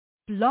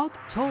Blog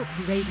Talk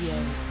Radio.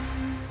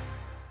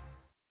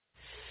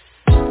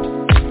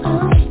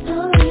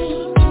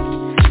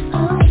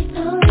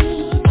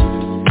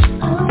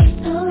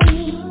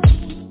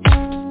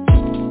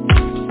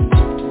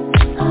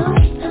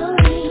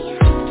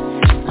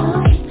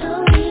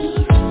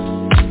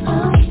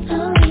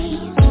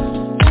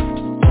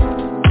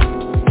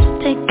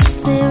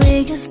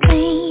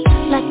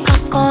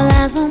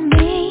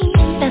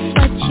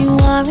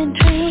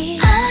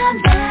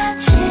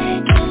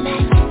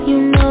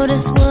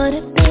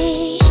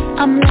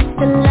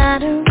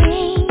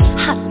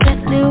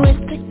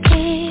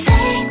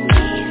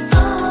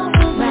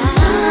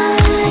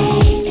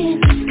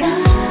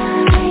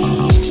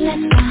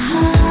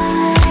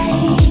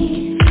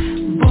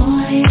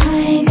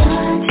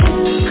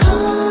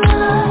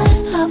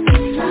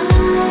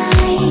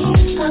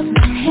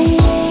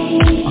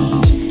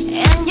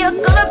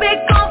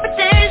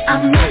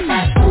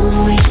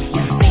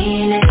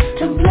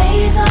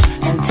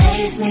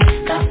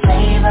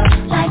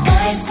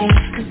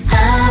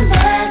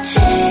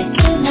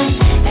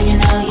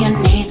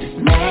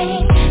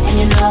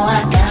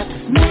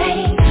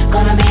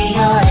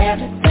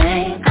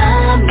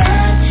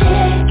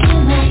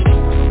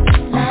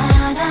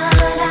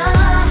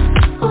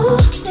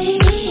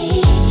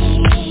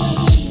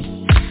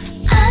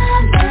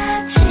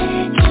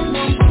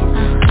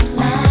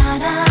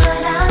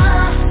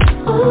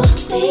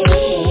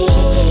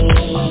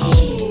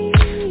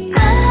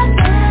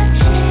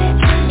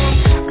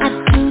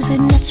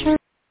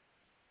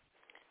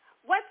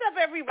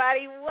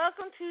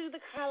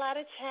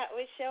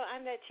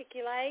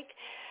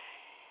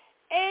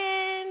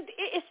 And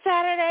it's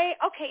Saturday.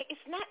 Okay,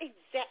 it's not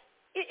exact.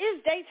 It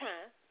is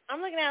daytime. I'm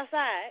looking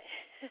outside.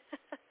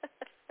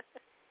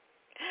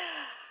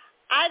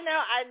 I know.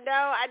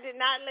 I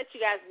did not let you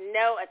guys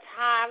know a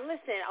time.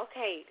 Listen,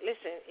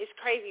 it's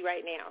crazy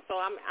right now. So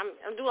I'm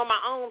doing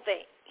my own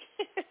thing,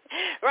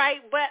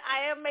 right? But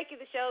I am making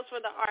the shows for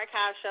the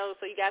archive shows,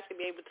 so you guys can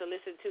be able to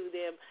listen to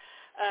them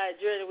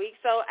during the week.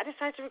 So I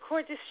decided to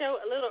record this show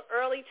a little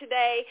early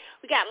today.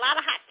 We got a lot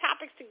of hot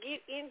topics to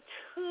get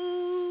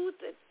into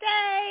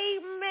today,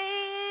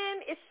 man.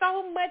 It's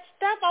so much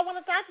stuff I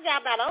want to talk to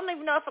y'all about. I don't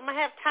even know if I'm going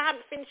to have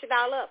time to finish it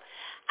all up.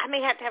 I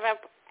may have to have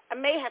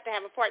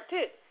a part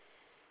two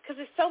because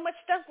there's so much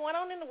stuff going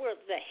on in the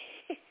world today.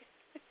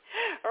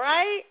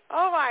 Right?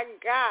 Oh, my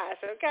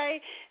gosh,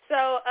 okay?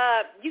 So,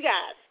 you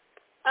guys,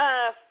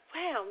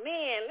 well,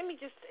 man, let me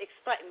just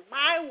explain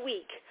my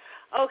week.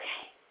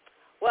 Okay.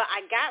 Well,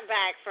 I got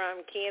back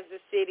from Kansas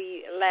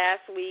City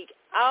last week.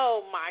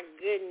 Oh, my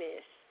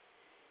goodness.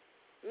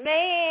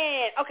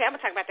 Man. Okay, I'm going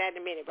to talk about that in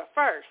a minute. But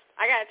first,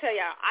 I got to tell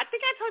y'all, I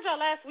think I told y'all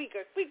last week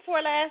or week before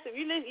last, if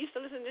you used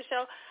to listen to the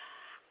show,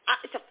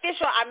 it's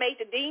official. I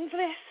made the Dean's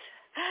List.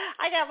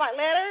 I got my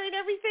letter and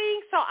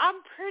everything. So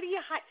I'm pretty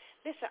hyped.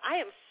 Listen,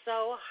 I am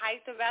so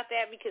hyped about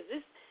that because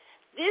this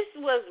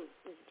was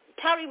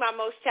probably my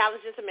most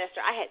challenging semester.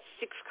 I had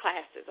 6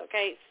 classes,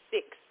 okay?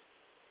 6.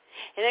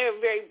 And they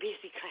were very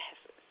busy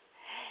classes.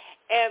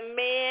 And,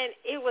 man,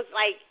 it was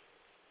like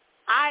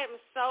I am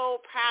so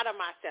proud of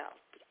myself.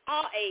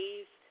 All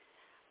A's.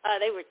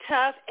 They were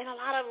tough, and a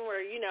lot of them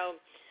were, a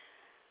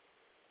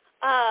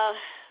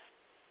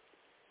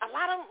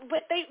lot of them,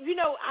 but they,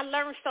 I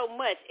learned so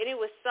much, and it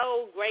was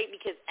so great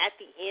because at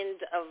the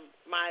end of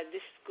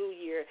this school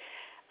year,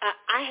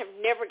 I have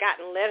never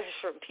gotten letters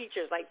from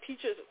teachers, like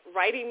teachers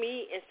writing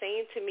me and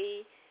saying to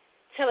me,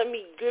 telling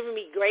me, giving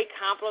me great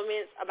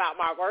compliments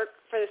about my work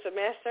for the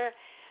semester.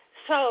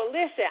 So,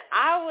 listen,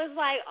 I was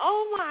like,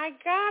 oh, my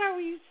God,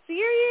 are you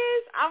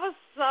serious? I was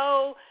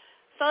so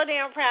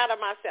damn proud of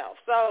myself.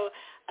 So,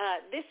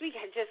 this week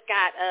I just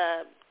got,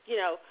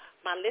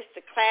 my list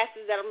of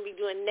classes that I'm going to be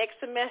doing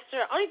next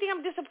semester. Only thing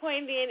I'm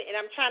disappointed in, and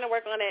I'm trying to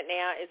work on that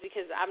now, is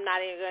because I'm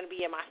not even going to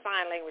be in my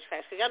sign language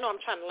class, because y'all know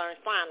I'm trying to learn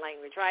sign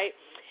language, right?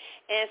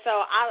 And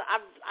so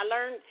I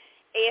learned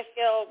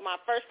ASL, my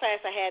first class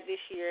I had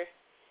this year.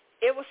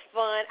 It was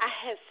fun. I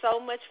had so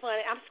much fun.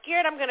 I'm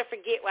scared I'm going to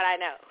forget what I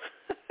know.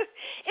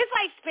 It's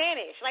like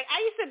Spanish. Like,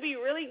 I used to be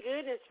really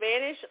good in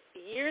Spanish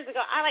years ago.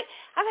 I've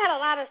had a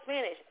lot of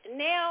Spanish.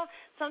 Now,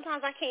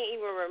 sometimes I can't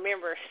even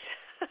remember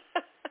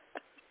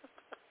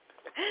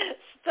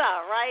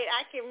stuff, right?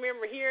 I can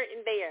remember here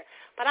and there.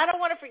 But I don't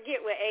want to forget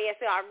with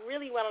ASL. I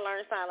really want to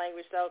learn sign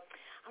language, so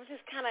I'm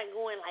just kind of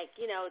going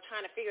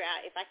trying to figure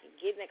out if I can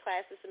get in a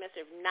class this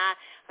semester. If not,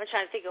 I'm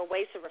trying to think of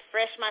ways to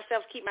refresh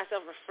myself, keep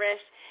myself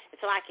refreshed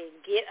until I can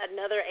get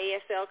another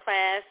ASL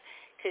class.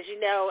 Because,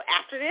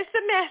 after this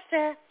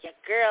semester, your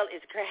girl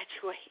is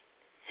graduating.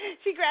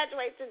 She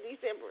graduates in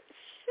December.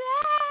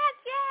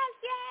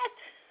 Yes.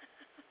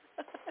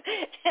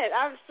 And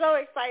I'm so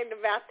excited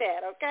about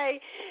that, okay?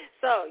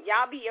 So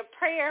y'all be in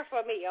prayer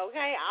for me,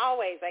 okay?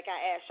 Always, like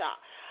I ask y'all.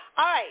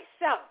 All right,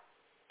 so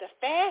the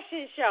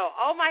fashion show.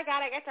 Oh, my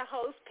God, I got to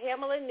host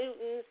Pamela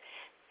Newton's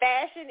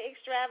fashion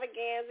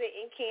extravaganza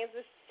in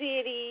Kansas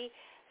City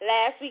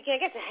last weekend.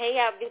 I got to hang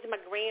out, visit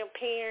my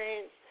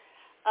grandparents.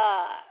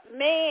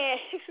 Man,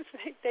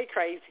 they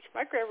crazy.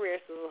 My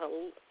grandparents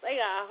they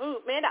got a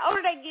hoot. Man, the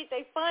older they get,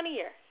 they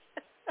funnier.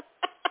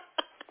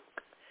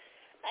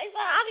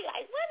 I'll be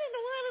like, what in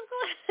the world is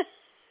going on?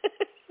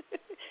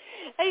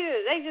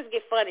 They just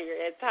get funnier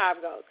as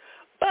time goes.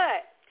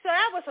 But, so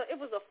it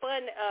was a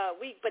fun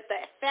week. But the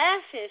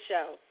fashion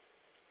show,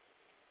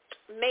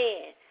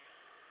 man,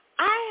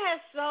 I had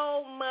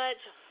so much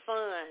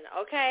fun,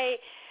 okay?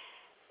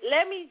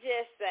 Let me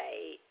just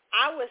say,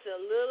 I was a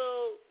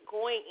little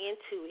going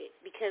into it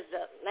because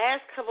the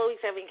last couple of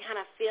weeks I've been kind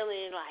of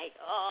feeling like,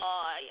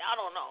 I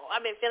don't know.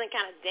 I've been feeling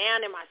kind of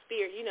down in my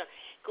spirit,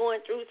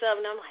 going through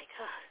something. I'm like,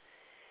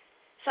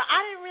 So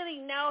I didn't really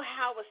know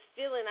how I was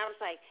feeling. I was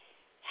like,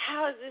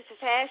 how is this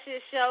fashion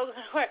show going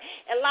to work?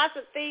 And lots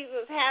of things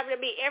was happening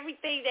to me.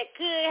 Everything that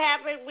could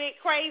happen went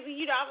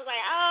crazy. I was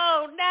like,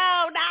 oh,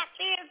 no, not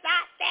this,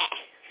 not that.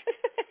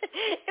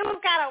 It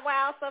was kind of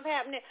wild stuff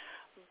happening.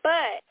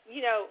 But,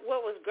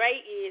 what was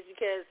great is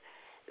because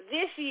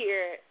this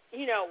year,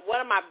 one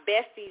of my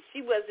besties,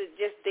 she wasn't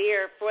just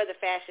there for the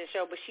fashion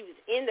show, but she was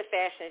in the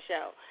fashion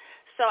show.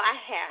 So I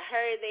had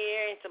her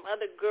there and some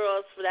other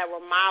girls that were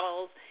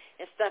models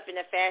and stuff in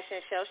the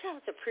fashion show. Shout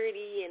out to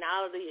Pretty and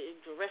all of the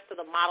rest of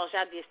the models.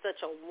 Y'all did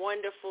such a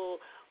wonderful,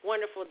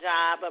 wonderful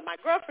job. But my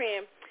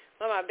girlfriend,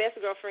 one of my best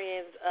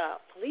girlfriends,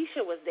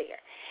 Felicia, was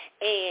there.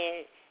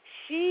 And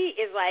she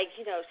is like,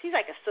 she's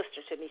like a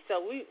sister to me.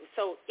 So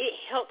it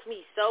helped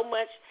me so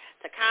much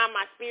to calm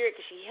my spirit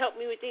because she helped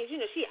me with things.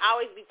 She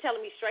always be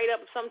telling me straight up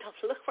if something don't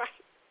look right.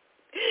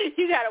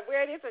 You got to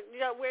wear this or you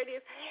don't wear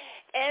this.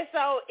 And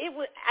so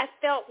I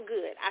felt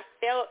good. I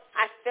felt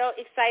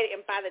excited.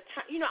 And by the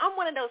time, I'm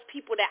one of those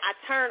people that I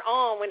turn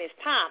on when it's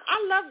time. I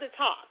love to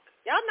talk.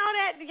 Y'all know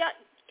that?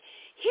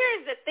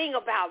 Here's the thing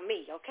about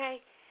me,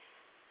 okay?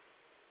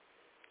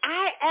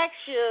 I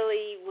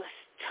actually was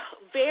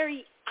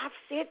I've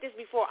said this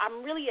before,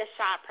 I'm really a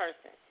shy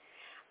person.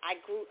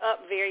 I grew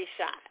up very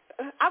shy.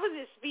 I was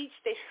in speech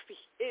therapy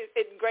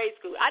in grade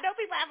school. I know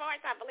people have a hard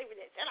time believing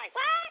this. They're like,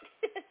 what?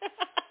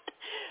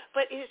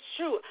 But it's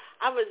true.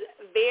 I was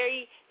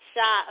very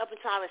shy up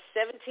until I was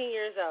 17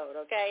 years old,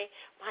 okay?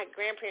 My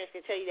grandparents can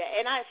tell you that.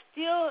 And I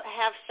still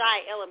have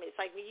shy elements.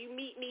 Like, when you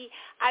meet me,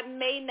 I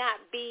may not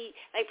be,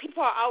 like,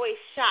 people are always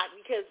shocked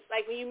because,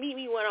 like, when you meet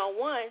me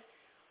one-on-one,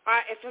 or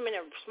if I'm in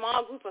a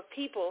small group of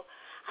people,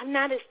 I'm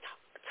not as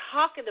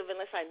talkative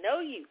unless I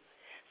know you.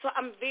 So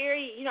I'm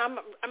very,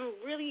 I'm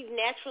really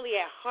naturally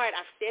at heart,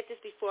 I've said this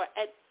before,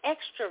 an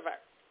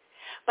extrovert.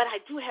 But I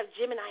do have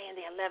Gemini in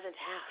the 11th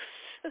house.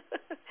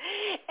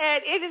 And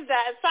it is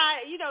a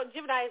sign,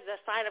 Gemini is a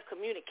sign of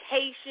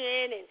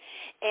communication,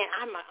 and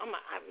I'm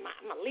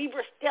a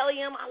Libra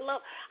stellium. I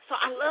love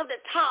to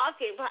talk,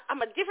 and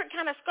I'm a different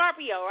kind of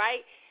Scorpio,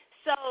 right?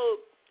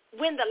 So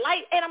when the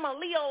light, and I'm a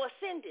Leo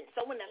ascendant,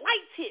 so when the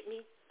lights hit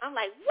me, I'm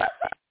like,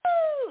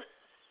 woohoo!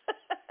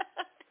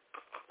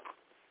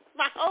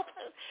 My whole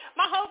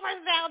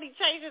personality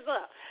changes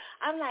up.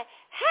 I'm like,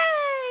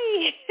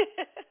 hey!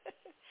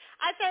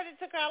 I turned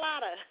into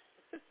Carlotta.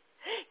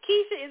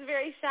 Keisha is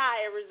very shy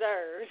and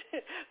reserved.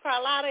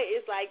 Carlotta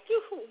is like,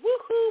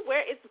 woohoo,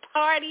 where is the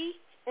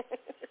party?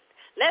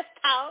 Let's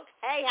talk.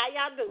 Hey, how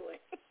y'all doing?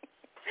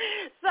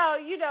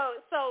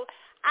 So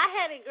I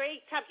had a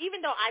great time,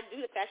 even though I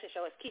do the fashion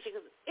show as Keisha,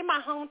 because in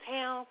my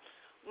hometown,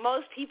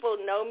 most people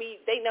know me.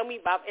 They know me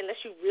by,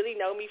 unless you really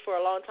know me for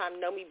a long time,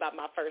 know me by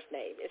my first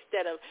name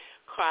instead of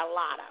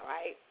Carlotta,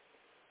 right?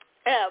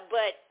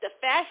 But the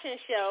fashion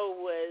show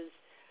was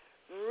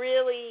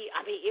really,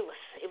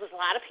 it was a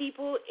lot of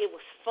people. It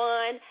was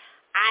fun.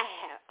 I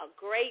had a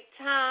great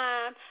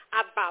time.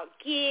 I bought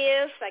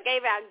gifts. I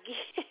gave out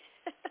gifts.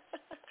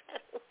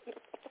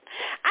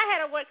 I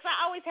had I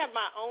always have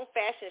my own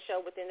fashion show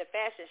within the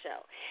fashion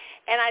show.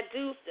 And I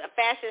do a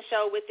fashion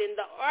show within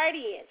the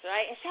audience,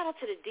 right? And shout out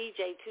to the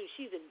DJ, too.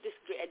 She's a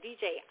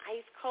DJ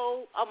Ice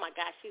Cold. Oh, my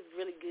gosh, she's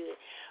really good.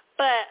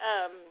 But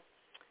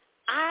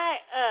I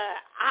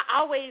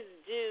always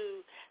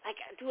do, I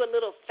do a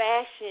little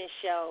fashion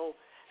show,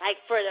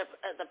 like for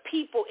the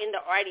people in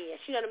the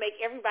audience, to make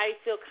everybody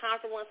feel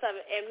comfortable and stuff.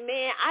 And,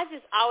 man, I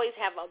just always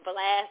have a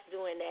blast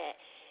doing that.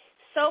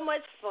 So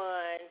much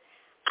fun.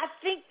 I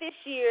think this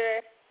year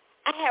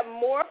I had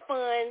more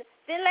fun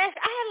than last.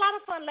 I had a lot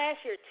of fun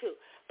last year too,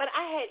 but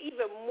I had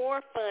even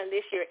more fun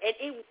this year.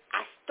 And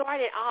I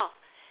started off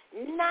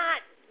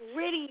not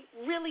really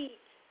ready,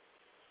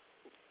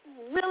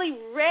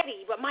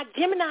 but my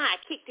Gemini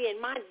kicked in.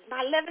 My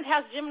 11th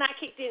house Gemini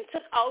kicked in,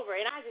 took over,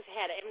 and I just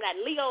had it. And that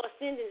Leo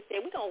ascendant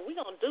said, "We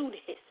gonna do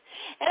this,"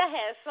 and I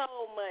had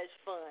so much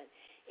fun.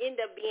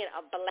 Ended up being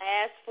a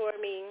blast for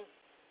me.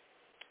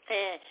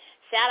 And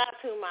shout out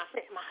to my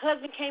friend. My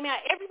husband came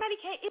out. Everybody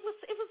came. It was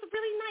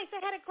really nice.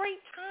 I had a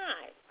great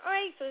time. All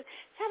right. So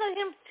shout out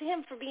to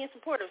him for being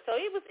supportive. So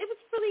it was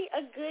really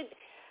a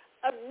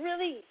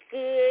really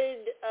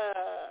good.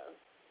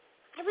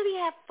 I really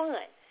had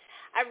fun.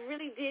 I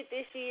really did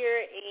this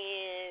year,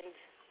 and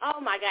oh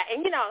my God.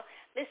 And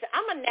listen,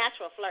 I'm a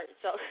natural flirt,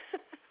 so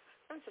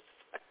I'm just.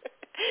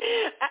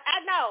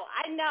 I know.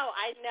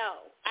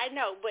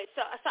 But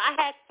so I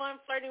had fun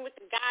flirting with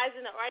the guys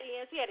in the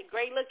audience. We had a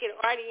great looking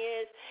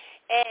audience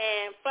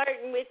and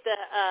flirting with the,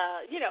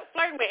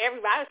 flirting with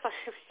everybody.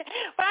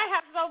 But I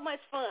have so much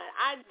fun.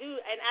 I do,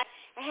 and I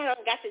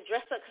got to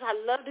dress up because I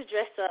love to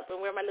dress up and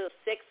wear my little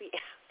sexy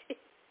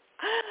outfit.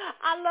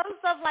 I love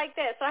stuff like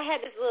that. So I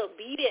had this little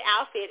beaded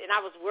outfit, and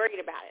I was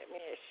worried about it. Man,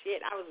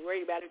 shit, I was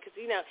worried about it because,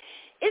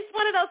 it's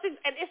one of those things,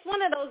 and it's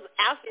one of those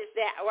outfits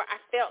where I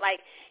felt like,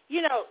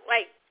 it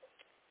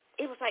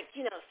was like,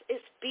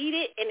 it's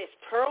beaded and it's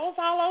pearls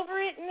all over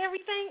it and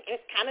everything.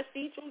 It's kind of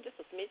see-through, just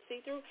a smidge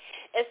see-through.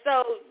 And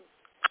so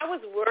I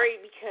was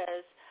worried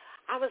because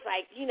I was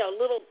like,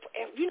 little,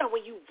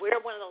 when you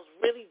wear one of those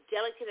really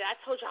delicate, I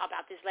told y'all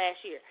about this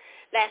last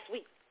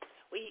week,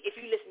 if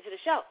you listen to the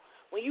show.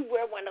 When you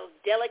wear one of those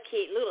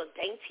delicate little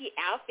dainty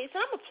outfits,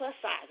 I'm a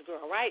plus-size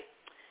girl, right?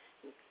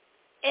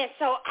 And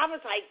so I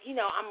was like,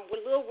 I'm a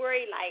little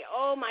worried, like,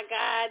 oh, my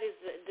God, is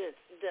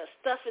the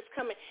stuff is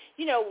coming.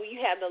 You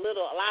have a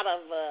lot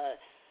of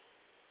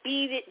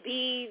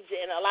beads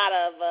and a lot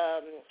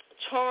of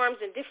charms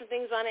and different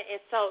things on it.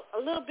 And so a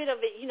little bit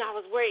of it, I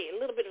was worried,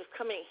 a little bit was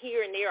coming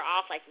here and there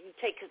off, like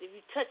because if you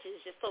touch it,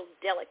 it's just so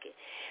delicate.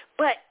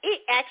 But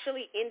it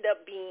actually ended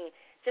up being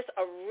just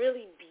a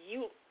really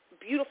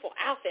beautiful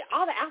outfit.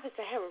 All the outfits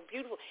I had were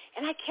beautiful,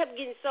 and I kept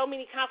getting so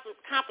many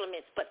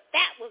compliments, but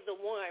that was the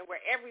one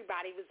where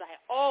everybody was like,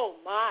 oh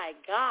my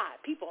God,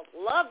 people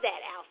love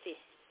that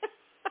outfit.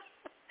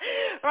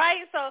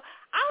 Right? So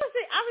I was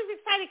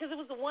excited because it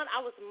was the one I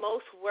was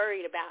most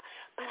worried about,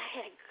 but I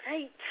had a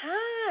great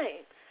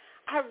time.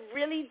 I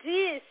really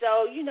did.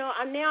 So,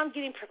 I'm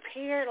getting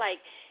prepared,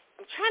 like,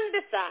 I'm trying to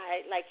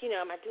decide, like,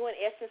 am I doing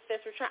Essence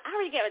Festival? I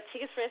already got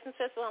tickets for Essence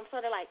Festival. I'm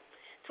sort of like,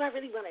 do I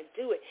really want to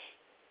do it?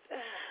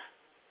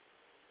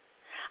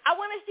 I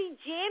want to see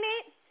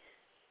Janet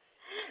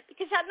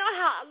because y'all know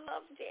how I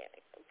love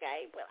Janet,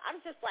 okay? But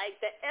I'm just like,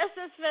 the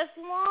Essence Fest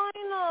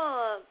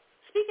lineup.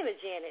 Speaking of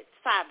Janet,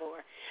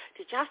 sidebar,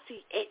 did y'all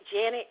see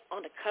Janet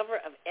on the cover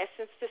of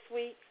Essence this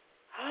week?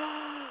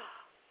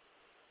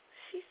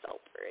 She's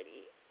so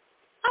pretty.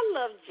 I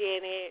love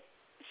Janet.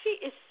 She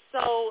is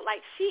so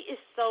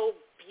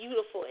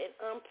beautiful and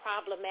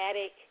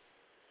unproblematic.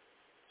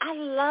 I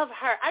love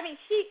her. I mean,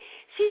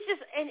 she's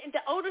just, and the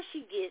older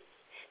she gets,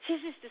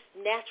 she's just this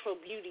natural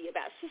beauty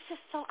about it. She's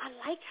just I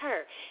like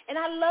her. And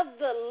I love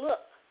the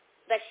look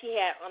that she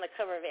had on the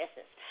cover of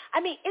Essence.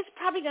 I mean, it's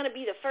probably going to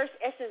be the first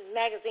Essence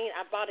magazine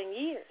I bought in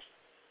years.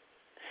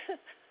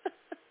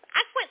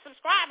 I quit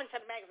subscribing to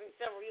the magazine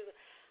several years ago.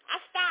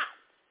 I stopped.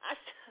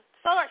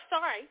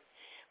 Sorry.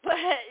 But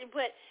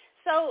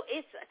so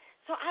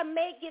I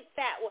may get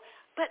that one.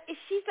 But if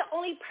she's the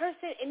only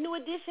person and New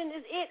Edition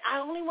is it, I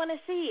only want to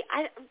see.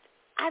 I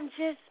don't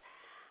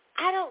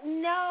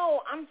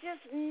know. I'm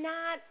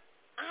not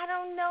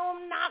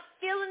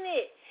feeling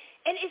it.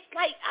 And it's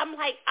like, I'm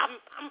like,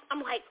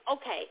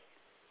 okay.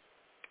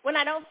 When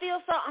I don't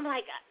feel so, I'm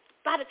like,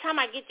 by the time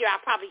I get there, I'll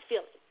probably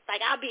feel it.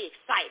 Like, I'll be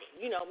excited,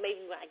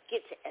 maybe when I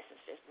get to Essence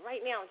Fest. But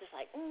right now, I'm just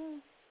like,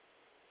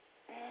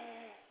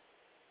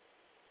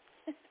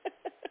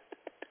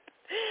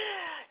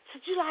 So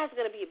July is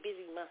going to be a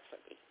busy month for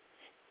me.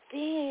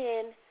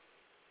 Then,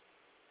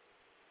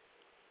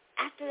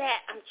 after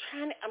that, okay,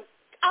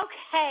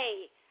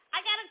 I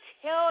got to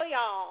tell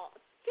y'all.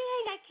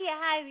 Dang, I can't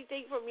hide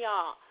anything from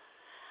y'all.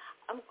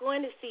 I'm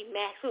going to see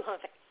Maxwell.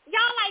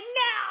 Y'all like,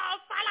 no,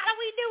 how do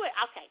we do it?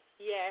 Okay,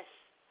 yes.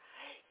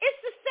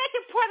 It's the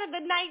second part of the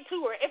night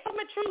tour. If I'm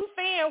a true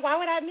fan, why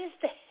would I miss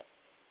that?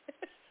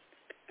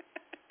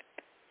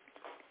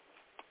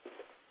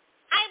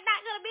 I'm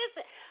not going to miss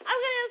it. I'm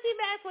going to see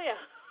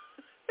Maxwell.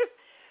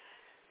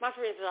 My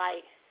friends are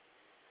like,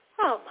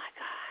 oh, my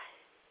God.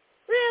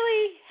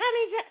 Really?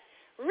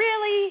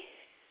 Really?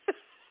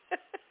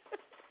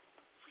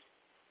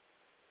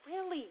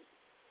 Really?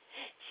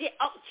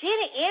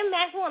 Janet and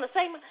Maxwell on the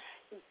same... Yeah?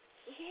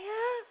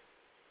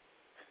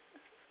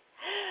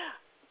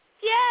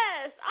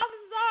 Yes, I'm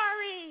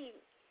sorry.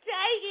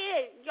 Dang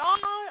it. Y'all,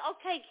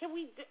 okay, can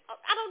we...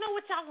 I don't know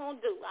what y'all going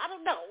to do. I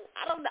don't know.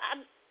 I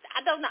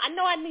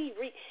know I need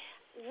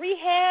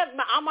rehab.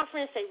 All my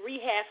friends say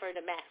rehab for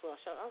the Maxwell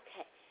show.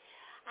 Okay.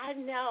 I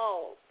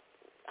know.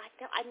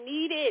 I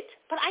need it.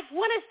 But I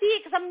want to see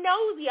it because I'm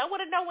nosy. I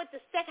want to know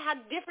how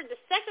different the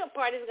second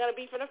part is going to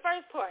be from the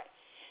first part,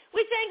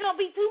 which ain't going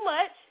to be too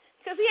much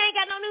because he ain't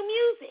got no new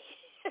music.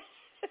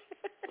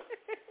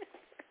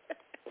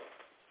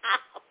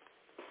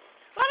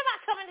 What am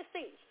I coming to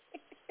see?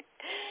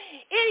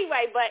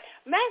 Anyway, but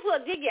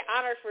Maxwell did get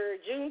honored for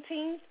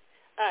Juneteenth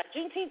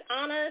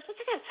honors, which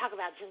I got to talk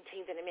about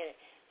Juneteenth in a minute.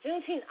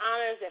 Juneteenth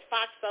honors at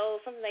Fox Soul,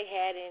 something they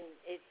had in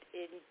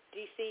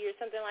D.C. or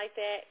something like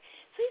that.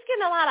 So he's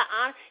getting a lot of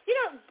honor.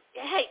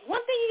 Hey, one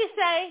thing you can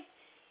say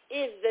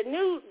is the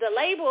new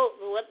label.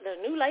 Is it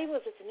the new label?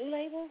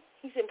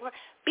 He's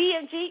important.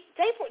 BMG,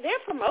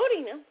 they're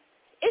promoting him.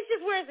 It's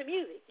just where's the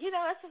music?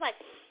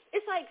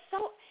 It's like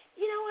so.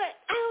 You know what?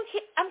 I don't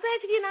care. I'm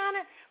glad you get an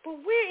honor, but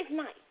where is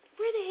Night?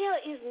 Where the hell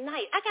is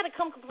Night? I got to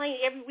come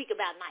complain every week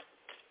about Night.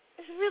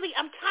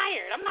 I'm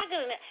tired.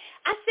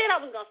 I said I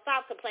was going to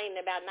stop complaining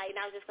about night,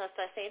 and I was just going to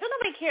start saying, don't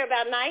nobody care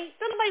about night.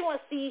 Don't nobody want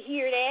to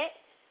hear that.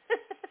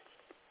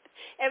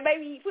 And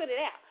maybe you put it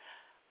out.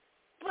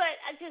 But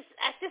at this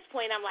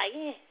point, I'm like,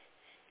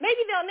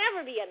 maybe there'll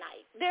never be a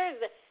night.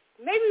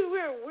 Maybe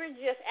we're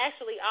just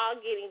actually all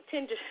getting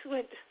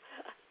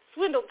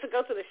swindled to go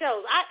to the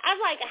shows.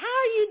 I'm like, how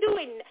are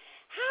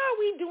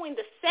we doing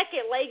the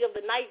second leg of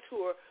the night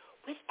tour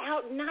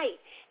without night?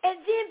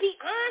 And then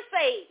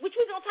Beyonce, which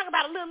we're going to talk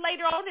about a little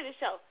later on in the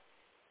show,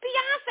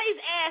 Beyonce's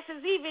ass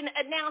has even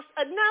announced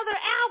another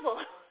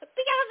album.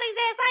 Beyonce's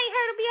ass, I ain't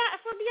heard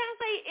from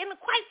Beyonce in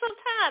quite some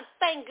time,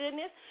 thank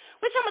goodness,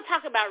 which I'm going to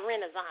talk about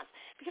Renaissance,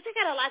 because I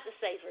got a lot to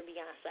say for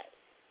Beyonce.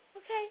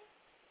 Okay?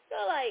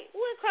 So, like,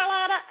 what,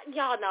 Carlotta?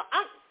 Y'all know.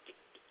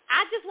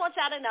 I just want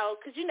y'all to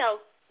know, because,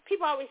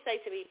 people always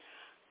say to me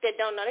that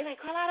don't know, they're like,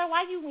 Carlotta,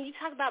 when you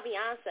talk about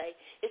Beyonce,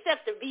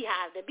 except the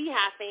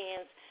Beehive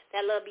fans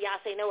that love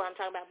Beyonce know what I'm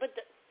talking about, But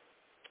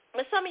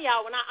some of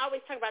y'all, when I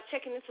always talk about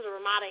checking into the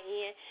Ramada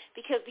Inn,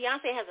 because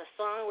Beyonce has a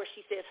song where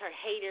she says her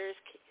haters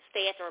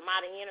stay at the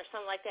Ramada Inn or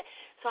something like that.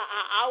 So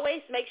I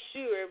always make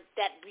sure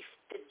that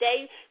the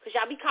day, because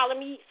y'all be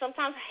calling me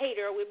sometimes a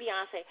hater with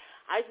Beyonce,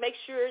 I always make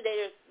sure that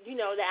there's,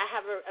 that I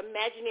have an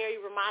imaginary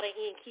Ramada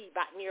Inn key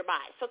nearby.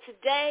 So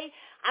today,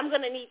 I'm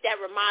going to need that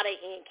Ramada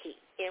Inn key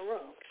in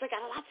room, because I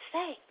got a lot to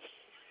say.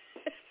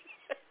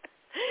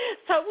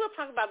 So we'll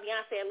talk about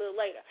Beyonce a little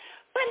later.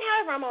 But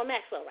however, I'm on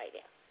Maxwell right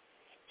now.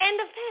 And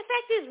the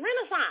fact is,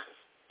 Renaissance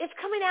is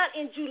coming out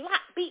in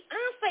July.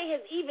 Beyonce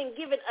has even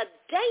given a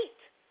date.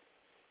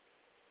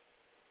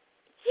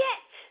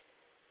 Yet,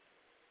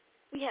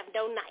 we have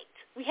no night.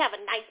 We have a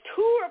night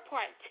tour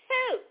part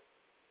 2.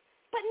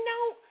 But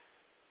no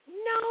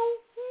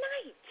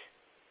night.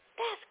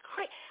 That's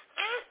crazy.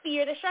 I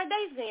fear that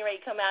Sade's getting ready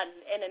to come out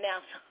and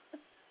announce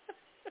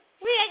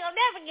we ain't going to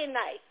never get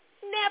night.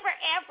 Never,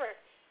 ever.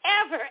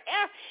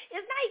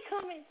 Is night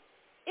coming?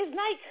 Is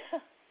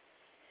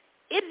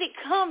it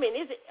coming?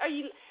 Is it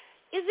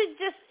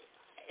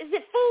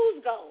fool's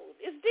gold?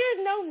 Is there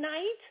no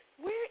night?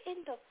 Where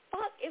in the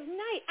fuck is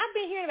night? I've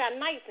been hearing about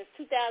night since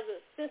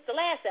the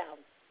last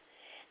album.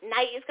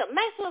 Night is coming.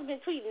 Maxwell's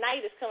been tweeting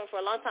night is coming for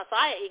a long time, so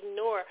I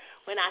ignore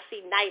when I see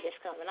night is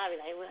coming. I'll be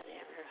like,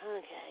 whatever,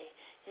 okay.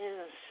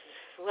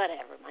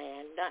 Whatever,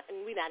 man.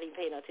 We're not even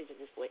paying no attention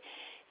at this point.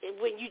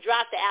 When you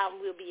drop the album,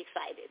 we'll be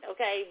excited,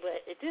 okay?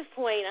 But at this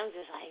point, I'm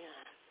just like,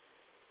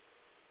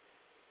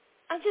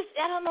 I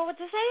don't know what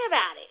to say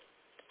about it.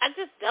 I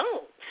just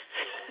don't.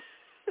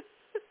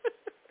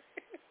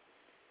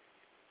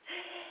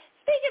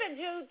 Speaking of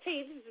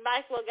Juneteenth,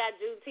 Maxwell got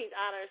Juneteenth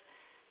honors.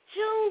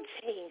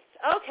 Juneteenth.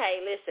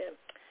 Okay, listen.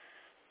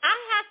 I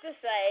have to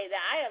say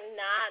that I am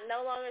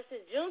no longer,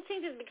 since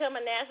Juneteenth has become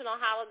a national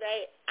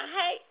holiday,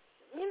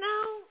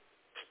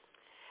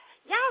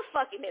 y'all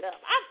fucking it up.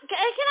 Can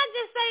I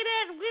just say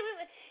that?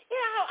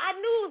 I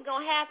knew it was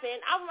going to happen.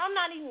 I'm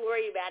not even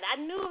worried about it. I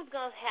knew it was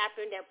going to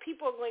happen, that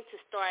people are going to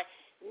start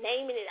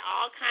naming it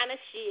all kind of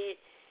shit,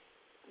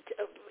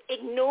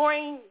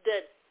 ignoring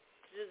the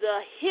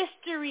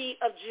history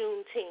of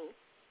Juneteenth.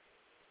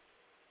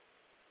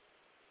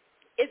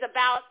 It's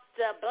about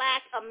the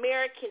Black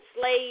American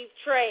slave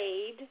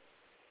trade.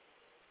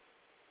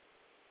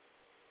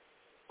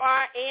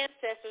 Our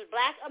ancestors,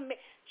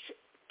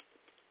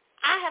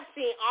 I have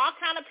seen all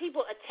kind of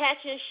people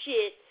attaching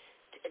shit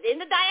in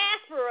the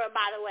diaspora,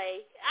 by the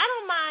way. I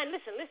don't mind.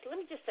 Listen, let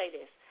me just say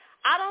this.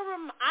 I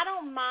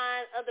don't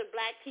mind other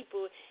black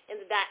people in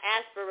the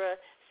diaspora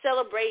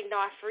celebrating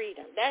our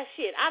freedom. That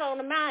shit, I don't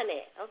mind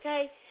that,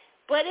 okay?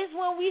 But it's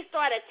when we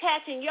start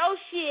attaching your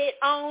shit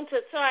on to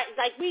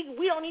like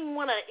we don't even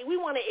want to. We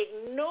want to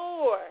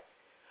ignore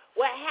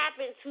what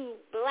happened to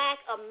Black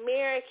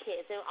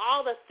Americans and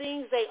all the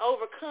things they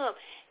overcome,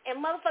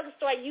 and motherfuckers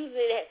start using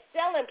it as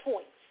selling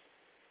points.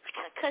 I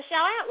gotta cuss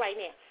y'all out right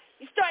now.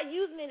 You start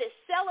using it as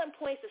selling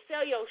points to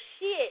sell your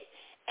shit,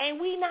 and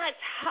we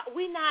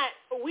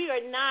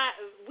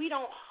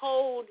don't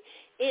hold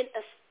in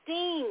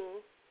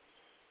esteem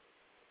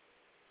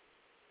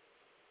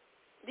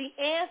the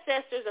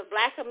ancestors of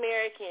Black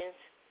Americans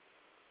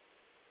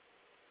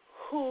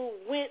who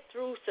went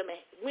through some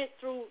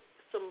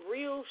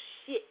real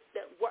shit,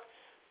 that were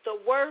the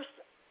worst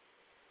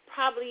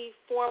probably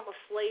form of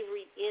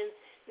slavery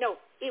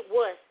it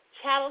was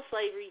chattel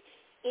slavery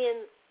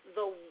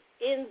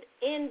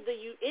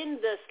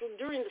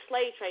during the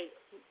slave trade.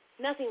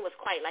 Nothing was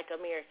quite like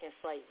American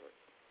slavery.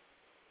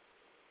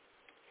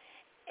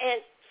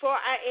 And for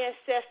our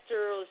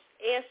ancestors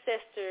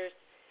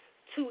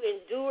to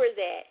endure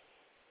that,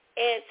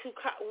 and to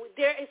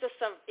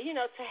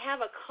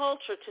have a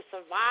culture to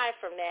survive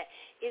from that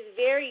is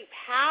very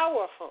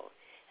powerful.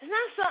 It's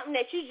not something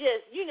that you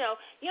just, you don't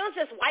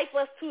just wipe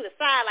us to the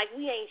side like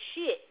we ain't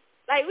shit.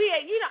 Like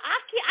I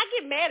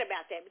get mad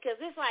about that, because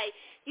it's like,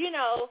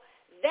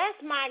 that's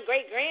my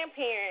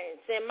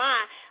great-grandparents and my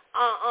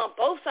on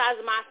both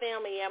sides of my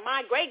family and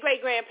my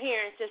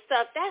great-great-grandparents and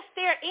stuff. That's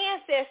their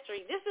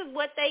ancestry. This is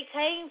what they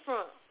came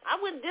from.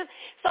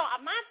 So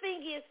my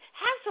thing is,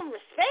 have some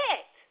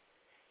respect.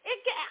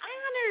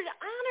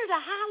 Honor the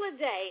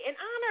holiday and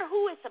honor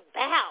who it's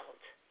about.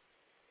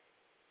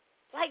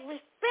 Like,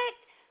 respect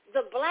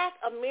the Black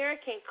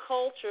American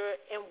culture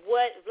and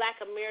what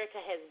Black America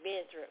has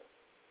been through.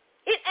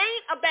 It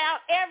ain't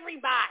about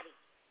everybody.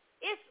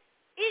 It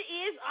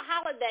is a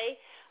holiday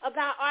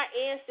about our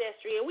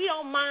ancestry, and we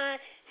don't mind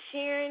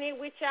sharing it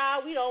with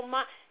y'all. We don't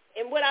mind,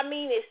 and what I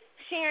mean is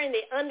sharing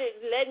it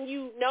letting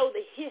you know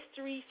the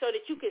history so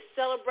that you can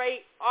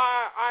celebrate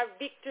our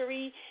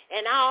victory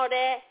and all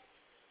that.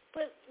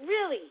 But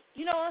really,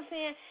 you know what I'm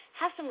saying?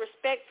 Have some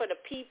respect for the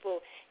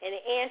people and the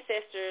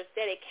ancestors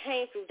that it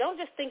came through. Don't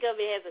just think of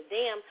it as a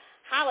damn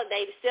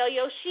holiday to sell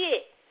your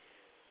shit.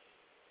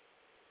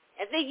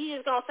 I think you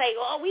just gonna say,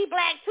 "Oh, we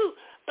black too,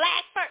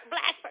 black first."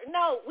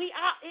 No, we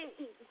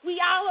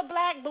all are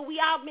black, but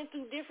we all been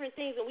through different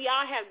things, and we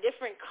all have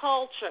different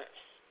cultures.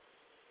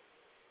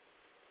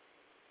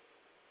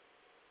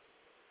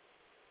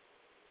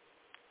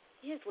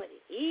 Here's what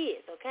it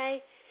is,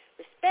 okay?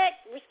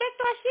 Respect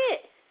our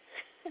shit.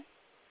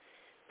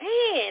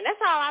 Man,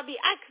 that's all I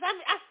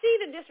see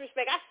the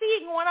disrespect. I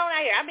see it going on out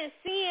here. I've been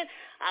seeing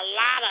a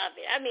lot of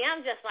it. I mean,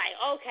 I'm just like,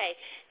 okay,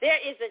 there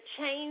is a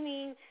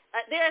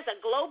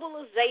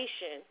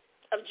globalization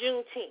of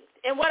Juneteenth.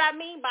 And what I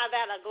mean by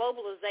that, a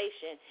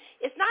globalization,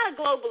 it's not a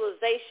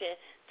globalization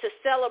to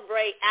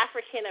celebrate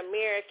African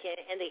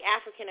American and the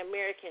African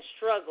American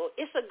struggle.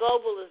 It's a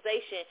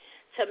globalization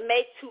to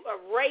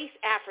erase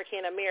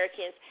African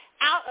Americans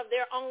out of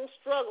their own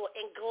struggle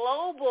and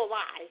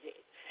globalize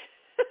it.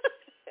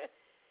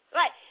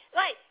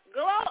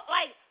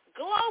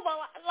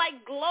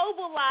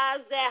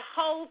 globalize that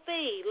whole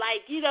thing,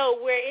 like, you know,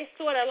 where it's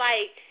sort of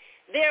like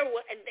there,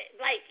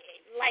 like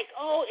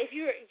oh, if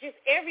you're just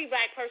every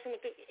black person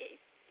with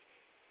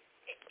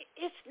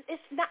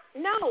it's not,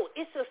 no,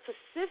 it's a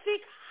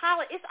specific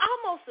holiday. It's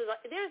almost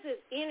there's this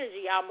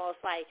energy, almost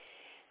like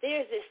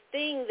there's this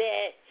thing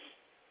that,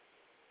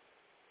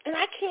 and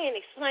I can't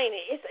explain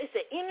it. It's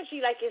an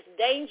energy like it's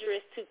dangerous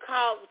to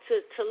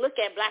look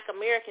at Black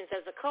Americans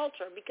as a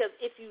culture, because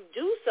if you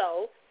do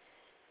so,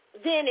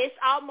 then it's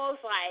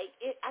almost like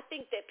I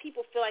think that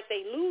people feel like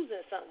they lose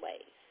in some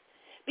ways,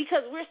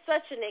 because we're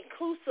such an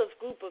inclusive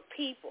group of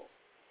people.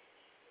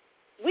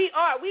 We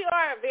are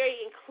a very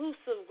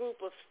inclusive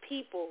group of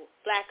people.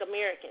 Black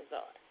Americans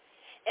are,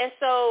 and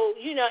so,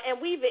 you know, and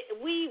we've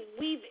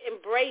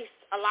embraced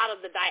a lot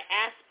of the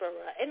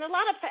diaspora, and a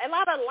lot of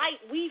light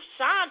we've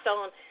shined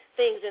on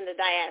things in the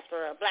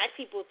diaspora. Black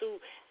people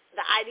through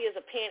the ideas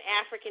of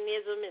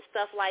Pan-Africanism and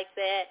stuff like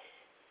that.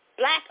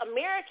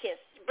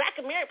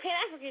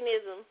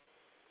 Pan-Africanism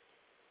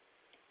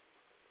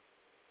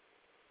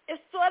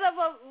is sort of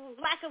a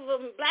Black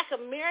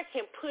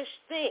American push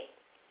thing.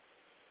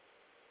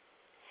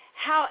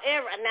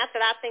 However, not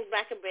that I think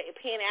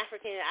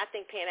Pan-African, I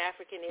think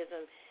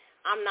Pan-Africanism,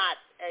 I'm not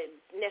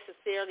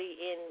necessarily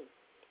in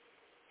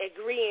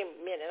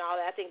agreement and all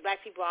that. I think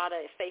black people ought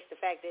to face the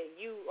fact that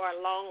you are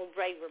a long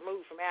way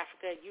removed from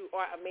Africa. You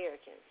are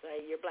Americans.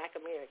 You're Black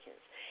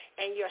Americans,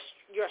 and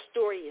your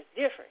story is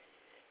different.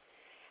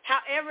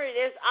 However,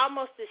 there's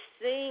almost this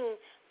thing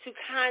to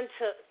kind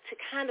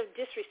of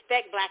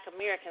disrespect Black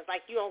Americans,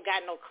 like you don't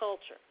got no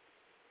culture.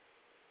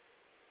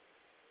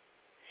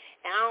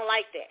 And I don't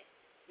like that,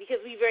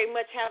 because we very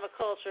much have a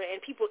culture,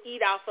 and people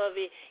eat off of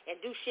it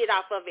and do shit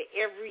off of it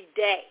every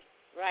day,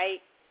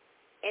 right?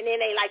 And then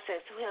they like to,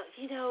 well,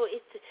 you know,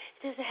 it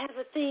doesn't have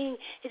a thing.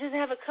 It doesn't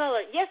have a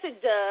color. Yes,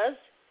 it does.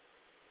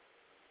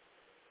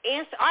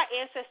 Our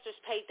ancestors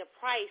paid the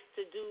price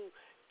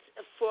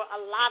for a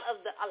lot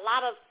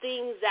of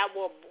things that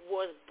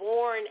was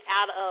born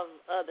out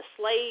of the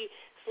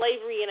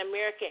slavery in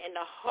America and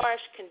the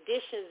harsh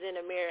conditions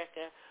in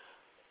America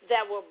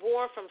that were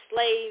born from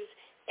slaves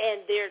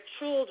and their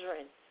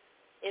children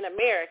in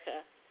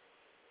America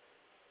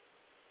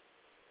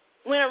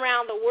went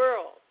around the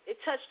world. It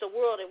touched the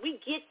world, and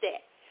we get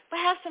that.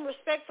 But have some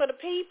respect for the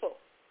people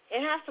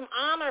and have some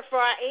honor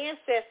for our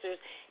ancestors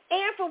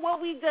and for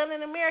what we've done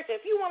in America.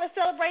 If you want to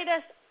celebrate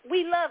us,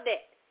 we love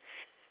that.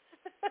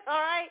 All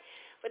right?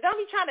 But don't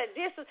be trying to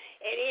diss us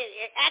and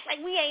act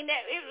like we ain't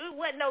that. It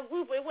wasn't no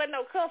group. It wasn't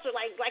no culture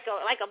like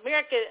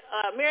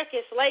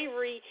American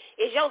slavery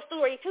is your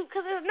story too,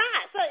 because it's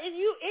not. So if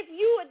you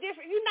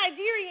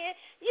Nigerian,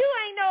 you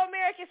ain't no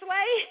American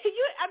slave.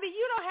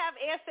 You don't have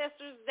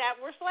ancestors that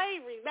were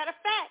slavery. Matter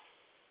of fact,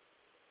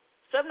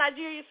 some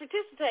Nigerians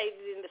participated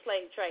in the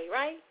slave trade,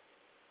 right?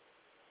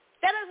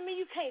 That doesn't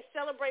mean you can't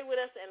celebrate with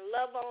us and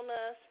love on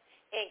us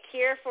and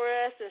care for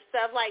us and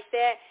stuff like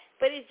that.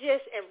 But it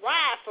just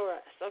ride for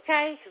us,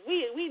 okay? Because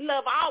we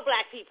love all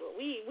black people.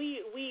 We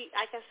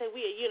like I said,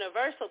 we are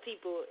universal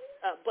people,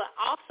 but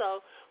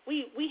also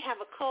we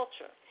have a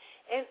culture,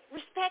 and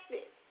respect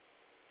it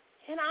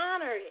and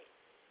honor it.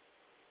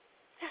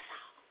 That's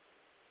all.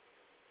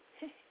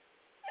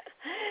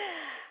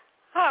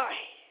 All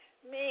right,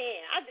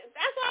 man.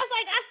 That's why I was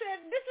like, I said,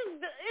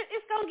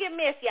 it's gonna get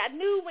messy. I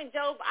knew when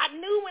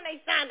they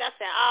signed. I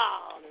said,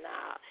 oh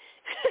no.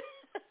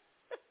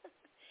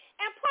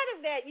 And part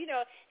of that, you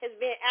know, has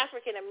been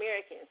African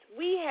Americans.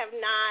 We have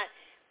not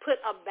put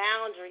a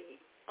boundary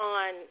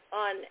on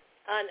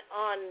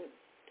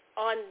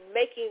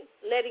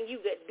letting you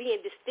being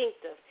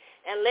distinctive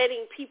and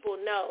letting people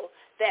know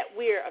that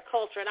we're a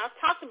culture. And I've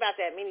talked about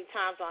that many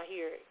times on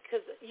here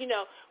because,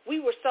 we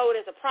were sold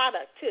as a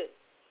product too.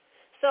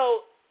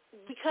 So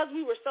because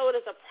we were sold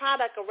as a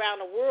product around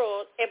the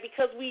world, and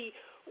because we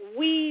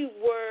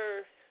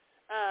were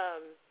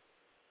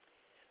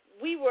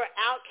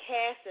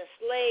outcasts and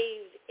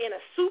slaves in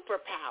a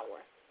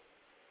superpower,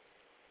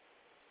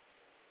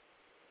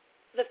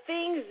 the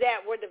things that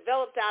were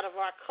developed out of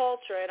our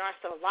culture and our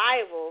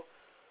survival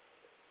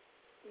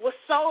was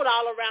sold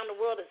all around the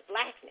world as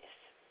blackness.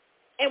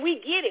 And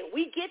we get it.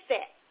 We get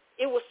that.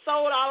 It was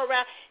sold all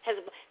around.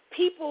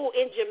 People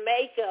in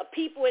Jamaica,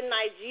 people in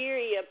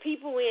Nigeria,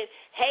 people in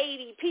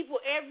Haiti, people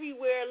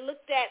everywhere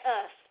looked at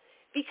us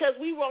because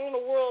we were on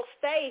the world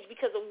stage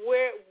because of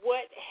what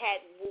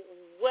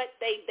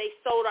they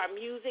sold our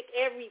music,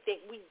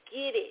 everything. We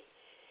get it.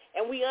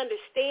 And we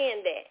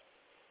understand that.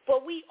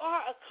 But we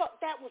are a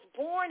cult that was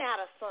born out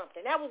of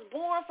something. That was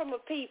born from a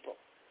people.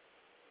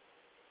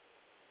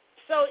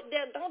 So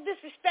don't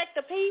disrespect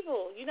the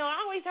people.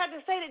 I always have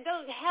to say that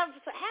don't have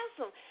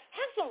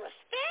some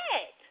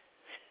respect.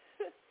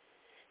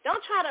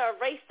 Don't try to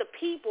erase the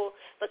people,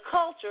 the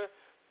culture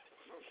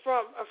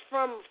from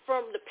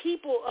the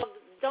people of.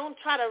 Don't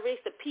try to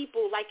erase the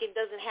people like it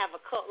doesn't have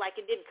a cult, like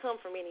it didn't come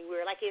from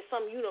anywhere, like it's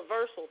some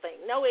universal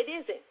thing. No, it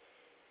isn't.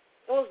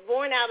 It was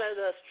born out of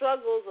the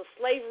struggles of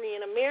slavery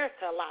in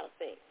America, a lot of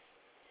things.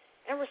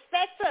 And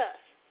respect us.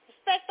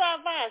 Respect our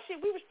vibes. Shit,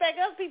 we respect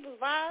other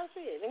people's vibes.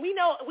 Shit. And we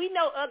know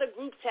other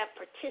groups have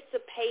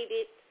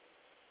participated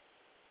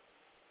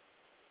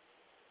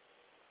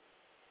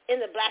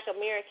in the Black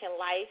American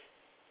life.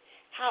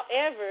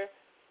 However,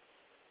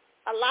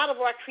 a lot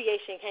of our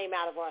creation came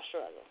out of our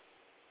struggle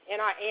and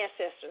our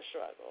ancestors'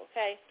 struggle,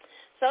 okay?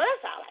 So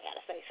that's all I got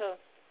to say. So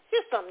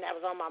just something that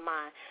was on my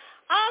mind.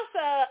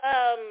 Also,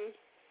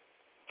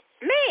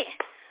 man,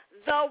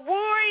 the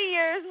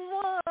Warriors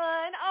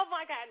won. Oh,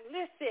 my God.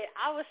 Listen,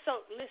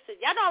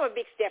 y'all know I'm a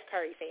big Steph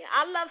Curry fan.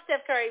 I love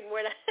Steph Curry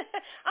more than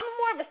I'm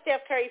more of a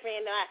Steph Curry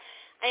fan than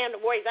I am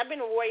the Warriors. I've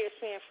been a Warriors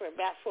fan for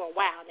a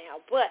while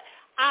now, but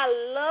I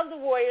love the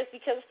Warriors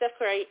because of Steph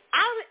Curry.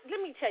 Let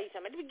me tell you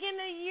something. At the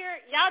beginning of the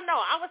year, y'all know,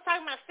 I was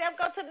talking about Steph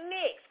go to the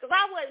Knicks because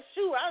I wasn't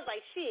sure. I was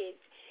like, shit,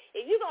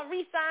 if you're going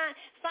to sign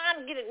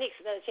and get a Knicks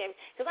another champion.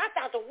 Because I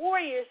thought the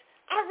Warriors,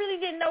 I really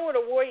didn't know where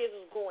the Warriors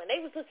was going. They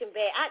was looking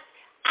bad.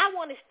 I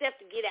wanted Steph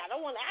to get out. I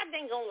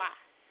ain't going to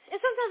lie. And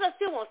sometimes I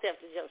still want Steph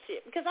to jump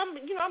ship because I'm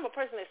a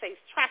person that says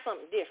try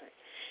something different.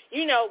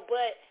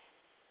 But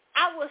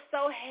I was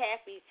so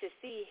happy to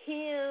see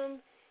him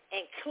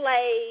and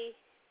Clay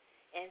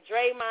and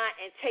Draymond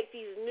and take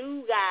these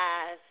new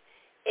guys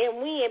and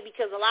win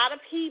because a lot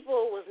of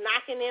people was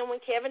knocking in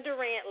when Kevin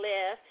Durant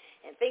left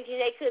and thinking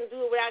they couldn't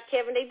do it without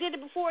Kevin. They did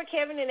it before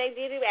Kevin and they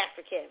did it after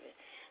Kevin.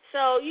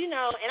 So,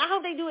 and I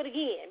hope they do it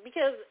again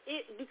because a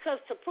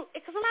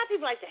lot of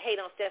people like to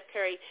hate on Steph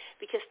Curry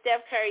because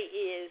Steph Curry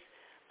is,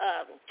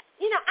 I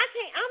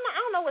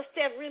don't know what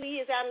Steph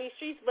really is out in these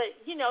streets, but,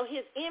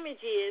 his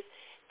image is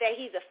that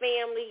he's a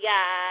family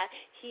guy.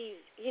 He's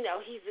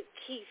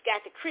got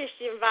the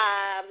Christian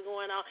vibes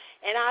going on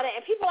and all that.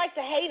 And people like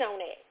to hate on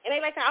that. And they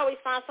like to always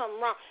find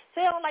something wrong.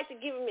 So they don't like to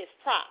give him his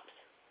props.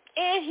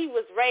 And he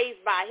was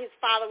raised his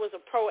father was a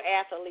pro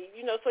athlete,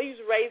 so he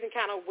was raised in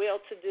kind of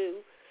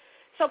well-to-do.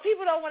 So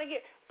people don't want to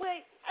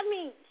but,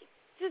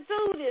 the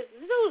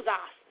dude's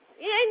awesome.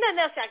 Yeah, ain't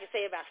nothing else I can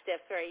say about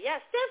Steph Curry.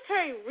 Yeah, Steph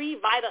Curry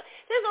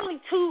there's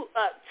only two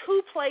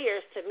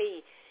players to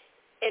me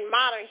in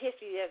modern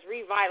history that's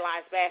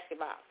revitalized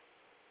basketball.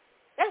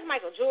 That's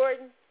Michael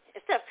Jordan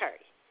and Steph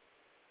Curry.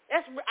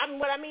 That's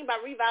what I mean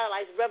by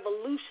revitalized,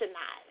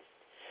 revolutionized,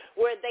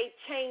 where they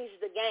changed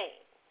the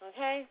game,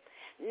 okay?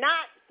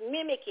 Not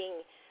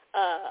mimicking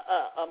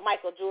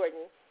Michael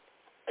Jordan.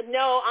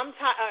 No, I'm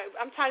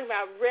talking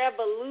about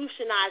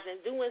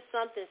revolutionizing, doing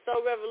something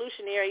so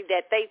revolutionary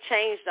that they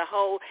changed the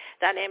whole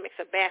dynamics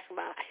of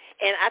basketball.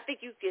 And I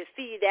think you can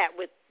see that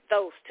with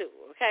those two,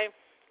 okay?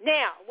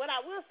 Now, what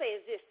I will say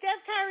is this. Steph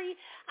Curry,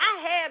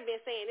 I have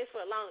been saying this for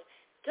a long time.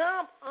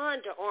 Dump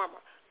Under Armour.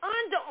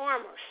 Under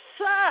Armour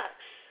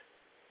sucks.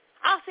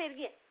 I'll say it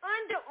again.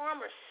 Under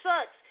Armour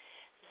sucks.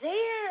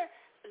 Their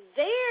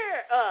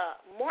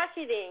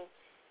marketing,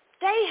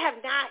 they have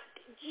not.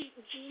 The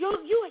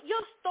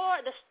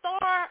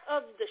star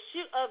of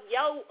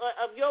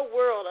your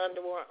world, Under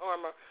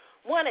Armour,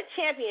 won a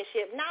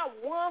championship. Not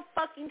one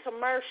fucking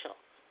commercial.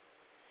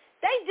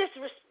 They just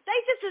as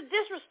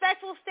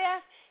disrespectful,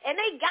 Steph, and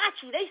they got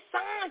you. They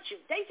signed you.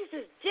 They just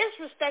as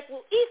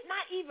disrespectful, if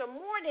not even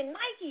more than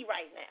Nike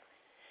right now.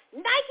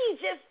 Nike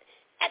just,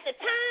 at the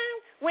time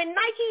when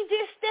Nike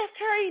did Steph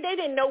Curry, they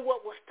didn't know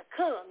what was to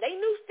come. They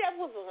knew Steph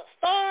was a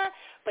star,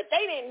 but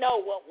they didn't know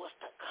what was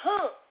to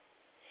come.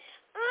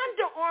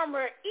 Under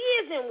Armour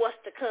isn't what's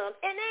to come,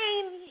 and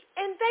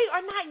they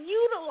are not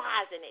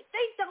utilizing it.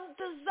 They don't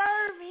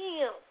deserve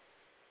him.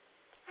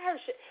 I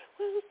heard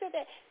who said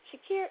that?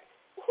 Shakira.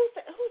 Who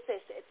said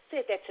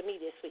that to me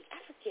this week? I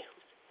forget who.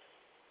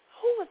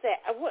 who was that?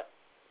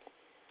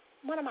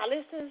 One of my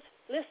listeners.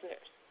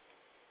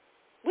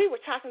 We were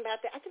talking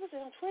about that. I think it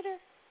was on Twitter.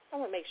 I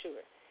want to make sure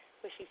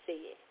what she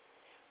said.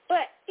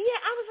 But, yeah,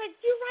 I was like,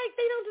 you're right.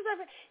 They don't deserve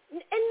it.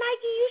 And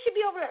Nike, you should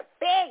be over there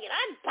begging.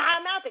 I'd buy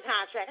them out the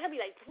contract. I'd be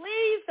like,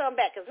 please come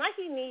back, because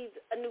Nike needs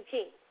a new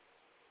king.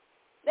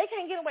 They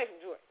can't get away from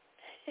Jordan.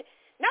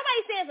 Nobody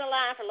stands in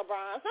line for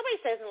LeBron. Nobody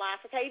stands in line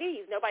for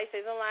KD's. Nobody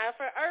stands in line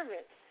for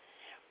Irvin.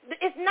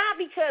 It's not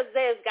because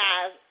those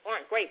guys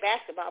aren't great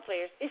basketball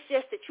players. It's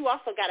just that you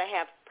also got to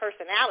have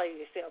personality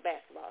to sell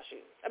basketball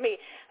shoes. I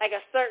mean, like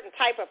a certain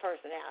type of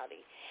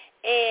personality.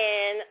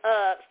 And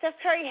Steph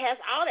Curry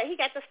has all that. He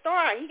got the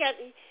star. He's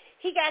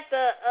got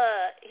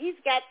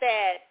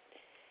that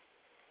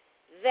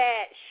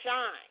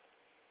shine,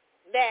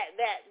 that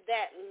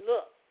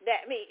look,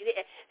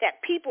 that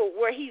people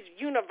where he's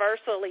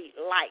universally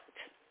liked.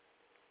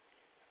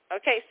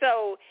 Okay,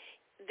 so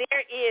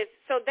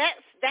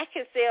that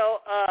can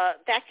sell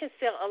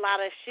a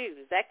lot of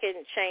shoes. That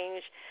can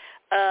change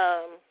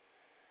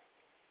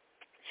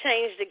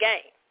the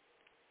game.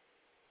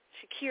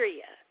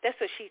 Shakiria, that's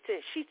what she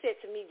said. She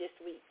said to me this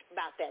week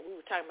about that. We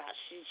were talking about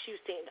she was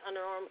saying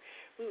Under Armour.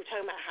 We were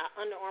talking about how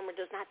Under Armour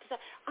does not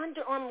deserve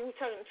Under Armour. We were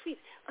talking in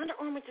tweets. Under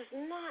Armour does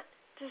not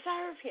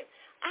deserve him.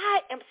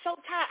 I am so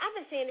tired. I've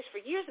been saying this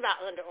for years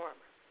about Under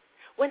Armour.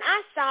 When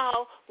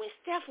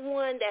Steph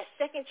won that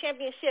second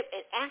championship,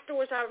 and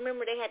afterwards I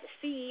remember they had the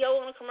CEO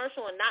on a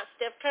commercial and not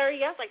Steph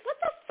Curry. I was like, what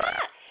the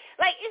fuck?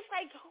 Like, it's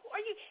like, who are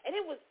you? And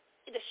it was,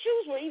 the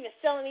shoes were even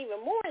selling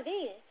even more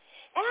then.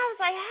 And I was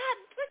like,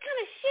 what kind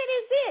of shit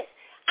is this?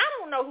 I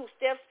don't know who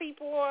Steph's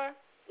people are.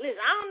 Listen,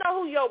 I don't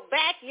know who your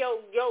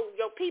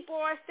people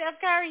are, Steph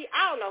Curry.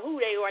 I don't know who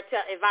they are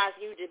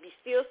advising you to be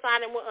still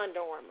signing with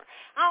Under Armour.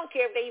 I don't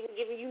care if they even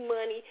giving you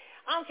money.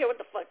 I don't care what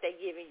the fuck they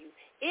giving you.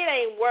 It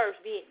ain't worth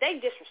being. They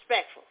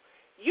disrespectful.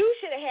 You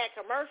should have had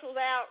commercials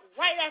out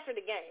right after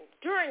the game,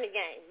 during the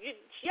game.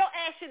 Your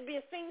ass should have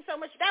been seen so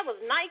much. That was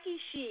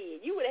Nike shit.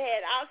 You would have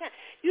had all kinds.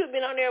 You would have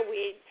been on there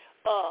with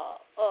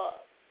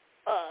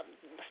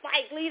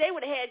Spike Lee. They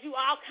would have had you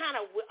all kind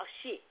of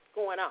shit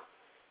going on.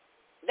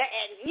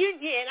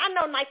 And I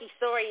know Nike's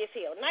sorry as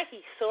hell.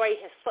 Nike's sorry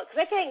as fuck.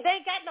 Cause they ain't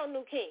got no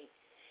new king.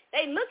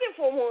 They looking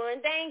for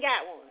one. They ain't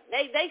got one.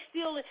 They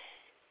still.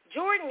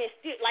 Jordan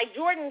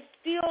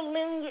still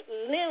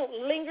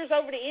lingers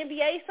over the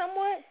NBA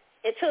somewhat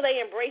until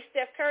they embrace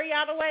Steph Curry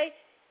out of the way.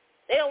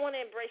 They don't want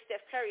to embrace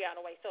Steph Curry out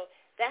of the way, so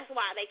that's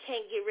why they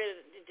can't get rid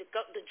of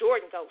the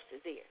Jordan ghost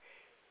is there.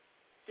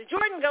 The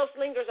Jordan ghost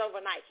lingers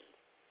over Nike.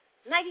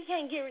 Nike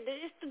can't get rid of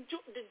it. It's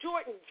the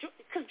Jordan,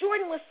 because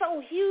Jordan was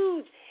so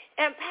huge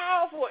and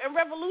powerful and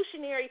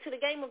revolutionary to the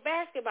game of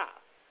basketball.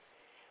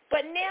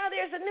 But now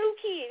there's a new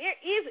kid. There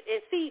is,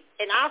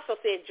 and I also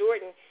said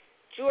Jordan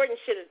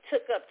should have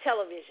took up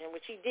television,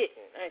 which he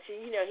didn't. So,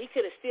 he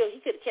could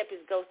have kept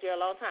his ghost there a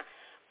long time.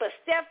 But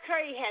Steph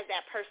Curry has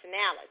that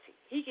personality.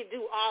 He could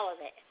do all of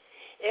that.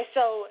 And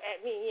so,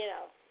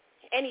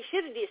 and he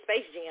should have did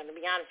Space Jam, to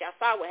be honest. I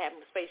saw what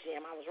happened with Space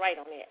Jam. I was right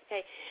on that,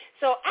 okay?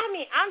 So,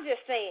 I'm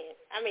just saying,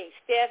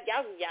 Steph,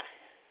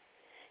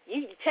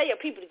 you tell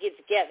your people to get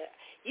together.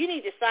 You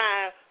need to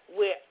sign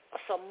with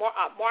a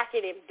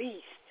marketing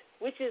beast,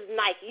 which is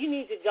Nike. You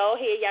need to go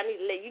ahead. Y'all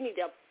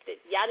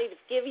need to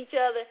give each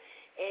other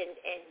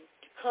and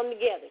come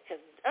together, because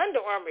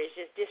Under Armour is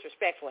just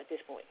disrespectful at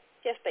this point.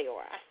 Yes, they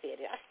are. I said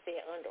it. I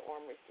said Under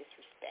Armour is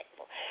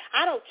disrespectful.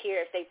 I don't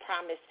care if they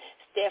promised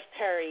Steph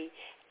Curry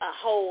a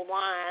whole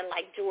line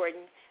like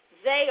Jordan.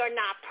 They are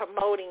not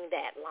promoting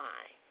that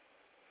line.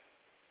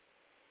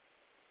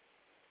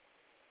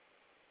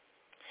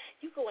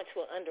 You go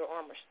into an Under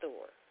Armour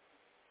store,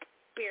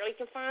 barely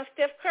can find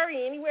Steph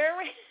Curry anywhere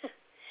around.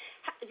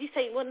 You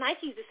say, well,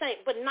 Nike's the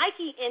same. But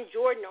Nike and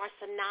Jordan are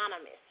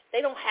synonymous. They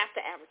don't have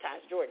to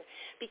advertise Jordan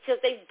because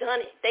they've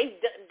done it.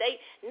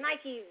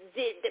 Nike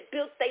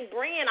built their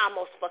brand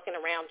almost fucking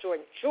around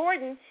Jordan.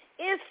 Jordan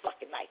is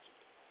fucking Nike.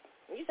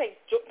 When you say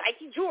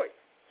Nike Jordan,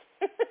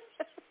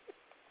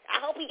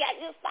 I hope he got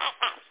good stock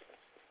options.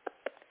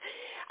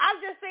 I'm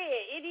just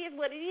saying, it is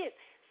what it is.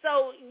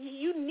 So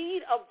you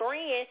need a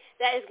brand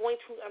that is going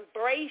to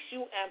embrace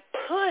you and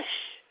push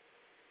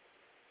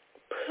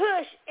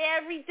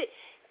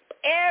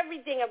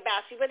everything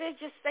about you, but they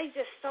just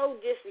so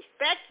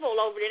disrespectful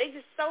over there. They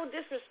just so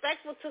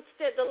disrespectful to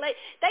the late.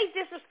 They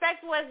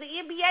disrespectful as the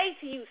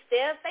NBA to you,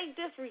 Steph. They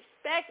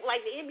disrespect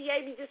like the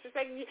NBA be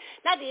disrespecting you.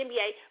 Not the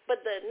NBA,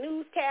 but the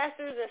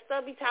newscasters and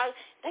stuff be talking.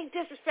 They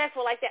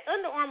disrespectful like that.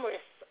 Under Armour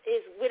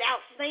is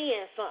without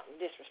saying something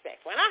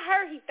disrespectful. And I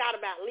heard he thought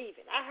about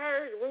leaving. I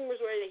heard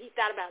rumors were that he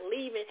thought about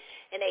leaving,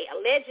 and they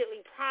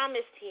allegedly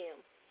promised him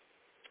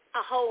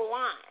a whole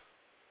line,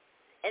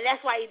 and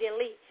that's why he didn't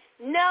leave.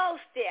 No,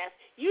 Steph,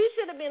 you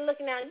should have been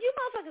looking out. You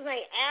motherfuckers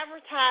ain't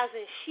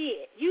advertising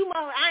shit.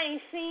 I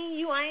ain't seen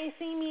you. I ain't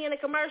seen me in a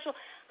commercial.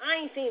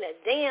 I ain't seen a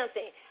damn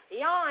thing.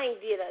 Y'all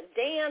ain't did a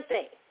damn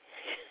thing.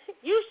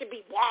 You should be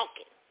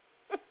walking.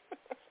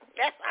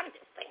 That's what I'm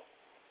just saying.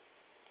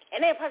 And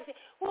they're probably saying,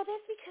 well,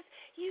 that's because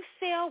you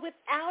sell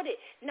without it.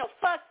 No,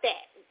 fuck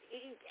that.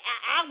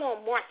 I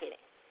want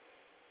marketing.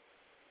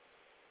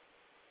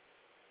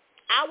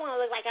 I want to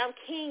look like I'm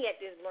king at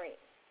this brand.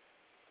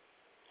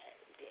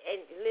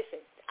 And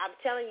listen, I'm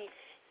telling you,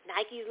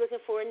 Nike's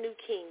looking for a new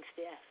king,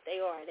 Steph. They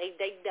are. They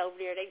over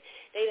there. They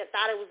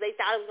thought it was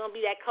gonna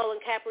be that Colin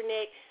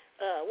Kaepernick.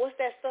 What's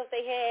that stuff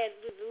they had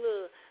with the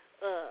little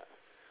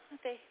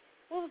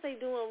what was they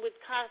doing with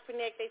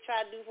Kaepernick? They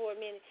tried to do for a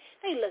minute.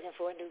 They looking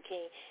for a new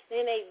king.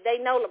 Then they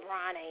know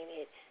LeBron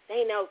ain't it.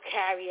 They know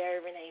Kyrie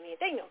Irving ain't it.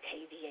 They know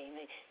KD ain't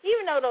it.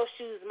 Even though those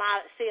shoes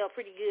sell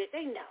pretty good,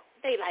 they know.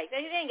 They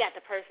ain't got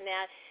the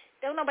personality.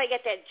 Don't nobody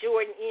got that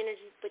Jordan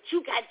energy, but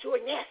you got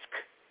Jordan-esque.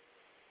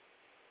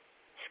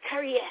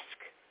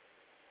 Curry-esque.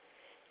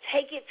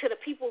 Take it to the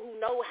people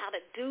who know how to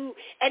do,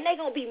 and they're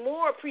going to be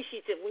more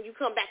appreciative when you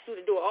come back through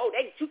the door. Oh,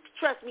 you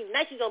trust me,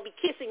 Nike's going to be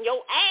kissing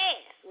your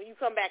ass when you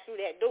come back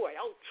through that door.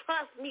 Oh,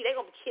 trust me, they're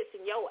going to be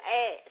kissing your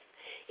ass.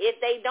 If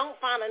they don't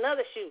find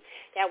another shoe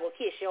that will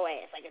kiss your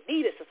ass, like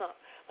Adidas or something,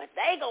 but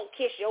they going to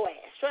kiss your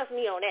ass. Trust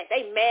me on that.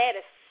 They mad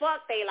as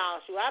fuck they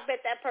lost you. I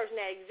bet that person,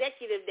 that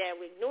executive that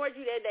ignored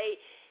you that day,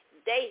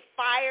 they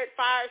fired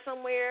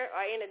somewhere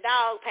or in a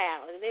dog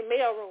pound in their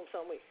mail room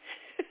somewhere.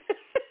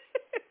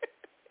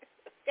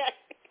 Okay.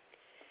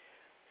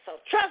 So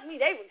trust me,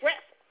 they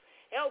regretful.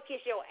 They'll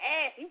kiss your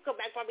ass. You come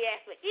back probably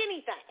ask for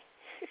anything.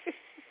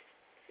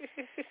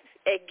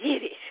 And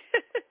get it.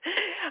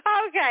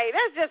 Okay,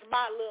 that's just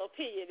my little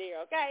opinion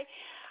there, okay?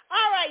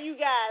 All right, you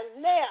guys.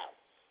 Now,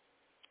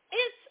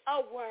 it's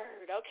a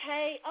word,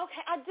 okay?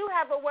 Okay, I do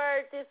have a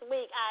word this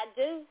week. I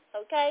do,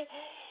 okay?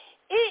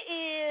 It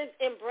is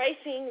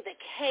embracing the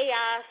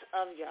chaos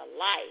of your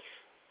life.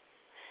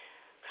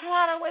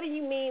 Carlotta, what do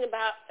you mean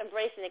about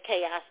embracing the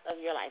chaos of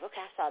your life?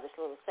 Okay, I saw this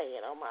little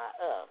saying on my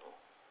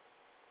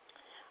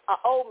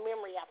old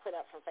memory I put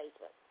up from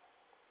Facebook.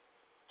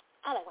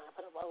 I like when I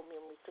put up old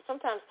memories because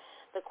sometimes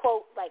the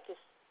quote like is,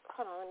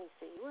 hold on, let me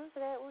see. Where's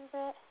it at?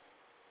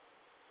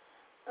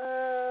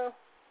 I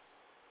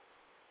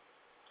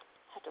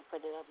have to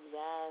put it up, you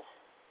guys.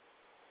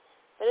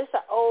 But it's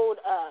an old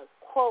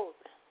quote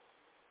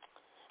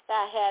that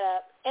I had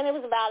up, and it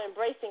was about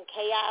embracing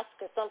chaos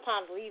can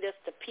sometimes lead us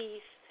to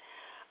peace.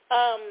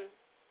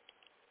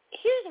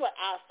 Here's what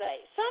I'll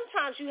say.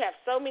 Sometimes you have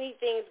so many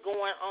things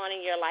going on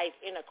in your life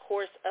in the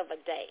course of a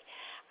day.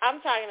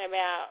 I'm talking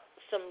about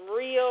some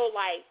real,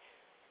 like,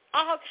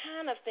 all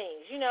kind of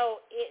things. You know,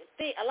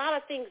 a lot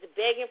of things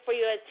begging for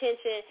your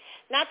attention,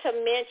 not to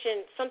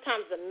mention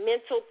sometimes the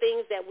mental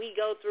things that we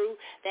go through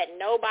that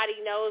nobody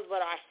knows but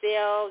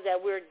ourselves, that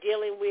we're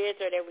dealing with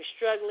or that we're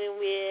struggling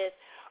with,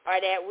 or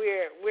that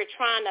we're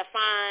trying to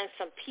find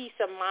some peace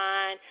of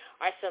mind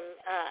or some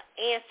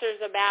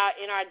answers about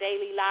in our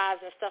daily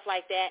lives and stuff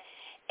like that.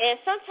 And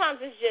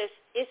sometimes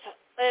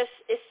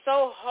it's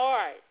so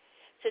hard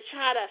to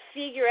try to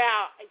figure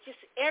out. Just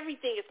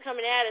everything is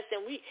coming at us,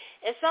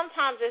 and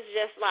sometimes it's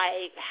just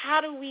like, how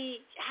do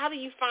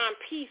you find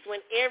peace when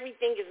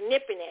everything is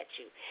nipping at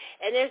you?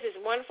 And there's this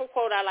wonderful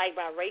quote I like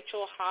by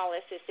Rachel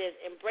Hollis. It says,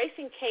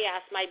 "Embracing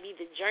chaos might be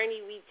the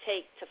journey we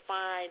take to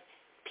find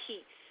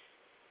peace."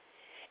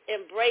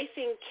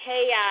 Embracing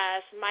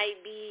chaos might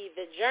be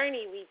the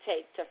journey we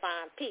take to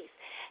find peace.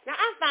 Now,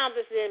 I found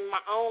this in my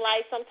own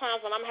life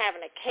sometimes when I'm having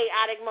a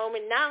chaotic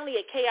moment, not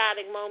only a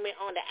chaotic moment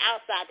on the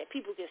outside that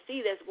people can see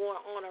that's going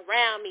on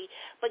around me,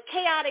 but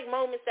chaotic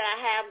moments that I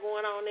have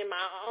going on in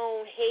my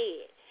own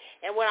head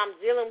and what I'm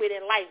dealing with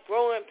in life,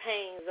 growing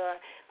pains or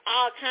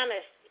all kind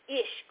of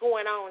ish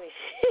going on.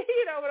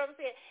 You know what I'm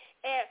saying?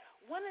 And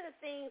one of the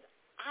things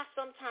I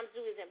sometimes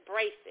do is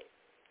embrace it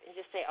and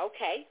just say,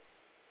 okay,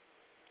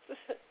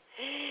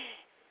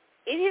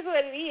 it is what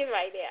it is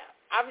right now.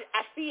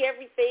 I see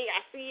everything.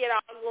 I see it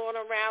all going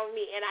around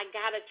me, and I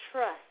got to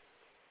trust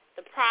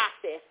the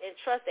process and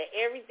trust that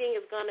everything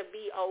is going to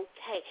be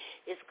okay.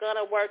 It's going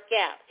to work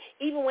out.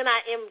 Even when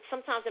I am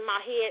sometimes in my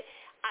head,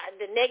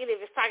 the negative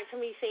is talking to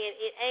me saying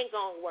it ain't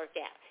going to work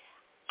out.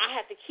 I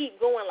have to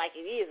keep going like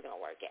it is going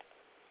to work out.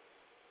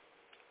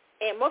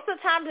 And most of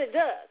the times it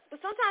does,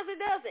 but sometimes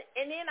it doesn't.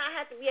 And then I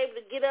have to be able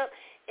to get up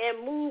and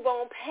move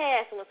on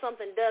past when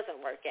something doesn't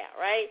work out,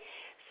 right?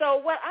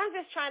 So what I'm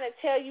just trying to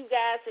tell you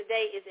guys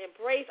today is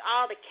embrace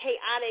all the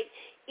chaotic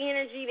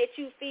energy that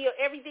you feel,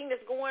 everything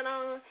that's going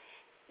on.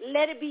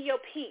 Let it be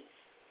your peace.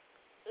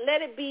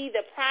 Let it be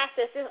the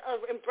process.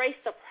 Embrace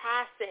the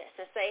process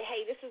and say,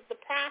 hey, this is the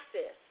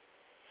process.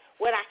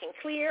 What I can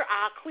clear,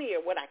 I'll clear.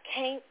 What I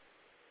can't,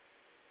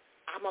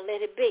 I'm going to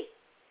let it be.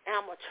 And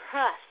I'm going to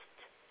trust.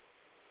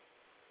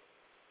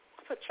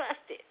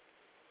 Trust it.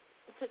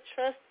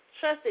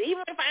 Trust it.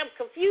 Even if I'm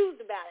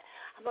confused about it,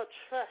 I'm going to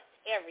trust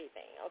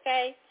everything,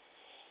 okay?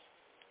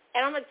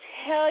 And I'm going to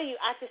tell you,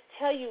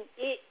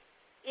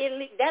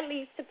 that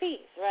leads to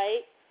peace,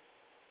 right?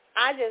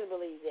 I just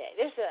believe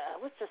that.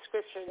 What's the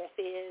scripture that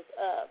says,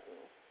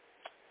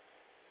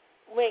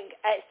 when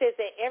it says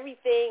that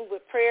everything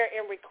with prayer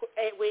and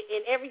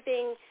in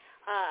everything,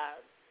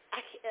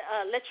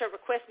 let your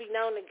request be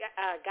known to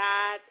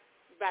God.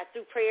 by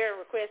through prayer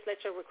and request, let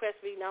your request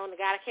be known to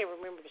God. I can't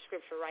remember the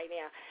scripture right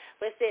now.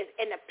 But it says,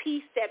 and the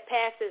peace that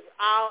passes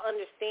all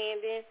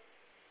understanding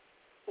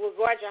will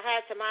guard your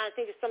heart, your mind. I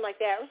think it's something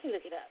like that. Let me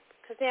look it up,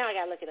 because now I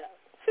got to look it up.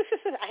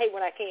 I hate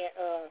when I can't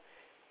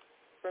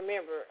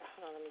remember.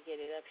 Hold on, let me get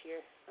it up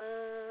here.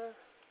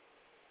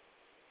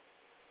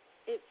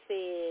 It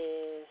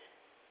says,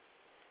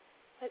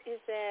 what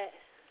is that?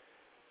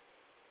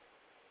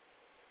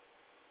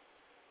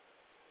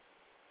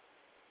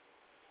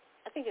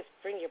 I think it's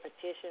bring your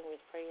petition with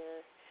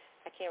prayer.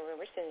 I can't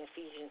remember. It's in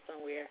Ephesians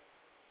somewhere.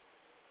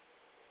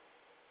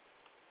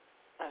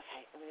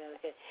 Okay, let me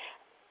look at it.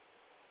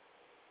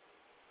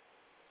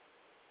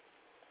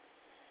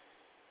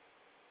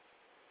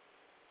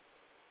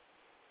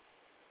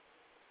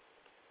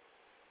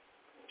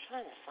 I'm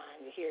trying to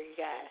find it here, you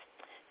guys.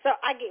 So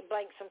I get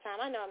blank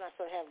sometimes. I know I'm not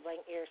supposed to have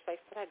blank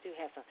airspace, but I do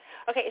have some.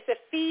 Okay, it's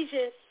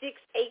Ephesians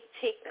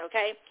 6:18,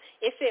 okay?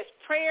 It says,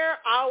 praying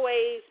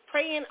always.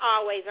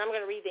 I'm going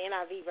to read the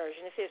NIV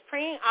version. It says,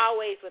 praying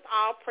always with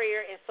all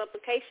prayer and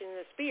supplication in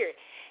the Spirit,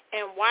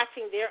 and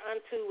watching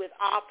thereunto with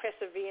all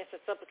perseverance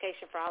and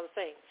supplication for all the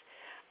saints.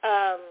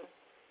 Hold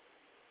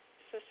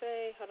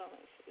on, let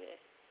me see that.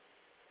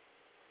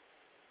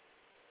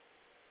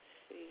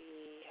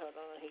 Hold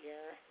on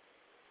here.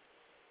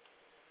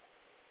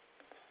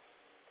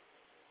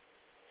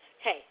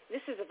 Hey, this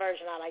is a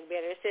version I like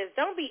better. It says,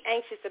 don't be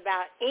anxious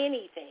about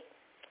anything,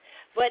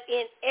 but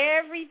in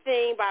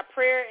everything by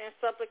prayer and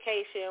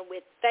supplication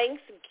with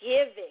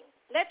thanksgiving,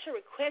 let your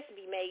requests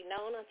be made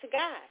known unto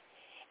God.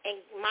 And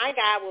my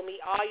God will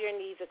meet all your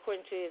needs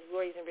according to his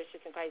glories and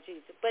riches in Christ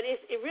Jesus. But it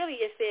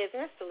says,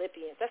 and that's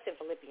Philippians. That's in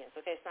Philippians,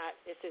 okay?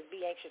 It says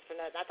be anxious for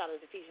nothing. I thought it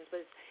was Ephesians,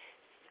 but it's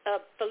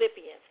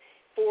Philippians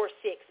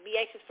 4:6. Be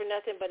anxious for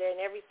nothing, but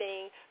in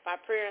everything by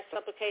prayer and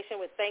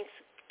supplication with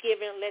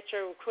thanksgiving, let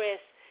your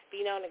requests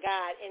be known to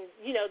God. And,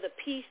 you know, the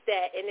peace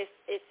that, and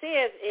it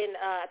says in,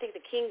 I think the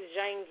King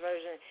James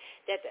Version,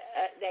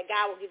 that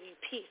God will give you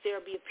peace. There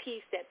will be a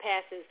peace that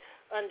passes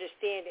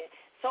understanding.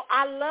 So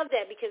I love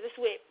that, because it's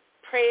with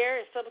prayer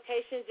and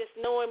supplication, just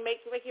knowing, make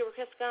your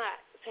request to God.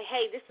 Say,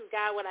 hey, this is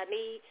God what I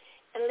need,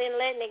 and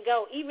then letting it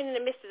go, even in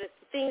the midst of the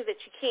things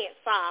that you can't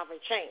solve or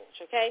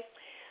change, okay?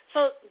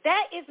 So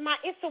that is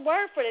it's a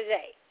word for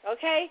today,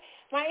 okay?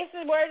 My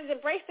word is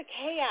embrace the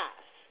chaos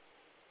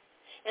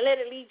and let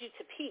it lead you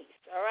to peace,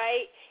 all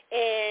right?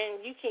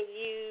 And you can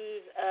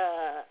use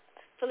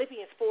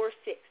Philippians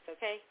 4:6,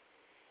 okay?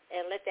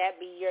 And let that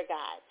be your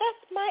guide.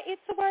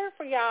 It's a word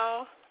for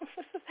y'all.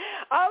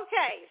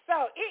 Okay,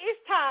 so it is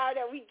time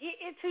that we get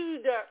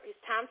into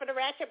it's time for the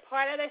ratchet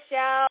part of the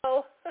show.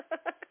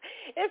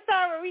 It's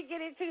time where we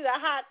get into the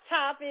hot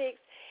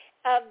topics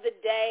of the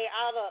day,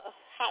 all the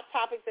hot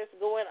topics that's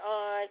going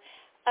on.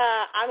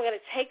 I'm going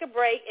to take a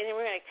break, and then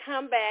we're going to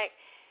come back,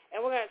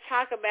 and we're going to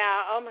talk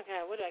about, oh, my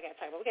God, what do I got to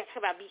talk about? We're going to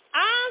talk about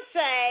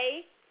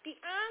Beyonce.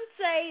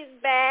 Beyonce is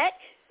back.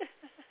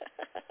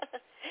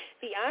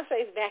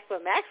 Beyonce's back,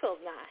 but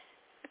Maxwell's not.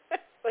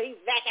 Well, he's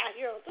back out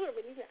here on tour,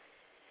 but he's not.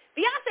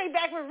 Beyonce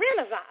back with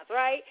Renaissance,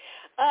 right?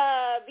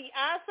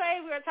 Beyonce,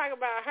 we're going to talk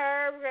about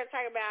her. We're going to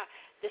talk about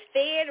the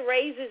Fed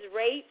raises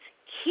rates.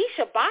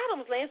 Keisha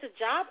Bottoms lands a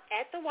job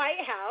at the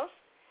White House.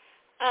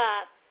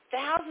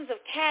 Thousands of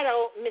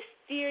cattle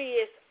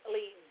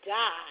mysteriously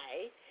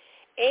die.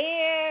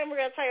 And we're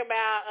going to talk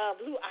about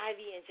Blue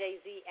Ivy and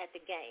Jay-Z at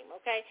the game,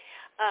 okay,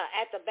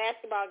 at the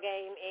basketball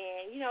game.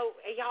 And, you know,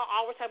 y'all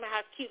always talking about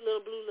how cute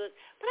little Blue looks.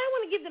 But I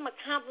want to give them a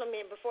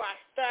compliment before I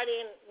start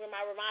in with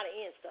my Ramada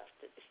Inn stuff.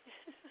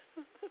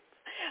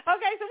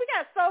 Okay, so we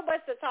got so much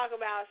to talk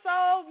about,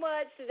 so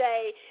much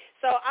today.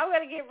 So I'm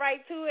going to get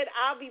right to it.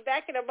 I'll be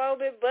back in a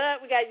moment,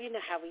 but we got, you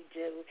know how we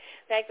do.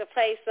 Back to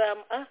play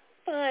some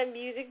fun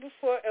music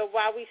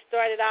while we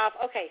started off.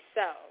 Okay,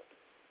 so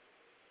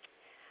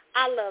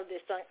I love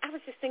this song. I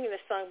was just singing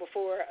this song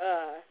before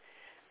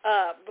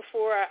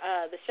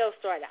the show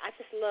started. I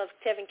just love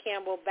Tevin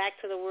Campbell, Back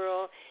to the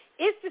World.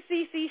 It's the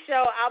CC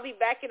Show. I'll be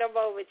back in a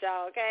moment,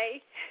 y'all, okay?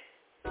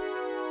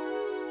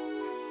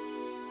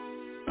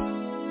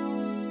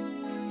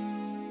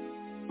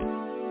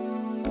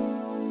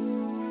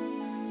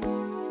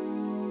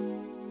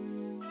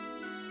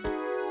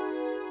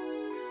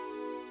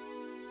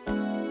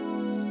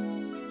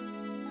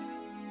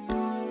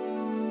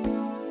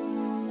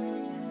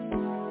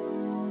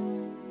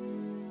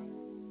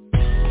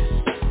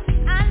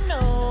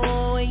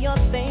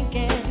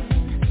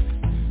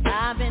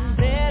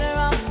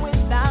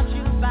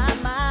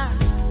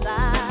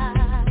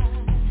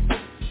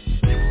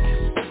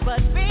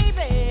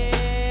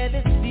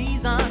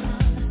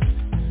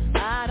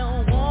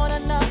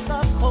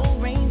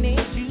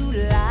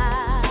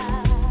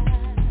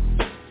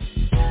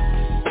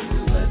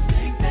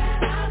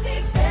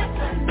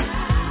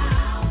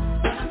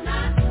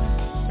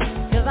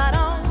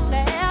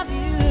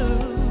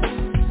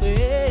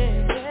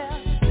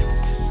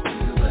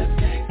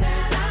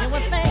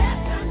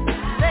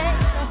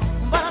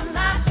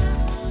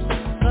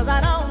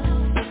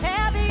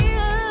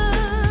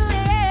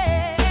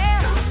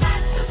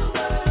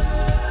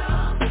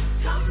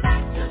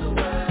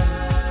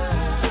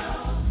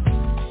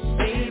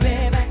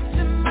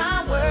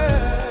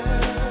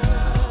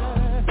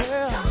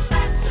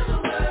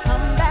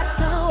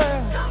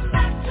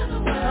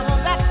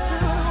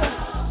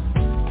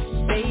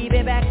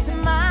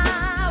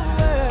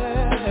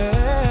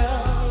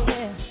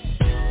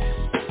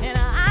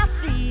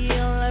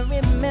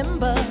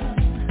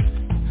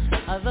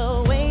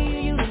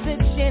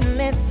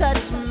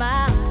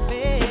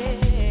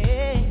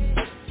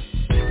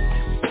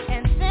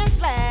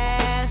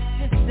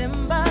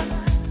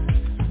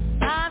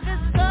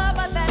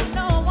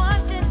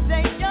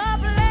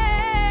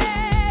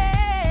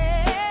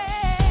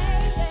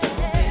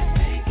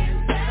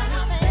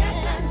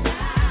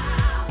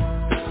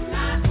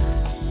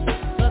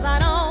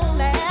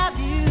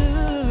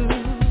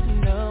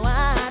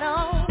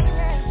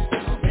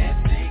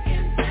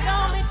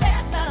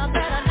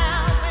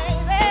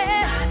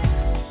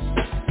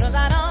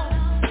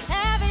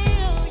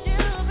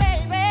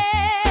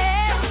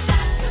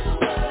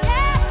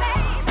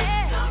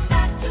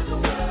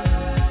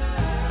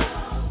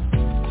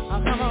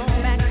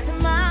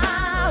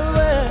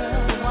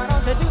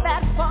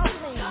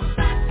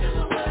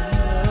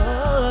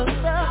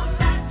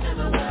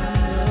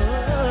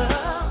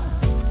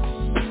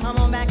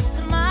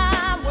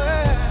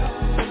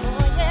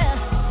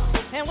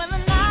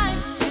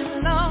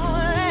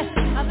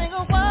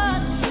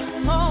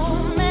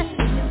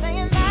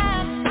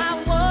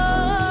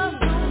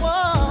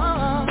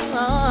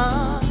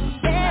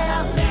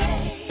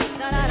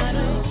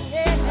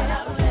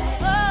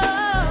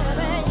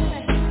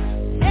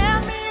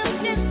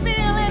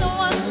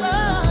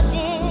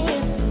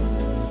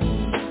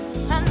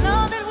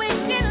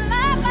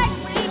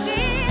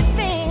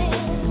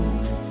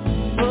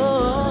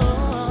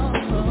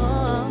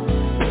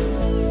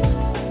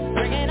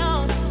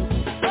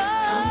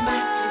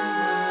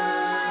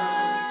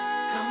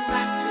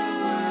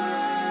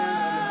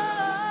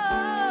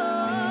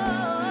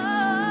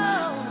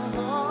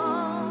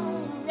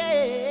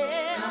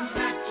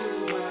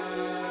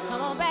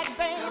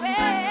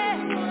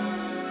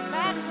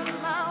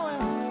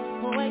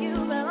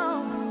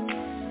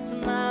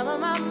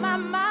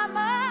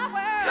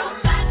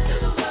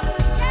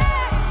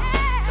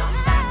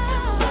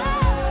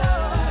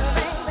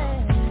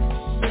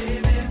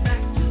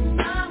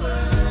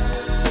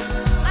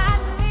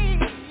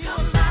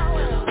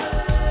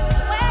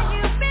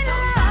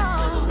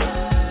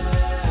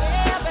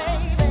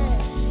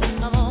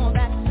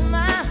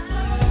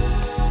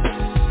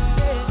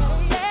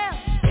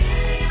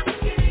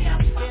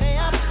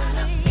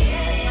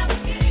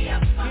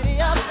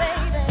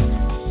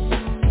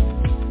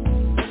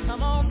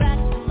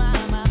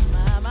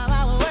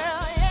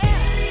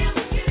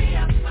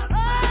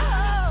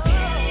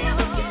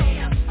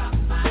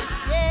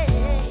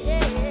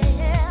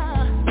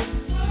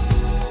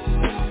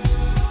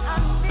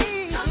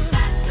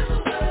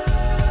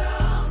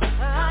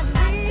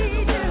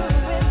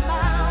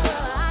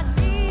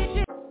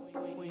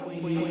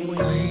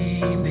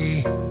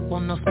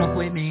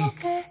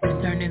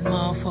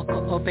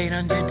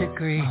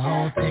 agree.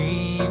 Whole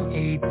team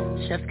eat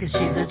chefs cause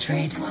she's a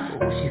treat.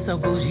 Ooh, she's so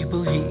bougie,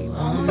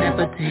 on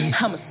appetite.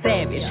 I'm a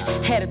savage,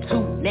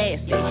 attitude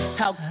nasty.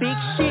 Talk big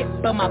shit,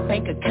 but my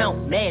bank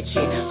account match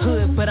it.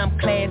 Hood, but I'm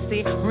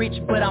classy.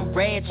 Rich, but I'm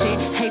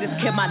ratchet. Haters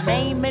kept my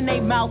name in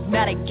their mouth,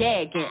 now they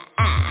gagging.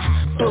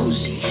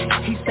 Bougie.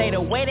 He say the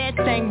way that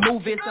thing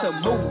move, it's a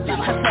movie.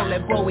 I told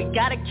that boy we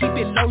gotta keep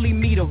it lowly,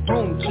 me the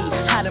room key.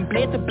 I done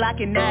bled the block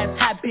and now it's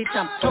hot, bitch,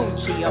 I'm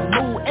Tunchi. I'm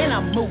mood and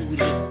I'm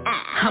moody.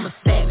 I'm a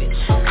savage.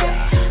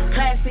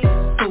 Classy,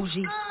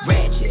 bougie,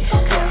 ratchet.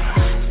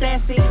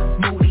 Sassy,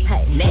 moody,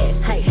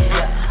 nasty.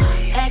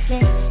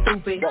 Acting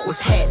stupid,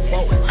 what's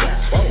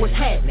happening? What's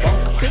happening?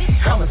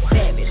 Bitch, I'm a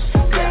savage.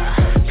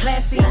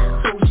 Classy,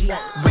 bougie,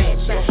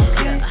 ratchet.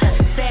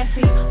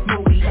 Sassy,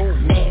 moody,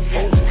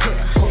 nasty.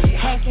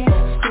 Hacking,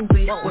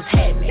 stupid, what's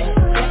happening?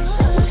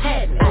 What's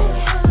happening?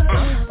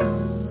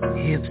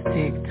 Hips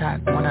tick tock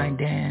when I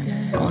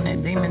dance. On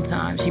that demon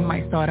time, she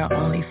might start her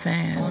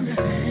OnlyFans.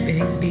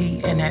 Big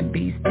B and that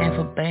B stand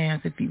for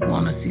bands. If you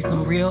wanna see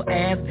some real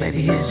ass,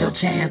 baby, here's your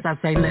chance. I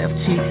say left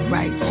cheek,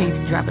 right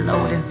cheek, drop it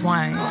low and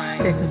swing.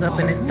 Sex is up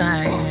in this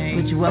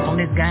thing, put you up on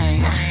this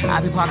game.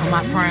 I be parking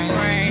my frame,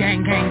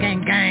 gang, gang,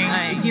 gang,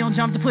 gang. If you don't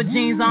jump to put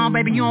jeans on,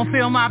 baby, you don't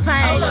feel my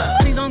pain.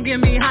 Please don't give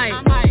me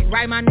hype,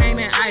 write my name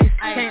in ice.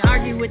 Can't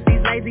argue with these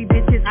lazy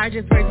bitches, I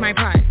just raise my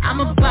price. I'm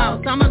a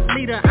boss, I'm a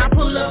leader, I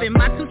pull up in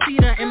my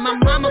two-seater, and my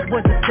mama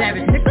was a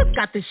savage. Niggas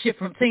got this shit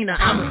from Tina,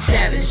 I'm a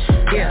savage,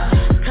 yeah.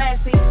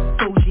 Classy,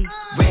 bougie,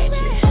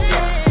 ratchet,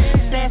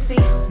 sassy,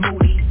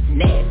 moody,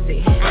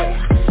 nasty,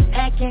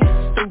 acting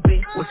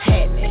stupid, what's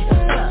happening,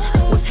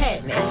 what's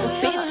happening,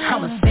 bitch,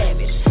 I'm a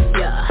savage,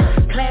 yeah.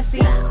 Classy,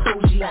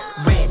 bougie,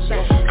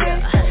 ratchet,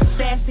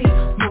 sassy,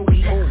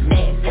 moody,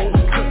 nasty,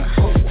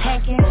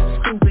 hacking,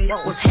 stupid,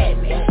 what's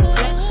happening,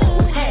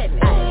 what's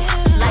happening,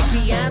 like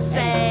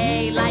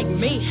Beyonce, like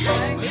me,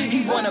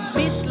 he want a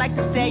bitch like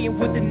the stallion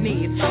with the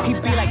knees, he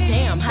be like,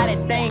 damn, how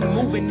that thing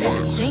moving in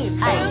the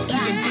jeans, ay,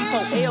 even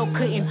D4L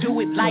couldn't do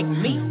it like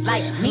me,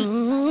 like me.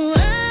 Ooh,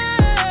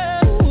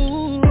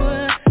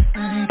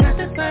 I got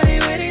this body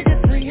ready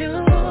just for you.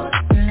 Girl,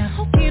 I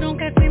hope you don't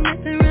catch me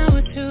messing around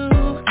with you.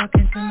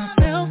 Talking to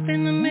myself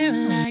in the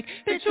mirror like,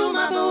 bitch, you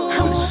my boo.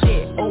 I'm the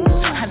shit, oh,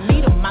 I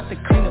need a mop to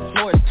clean the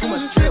floors, too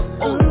much drip,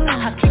 oh.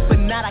 I keep a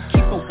knot, I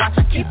keep a watch,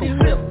 I keep a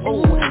whip,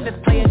 oh. Let's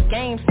play a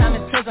game,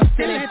 Simon says I'm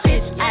still that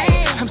bitch,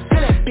 ayy. I'm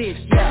still that bitch,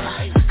 yeah.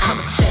 I'm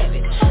a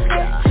savage,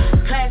 yeah.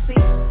 Classy,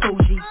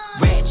 bougie,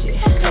 ratchet,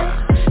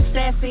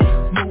 sassy,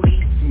 moody,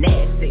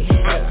 nasty,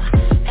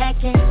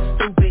 acting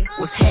stupid,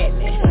 what's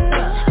happening,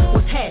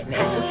 what's happening,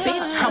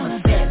 bitch, I'm a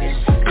savage,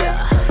 yeah,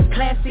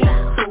 classy,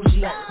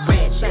 bougie,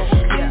 ratchet,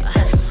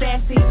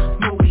 sassy,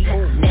 moody,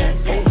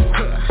 nasty,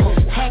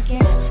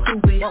 hacking,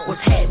 stupid,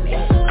 what's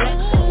happening,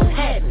 what's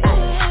happening.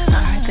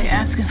 Alright, they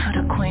asking for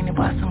the queen to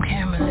buy some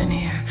cameras in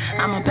here.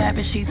 I'm a bad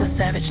bitch, she's a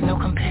savage, no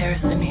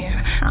comparison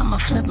here. I'ma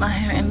flip my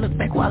hair and look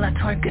back while I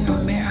twerk in the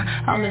mirror.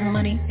 All this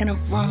money in a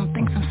room,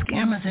 think some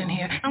scammers in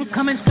here. I'm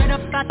coming straight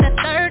up out that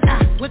third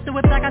eye, whip the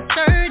whip like I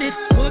stirred it.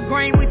 Wood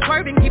grain, we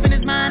swerving, keeping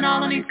his mind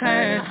all on these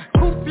curves.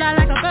 Coop fly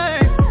like a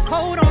bird,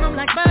 cold on him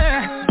like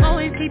bird.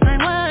 Always keep my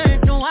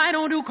word, no I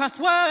don't do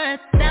crosswords.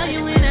 Tell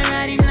you in a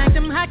riding like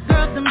them hot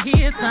girls, them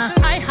hits,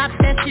 I hop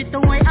that shit the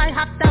way I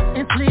hopped up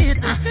and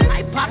slid,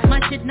 I pop my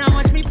shit, now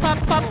watch me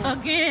pop up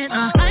again,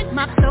 I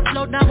mop the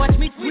float, now watch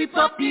me sweep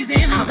up these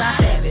ends. I'm a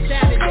savage,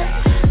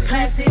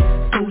 classy,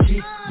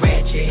 bougie,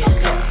 ratchet,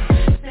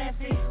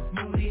 sassy,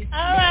 moody.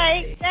 All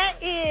right,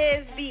 that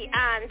is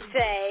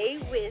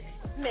Beyonce with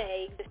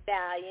Meg Thee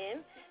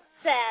Stallion,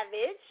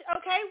 Savage.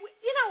 Okay,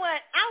 you know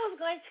what? I was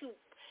going to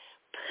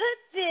put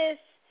this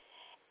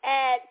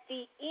at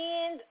the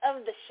end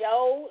of the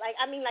show, like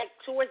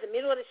towards the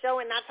middle of the show,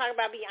 and not talk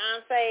about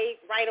Beyonce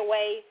right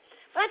away.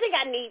 But I think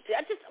I need to.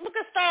 I'm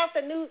gonna start off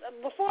the news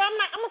before. I'm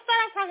gonna start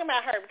off talking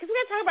about her because we're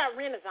gonna talk about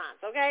Renaissance.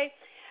 Okay,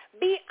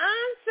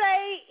 Beyonce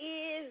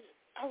is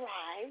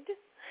arrived.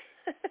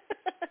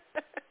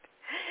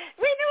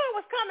 We knew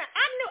it was coming.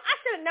 I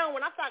should have known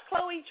when I saw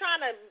Chloe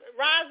trying to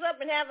rise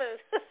up and have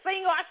a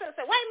single. I should have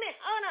said, wait a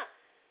minute, hold on.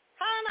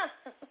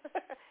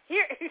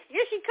 Here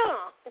she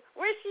come.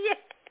 Where's she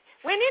at?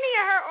 When any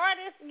of her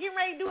artists getting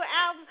ready to do an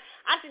album,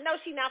 I should know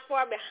she's not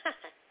far behind.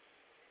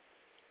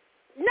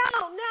 No.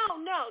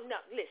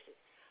 Listen.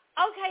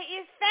 Okay,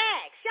 it's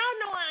facts. Y'all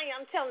know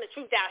I'm telling the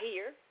truth out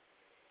here.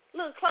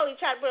 Little Chloe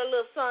tried to put a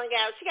little song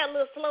out. She got a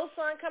little slow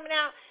song coming,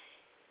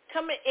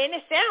 and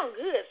it sounds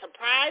good.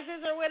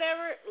 Surprises or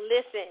whatever.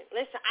 Listen.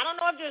 I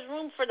don't know if there's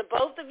room for the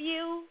both of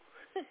you.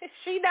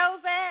 She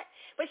knows that.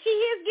 But she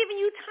is giving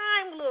you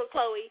time, little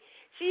Chloe.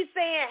 She's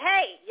saying,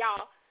 hey,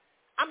 y'all,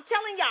 I'm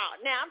telling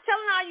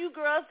all you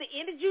girls, the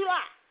end of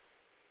July.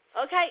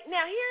 Okay,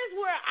 now here's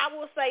where I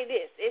will say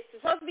this. It's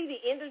supposed to be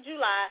the end of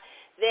July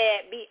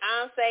that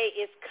Beyonce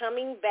is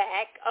coming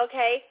back,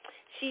 okay?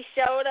 She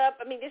showed up.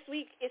 I mean, this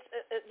week, it's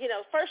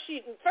first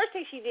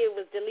thing she did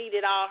was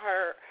deleted all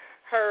her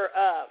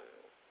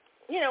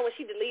when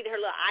she deleted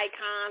her little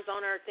icons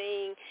on her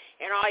thing,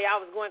 and all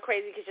y'all was going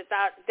crazy because you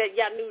thought that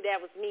y'all knew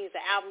that was means the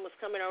album was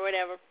coming or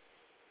whatever.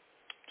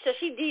 So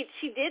she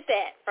did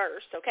that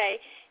first, okay?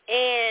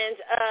 And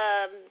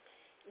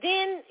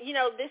then,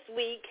 this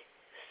week,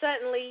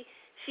 suddenly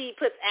she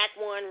puts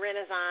Act One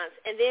Renaissance,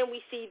 and then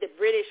we see the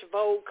British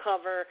Vogue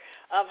cover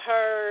of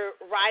her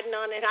riding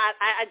on it.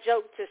 I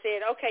joked to say,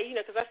 okay,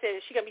 because I said,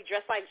 is she going to be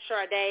dressed like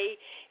Sade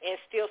and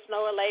still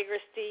Snow Allegra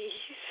Steez?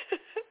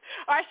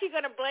 Or is she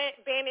going to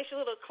banish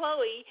little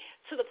Chloe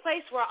to the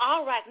place where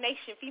all Rock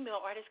Nation female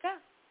artists go?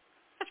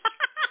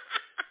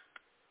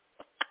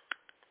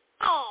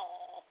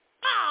 Oh,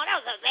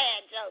 that was a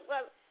bad joke.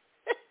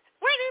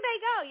 Where do they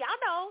go? Y'all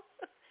know.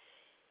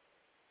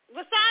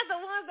 Besides the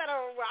ones that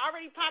were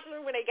already popular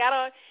when they got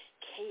on,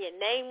 can you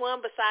name one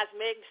besides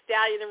Meg Thee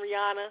Stallion and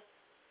Rihanna?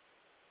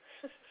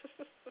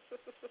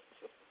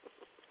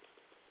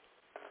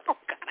 Oh,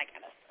 God, I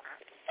got to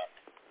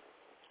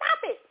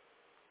stop it.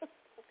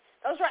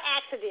 Those were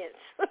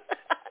accidents.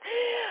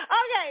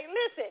 Okay,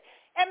 listen.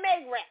 And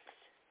Meg Rex.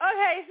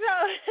 Okay, so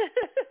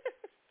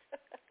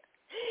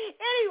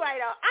anyway,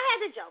 though, I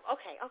had to joke.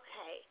 Okay.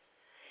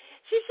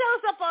 She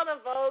shows up on a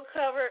Vogue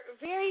cover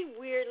very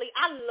weirdly.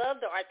 I love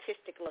the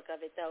artistic look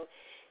of it, though.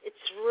 It's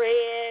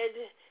red.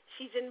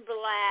 She's in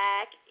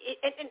black.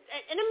 And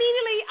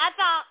immediately I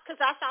thought,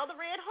 because I saw the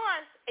red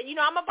horse, and,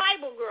 I'm a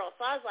Bible girl,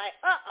 so I was like,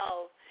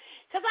 uh-oh.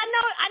 Because I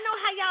know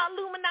how y'all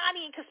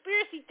Illuminati and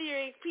conspiracy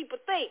theory people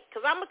think,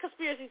 because I'm a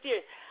conspiracy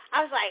theorist.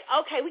 I was like,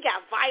 okay, we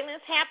got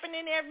violence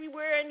happening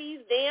everywhere in these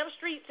damn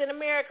streets in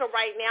America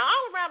right now,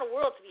 all around the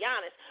world, to be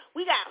honest.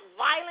 We got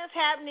violence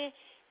happening.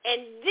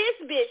 And this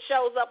bitch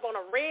shows up on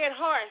a red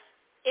horse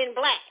in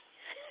black.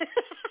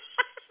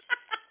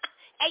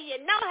 And you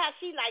know how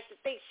she likes to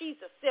think she's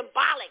a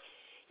symbolic.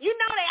 You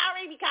know they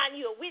already be calling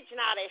you a witch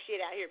and all that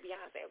shit out here,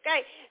 Beyonce,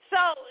 okay?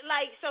 So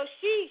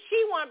she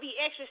want to be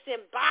extra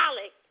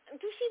symbolic.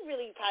 Do she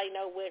really probably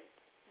know what,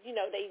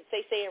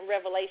 they say in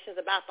Revelations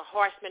about the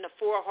horsemen, the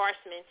four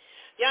horsemen?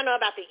 Y'all know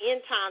about the end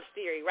times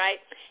theory, right?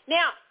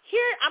 Now,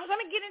 here, I'm going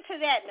to get into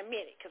that in a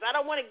minute because I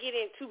don't want to get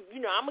into,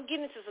 I'm going to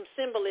get into some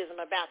symbolism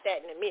about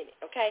that in a minute,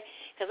 okay?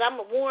 Because I'm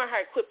going to warn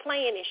her, quit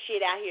playing this shit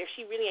out here.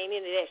 She really ain't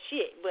into that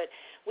shit, but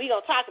we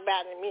going to talk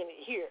about it in a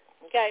minute here,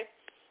 okay?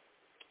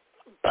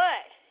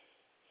 But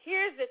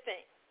here's the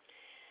thing.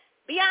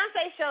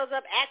 Beyonce shows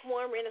up, Act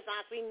One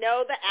Renaissance. We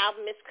know the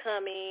album is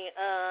coming.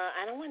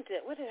 I don't want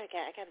to, what did I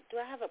got? Do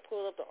I have a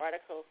pull up the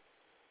article?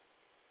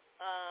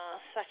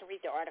 So I can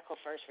read the article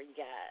first for you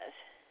guys.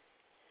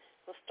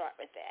 We'll start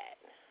with that.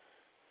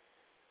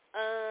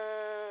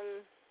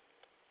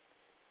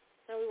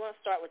 No, we won't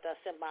start with the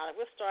symbolic.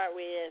 We'll start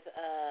with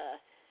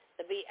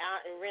the Be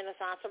Out in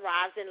Renaissance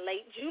arrives in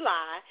late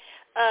July.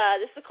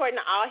 This is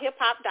according to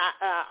allhiphop.com.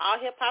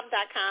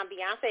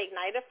 Beyonce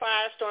ignited a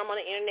firestorm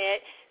on the internet,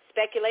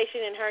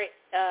 speculation in her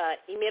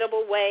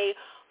imitable way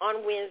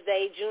on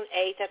Wednesday, June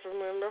 8th, after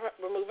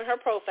removing her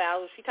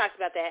profile. She talks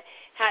about that.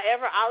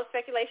 However, all the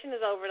speculation is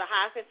over. The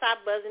Hive can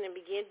stop buzzing and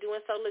begin doing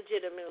so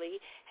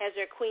legitimately, as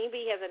their Queen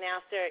Bee has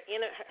announced the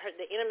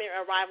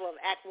imminent arrival of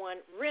Act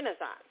One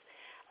Renaissance.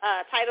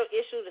 Title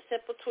issued a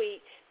simple tweet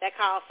that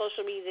called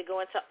social media to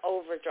go into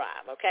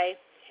overdrive, okay?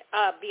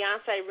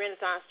 Beyonce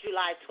Renaissance,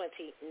 July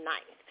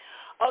 29th.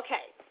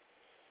 Okay.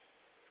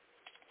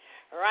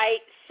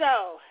 Right,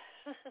 so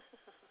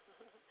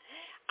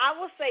I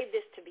will say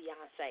this to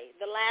Beyonce.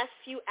 The last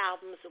few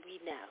albums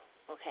we know,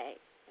 okay?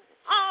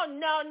 Oh,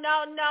 no,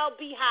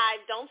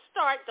 Beehive, don't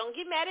start. Don't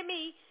get mad at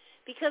me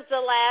because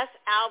the last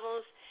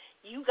albums,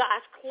 you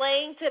guys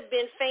claim to have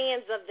been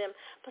fans of them,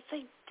 but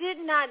they did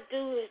not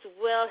do as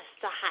well as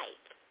the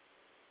hype.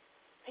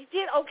 They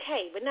did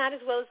okay, but not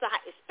as well as the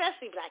hype,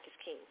 especially Black is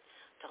King.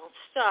 Don't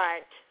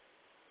start,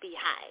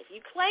 Beehive.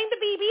 You claim to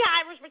be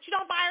Beehivers, but you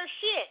don't buy her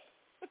shit.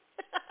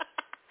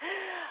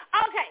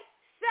 Okay,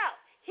 so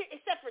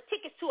except for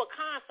tickets to a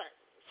concert.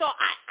 So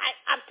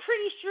I'm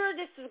pretty sure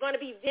this is going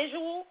to be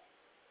visual.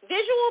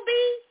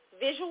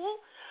 Visual.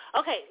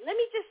 Okay, let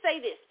me just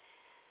say this.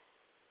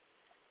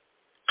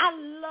 I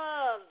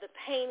love the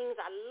paintings.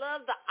 I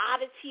love the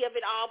oddity of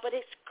it all, but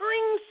it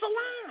screams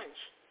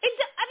Solange. It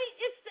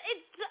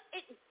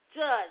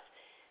does.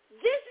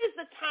 This is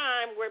the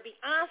time where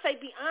Beyonce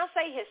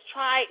has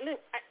tried. I'm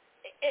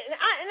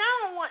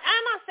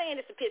not saying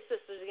it's the Pit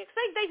Sisters again, because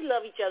they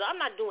love each other. I'm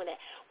not doing that.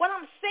 What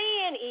I'm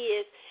saying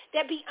is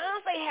that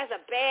Beyonce has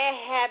a bad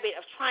habit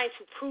of trying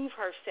to prove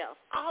herself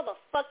all the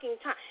fucking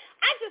time.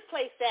 I just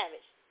play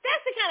Savage.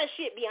 That's the kind of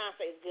shit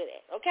Beyonce is good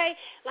at, okay?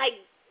 Like,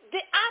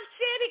 I've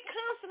said it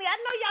constantly. I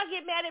know y'all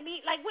get mad at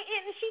me. Like, when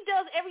she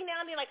does every now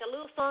and then, like, a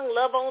little song,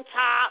 Love on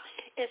Top,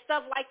 and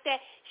stuff like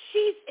that.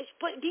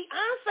 But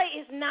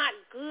Beyonce is not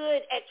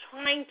good at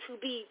trying to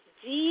be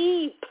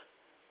deep.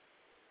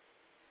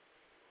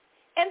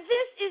 And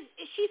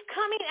she's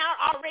coming out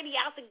already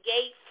out the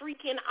gate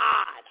freaking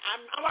odd.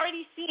 I'm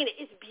already seeing it.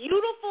 It's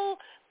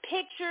beautiful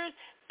pictures,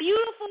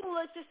 beautiful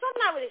looks. There's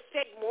something I would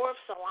expect more of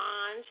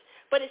Solange,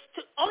 but it's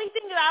the only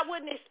thing that I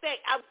wouldn't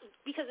expect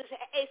because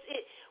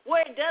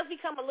where it does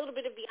become a little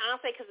bit of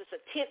Beyonce because it's a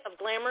tint of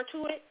glamour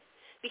to it.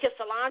 because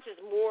Solange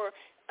is more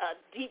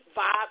deep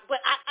vibe.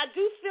 But I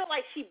do feel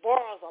like she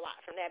borrows a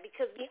lot from that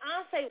because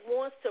Beyonce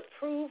wants to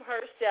prove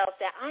herself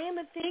that I am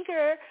a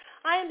thinker.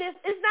 I am this.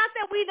 It's not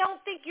that we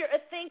don't think you're a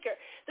thinker.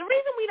 The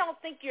reason we don't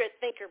think you're a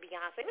thinker,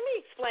 Beyonce, let me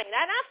explain. And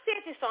I've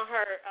said this on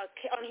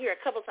here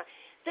a couple of times.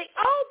 The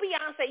old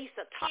Beyonce used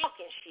to talk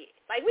and shit.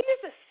 Like, we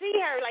used to see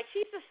her, like,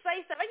 she used to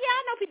say stuff. Like, yeah,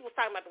 I know people was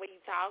talking about the way you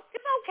talk.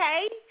 It's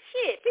okay.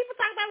 Shit. People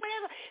talk about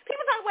whatever.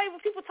 People talk about when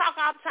people talk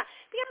all the time.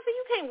 Beyonce,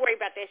 you can't worry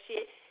about that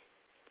shit.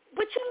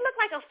 But you look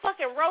like a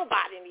fucking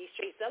robot in these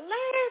streets. The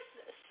last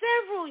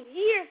several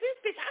years, this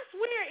bitch, I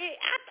swear,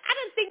 I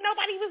didn't think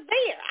nobody was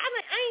there. I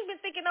ain't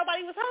been thinking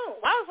nobody was home.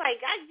 I was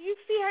like, you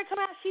see her come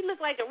out, she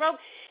looks like a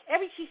robot.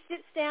 She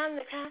sits down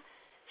in the car,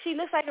 she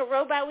looks like a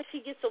robot when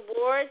she gets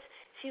awards.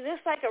 She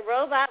looks like a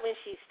robot when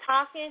she's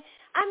talking.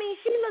 I mean,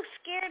 she looks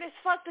scared as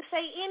fuck to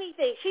say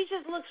anything. She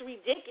just looks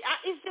ridiculous.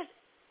 It's just,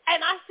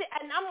 and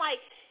I'm like,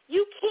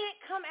 you can't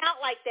come out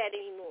like that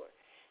anymore.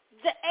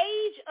 The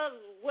age of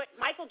what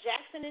Michael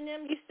Jackson and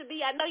them used to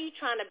be, I know you're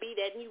trying to be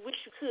that and you wish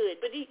you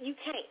could, but you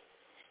can't.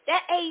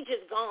 That age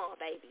is gone,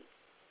 baby.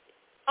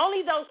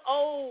 Only those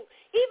old,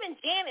 even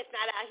Janet's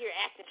not out here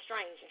acting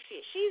strange and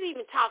shit. She's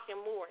even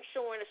talking more and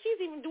showing us. She's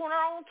even doing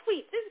her own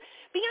tweets.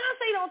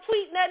 Beyonce don't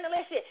tweet nothing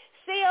unless it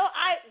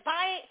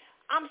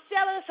I'm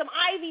selling some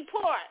Ivy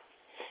parts.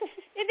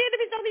 And then the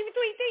bitch don't even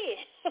tweet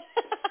then.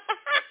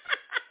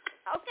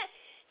 Okay?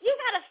 You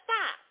got to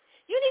stop.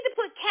 You need to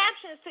put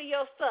captions to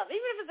your stuff.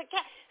 Even if it's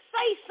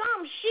say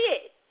some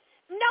shit.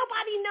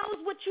 Nobody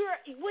knows what you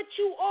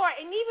are.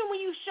 And even when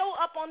you show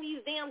up on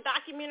these damn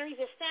documentaries,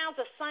 it sounds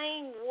the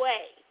same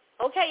way.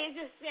 Okay? It's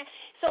just,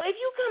 so if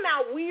you come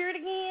out weird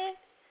again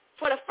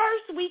for the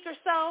first week or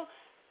so,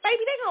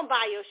 baby, they're going to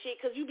buy your shit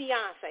because you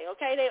Beyonce,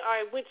 okay? They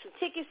are with some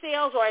ticket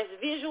sales or it's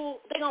visual,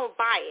 they're going to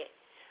buy it.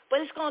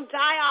 But it's going to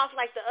die off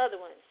like the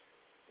other ones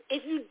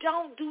if you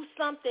don't do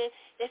something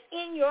that's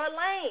in your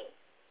lane.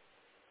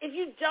 If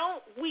you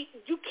don't,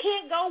 you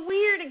can't go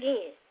weird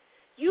again.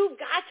 You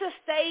got to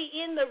stay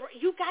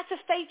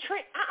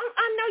trend.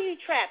 I know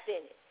you're trapped in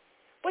it,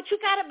 but you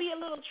got to be a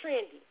little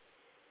trendy.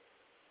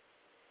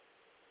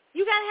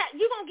 You're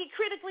going to get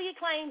critically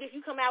acclaimed if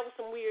you come out with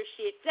some weird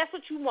shit. That's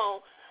what you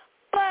want.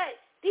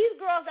 But these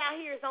girls out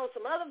here is on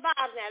some other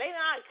vibes now. They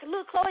not,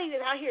 little Chloe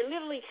is out here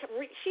literally,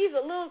 she's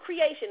a little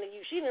creation of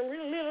you. She done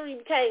really literally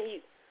became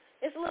you.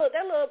 It's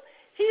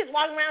she just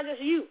walking around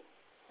just you,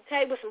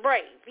 okay, with some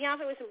braids.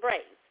 Beyonce with some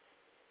braids.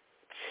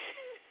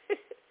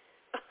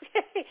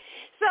 Okay,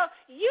 so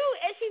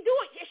she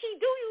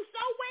do you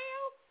so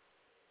well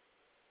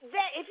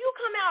that if you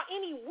come out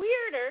any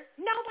weirder,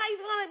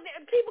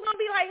 people gonna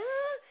be like,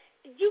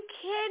 you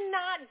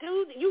cannot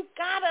do.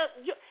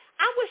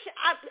 I'm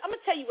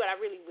gonna tell you what I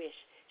really wish.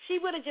 She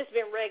would have just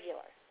been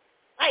regular,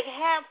 like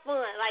have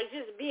fun, like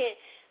just being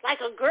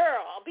like a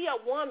girl, be a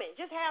woman,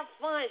 just have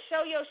fun,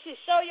 show your shit,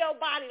 show your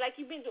body like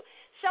you've been doing,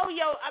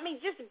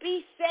 just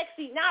be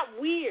sexy, not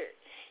weird.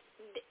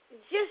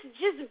 Just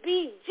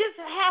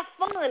have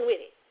fun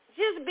with it.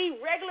 Just be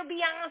regular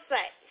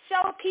Beyonce.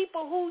 Show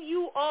people who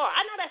you are.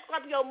 I know that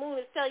Scorpio moon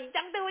is telling you,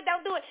 don't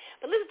do it.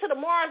 But listen to the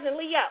Mars and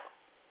Leo.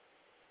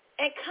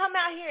 And come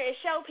out here and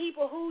show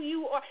people who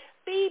you are.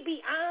 Be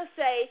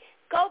Beyonce.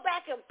 Go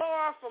back and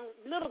borrow from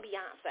little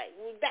Beyonce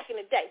back in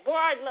the day.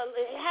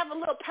 Have a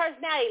little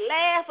personality.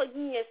 Laugh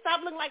again.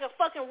 Stop looking like a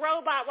fucking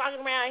robot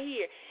walking around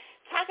here.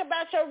 Talk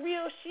about your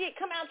real shit.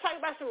 Come out and talk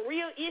about some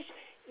real issues.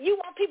 You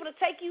want people to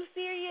take you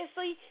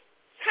seriously?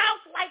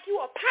 Talk like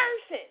you a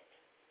person.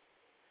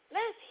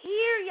 Let's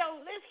hear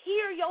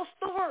your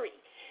story.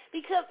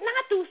 Because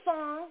not through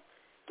song,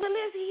 but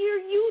let's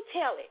hear you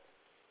tell it.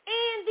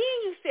 And then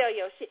you sell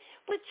your shit.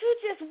 But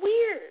you're just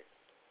weird.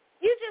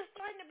 You're just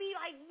starting to be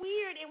like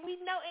weird, and we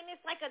know, and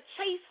it's like a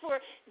chase for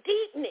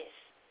deepness.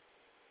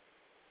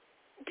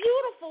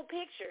 Beautiful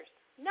pictures,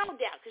 no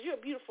doubt, because you're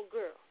a beautiful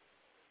girl.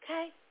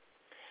 Okay?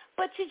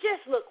 But you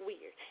just look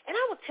weird. And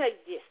I will tell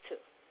you this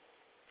too.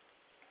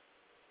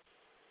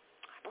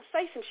 I'll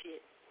say some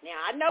shit. Now,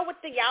 I know what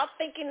y'all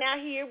thinking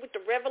out here with the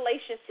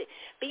revelation shit.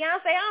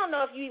 Beyonce, I don't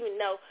know if you even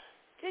know.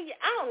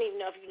 I don't even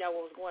know if you know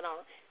what was going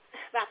on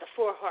about the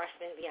 4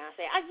 horsemen,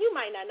 Beyonce. You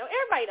might not know.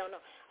 Everybody don't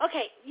know.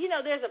 Okay,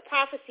 there's a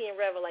prophecy in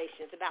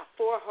Revelations about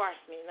 4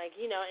 horsemen.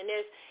 And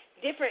there's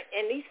different,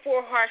 and these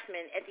 4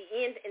 horsemen in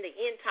the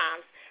end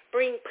times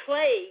bring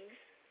plagues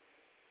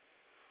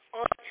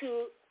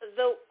onto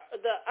the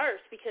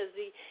earth because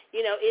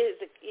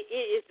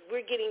it's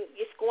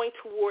going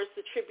towards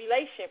the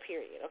tribulation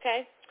period,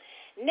 okay?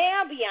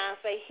 Now,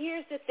 Beyonce,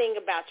 here's the thing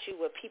about you,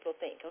 what people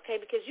think, okay?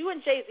 Because you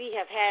and Jay-Z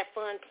have had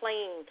fun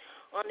playing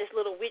on this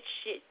little witch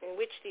shit and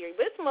witch theory,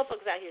 but some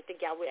motherfuckers out here think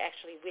y'all were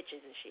actually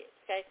witches and shit,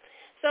 okay?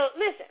 So,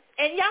 listen,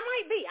 and y'all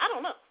might be, I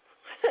don't know.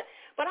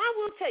 But I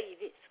will tell you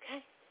this,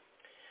 okay?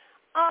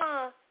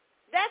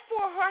 That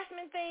 4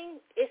 horsemen thing,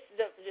 it's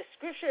the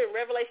scripture in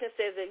Revelation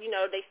says that,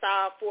 they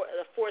saw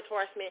the 4th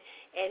horseman,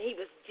 and he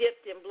was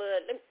dipped in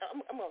blood.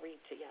 I'm going to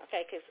read it to y'all,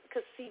 okay?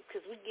 Because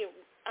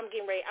I'm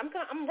getting ready. I'm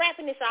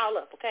wrapping this all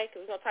up, okay?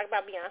 Because we're going to talk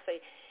about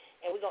Beyonce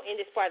And we're going to end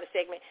this part of the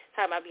segment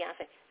talking about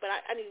Beyonce. But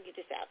I need to get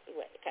this out of the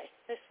way, okay?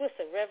 What's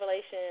the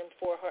revelation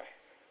for her?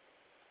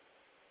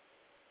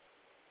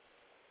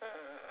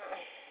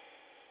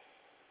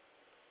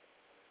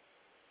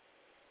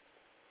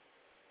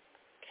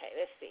 Okay,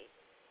 let's see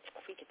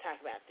if we can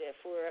talk about the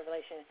full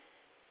revelation.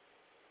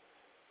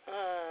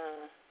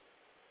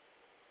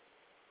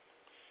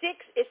 6,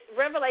 it's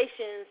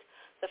Revelations,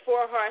 the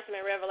 4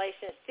 horsemen,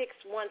 Revelations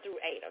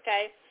 6:1-8,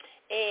 okay?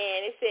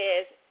 And it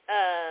says,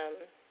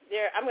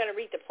 I'm going to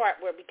read the part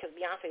where, because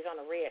Beyonce's on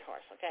a red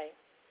horse, okay?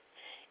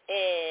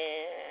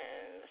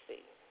 And let's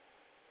see.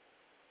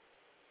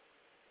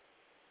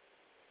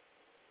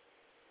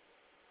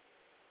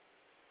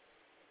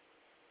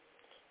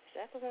 Is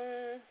that the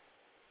one?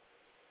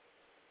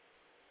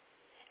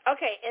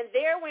 Okay, and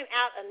there went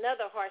out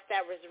another horse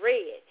that was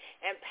red,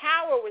 and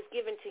power was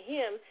given to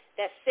him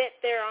that sat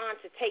thereon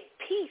to take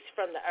peace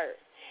from the earth,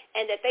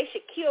 and that they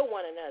should kill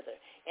one another.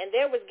 And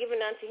there was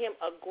given unto him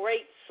a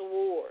great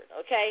sword,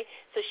 okay?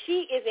 So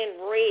she is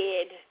in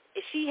red.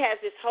 She has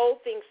this whole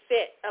thing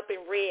set up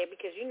in red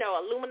because, you know,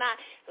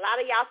 Illuminati, a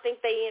lot of y'all think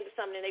they into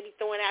something, and they be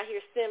throwing out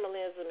here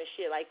symbolism and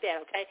shit like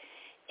that, okay?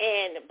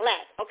 And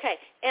black, okay.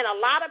 And a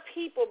lot of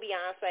people,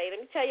 Beyonce,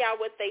 let me tell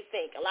y'all what they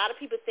think. A lot of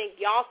people think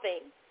y'all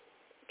think,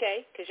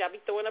 okay, because y'all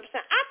be throwing up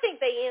signs. I think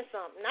they in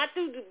something. I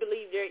do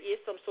believe there is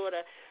some sort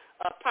of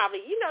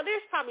probably, you know,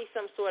 there's probably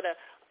some sort of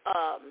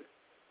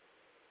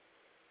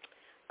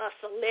a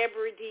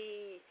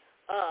celebrity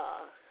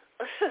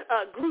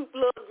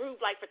little group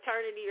like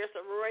fraternity or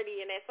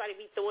sorority, and that's why they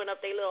be throwing up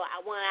their little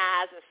one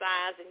eyes and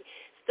signs and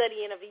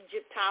studying of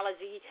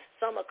Egyptology,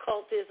 some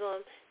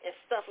occultism and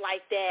stuff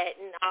like that,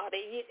 and all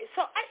that.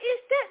 So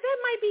that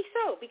might be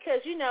so because,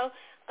 you know,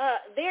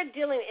 they're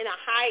dealing in a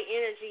high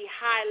energy,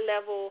 high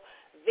level,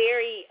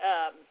 very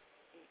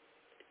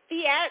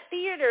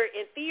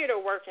theater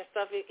work and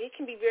stuff. It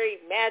can be very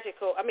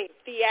magical. I mean,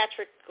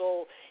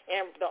 theatrical,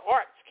 and the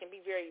arts can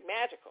be very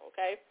magical.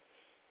 Okay,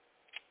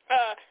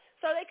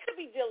 so they could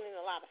be dealing in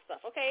a lot of stuff.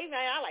 Okay, now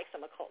I like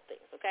some occult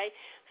things. Okay,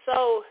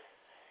 so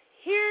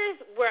here's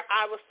where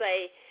I will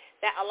say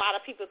that a lot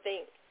of people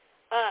think.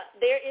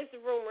 There is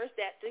rumors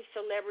that these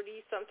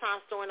celebrities sometimes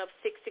throwing up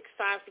 666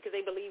 signs because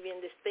they believe in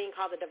this thing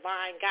called the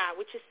divine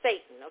God, which is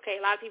Satan, okay?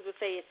 A lot of people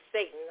say it's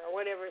Satan or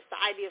whatever. It's the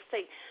idea of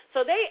Satan.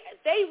 So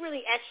they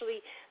really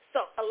actually,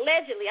 so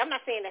allegedly, I'm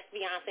not saying that's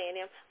Beyonce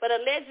and them, but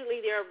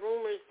allegedly there are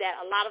rumors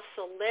that a lot of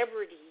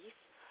celebrities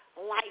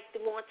like to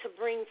want to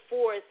bring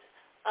forth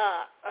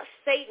a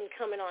Satan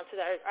coming onto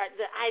the earth, or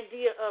the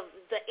idea of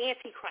the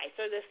Antichrist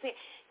or the sin,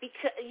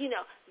 because, you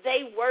know,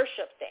 they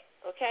worship that,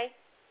 okay?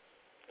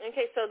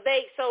 Okay, so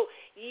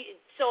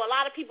a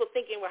lot of people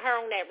thinking with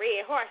her on that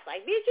red horse,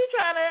 like, bitch, you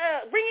trying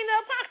to bring in the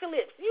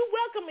apocalypse? You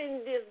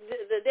welcoming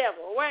the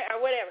devil or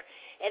whatever?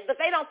 But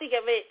they don't think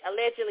of it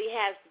allegedly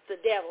as the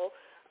devil.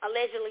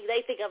 Allegedly,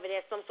 they think of it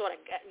as some sort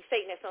of God,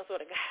 Satan as some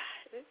sort of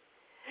God.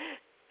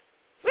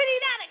 But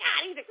he's not a God;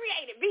 he's a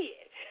created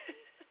being.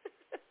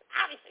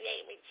 Obviously, they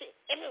ain't make shit.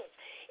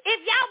 If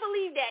y'all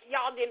believe that,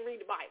 y'all didn't read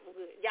the Bible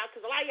good, y'all,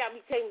 because a lot of y'all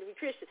be claiming to be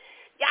Christian.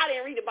 Y'all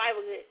didn't read the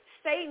Bible good.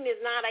 Satan is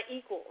not an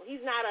equal.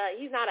 He's not an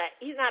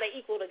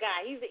equal to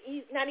God.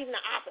 He's not even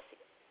the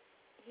opposite.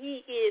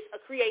 He is a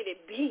created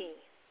being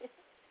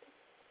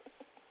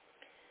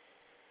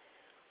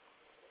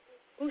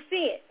who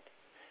sinned.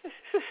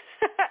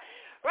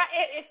 Right?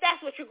 If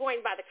that's what you're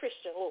going by the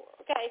Christian lore,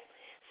 okay?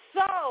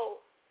 So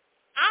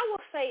I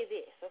will say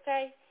this,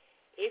 okay?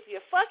 If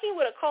you're fucking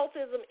with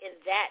occultism in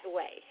that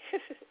way,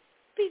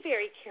 be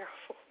very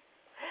careful.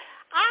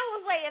 I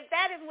would say if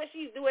that is what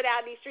she's doing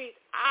out in these streets,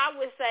 I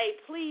would say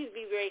please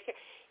be very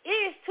careful. It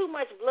is too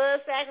much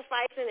blood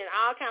sacrificing and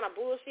all kind of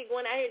bullshit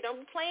going out here.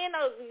 Don't be playing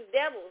these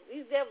devils.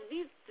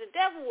 The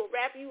devil will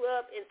wrap you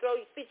up and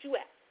spit you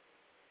out.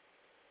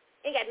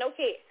 Ain't got no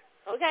care,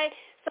 okay?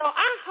 So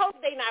I hope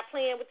they not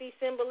playing with these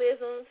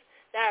symbolisms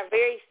that are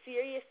very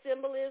serious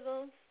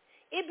symbolisms.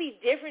 It'd be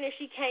different if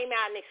she came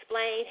out and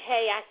explained,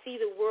 hey, I see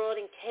the world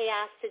in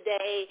chaos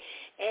today,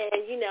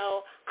 and, you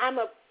know,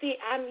 I'm a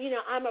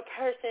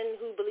person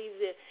who believes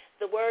that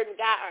the Word of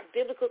God are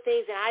biblical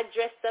things, and I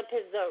dressed up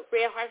as the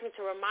red horseman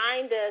to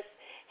remind us,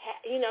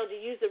 you know, to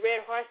use the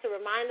red horse to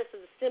remind us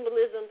of the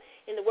symbolism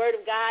in the Word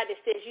of God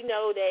that says, you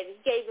know, that he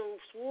gave them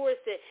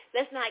swords that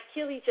let's not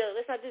kill each other,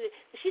 let's not do this.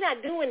 But she's not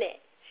doing that.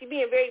 She's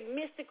being very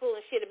mystical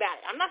and shit about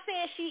it. I'm not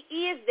saying she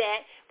is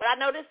that, but I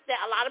noticed that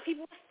a lot of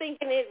people was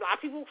thinking it. A lot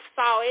of people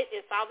saw it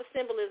and saw the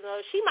symbolism.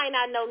 She might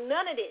not know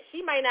none of this.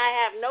 She might not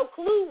have no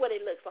clue what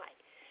it looks like.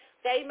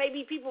 There may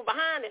be people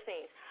behind the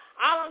scenes.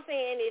 All I'm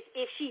saying is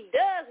if she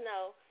does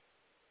know,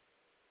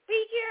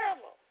 be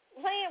careful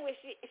playing with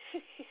shit.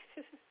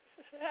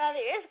 I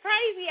mean, it's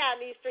crazy out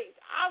in these streets.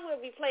 I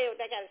wouldn't be playing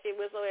with that kind of shit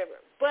whatsoever.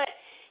 But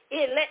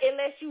it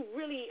lets you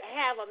really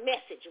have a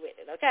message with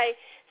it, okay?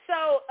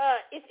 So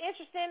it's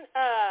interesting.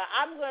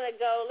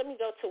 Let me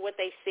go to what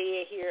they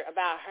said here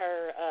about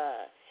her,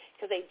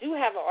 because they do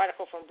have an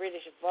article from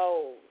British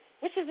Vogue,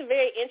 which is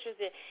very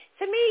interesting.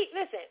 To me,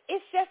 listen,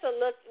 it's just a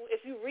look.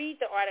 If you read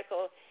the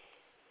article,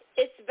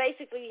 it's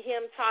basically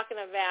him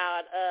talking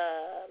about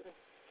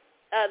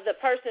the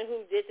person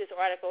who did this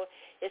article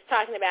is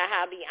talking about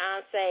how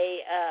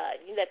Beyonce,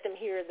 you let them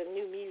hear the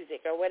new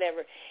music or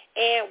whatever.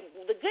 And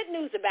the good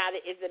news about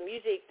it is the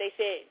music, they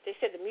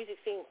said the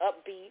music seemed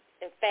upbeat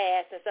and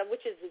fast and stuff,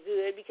 which is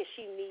good because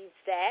she needs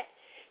that.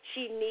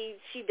 She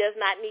does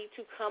not need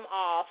to come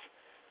off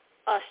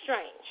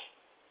strange.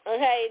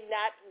 Okay,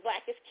 not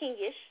black is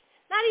kingish,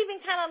 not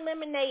even kind of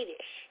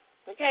lemonade-ish.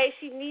 Okay,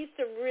 she needs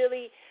to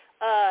really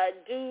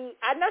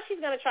I know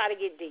she's going to try to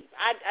get deep.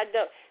 I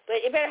don't,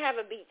 but it better have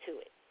a beat to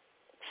it.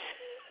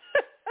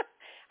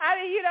 I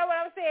mean, you know what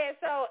I'm saying?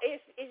 So it's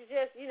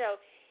just, you know,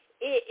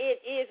 it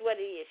is what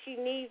it is. She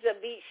needs a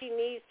beat. She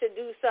needs to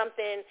do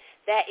something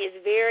that is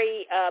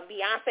very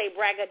Beyonce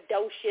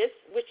braggadocious,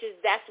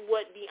 that's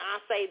what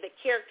Beyonce, the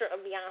character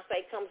of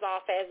Beyonce comes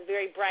off as,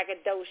 very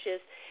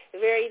braggadocious,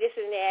 very this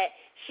and that.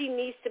 She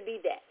needs to be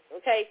that,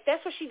 okay?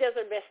 That's what she does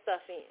her best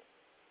stuff in,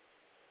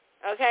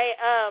 okay?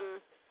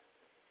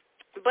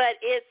 But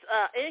it's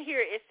in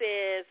here. It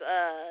says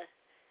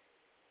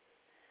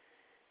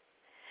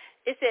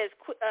this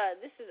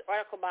is an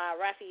article by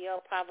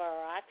Raphael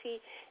Pavarotti.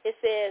 It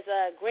says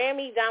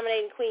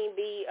Grammy-dominating Queen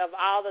Bee of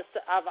all.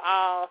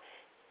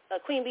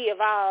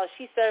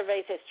 She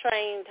surveys has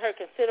trained her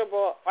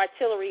considerable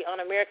artillery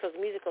on America's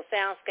musical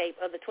soundscape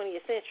of the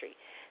 20th century.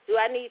 Do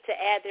I need to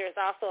add there is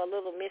also a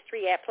little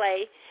mystery at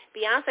play?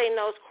 Beyonce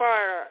knows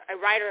Carter, a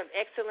writer of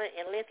excellent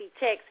and lengthy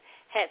text,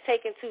 had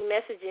taken to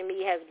messaging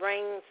me, has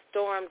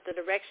brainstormed the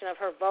direction of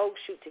her Vogue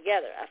shoot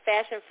together. A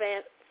fashion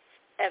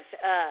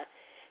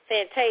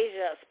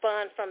fantasia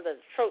spun from the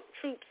tropes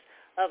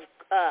of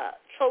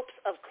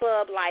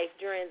club life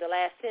during the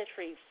last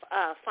century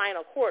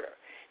final quarter.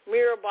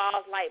 Mirror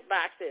balls, light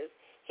boxes,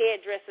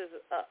 headdresses,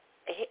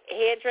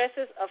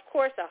 of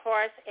course, a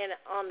horse and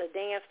on the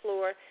dance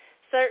floor.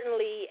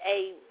 Certainly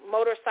a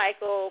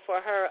motorcycle for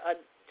her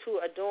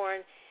to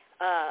adorn.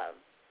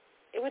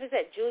 What is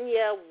that,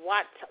 Junia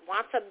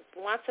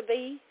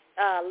Wantabe,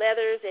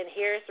 leathers and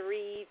Harris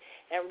Reed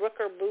and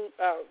Roker boots.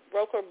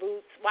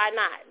 Why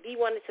not? B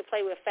wanted to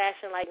play with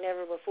fashion like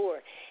never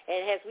before.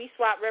 And as we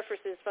swap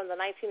references from the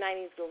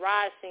 1990s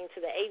garage scene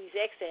to the 80s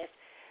excess,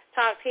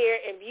 talked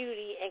hair and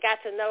beauty, and got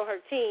to know her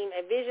team,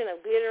 a vision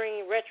of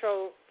glittering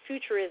retro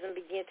futurism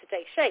began to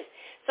take shape.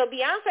 So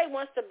Beyonce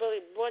wants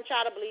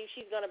y'all to believe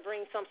she's going to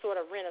bring some sort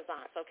of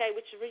renaissance, okay,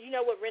 which you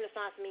know what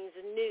renaissance means,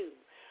 new.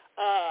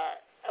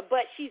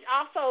 But she's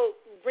also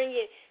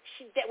bringing,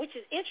 which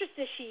is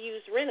interesting, she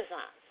used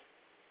Renaissance.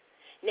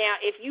 Now,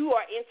 if you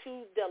are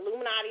into the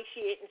Illuminati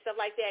shit and stuff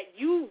like that,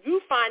 you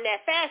find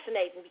that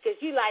fascinating because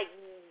you like,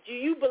 do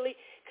you believe,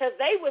 because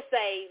they would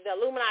say, the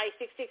Illuminati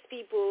 66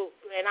 people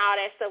and all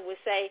that stuff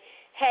would say,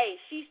 hey,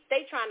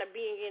 they trying to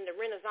bring in the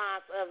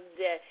Renaissance of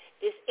this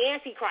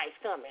Antichrist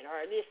coming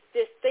or this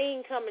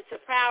thing coming to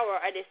power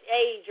or this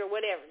age or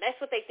whatever. That's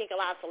what they think a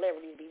lot of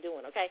celebrities be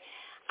doing, okay?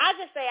 I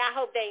just say I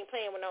hope they ain't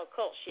playing with no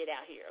cult shit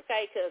out here,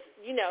 okay? Because,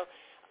 you know,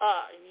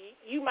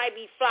 you might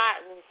be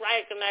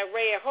riding that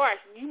red horse.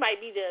 It might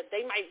be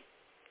ugly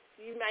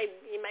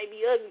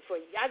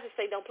for you. I just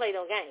say don't play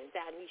no games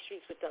out in these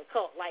streets with the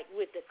cult, like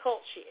with the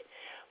cult shit.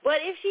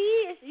 But if she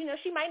is, you know,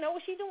 she might know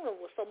what she's doing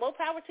with, so more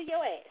power to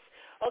your ass,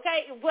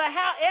 okay? But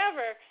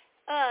however,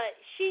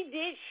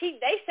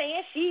 they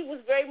saying she was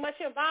very much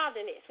involved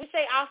in this, which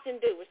they often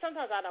do, which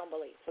sometimes I don't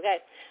believe,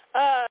 okay?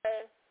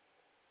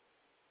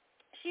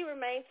 She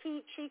remained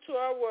true to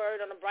her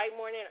word on a bright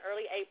morning in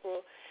early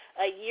April,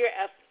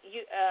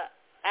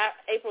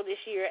 April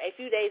this year, a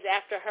few days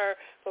after her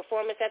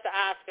performance at the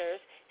Oscars.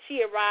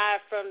 She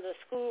arrived from the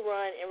school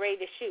run and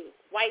ready to shoot.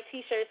 White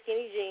T-shirt,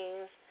 skinny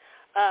jeans,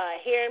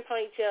 hair and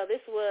ponytail.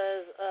 This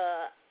was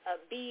a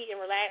be in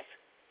relaxed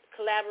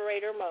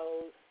collaborator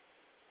mode.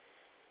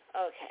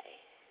 Okay.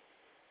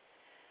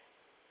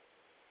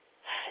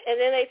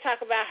 And then they talk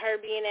about her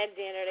being at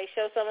dinner. They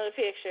show some of the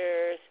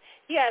pictures.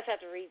 You guys have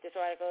to read this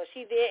article.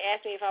 She did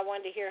ask me if I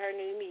wanted to hear her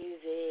new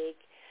music.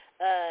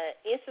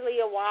 Instantly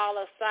a wall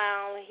of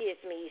sound hits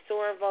me.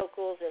 Soaring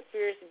vocals and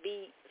fierce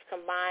beats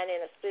combined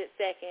in a split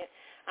second.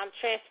 I'm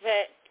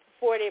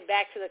transported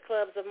back to the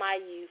clubs of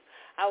my youth.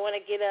 I want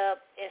to get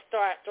up and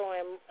start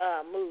throwing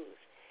moves.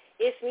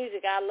 It's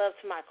music I love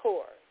to my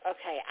core.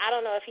 Okay, I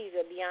don't know if he's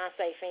a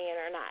Beyonce fan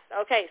or not.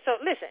 Okay, so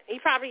listen, he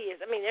probably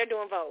is. I mean, they're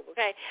doing Vogue,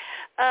 okay?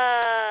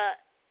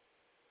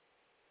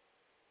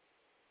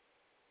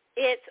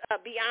 It's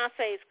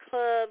Beyonce's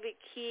Club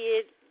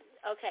Kid.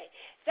 Okay,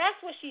 that's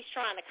what she's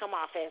trying to come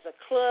off as, a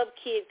Club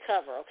Kid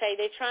cover, okay?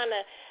 They're trying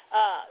to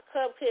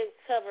Club Kid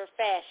cover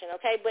fashion,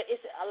 okay? But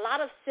it's a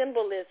lot of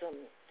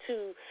symbolism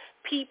to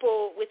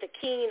people with a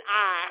keen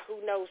eye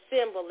who know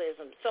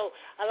symbolism. So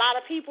a lot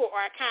of people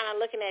are kind of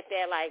looking at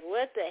that like,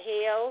 what the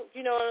hell?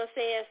 You know what I'm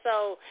saying?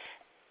 So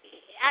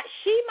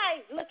she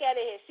might look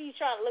at it and she's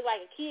trying to look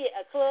like a kid,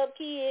 a club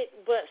kid,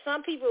 but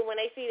some people, when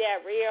they see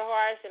that red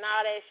horse and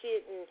all that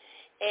shit and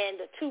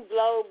the two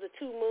globes, the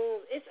two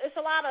moons, it's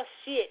a lot of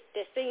shit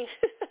that seems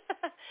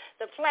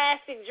the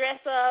plastic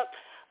dress up,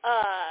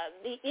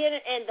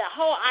 the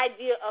whole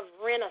idea of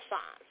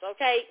Renaissance,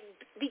 okay?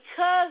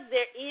 Because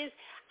there is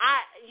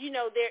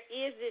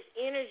this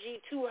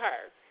energy to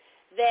her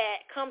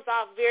that comes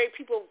off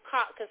people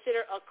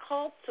consider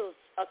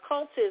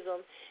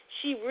occultism.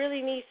 She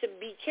really needs to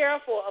be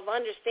careful of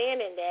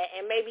understanding that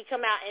and maybe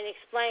come out and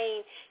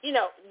explain,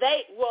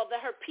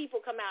 her people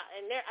come out,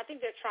 and I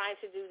think they're trying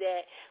to do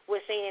that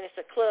with saying it's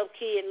a club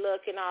kid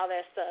look and all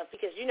that stuff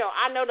because,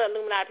 I know the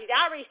Illuminati people.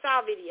 I already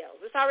saw videos.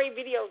 There's already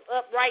videos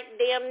up right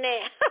damn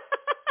now.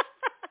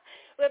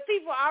 But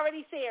people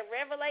already saying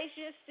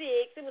Revelation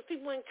 6. It was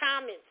people in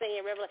comments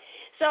saying Revelation.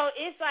 So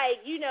it's like,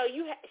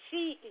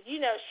 she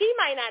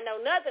might not know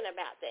nothing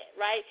about that,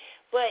 right?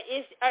 But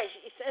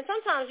and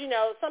sometimes,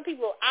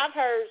 I've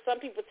heard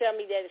some people tell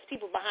me that it's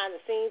people behind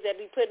the scenes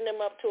that be putting them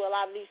up to a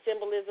lot of these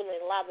symbolism,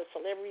 and a lot of the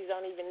celebrities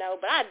don't even know.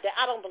 But I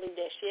don't believe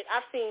that shit.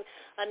 I've seen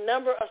a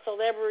number of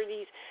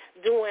celebrities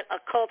doing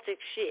occultic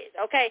shit,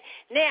 okay?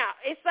 Now,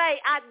 it's like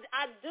I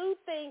do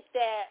think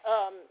that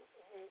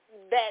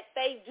that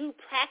they do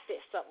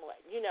practice somewhat,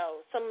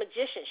 some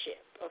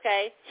magicianship,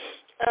 okay?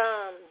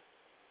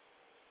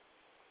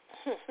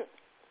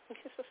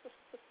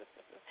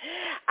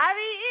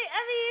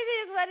 it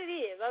is what it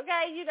is,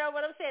 okay? You know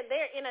what I'm saying?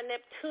 They're in a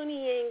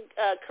Neptunian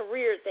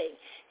career thing.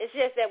 It's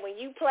just that when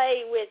you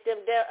play with them,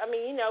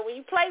 when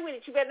you play with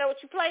it, you better know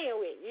what you're playing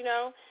with,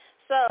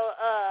 So,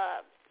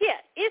 yeah,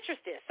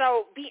 interesting.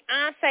 So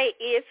Beyonce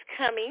is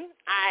coming.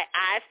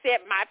 I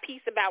said my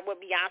piece about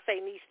what Beyonce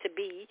needs to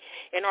be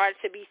in order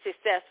to be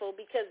successful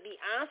because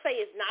Beyonce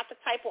is not the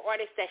type of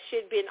artist that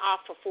should have been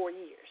off for 4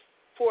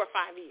 or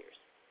 5 years.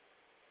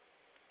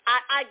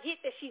 I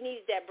get that she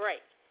needs that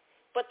break,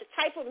 but the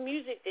type of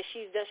music that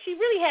she's done, she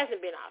really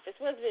hasn't been off. It's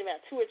been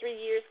about 2 or 3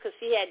 years because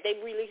they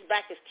released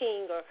Back as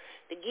King or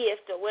The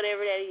Gift or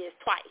whatever that is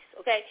twice,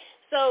 okay?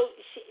 So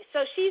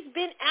she's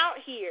been out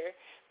here.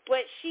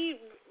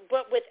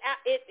 But without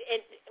it,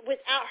 and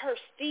without her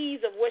steez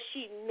of what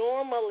she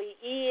normally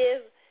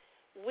is,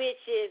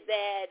 which is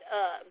that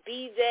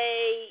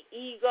BJ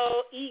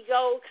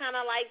ego kind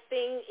of like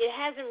thing, it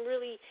hasn't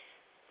really.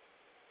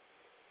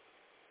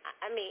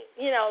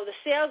 The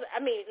sales.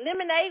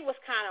 Lemonade was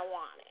kind of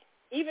wanted,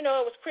 even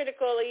though it was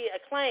critically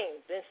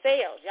acclaimed in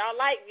sales.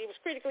 It was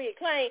critically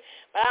acclaimed,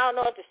 but I don't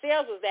know if the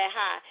sales was that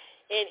high.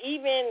 And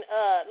even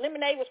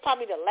Lemonade was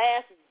probably the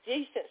last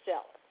decent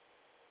seller.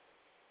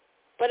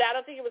 But I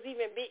don't think it was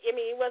even big.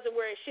 It wasn't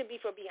where it should be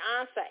for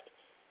Beyonce.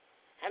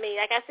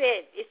 Like I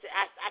said,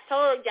 I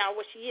told y'all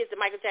what she is, the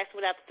Michael Jackson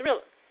without the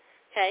Thriller.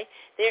 Okay,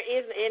 there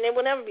is, and there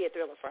will never be a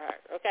Thriller for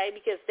her. Okay,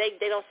 because they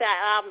don't sell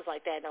albums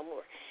like that no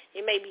more.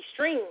 It may be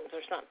streams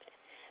or something.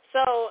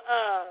 So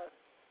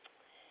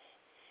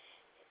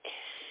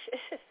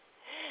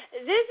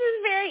this is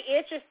very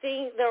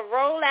interesting. The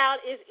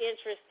rollout is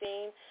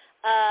interesting.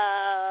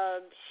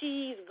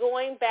 She's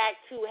going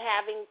back to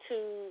having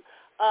to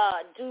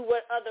do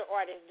what other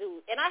artists do.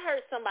 And I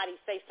heard somebody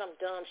say some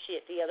dumb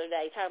shit the other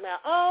day talking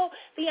about,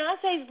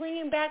 Beyonce's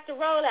bringing back the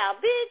rollout.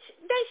 Bitch,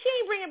 she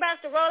ain't bringing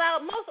back the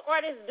rollout. Most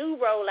artists do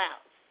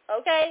rollouts,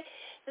 okay?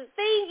 The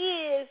thing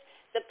is,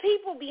 the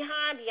people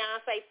behind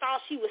Beyonce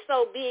thought she was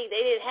so big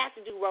they didn't have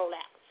to do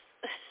rollouts.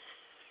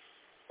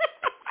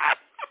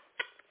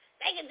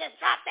 They can just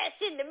drop that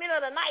shit in the middle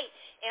of the night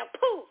and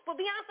poof. But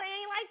Beyonce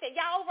ain't like that.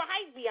 Y'all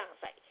overhyped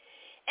Beyonce.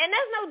 And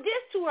that's no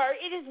diss to her.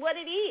 It is what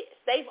it is.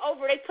 They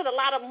put a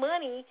lot of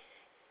money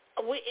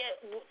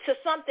to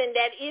something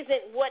that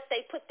isn't what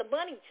they put the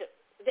money to.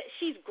 That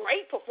she's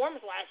great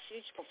performance-wise.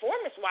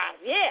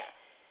 Yeah.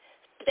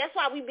 But that's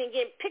why we've been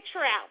getting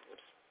picture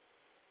albums.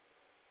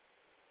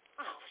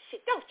 Oh,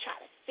 shit, don't try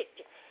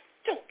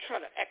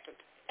to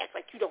act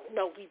like you don't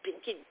know we've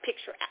been getting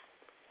picture albums.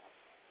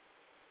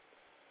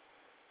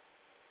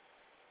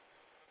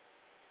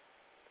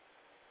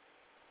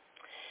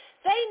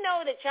 They know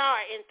that y'all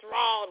are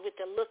enthralled with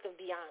the look of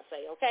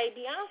Beyonce, okay?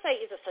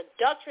 Beyonce is a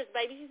seductress,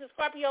 baby. She's a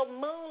Scorpio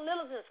moon,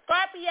 Lilith's a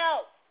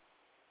Scorpio.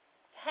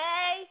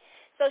 Hey?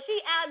 So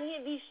she out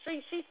in these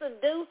streets, she's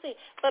seducing.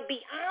 But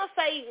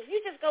Beyonce, if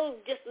you just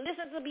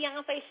listen to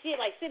Beyonce shit,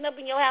 like sitting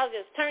up in your house,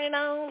 just turn it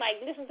on,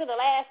 like listen to the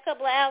last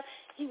couple of hours,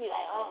 you be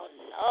like, oh,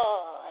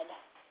 Lord.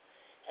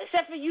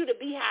 Except for you, the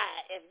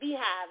beehive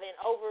and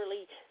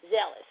overly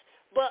zealous.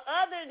 But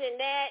other than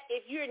that,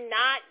 if you're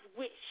not,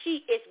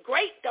 it's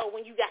great, though,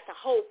 when you got the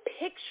whole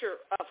picture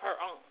of her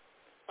own.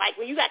 Like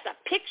when you got the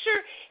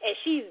picture and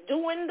she's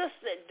doing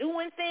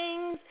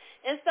things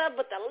and stuff.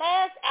 But the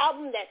last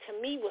album that to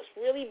me was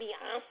really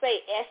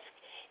Beyonce-esque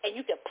and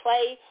you could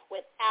play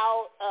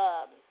without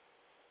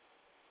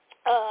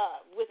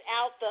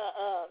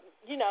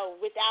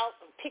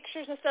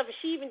pictures and stuff. And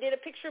she even did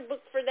a picture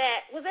book for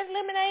that. Was that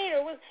Lemonade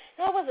or it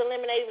wasn't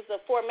Lemonade. It was the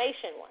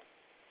Formation one.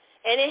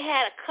 And it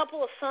had a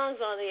couple of songs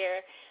on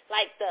there,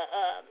 like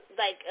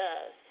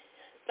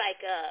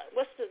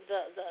what's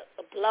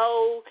the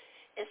Blow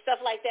and stuff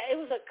like that. It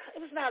was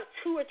about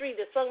 2 or 3.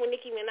 The song with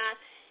Nicki Minaj,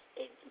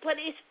 but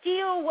it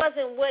still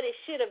wasn't what it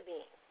should have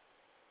been.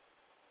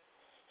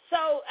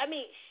 So, I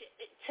mean,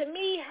 to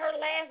me, her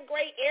last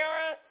great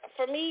era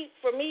for me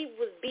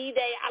was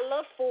B-Day. I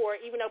love 4,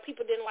 even though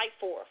people didn't like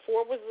 4.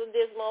 4 was a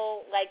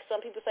dismal, like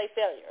some people say,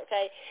 failure,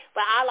 okay?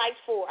 But I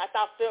liked 4. I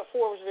thought 4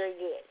 was very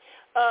good.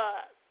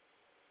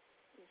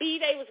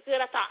 B-Day was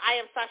good. I thought I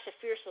Am Sasha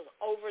Fierce was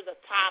over the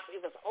top. It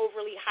was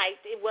overly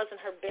hyped. It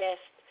wasn't her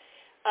best.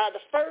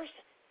 The first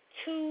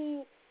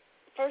two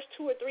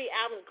or three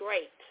albums,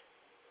 great.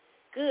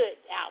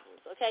 Good albums,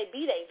 okay?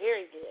 B-Day,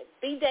 very good.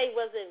 B-Day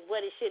wasn't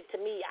what it should to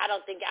me. I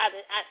don't think I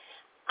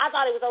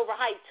thought it was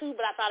overhyped too,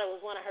 but I thought it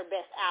was one of her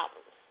best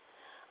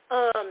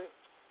albums.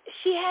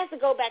 She has to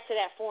go back to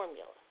that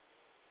formula.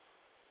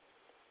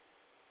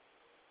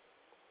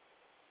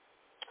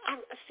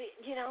 I'm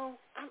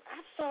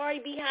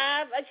sorry,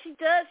 Beehive. She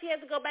does. She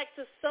has to go back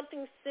to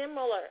something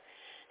similar.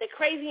 The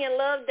Crazy in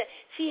Love that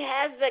she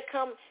has to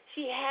come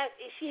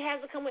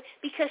with,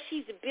 because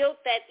she's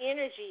built that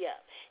energy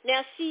up.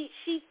 Now she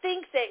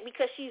thinks that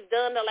because she's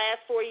done the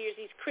last 4 years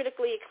these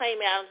critically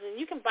acclaimed albums,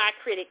 and you can buy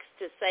critics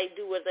to say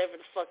do whatever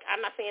the fuck. I'm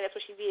not saying that's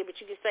what she did, but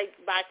you can say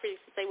buy critics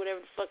to say whatever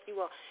the fuck you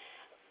want.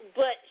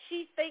 But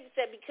she thinks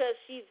that because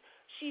she's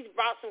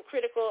brought some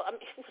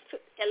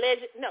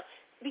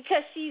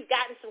because she's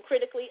gotten some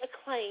critically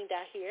acclaimed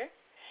out here,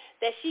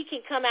 that she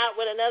can come out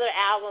with another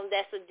album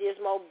that's a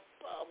dismal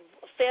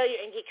failure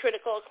and get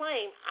critical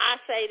acclaim.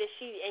 I say that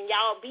she and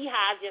y'all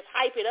Beehive just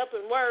hype it up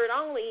in word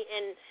only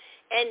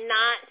and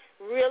not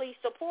really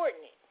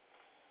supporting it.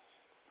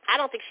 I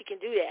don't think she can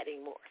do that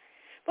anymore.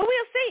 But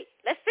we'll see.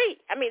 Let's see.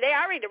 I mean, they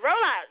already the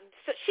rollout.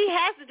 So she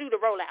has to do the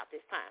rollout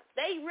this time.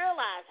 They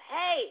realize,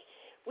 hey,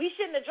 we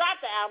shouldn't have dropped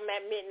the album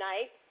at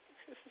midnight.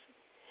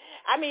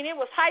 I mean, it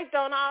was hyped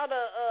on all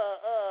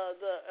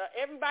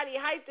everybody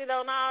hyped it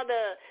on all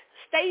the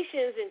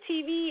stations and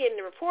TV and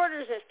the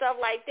reporters and stuff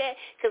like that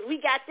because we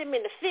got them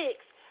in the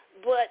fix,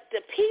 but the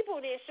people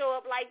didn't show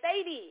up like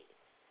they did.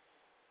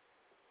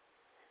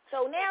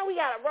 So now we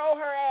got to roll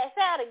her ass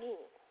out again.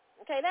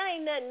 Okay, that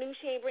ain't nothing new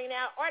she ain't bringing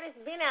out. Artists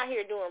been out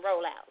here doing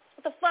rollouts.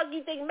 What the fuck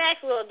you think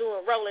Maxwell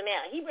doing rolling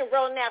out? He been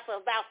rolling out for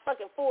about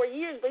fucking 4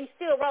 years, but he's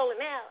still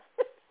rolling out.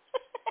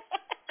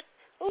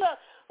 Who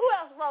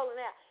else rolling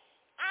out?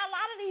 A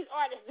lot of these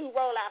artists do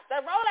rollouts. The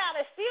rollout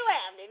is still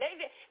happening.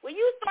 When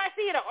you start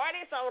seeing an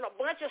artist on a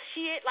bunch of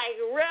shit,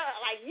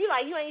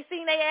 you ain't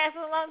seen their ass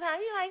in a long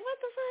time, you're like, what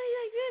the fuck?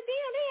 You're like,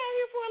 damn, they out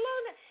here for a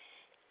long time.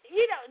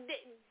 You know,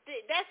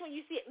 that's when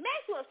you see it.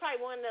 Maxwell's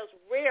probably one of those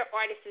rare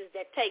artists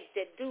that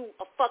do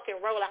a fucking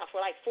rollout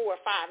for like 4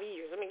 or 5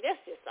 years. I mean, that's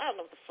just, I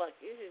don't know what the fuck.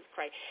 This is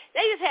crazy.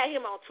 They just had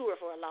him on tour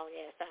for a long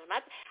ass time.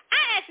 I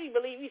actually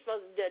believe he's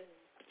supposed to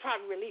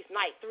probably released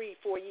Night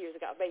 3-4 years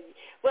ago, maybe.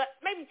 But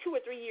maybe 2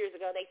 or 3 years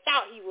ago, they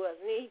thought he was,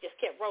 and then he just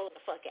kept rolling the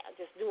fuck out,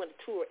 just doing the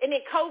tour. And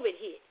then COVID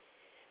hit.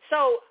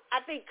 So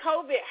I think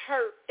COVID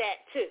hurt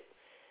that too.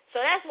 So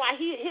that's why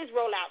his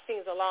rollout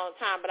seems a long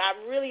time. But I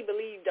really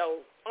believe,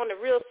 though, on the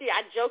real shit,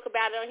 I joke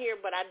about it on here,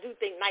 but I do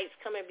think Night's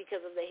coming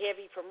because of the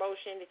heavy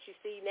promotion that you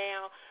see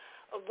now.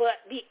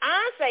 But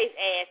Beyonce's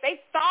ass,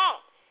 they thought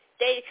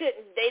they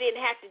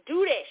didn't have to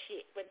do that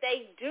shit, but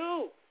they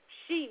do.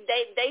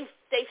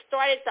 They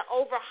started the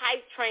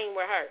overhype train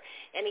with her,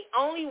 and the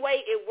only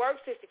way it works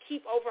is to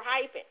keep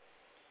overhyping.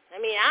 I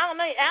mean, I don't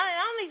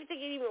even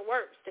think it even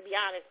works, to be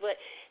honest, but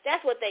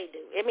that's what they do.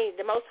 I mean,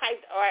 the most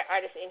hyped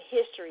artists in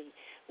history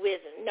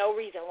with no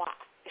reason why.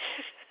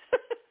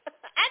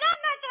 And I'm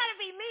not trying to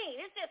be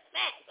mean. It's just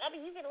facts. I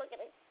mean, you can look at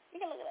it.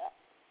 You can look it up.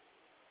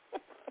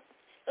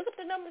 Look up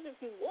the numbers if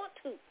you want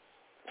to.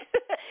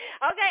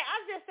 Okay,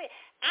 I'm just saying.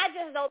 I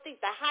just don't think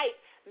the hype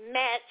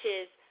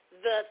matches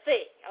the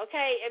thing,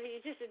 okay? I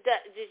mean, it just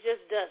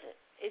doesn't.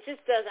 It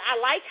just doesn't. I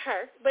like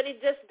her, but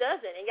it just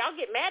doesn't. And y'all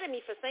get mad at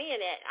me for saying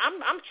that.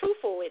 I'm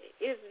truthful with it.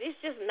 It's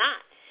just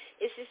not.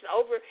 It's just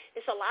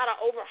it's a lot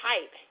of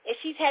overhype. And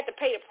she's had to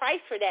pay the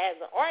price for that as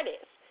an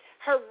artist.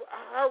 Her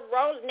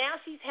roll, now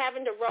she's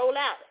having to roll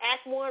out.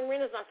 Act One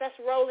Renaissance, that's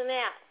rolling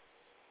out.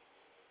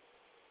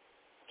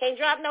 Can't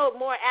drop no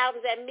more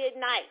albums at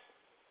midnight.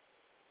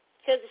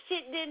 Because the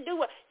shit didn't do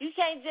it. You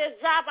can't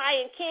just drop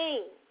I Am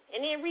King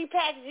and then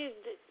repackage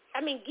it.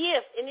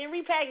 Gift, and then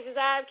repackages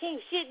I Am King.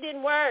 Shit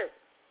didn't work.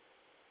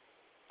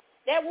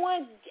 That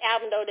one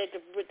album, though,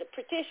 with the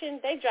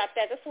Petition, they dropped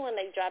that. That's the one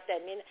they dropped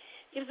that.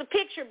 It was a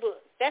picture book.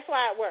 That's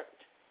why it worked.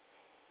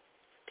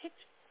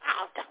 Picture?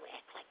 Oh, don't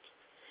act like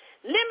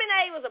it.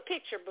 Lemonade was a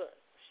picture book.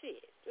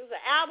 Shit. It was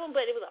an album,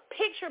 but it was a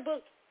picture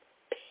book.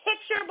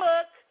 Picture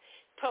book.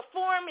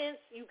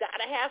 Performance. You got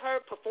to have her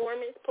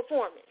performance.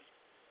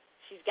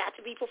 She's got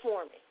to be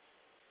performing.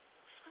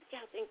 What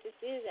y'all think this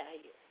is out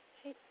here?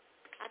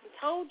 I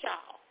told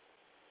y'all.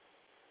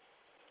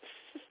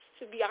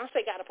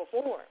 Beyonce got to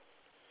perform.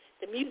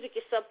 The music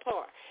is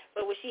subpar.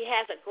 But when she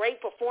has a great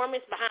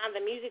performance behind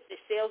the music that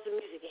sells the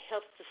music, it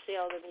helps to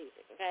sell the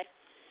music, okay?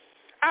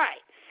 All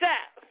right, so,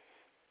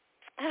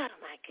 oh,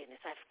 my goodness,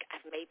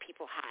 I've made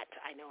people hot.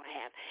 I know I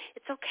have.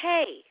 It's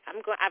okay.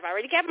 I've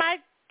already got my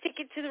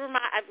ticket to the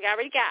Ramada.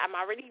 I'm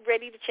already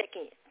ready to check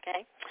in,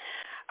 okay?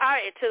 All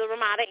right, to the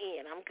Ramada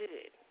Inn. I'm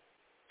good.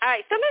 All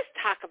right, so let's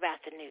talk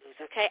about the news,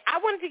 okay? I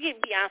wanted to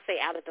get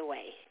Beyonce out of the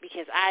way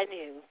because I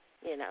knew,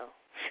 you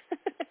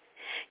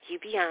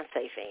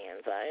Beyonce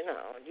fans, I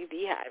know, you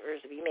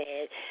beehivers be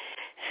mad.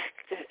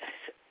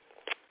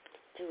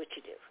 Do what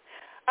you do.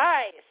 All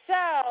right, so,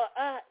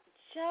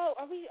 Joe,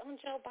 are we on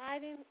Joe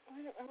Biden?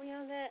 Are we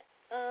on that?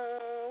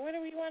 Where do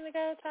we want to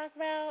go talk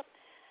about?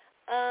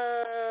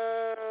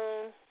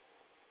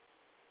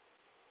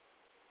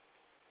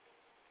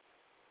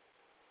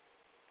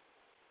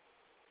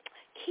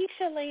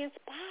 Keisha Lance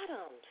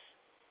Bottoms.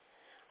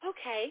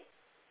 Okay.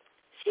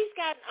 She's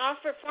got an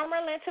offer from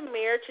Atlanta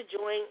mayor to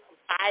join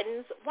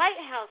Biden's White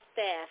House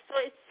staff.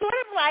 So it's sort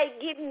of like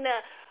getting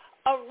a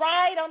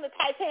ride on the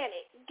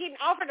Titanic,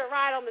 getting offered a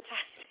ride on the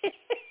Titanic.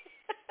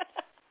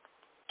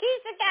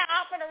 Keisha got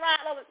offered a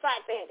ride on the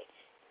Titanic.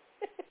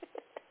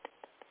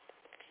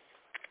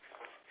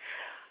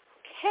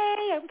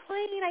 Okay, I'm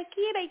playing. I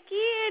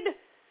kid.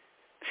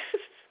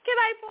 Can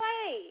I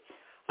play?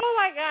 Oh,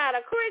 my God.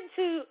 According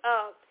to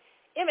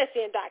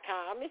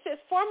MSN.com, it says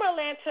former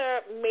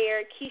Atlanta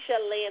Mayor Keisha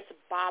Lance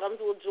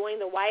Bottoms will join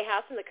the White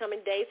House in the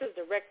coming days as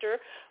director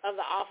of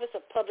the Office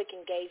of Public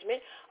Engagement,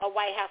 a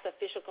White House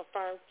official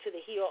confirmed to The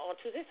Hill on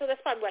Tuesday. So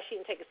that's probably why she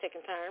didn't take a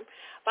second term.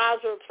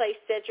 Bottoms will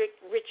replace Cedric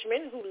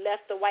Richmond, who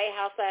left the White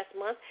House last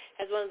month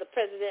as one of the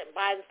President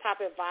Biden's top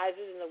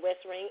advisors in the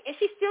West Wing. And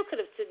she still could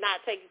have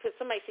not taken, because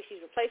somebody said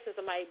she's replacing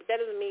somebody, but that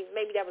doesn't mean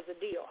maybe that was a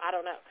deal. I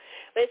don't know.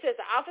 But it says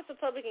the Office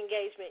of Public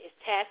Engagement is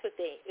tasked with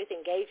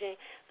engaging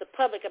the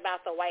public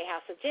about the White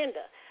House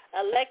agenda.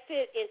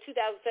 Elected in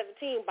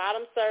 2017,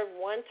 Bottoms served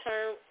one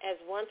term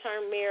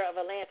mayor of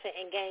Atlanta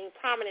and gained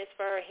prominence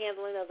for her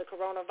handling of the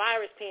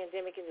coronavirus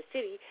pandemic in the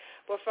city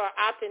before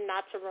opting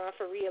not to run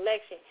for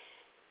re-election.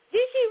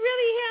 Did she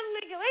really handle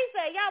it? They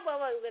say y'all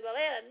motherfuckers in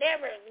Atlanta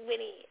never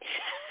went in.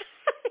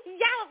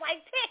 Y'all was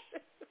like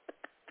Texas.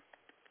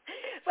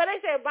 But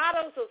they said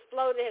Bottoms was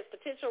floated as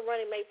potential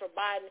running mate for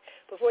Biden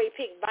before he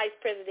picked Vice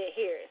President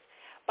Harris.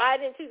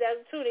 Biden in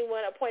 2021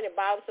 appointed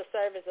Bottoms to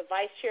serve as the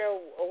vice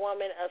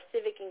chairwoman of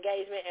civic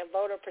engagement and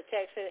voter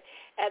protection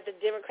at the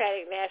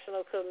Democratic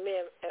National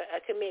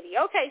Committee.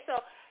 Okay, so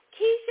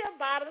Keisha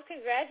Bottoms,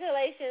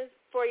 congratulations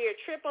for your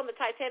trip on the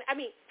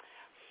Titanic.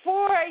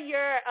 For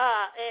your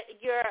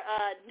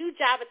new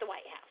job at the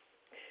White House.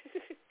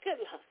 Good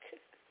luck.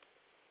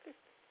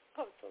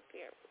 I'm so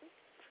terrible.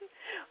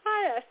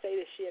 Why did I say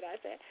this shit? I'm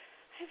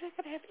not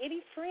going to have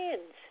any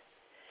friends.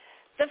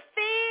 The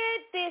Fed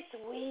this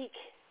week.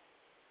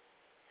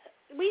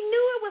 We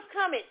knew it was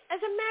coming. As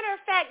a matter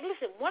of fact,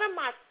 listen, one of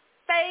my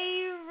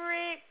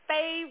favorite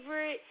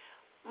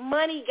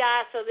money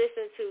guys to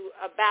listen to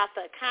about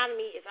the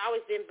economy has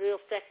always been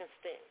Bill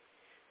Fleckenstein.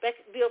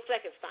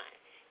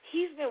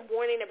 He's been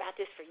warning about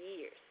this for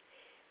years.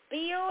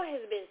 Bill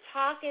has been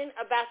talking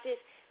about this.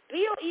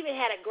 Bill even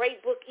had a great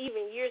book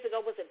even years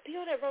ago. Was it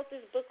Bill that wrote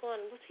this book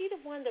on? Was he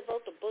the one that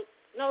wrote the book?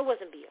 No, it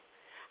wasn't Bill.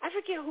 I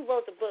forget who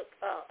wrote the book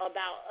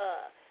about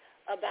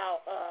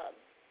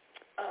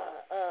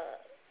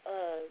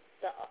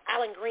the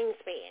Alan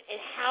Greenspan and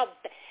how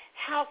the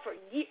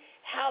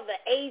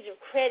age of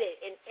credit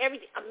and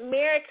everything.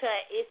 America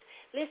is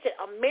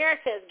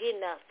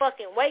getting a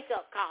fucking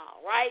wake-up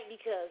call, right?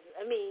 Because,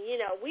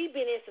 we've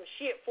been in some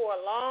shit for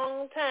a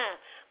long time,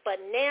 but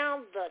now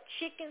the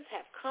chickens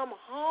have come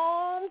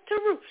home to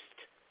roost.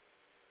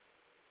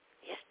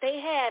 Yes,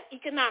 they have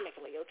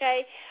economically,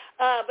 okay?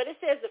 But it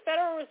says the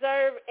Federal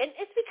Reserve, and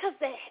it's because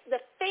the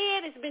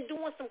Fed has been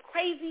doing some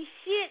crazy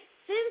shit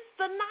since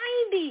the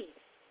 90s.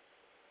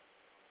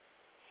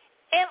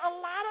 And a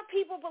lot of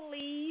people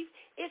believe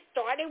it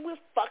started with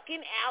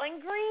fucking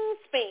Alan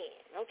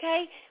Greenspan,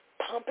 okay?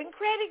 Pumping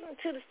credit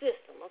into the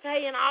system,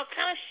 okay, and all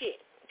kind of shit,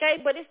 okay?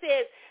 But it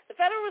says the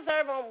Federal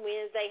Reserve on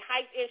Wednesday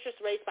hiked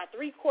interest rates by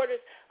 0.75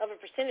 of a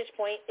percentage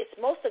point, its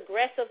most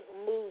aggressive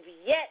move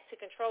yet to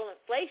control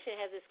inflation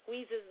as it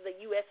squeezes the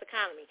U.S.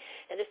 economy.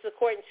 And this is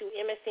according to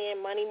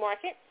MSN Money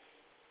Market.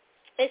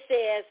 It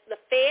says the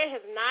Fed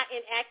has not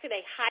enacted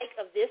a hike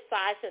of this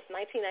size since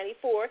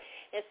 1994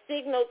 and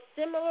signaled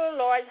similar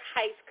large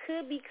hikes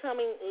could be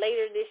coming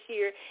later this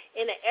year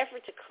in an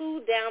effort to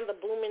cool down the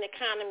booming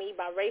economy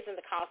by raising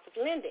the cost of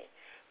lending.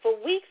 For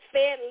weeks,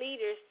 Fed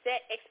leaders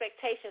set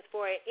expectations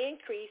for an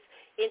increase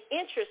in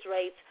interest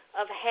rates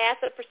of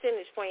 0.5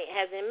 percentage point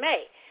as in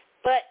May.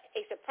 But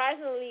a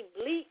surprisingly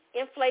bleak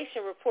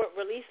inflation report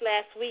released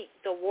last week,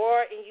 the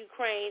war in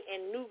Ukraine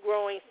and new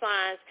growing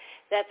signs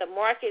that the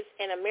markets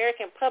and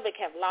American public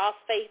have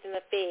lost faith in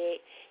the Fed,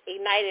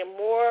 ignited a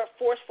more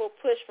forceful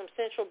push from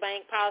central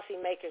bank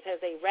policymakers as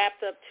they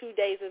wrapped up 2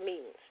 days of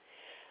meetings.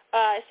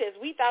 It says,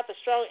 we thought the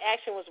strong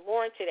action was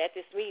warranted at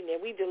this meeting,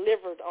 and we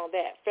delivered on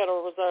that,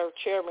 Federal Reserve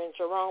Chairman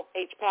Jerome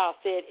H. Powell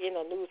said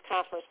in a news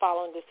conference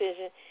following the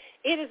decision.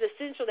 It is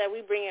essential that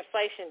we bring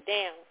inflation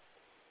down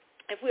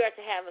if we are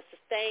to have a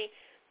sustained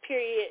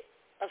period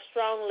of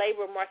strong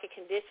labor market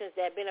conditions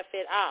that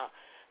benefit all.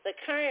 The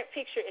current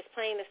picture is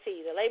plain to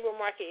see. The labor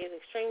market is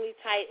extremely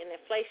tight and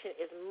inflation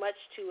is much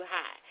too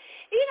high.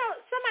 You know,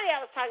 somebody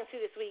I was talking to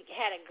this week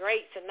had a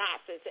great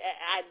synopsis.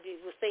 I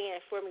was saying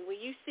for me, when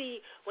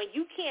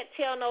you can't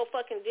tell no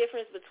fucking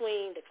difference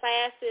between the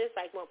classes,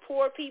 like when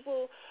poor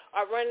people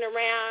are running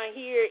around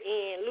here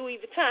in Louis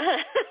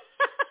Vuitton.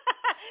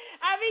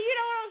 I mean, you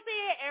know what I'm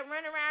saying? And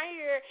running around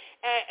here,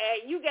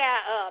 you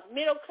got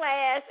middle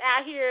class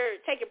out here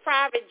taking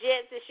private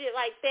jets and shit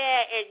like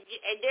that,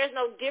 and there's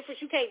no difference.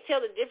 You can't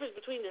tell the difference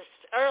between the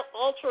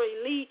ultra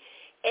elite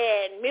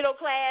and middle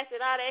class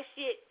and all that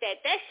shit.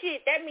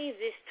 That means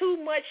there's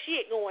too much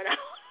shit going on.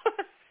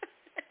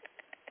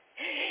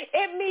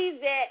 It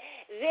means that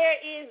there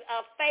is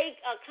a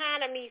fake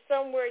economy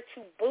somewhere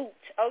to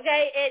boot,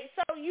 okay? And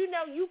so, you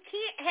know, you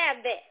can't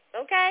have that,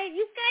 okay?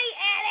 You can't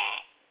have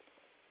that.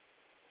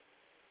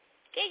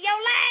 Get your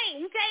lane.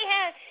 You can't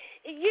have,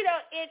 you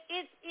know, it,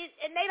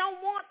 and they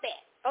don't want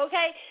that,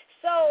 okay?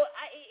 So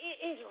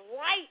it is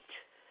right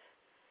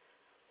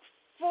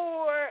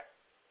for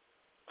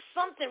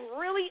something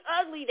really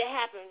ugly to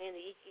happen in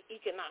the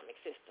economic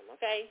system,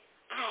 okay?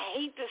 I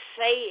hate to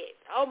say it.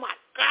 Oh, my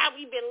God,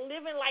 we've been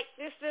living like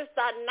this since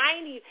the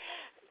 90s.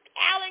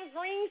 Alan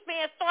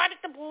Greenspan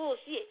started the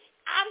bullshit.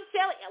 I'm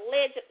telling you,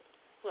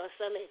 well, it's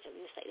alleged, let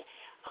me say that.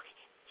 Okay.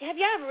 Have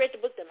you ever read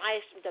the book, The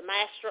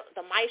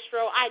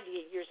Maestro? I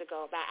did years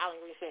ago about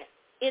Alan Greenspan.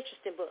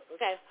 Interesting book,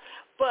 okay?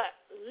 But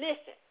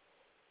listen,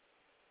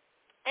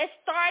 it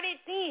started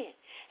then,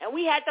 and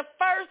we had the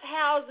first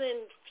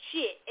housing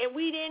shit, and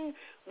we didn't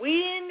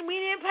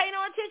pay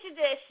no attention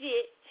to that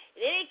shit.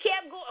 And then it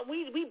kept going.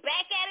 We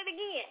back at it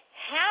again.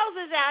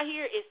 Houses out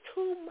here is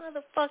too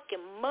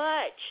motherfucking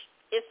much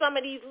in some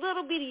of these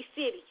little bitty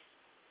cities.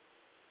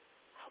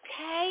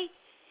 Okay?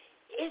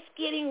 It's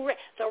getting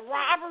the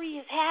robbery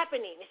is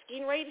happening. It's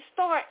getting ready to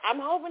start. I'm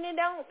hoping it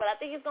don't, but I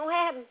think it's gonna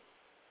happen.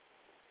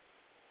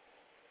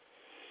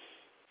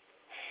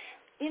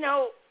 You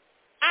know,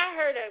 I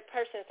heard a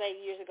person say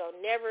years ago,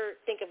 never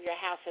think of your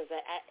house as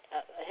an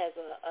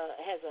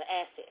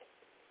asset.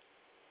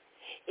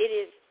 It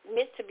is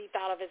meant to be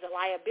thought of as a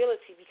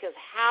liability because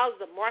how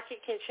the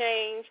market can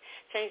change,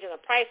 changing the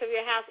price of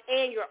your house,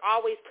 and you're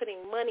always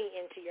putting money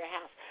into your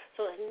house.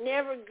 So it's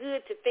never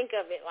good to think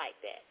of it like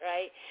that,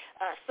 right?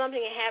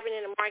 Something can happen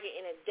in the market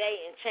in a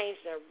day and change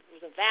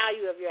the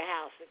value of your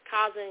house,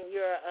 causing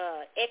your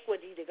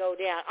equity to go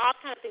down. All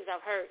kinds of things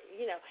I've heard,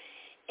 you know.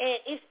 And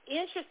it's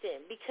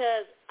interesting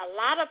because a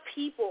lot of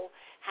people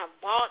have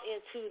bought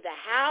into the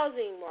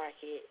housing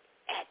market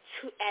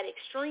at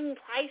extreme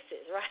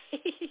prices,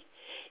 right?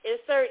 In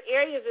certain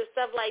areas and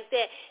stuff like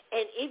that.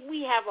 And if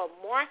we have a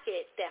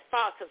market that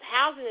falls, because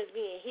housing is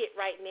being hit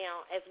right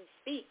now as we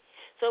speak.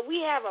 So if we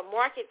have a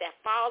market that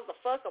falls the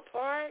fuck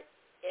apart,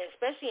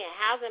 especially in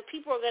housing,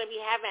 people are going to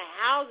be having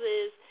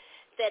houses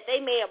that they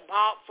may have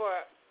bought for,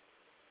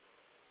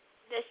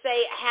 let's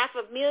say,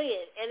 $500,000,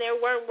 and they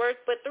weren't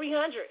worth but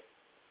 $300,000.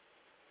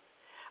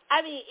 I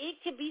mean, it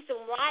could be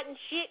some rotten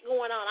shit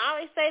going on. I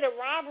always say the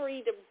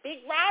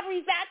big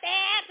robbery's about to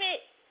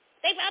happen.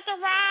 They about to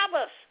rob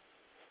us.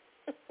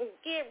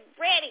 Get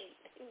ready.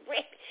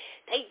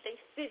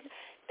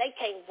 They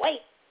can't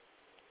wait.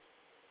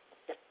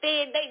 The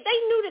Fed, they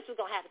knew this was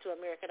going to happen to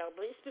America, though,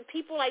 but it's been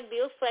people like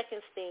Bill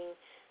Fleckenstein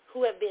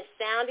who have been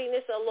sounding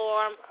this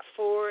alarm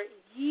for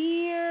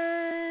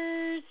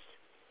years.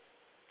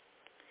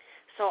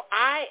 So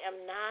I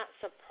am not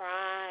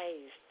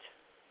surprised.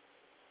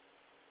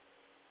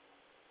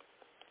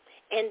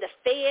 And the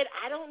Fed,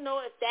 I don't know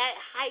if that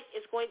hike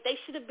is they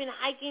should have been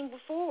hiking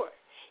before.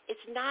 It's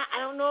not, I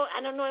don't know,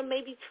 it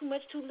may be too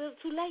much, too little,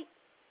 too late.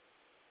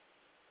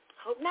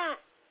 Hope not.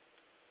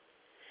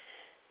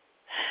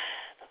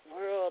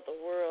 The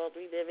world,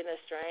 we live in a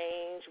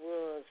strange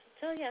world.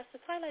 Tell you, it's the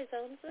Twilight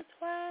Zone,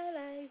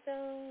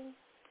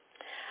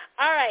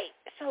 All right,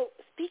 so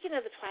speaking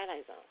of the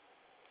Twilight Zone,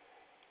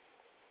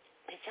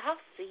 did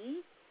y'all see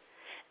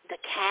the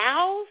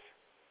cows?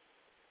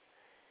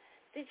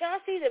 Did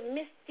y'all see the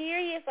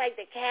mysterious, like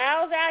the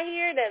cows out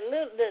here,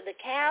 the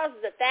cows,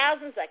 the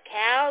thousands of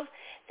cows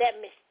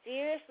that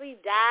mysteriously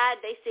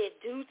died, they said,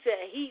 due to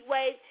a heat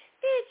wave?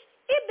 Bitch,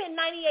 it been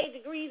 98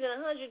 degrees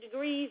and 100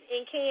 degrees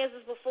in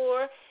Kansas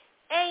before.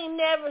 I ain't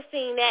never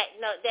seen that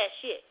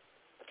shit.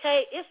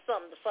 Okay? It's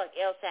something the fuck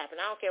else happened.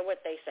 I don't care what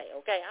they say,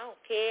 okay? I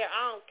don't care.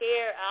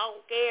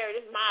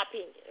 This is my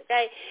opinion,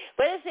 okay?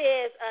 But it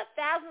says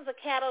thousands of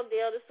cattle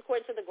dead, this is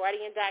according to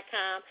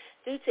theguardian.com,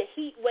 due to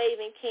heat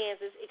wave in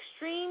Kansas.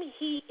 Extreme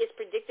heat is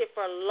predicted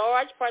for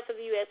large parts of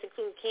the U.S.,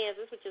 including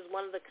Kansas, which is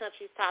one of the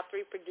country's top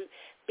 3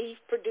 beef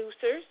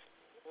producers.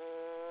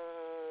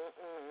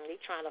 They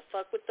trying to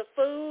fuck with the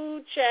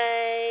food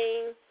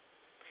chain.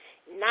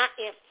 Not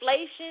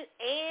inflation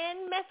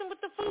and messing with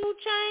the food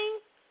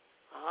chain.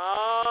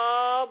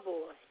 Oh,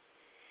 boy.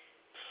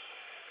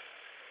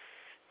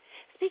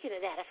 Speaking of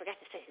that, I forgot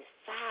to say this.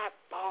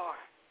 Sidebar.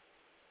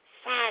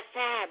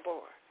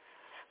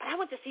 But I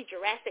went to see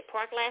Jurassic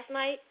Park last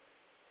night,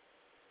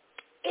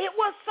 It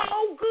was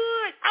so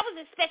good. I was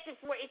expecting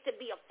for it to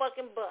be a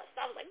fucking bust.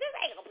 I was like, this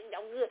ain't gonna be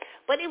no good.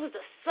 But it was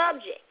a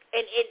subject,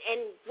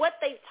 and what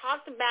they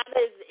talked about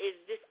is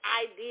this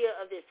idea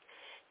of this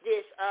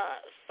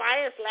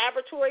science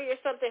laboratory or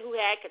something who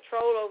had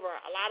control over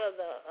a lot of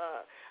the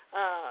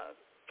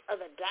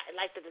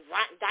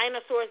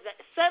dinosaurs. That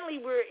suddenly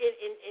we're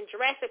in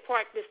Jurassic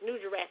Park, this new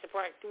Jurassic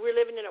Park. We're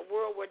living in a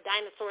world where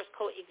dinosaurs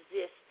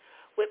coexist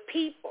with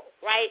people,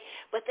 right?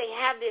 But they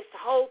have this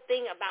whole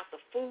thing about the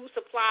food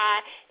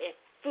supply and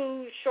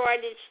food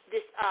shortage,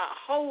 this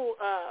whole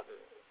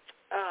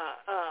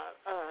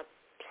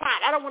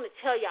plot. I don't want to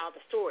tell y'all the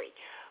story,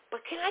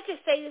 but can I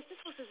just say this? This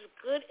was as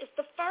good as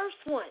the first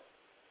one.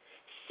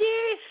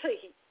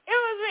 Seriously. It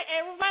was,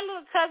 and my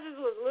little cousins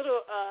was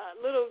little,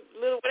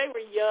 they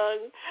were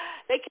young.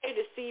 They came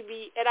to see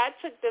me, and I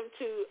took them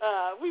to,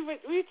 we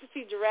went to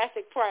see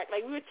Jurassic Park.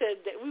 Like, we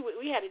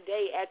had a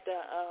day at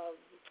the,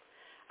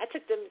 I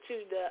took them to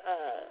the,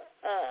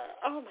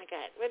 oh my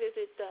God, what is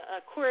it, the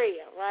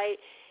aquarium, right?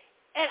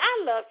 And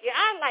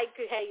I like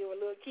to hang with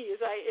little kids,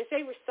 right? And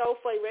they were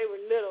so funny, they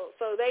were little.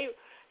 So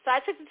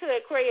I took them to the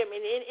aquarium,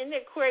 and in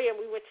the aquarium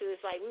we went to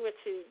this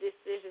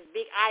there's this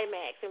big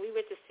IMAX, and we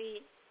went to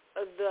see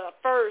the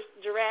first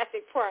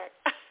Jurassic Park.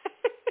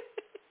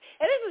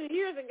 And this was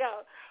years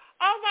ago.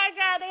 Oh my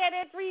God, they had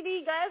that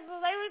 3D glasses.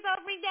 They were so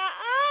freaked out.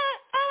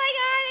 Oh my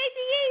God,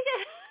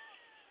 ATE.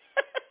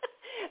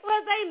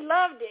 Well, they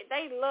loved it.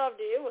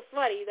 It was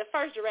funny, the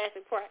first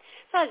Jurassic Park.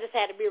 So I just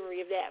had a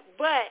memory of that.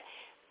 But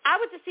I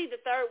went to see the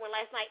third one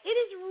last night. It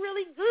is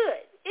really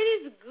good. It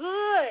is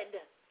good.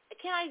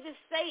 Can I just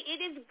say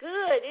it is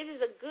good? It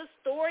is a good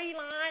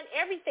storyline,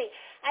 everything.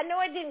 I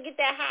know it didn't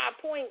get that high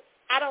point.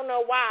 I don't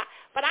know why,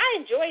 but I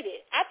enjoyed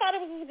it. I thought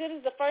it was as good as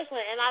the first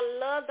one, and I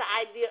love the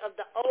idea of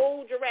the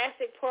old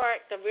Jurassic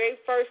Park, the very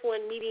first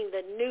one, meeting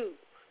the new.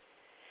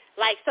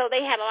 Like, so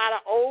they had a lot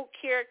of old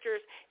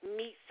characters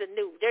meets the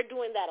new. They're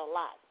doing that a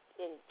lot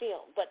in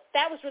film. But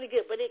that was really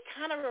good. But it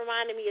kind of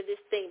reminded me of this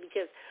thing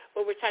because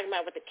what we're talking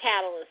about with the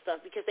cattle and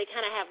stuff, because they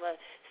kind of have a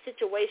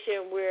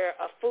situation where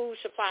a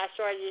food supply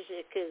shortage,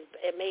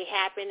 it may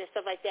happen and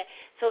stuff like that.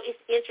 So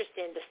it's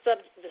interesting,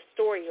 the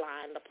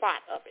storyline, the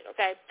plot of it,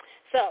 okay?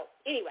 So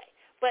anyway,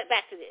 but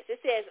back to this.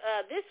 It says,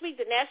 this week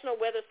the National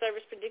Weather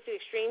Service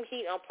predicted extreme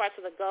heat on parts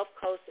of the Gulf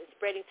Coast and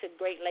spreading to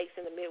Great Lakes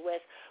in the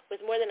Midwest,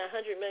 with more than 100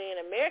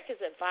 million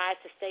Americans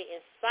advised to stay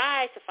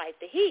inside to fight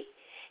the heat.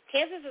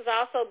 Kansas has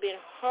also been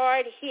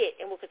hard hit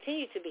and will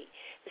continue to be.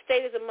 The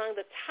state is among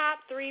the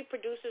top 3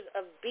 producers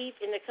of beef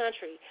in the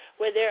country,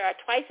 where there are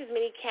twice as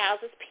many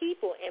cows as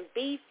people, and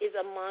beef is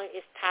among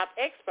its top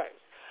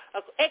exports.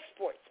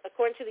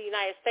 According to the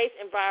United States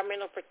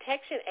Environmental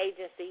Protection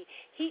Agency,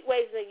 heat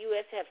waves in the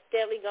U.S. have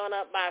steadily gone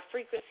up by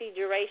frequency,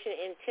 duration,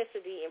 and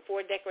intensity in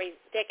 4 decades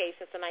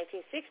since the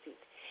 1960s.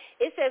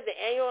 It says the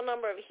annual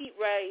number of heat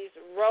waves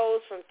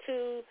rose from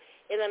 2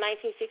 in the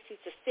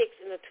 1960s to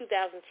 6 in the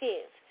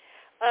 2010s.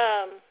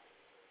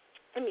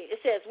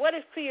 It says, what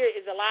is clear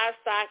is the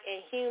livestock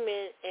and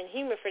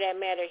human for that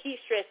matter,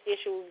 heat stress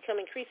issue will become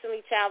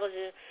increasingly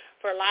challenging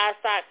for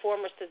livestock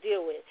farmers to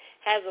deal with,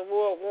 has the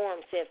world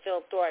warmed, said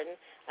Phil Thornton,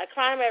 a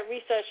climate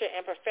researcher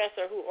and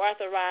professor who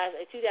authorized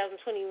a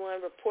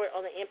 2021 report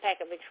on the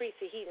impact of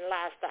increased heat in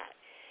livestock.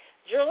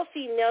 Joel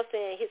C.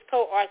 Nelson, his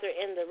co-author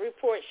in the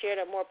report, shared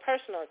a more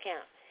personal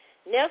account.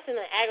 Nelson,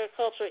 an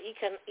agricultural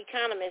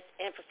economist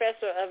and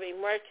professor of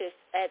emeritus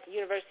at the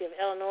University of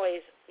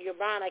Illinois'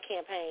 Urbana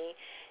campaign,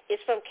 is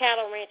from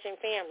cattle ranching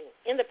family.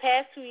 In the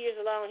past 2 years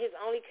alone, his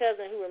only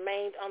cousin who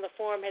remained on the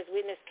farm has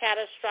witnessed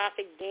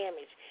catastrophic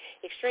damage,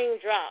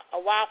 extreme drought, a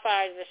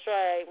wildfire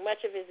destroyed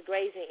much of his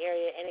grazing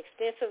area, and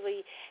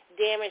extensively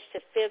damage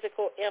to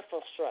physical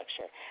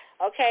infrastructure.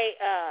 Okay,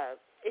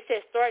 it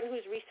says Thornton,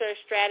 who's research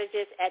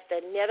strategist at the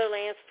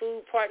Netherlands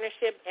Food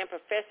Partnership and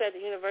professor at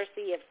the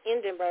University of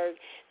Edinburgh,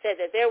 said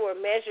that there were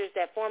measures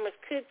that farmers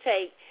could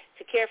take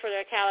to care for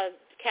their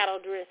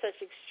cattle during such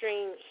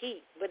extreme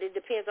heat, but it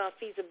depends on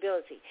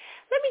feasibility.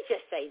 Let me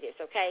just say this,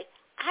 okay?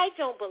 I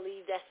don't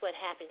believe that's what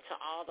happened to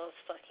all those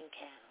fucking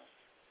cows.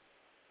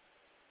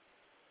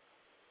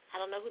 I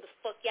don't know who the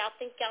fuck y'all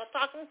think y'all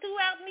talking to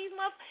out in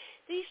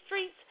these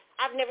streets.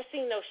 I've never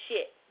seen no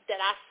shit that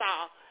I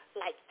saw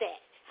like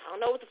that. I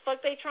don't know what the fuck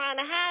they trying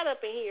to hide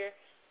up in here.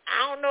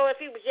 I don't know if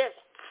it was just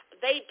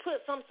they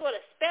put some sort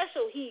of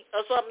special heat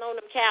or something on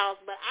them cows,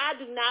 but I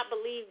do not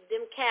believe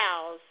them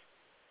cows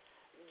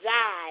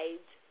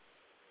died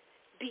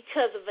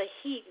because of a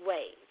heat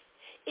wave.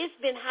 It's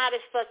been hot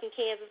as fucking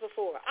Kansas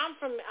before. I'm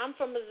from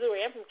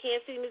Missouri. I'm from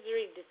Kansas City,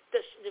 Missouri.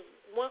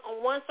 On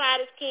one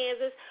side is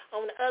Kansas,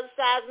 on the other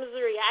side is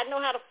Missouri. I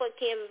know how the fuck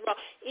Kansas roll.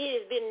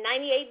 It has been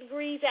 98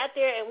 degrees out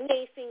there, and we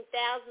ain't seen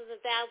thousands and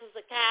thousands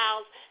of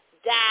cows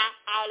die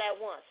all at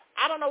once.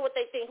 I don't know what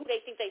they think, who they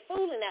think they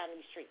fooling out in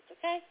these streets,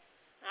 okay?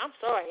 I'm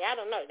sorry, I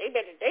don't know. They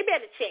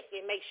better check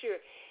and make sure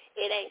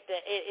it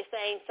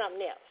ain't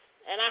something else.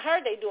 And I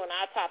heard they doing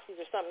autopsies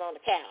or something on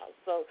the cows.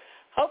 So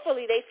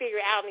hopefully they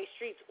figure out in these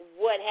streets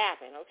what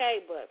happened,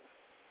 okay? But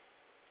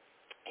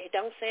it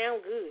don't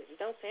sound good. It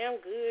don't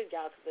sound good,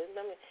 y'all. Cause it's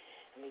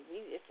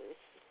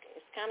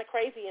It's kind of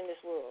crazy in this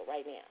world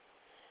right now.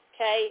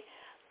 Okay.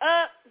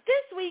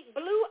 This week,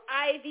 Blue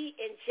Ivy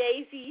and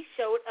Jay-Z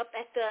showed up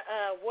at the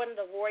one of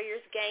the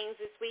Warriors games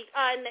this week.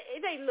 And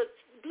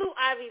Blue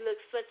Ivy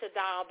looks such a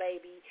doll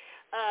baby.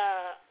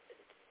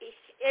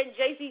 And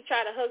Jay-Z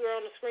tried to hug her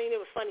on the screen. It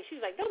was funny. She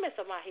was like, "Don't mess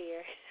up my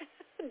hair,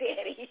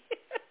 Daddy."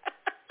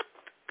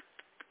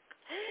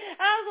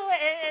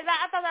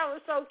 I thought that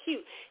was so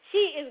cute.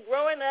 She is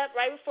growing up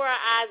right before our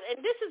eyes.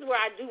 And this is where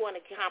I do want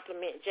to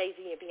compliment Jay-Z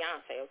and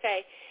Beyonce,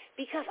 okay?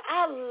 Because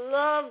I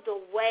love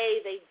the way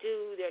they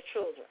do their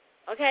children,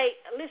 okay?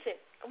 Listen,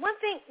 one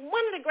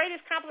of the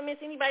greatest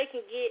compliments anybody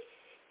can get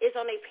is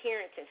on their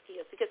parenting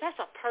skills, because that's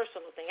a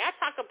personal thing. I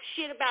talk up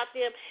shit about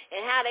them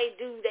and how they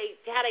do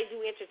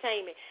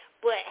entertainment,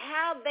 but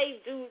how they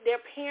do their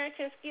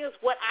parenting skills,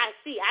 what I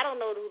see, I don't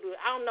know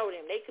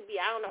them. They could be,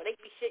 I don't know, they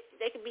could be shit,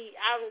 they could be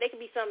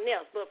something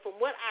else. But from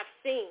what I've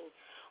seen,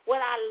 what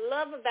I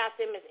love about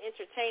them as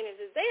entertainers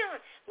is they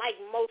aren't like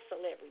most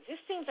celebrities. It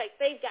seems like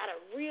they've got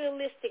a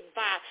realistic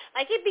vibe.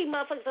 Like, it be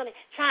motherfuckers on there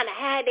trying to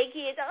hide their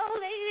kids. I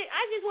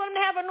just want them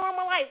to have a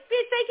normal life.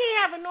 Bitch, they can't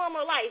have a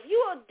normal life. You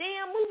a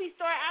damn movie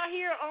star out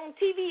here on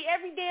TV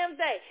every damn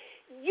day.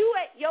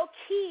 Your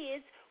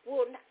kids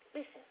will not,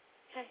 listen,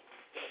 okay?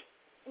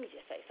 Let me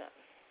just say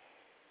something.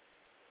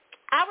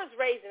 I was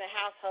raised in a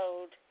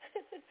household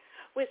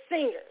with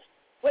singers,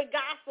 with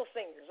gospel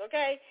singers,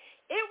 okay?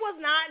 It was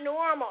not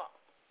normal.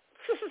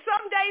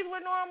 Some days were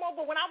normal,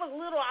 but when I was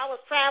little, I was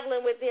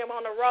traveling with them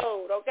on the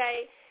road,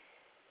 okay?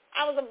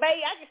 I was a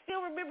baby. I can still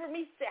remember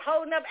me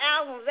holding up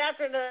albums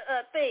after the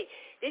thing.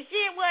 This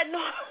shit wasn't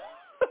normal.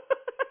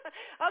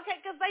 Okay,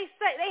 because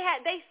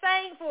they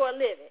sang for a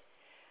living.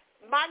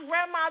 My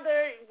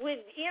grandmother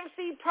would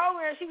MC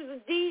programs. She was a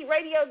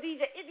radio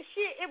DJ.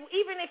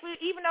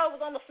 Even though it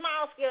was on the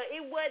small scale,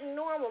 it wasn't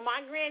normal.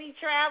 My granny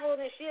traveled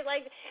and shit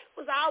like that.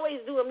 Was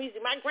always doing music.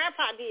 My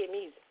grandpa did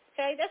music.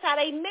 Okay, that's how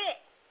they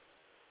met.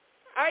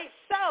 All right,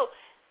 so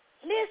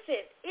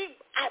listen.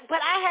 But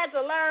I had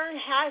to learn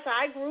how. So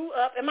I grew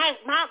up, and my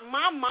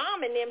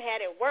mom and them had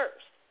it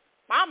worse.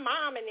 My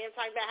mom and them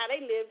talking about how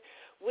they lived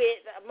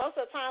with, most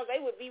of the times they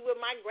would be with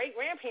my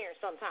great-grandparents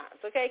sometimes,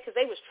 okay, because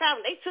they was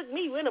traveling. They took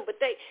me with them, but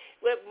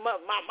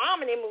my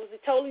mom and them was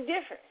totally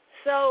different.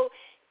 So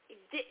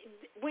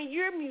when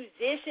you're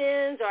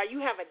musicians or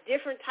you have a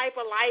different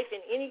type of life in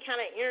any kind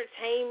of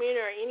entertainment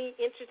or any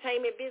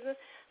entertainment business,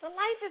 the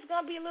life is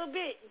going to be a little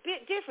bit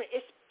different,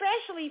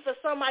 especially for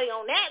somebody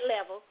on that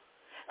level.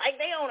 Like,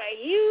 they on a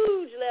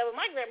huge level.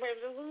 My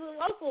grandparents was a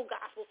local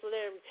gospel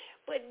celebrity.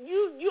 But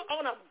you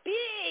on a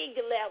big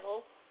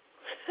level,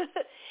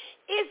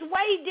 it's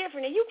way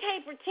different. And you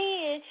can't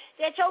pretend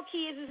that your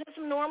kids is in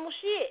some normal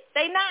shit.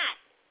 They not.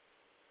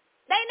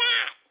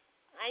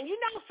 And you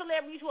know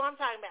celebrities who I'm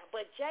talking about.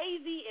 But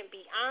Jay-Z and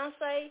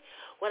Beyonce,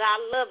 what I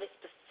love is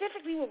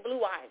specifically with Blue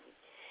Ivy,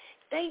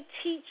 they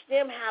teach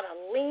them how to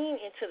lean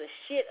into the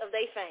shit of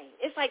their fame.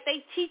 It's like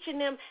they teaching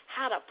them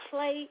how to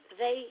play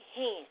their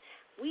hand.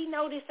 We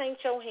know this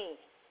ain't your hand.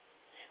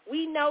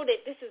 We know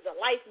that this is the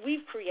life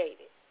we've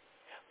created.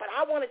 But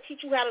I want to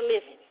teach you how to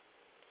live in it.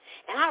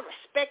 And I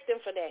respect them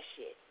for that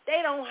shit.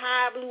 They don't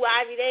hide Blue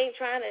Ivy. They ain't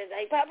trying to,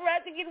 like,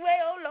 paparazzi get away,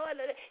 oh, Lord.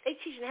 They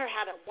teaching her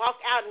how to walk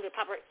out in the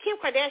paparazzi.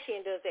 Kim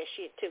Kardashian does that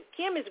shit, too.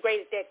 Kim is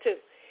great at that, too.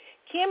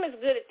 Kim is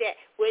good at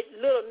that with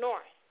Little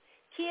North.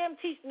 Kim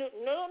teaches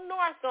Little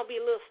North going to be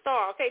a little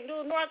star. Okay,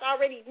 Little North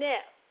already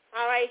know.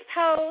 All right,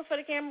 pose for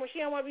the camera.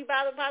 She don't want to be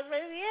bothered by the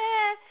paparazzi.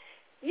 Yeah.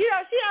 You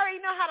know, she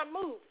already know how to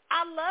move.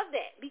 I love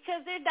that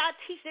because they're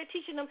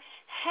teaching them,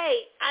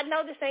 hey, I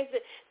know this ain't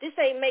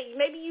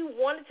maybe you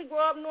wanted to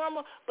grow up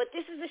normal, but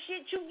this is the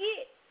shit you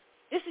get.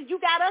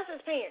 You got us as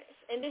parents,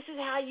 and this is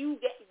how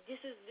you get. This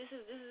is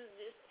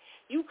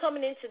you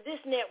coming into this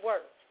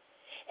network,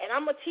 and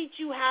I'm gonna teach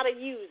you how to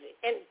use it.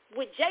 And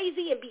with Jay-Z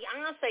and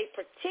Beyonce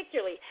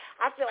particularly,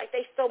 I feel like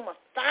they so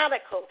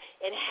methodical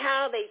in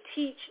how they're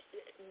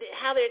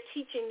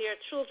teaching their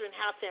children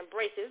how to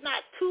embrace it. It's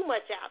not too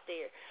much out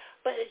there,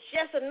 but it's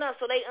just enough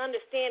so they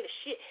understand the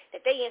shit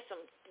that they in the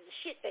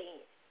shit they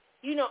in,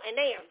 you know, and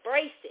they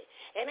embrace it.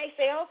 And they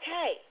say,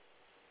 okay,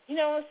 you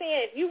know what I'm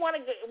saying? If you want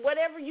to,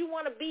 whatever you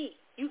want to be,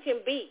 you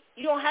can be.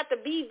 You don't have to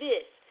be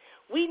this.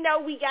 We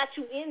know we got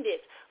you in this,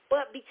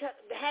 but because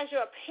as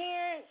your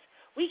parents,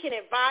 we can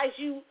advise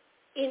you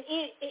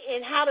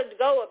in how to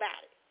go about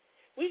it.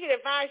 We can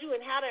advise you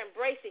in how to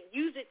embrace it.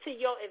 Use it to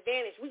your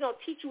advantage. We're going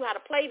to teach you how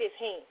to play this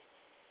hand.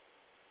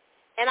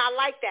 And I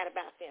like that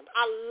about them.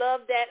 I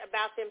love that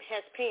about them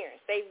as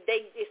parents.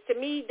 To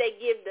me, they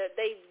give,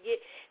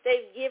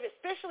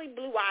 especially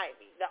Blue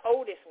Ivy, the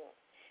oldest one.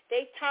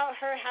 They taught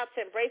her how to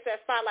embrace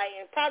that spotlight,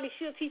 and probably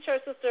she'll teach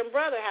her sister and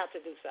brother how to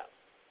do so.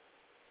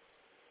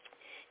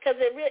 Because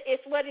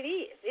it's what it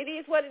is. It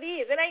is what it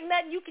is. It ain't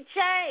nothing you can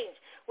change.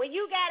 When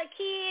you got a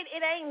kid,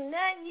 it ain't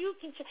nothing you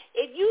can change.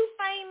 If you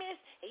famous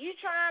and you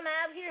trying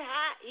out here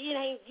high, it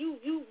ain't you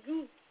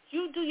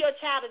do your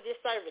child a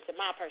disservice, in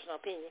my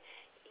personal opinion.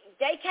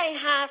 They can't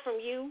hide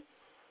from you.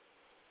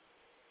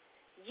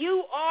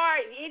 You are.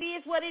 It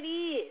is what it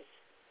is.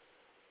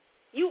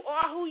 You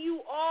are who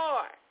you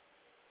are.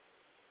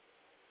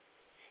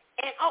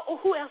 And,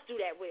 who else do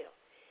that well?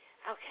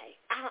 Okay,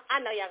 I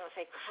know y'all going to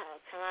say,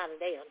 Carlotta,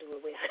 they don't do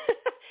it well.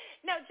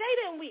 No,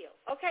 Jada and Will,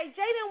 okay?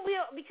 Jada and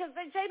Will, because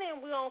Jada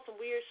and Will on some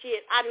weird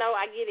shit. I know,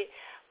 I get it.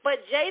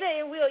 But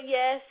Jada and Will,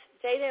 yes,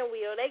 Jada and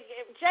Will.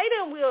 Jada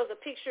and Will is a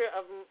picture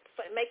of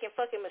making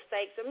fucking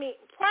mistakes. I mean,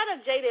 part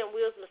of Jada and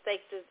Will's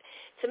mistakes,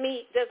 to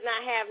me, does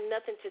not have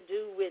nothing to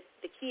do with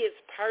the kids'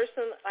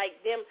 person, like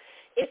them.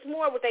 It's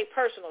more with their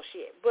personal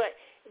shit. But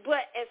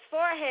as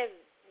far as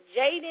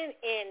Jaden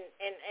and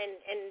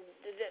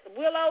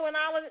Willow and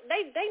all of it,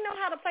 they know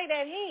how to play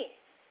that hand.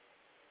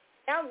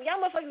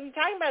 Y'all motherfuckers be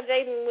talking about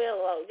Jaden and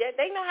Willow.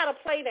 They know how to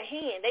play the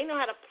hand. They know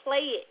how to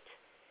play it.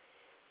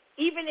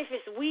 Even if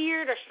it's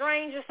weird or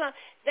strange or something,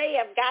 they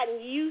have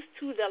gotten used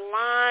to the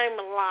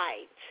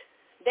limelight.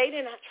 They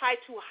didn't try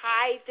to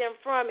hide them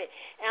from it.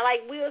 And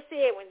like Will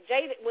said,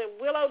 when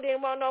Willow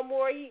didn't want no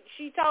more,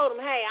 she told him,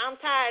 hey, I'm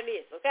tired of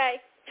this,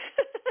 okay?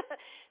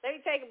 Let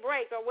me take a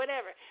break or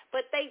whatever.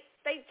 But they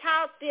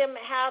taught them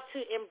how to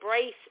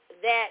embrace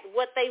that,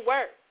 what they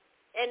were.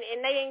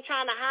 And they ain't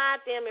trying to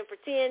hide them and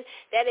pretend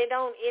that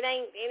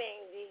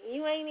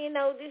you ain't in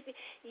no this.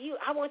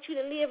 I want you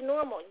to live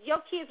normal. Your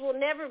kids will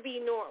never be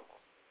normal.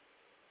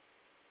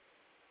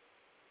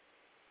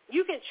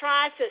 You can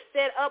try to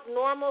set up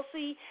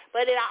normalcy,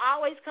 but it'll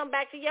always come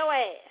back to your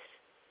ass.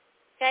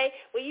 Okay?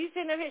 When you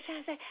sitting up here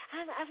trying to say,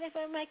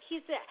 my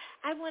kids,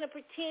 I want to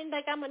pretend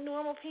like I'm a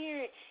normal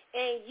parent,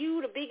 and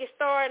you, the biggest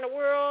star in the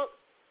world,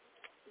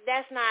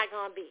 that's not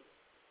going to be.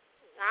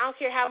 I don't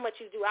care how much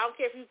you do. I don't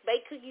care if you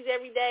bake cookies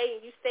every day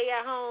and you stay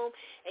at home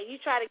and you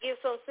try to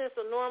give some sense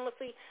of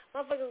normalcy.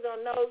 Motherfuckers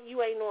going to know you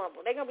ain't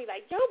normal. They're going to be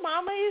like, your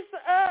mama is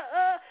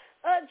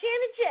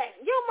Janet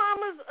Jackson. Your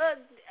mama's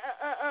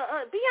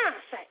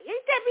Beyonce.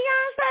 Ain't that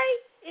Beyonce?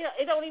 You know,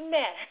 it don't even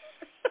matter.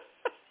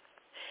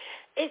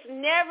 It's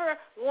never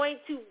going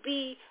to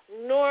be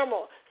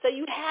normal. So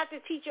you have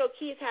to teach your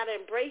kids how to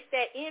embrace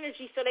that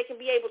energy so they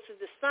can be able to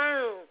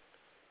discern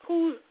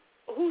who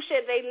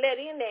should they let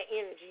in that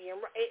energy. And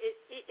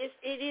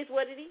it is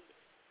what it is.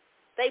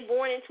 They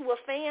born into a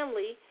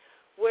family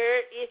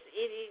where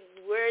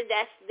where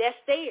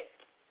that's there.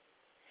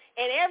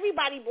 And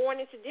everybody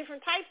born into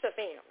different types of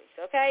families,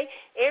 okay?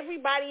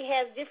 Everybody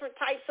has different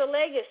types of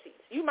legacies.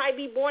 You might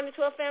be born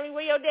into a family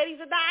where your daddy's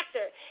a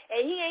doctor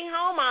and he ain't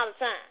home all the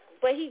time.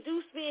 But he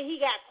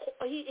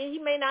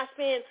may not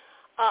spend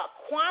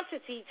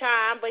quantity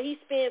time, but he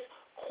spends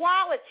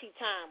quality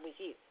time with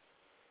you.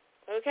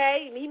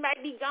 Okay? He might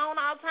be gone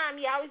all the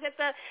time. He always at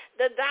the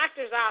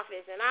doctor's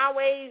office and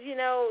always, you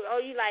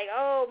like,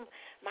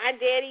 my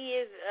daddy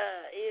is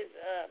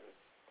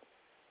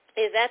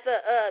at the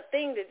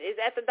is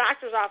at the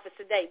doctor's office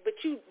today. But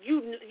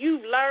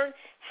you've learned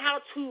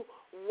how to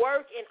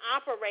work and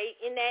operate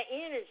in that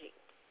energy.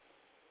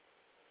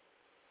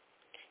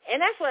 And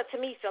that's what, to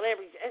me,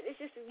 celebrities, it's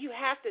just, you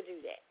have to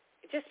do that.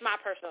 It's just my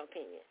personal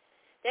opinion.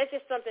 That's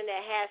just something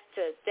that has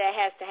to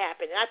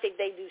happen. And I think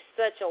they do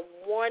such a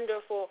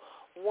wonderful,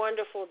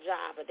 wonderful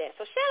job of that.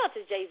 So shout out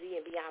to Jay-Z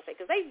and Beyonce,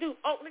 because they do,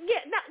 no,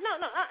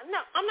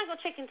 I'm not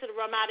going to check into the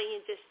Ramada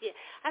in just yet.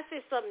 I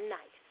said something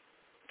nice,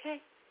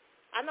 okay?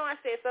 I know I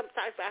said something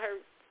nice about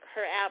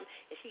her album,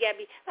 and she got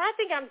to be, but I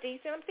think I'm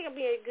decent. I think I'm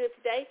being good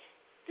today.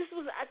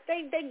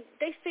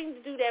 They seem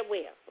to do that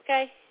well,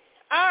 okay?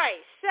 All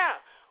right, so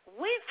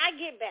when I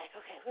get back,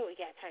 okay, what we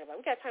got to talk about?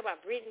 We got to talk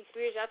about Britney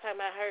Spears. Y'all talking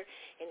about her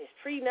and this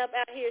prenup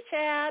out here.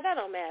 Child, that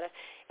don't matter.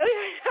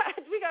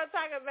 We're going to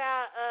talk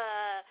about,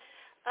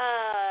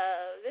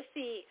 let's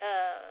see,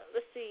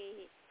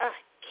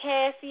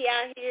 Cassie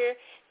out here.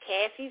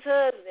 Cassie's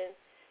husband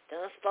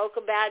done spoke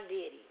about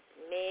Diddy.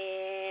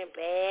 Man,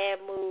 bad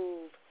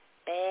move.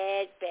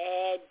 Bad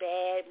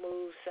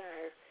move,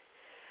 sir.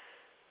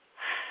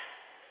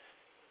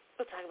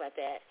 We'll talk about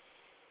that.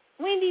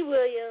 Wendy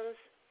Williams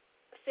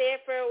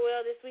said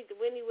farewell this week. The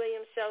Wendy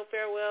Williams show,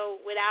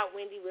 farewell without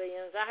Wendy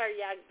Williams. I heard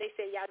y'all. They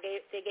said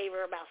they gave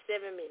her about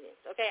 7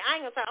 minutes. Okay, I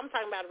ain't gonna talk. I'm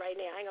talking about it right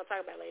now. I ain't gonna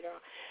talk about it later on.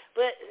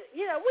 But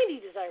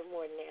Wendy deserves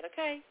more than that.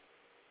 Okay,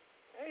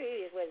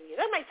 it is what it is.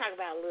 I might talk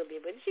about it a little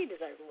bit, but she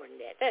deserves more than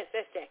that. That's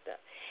jacked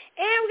up.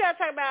 And we gotta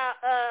talk about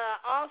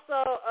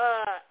also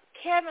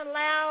Kevin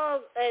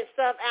Loud and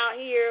stuff out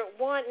here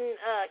wanting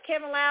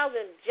Kevin Loud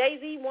and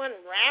Jay-Z wanting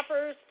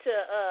rappers to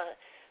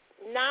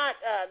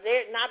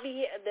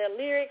the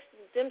lyrics,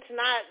 them to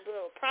not,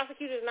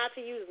 prosecutors not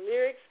to use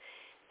lyrics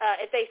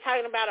if they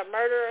talking about a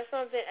murder or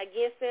something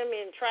against them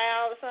in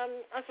trial or something.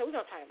 Okay, we're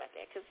going to talk about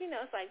that because,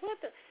 it's like, what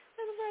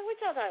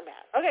y'all talking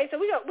about? Okay, so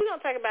we're going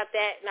to talk about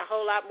that and a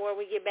whole lot more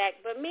when we get back.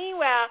 But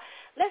meanwhile,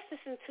 let's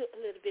listen to a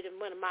little bit of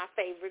one of my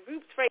favorite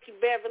groups, Tracy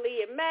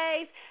Beverly and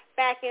Maze,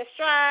 back in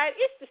stride.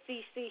 It's the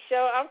CC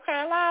Show. I'm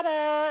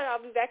Carlotta.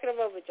 I'll be back in a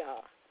moment,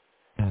 y'all.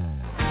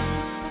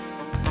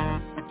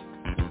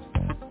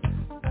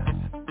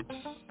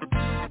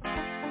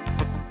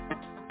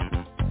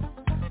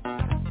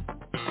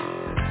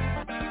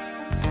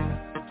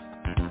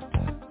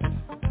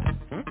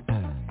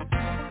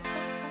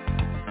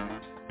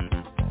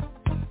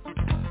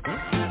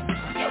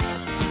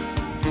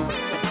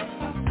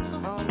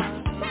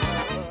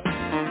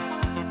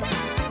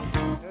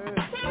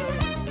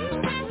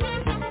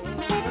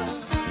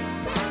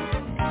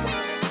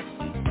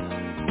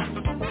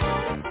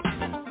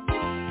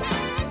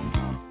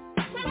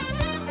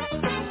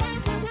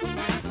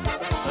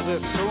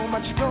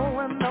 much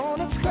going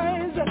on, it's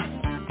crazy.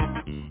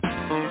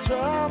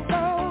 Trouble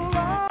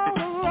all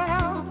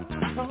around.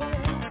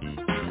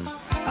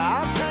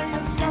 I'll tell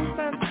you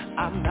something,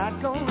 I'm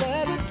not gonna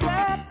let it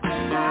get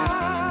me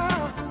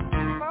down.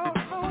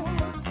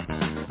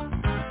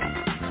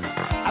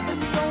 I've been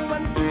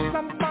going through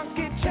some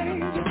funky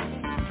changes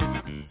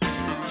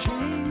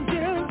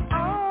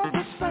all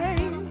the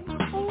same.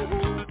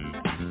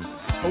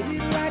 We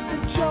like the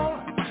joy,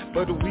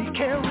 but we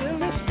can't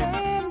really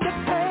stand the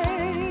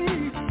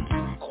pain.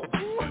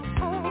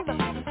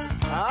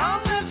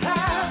 I'm just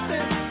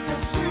happy to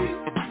see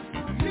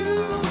you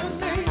and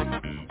me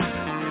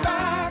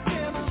back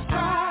in the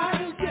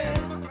stride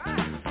again.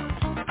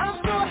 I'm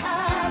so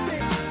happy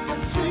to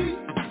see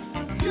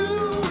you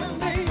and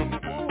me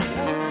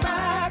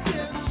back in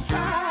the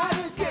stride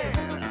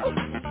again.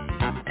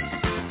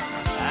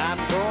 I'm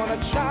gonna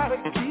try to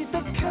keep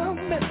it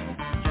coming.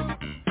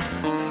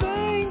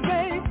 Things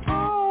ain't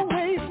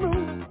always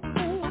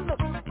smooth,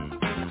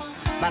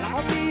 but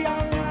I'll be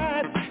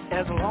alright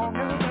as long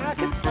as I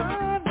can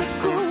find the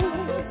groove.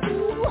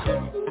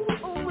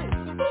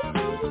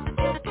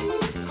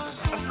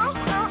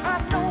 Somehow I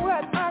know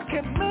that I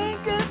can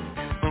make it.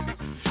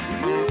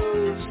 You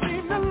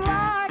seem to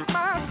like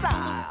my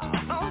style.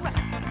 Alright.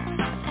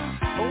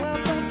 Well,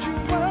 don't you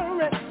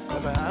worry,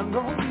 'cause I'm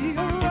gonna be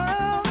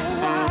around a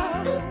while.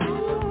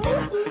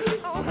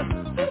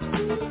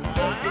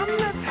 I'm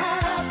just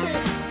happy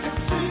to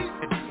see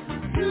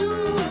you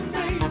and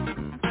me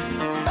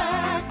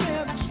back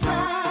in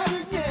stride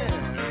again.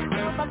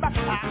 I'm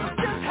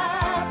just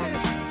happy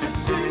to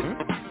see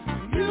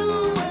you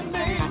and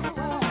me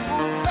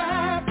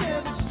back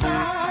in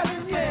stride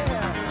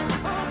again.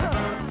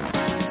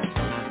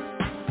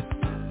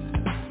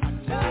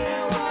 Tell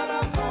you what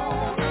I'm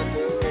gonna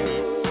do.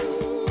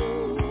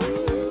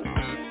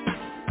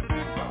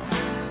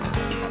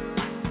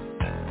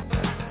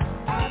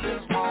 I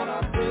just wanna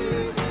be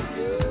with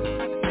you.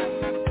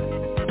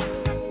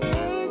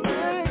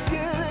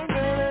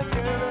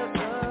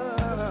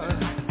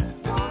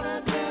 Wanna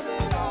give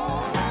it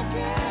all I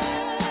can.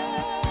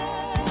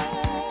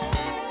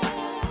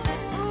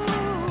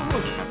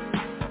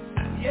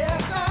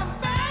 Yes, I'm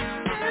back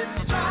in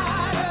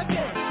stride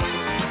again.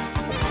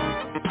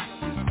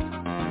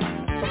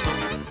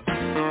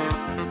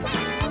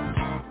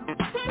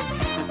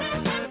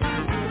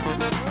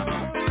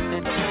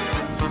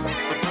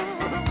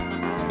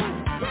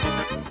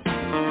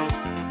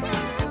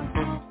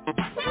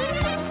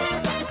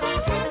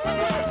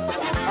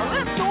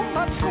 There's so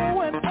much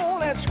going on,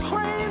 it's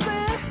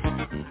crazy.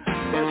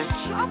 There's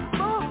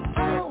trouble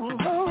all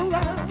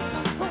around.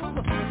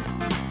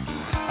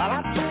 And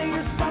I'll tell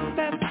you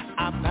something,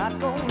 I'm not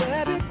gonna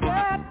let it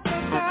get me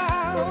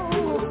down.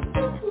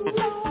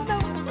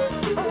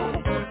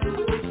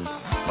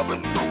 I've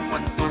been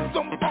going through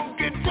some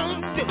funky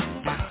changes.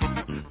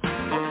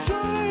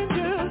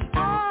 Changes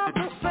are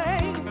the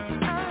same.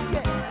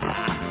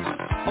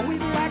 Yeah. We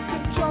like the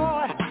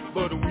joy,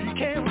 but we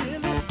can't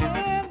really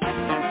stand the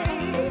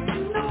pain.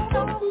 No.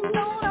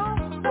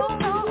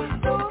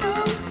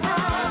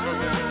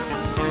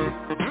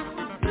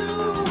 You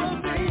and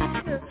me,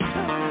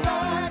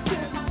 back in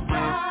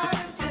stride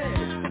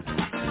again.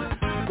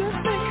 Just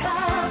think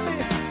happy.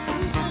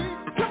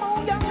 Come on,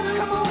 y'all.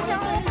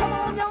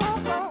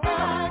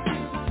 Back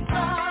in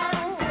stride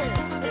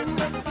again.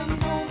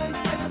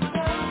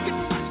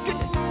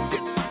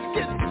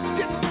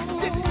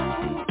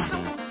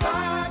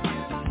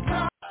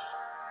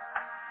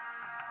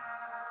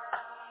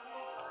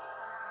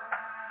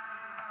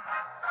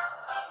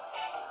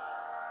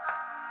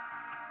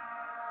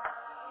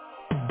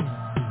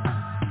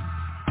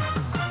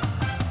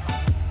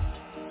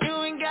 You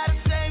ain't gotta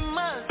say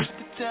much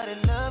to tell they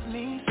love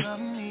me from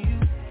you.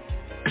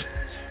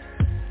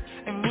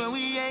 And when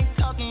we ain't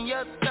talking,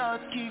 your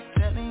thoughts keep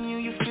telling you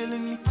you're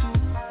feeling me too.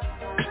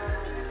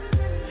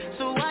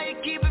 So why you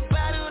keep it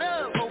bottled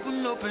up?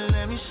 Open up and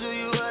let me show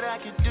you what I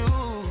can do.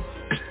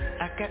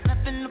 I got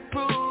nothing to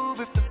prove.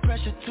 If the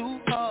pressure too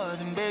hard,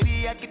 then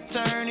baby I can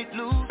turn it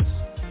loose.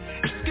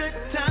 It's good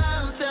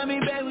times, tell me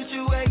babe what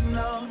you waiting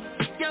on.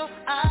 Your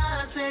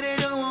eyes say they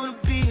don't wanna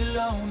be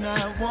alone.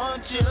 I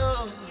want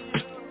you.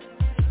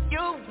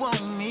 You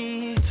want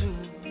me too.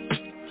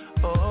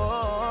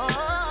 Oh.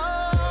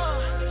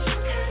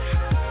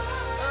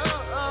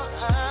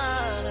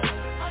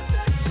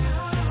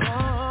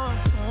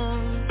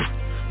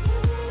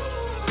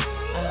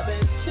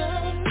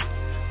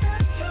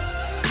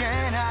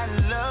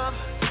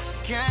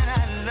 Can I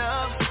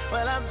love?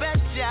 Well, I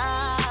bet ya.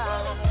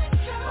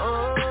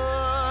 Oh.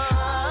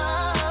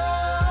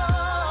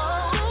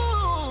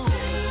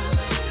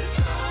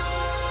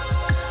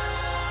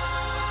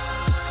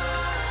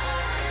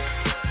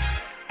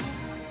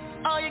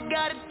 All you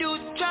gotta do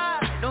is try.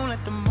 Don't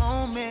let the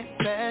moment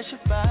pass you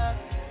by.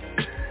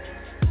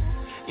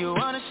 You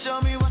wanna show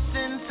me what's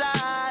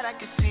inside? I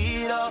can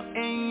see it all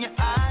in your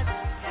eyes.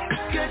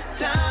 Good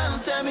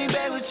time, tell me,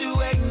 babe, what you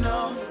waiting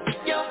on?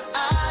 Your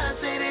eyes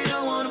say they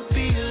don't wanna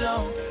be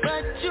alone,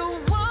 but you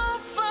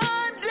won't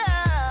find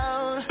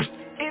out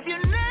if you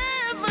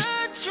never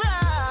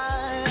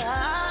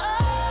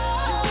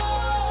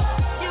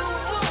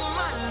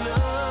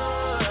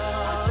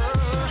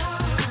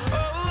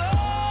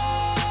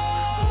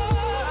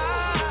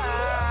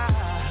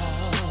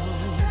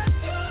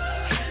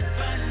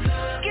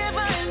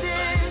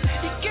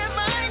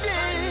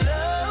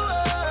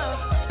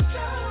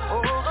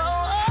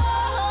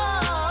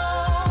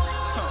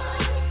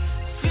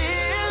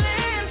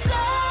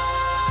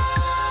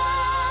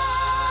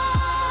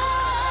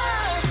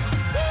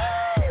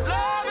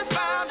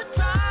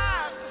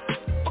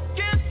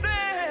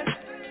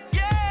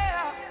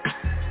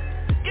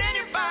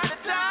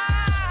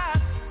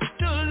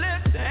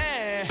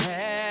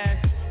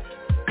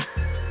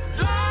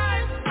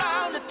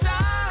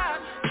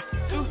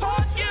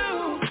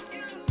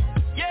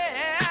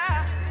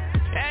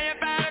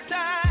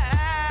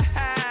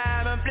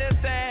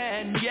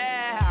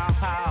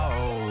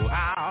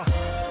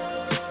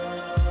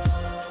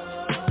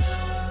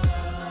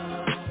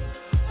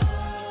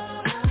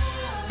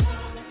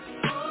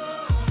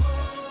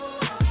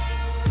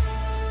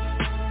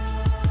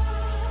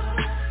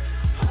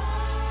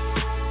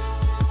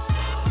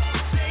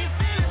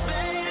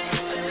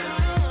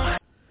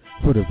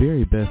For the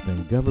very best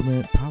in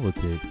government,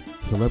 politics,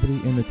 celebrity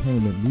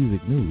entertainment,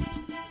 music news,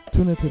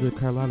 tune into the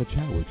Carlotta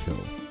Chadwick Show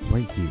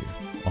right here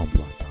on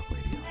Blog Talk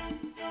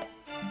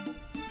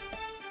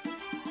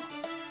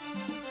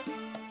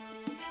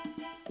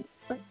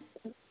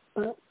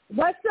Radio.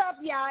 What's up,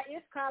 y'all?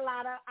 It's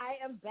Carlotta. I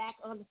am back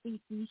on the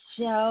CC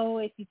Show.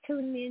 If you're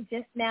tuning in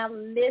just now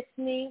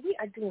listening, we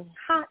are doing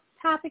hot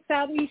topics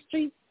out in these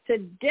streets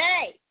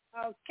today.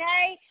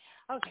 Okay?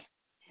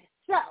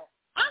 So,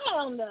 I'm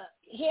on the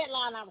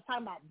headline. I was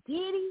talking about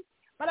Diddy,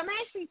 but I'm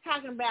actually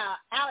talking about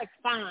Alex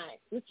Fine,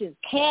 which is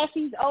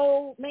Cassie's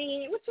old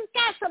man, which has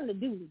got something to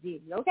do with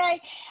Diddy, okay?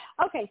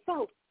 Okay,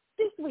 so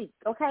this week,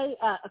 okay,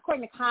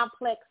 according to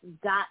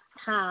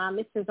Complex.com,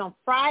 it says on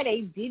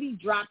Friday, Diddy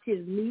dropped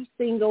his new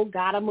single,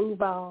 Gotta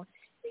Move On.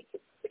 This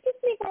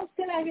nigga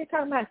still out here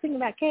singing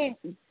about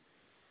Cassie.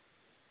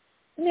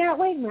 Now,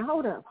 wait a minute,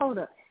 hold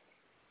up.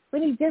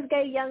 When he just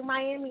gave Young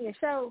Miami a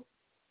show,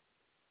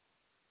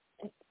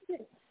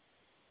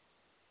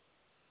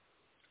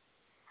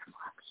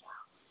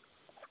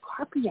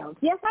 Scorpio.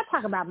 Yes, I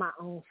talk about my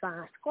own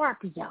sign,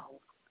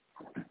 Scorpio.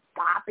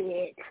 Stop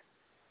it.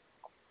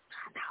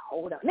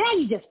 Hold up. Now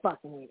you just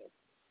fucking with it.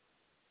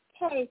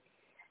 Okay,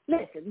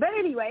 listen. But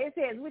anyway, it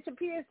says, which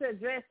appears to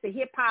address the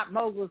hip-hop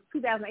mogul's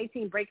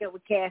 2018 breakup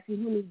with Cassie,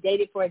 whom he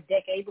dated for a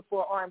decade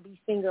before R&B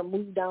singer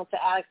moved on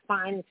to Alex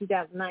Fine in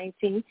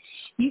 2019.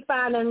 You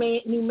find a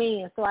new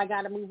man, so I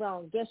got to move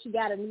on. Guess you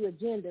got a new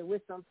agenda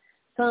with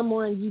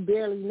someone you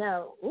barely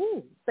know.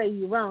 Ooh, say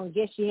you're wrong.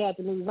 Guess you had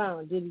to move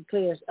on, Diddy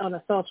declares on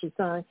a sultry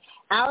song.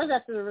 Hours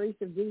after the release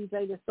of Diddy's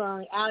latest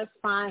song, Alex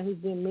Fine, who's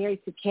been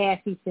married to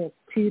Cassie since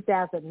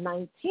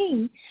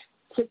 2019,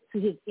 took to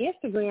his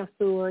Instagram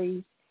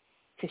stories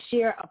to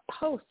share a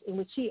post in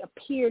which he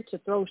appeared to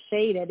throw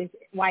shade at his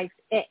wife's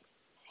ex.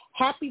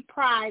 Happy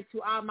Pride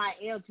to all my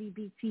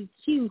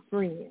LGBTQ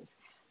friends,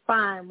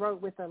 Fine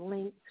wrote with a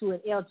link to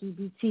an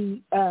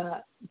LGBT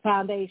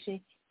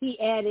foundation. He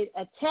added,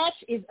 Attach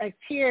is a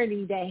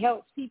charity that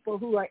helps people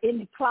who are in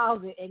the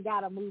closet and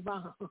got to move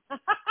on.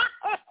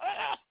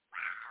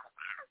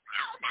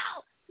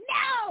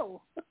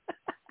 No.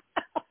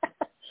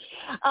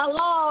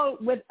 Along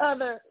with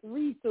other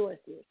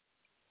resources.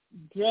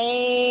 Damn.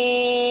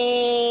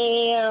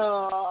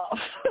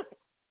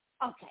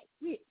 Okay,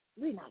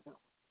 we're not going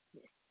to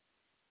this.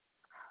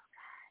 Oh,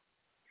 God.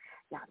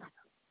 Y'all not going.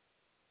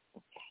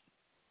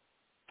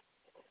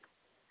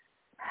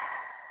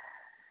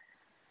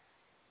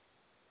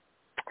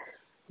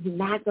 You're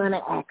not going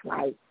to act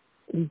like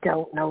you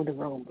don't know the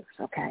rumors,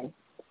 okay,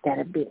 that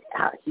have been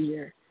out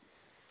here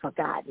for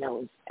God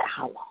knows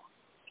how long,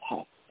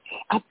 okay?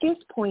 At this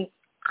point,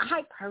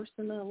 I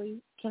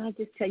personally, can I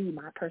just tell you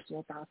my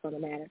personal thoughts on the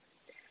matter?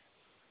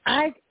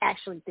 I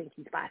actually think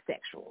he's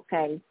bisexual,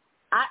 okay?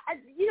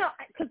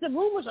 Because the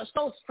rumors are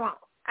so strong.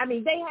 I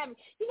mean, they have,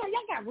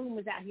 y'all got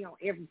rumors out here on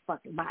every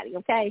fucking body,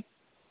 okay?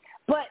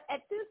 But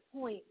at this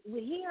point,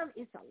 with him,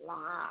 it's a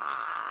lot.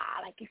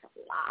 It's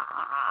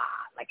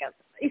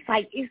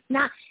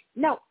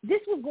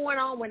this was going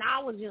on when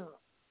I was young.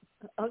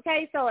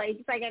 Okay, so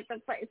it's like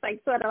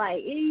sort of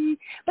like,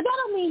 but that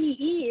don't mean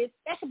he is.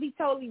 That could be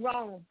totally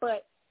wrong.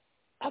 But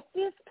at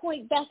this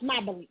point, that's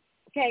my belief.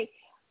 Okay,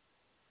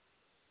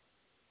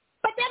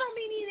 but that don't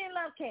mean he didn't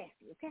love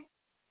Cassie. Okay,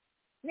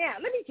 now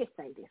let me just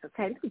say this.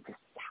 Okay, let me just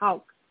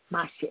talk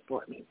my shit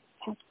for a minute.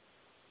 Okay?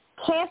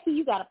 Cassie,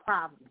 you got a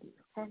problem here.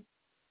 Okay,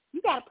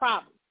 you got a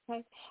problem.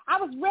 Okay, I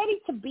was ready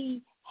to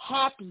be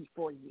happy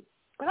for you,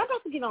 but I'm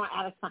about to get on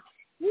Alex Fine.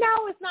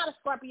 No, it's not a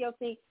Scorpio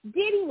thing.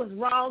 Diddy was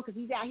wrong because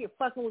he's out here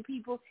fucking with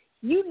people.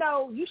 You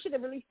should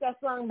have released that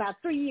song about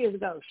 3 years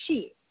ago.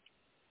 Shit.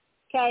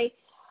 Okay?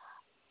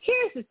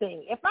 Here's the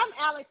thing. If I'm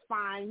Alex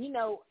Fine,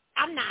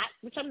 I'm not,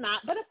 which I'm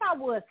not, but if I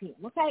was him,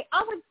 okay,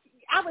 I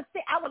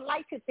would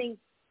like to think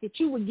that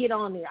you would get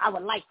on there. I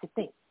would like to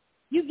think.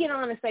 You get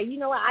on and say, you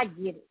know what, I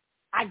get it.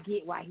 I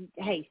get why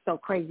he's so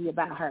crazy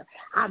about her.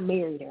 I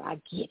married her.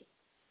 I get it.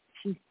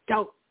 She's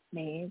dope,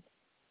 man.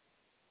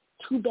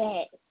 Too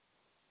bad.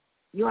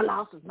 Your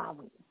loss is my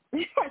win.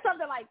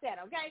 Something like that,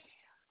 okay?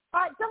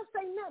 All right, don't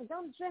say nothing.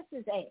 Don't address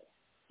his ass.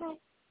 Okay?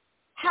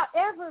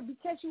 However,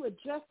 because you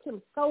addressed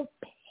him so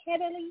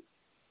pettily,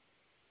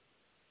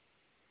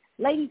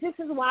 ladies, this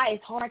is why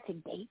it's hard to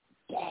date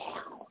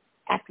down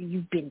after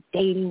you've been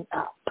dating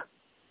up. And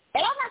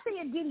I'm not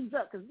saying Diddy's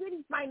up, because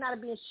Diddy might not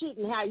have been shit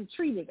in how he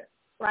treated her,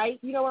 right?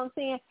 You know what I'm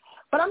saying?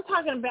 But I'm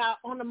talking about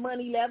on the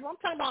money level. I'm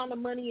talking about on the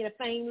money and the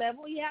fame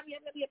level. Yeah.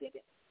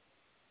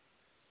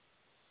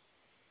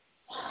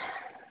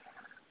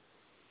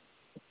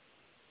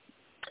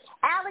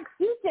 Alex,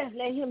 you just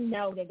let him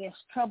know that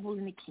there's trouble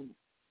in the kingdom.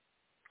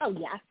 Oh,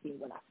 yeah, I see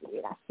what I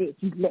said. I said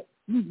you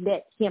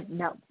let him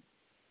know.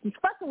 He's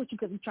fucking with you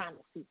because he's trying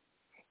to see.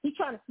 He's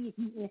trying to see if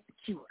you're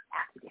insecure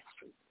out in the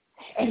street.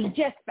 And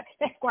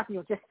that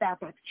Scorpio just found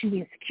out that you're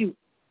insecure.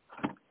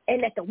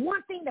 And that the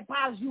one thing that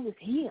bothers you is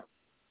him.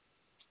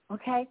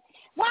 Okay?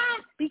 Why?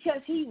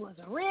 Because he was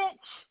rich,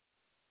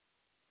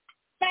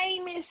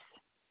 famous,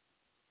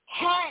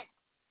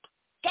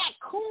 got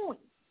coin.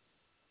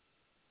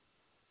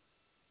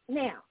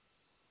 Now,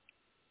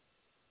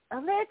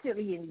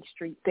 allegedly in these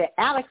streets that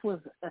Alex was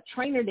a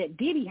trainer that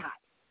Diddy hired.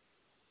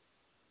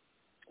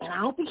 And I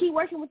don't think he's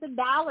working with the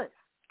dollars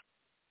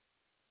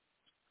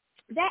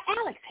that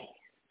Alex has.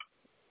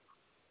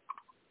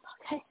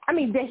 Okay? I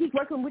mean, that he's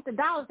working with the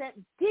dollars that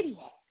Diddy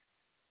has.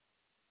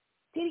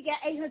 Diddy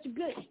got $800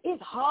 billion.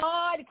 It's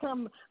hard to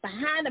come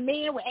behind a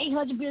man with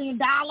 $800 billion.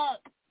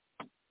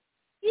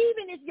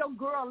 Even if your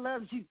girl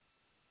loves you.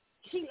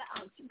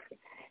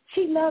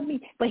 She loves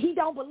me, but he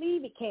don't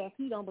believe it, Cass.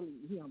 He don't believe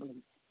it.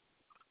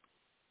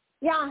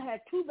 Y'all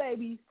had 2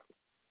 babies,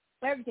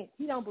 everything.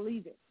 He don't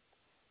believe it.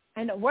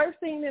 And the worst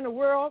thing in the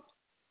world,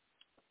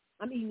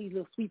 I'm eating these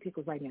little sweet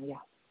pickles right now,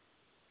 y'all.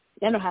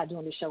 Y'all know how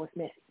doing this show is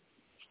messy.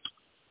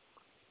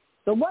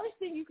 The worst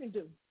thing you can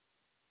do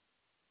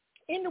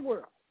in the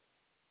world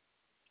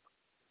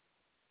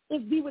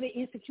is be with an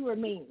insecure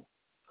man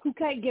who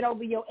can't get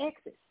over your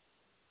exes.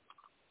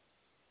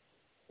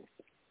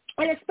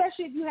 And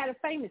especially if you had a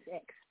famous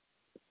ex.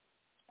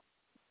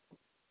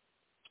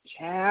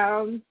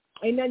 Child,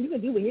 ain't nothing you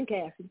can do with him,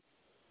 Cassie.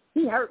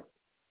 He hurt.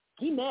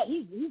 He mad.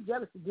 He's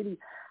jealous of Diddy.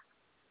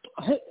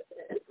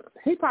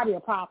 He's probably a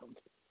problem.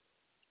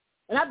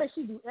 And I bet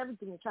she do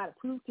everything to try to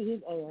prove to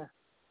his ass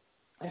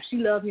that she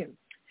loved him.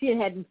 She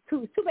had these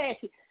two bad.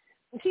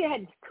 She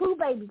had these 2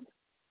 babies.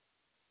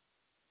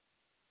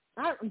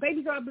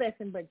 Babies are a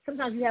blessing, but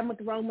sometimes you have them with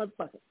the wrong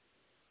motherfucker.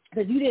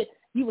 Because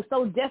you were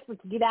so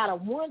desperate to get out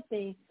of one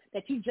thing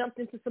that you jumped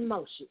into some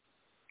more shit.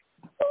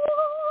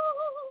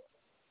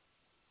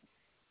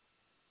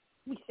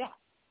 We shot.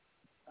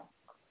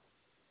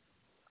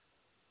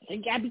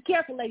 You gotta be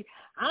careful, lady.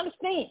 I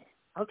understand.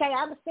 Okay,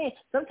 I understand.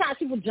 Sometimes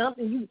people jump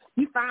and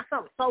you find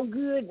something so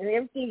good and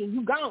everything and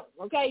you gone.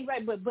 Okay,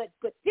 right? But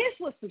this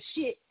was some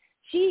shit.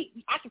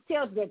 I could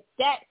tell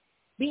that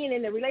being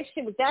in a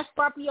relationship with that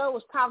Scorpio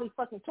was probably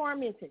fucking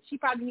tormenting. She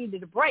probably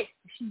needed a break.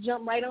 She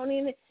jumped right on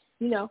in it.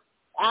 You know,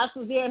 Alice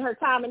was there in her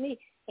time of need,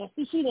 and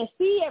she didn't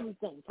see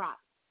everything probably.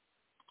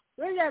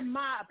 That's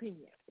my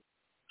opinion.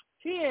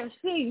 She didn't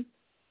see.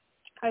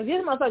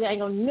 This motherfucker ain't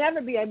gonna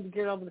never be able to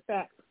get over the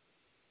fact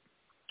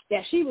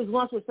that she was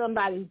once with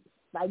somebody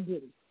like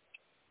Diddy.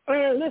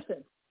 And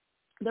listen,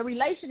 the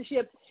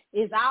relationship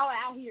is all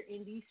out here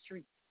in these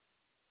streets.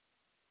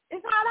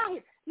 It's all out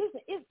here.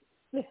 Listen.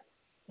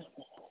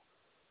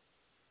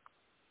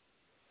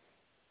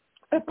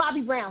 It's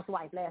Bobby Brown's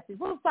wife last week.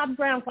 What was Bobby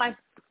Brown's wife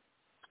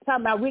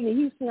talking about Whitney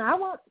Houston?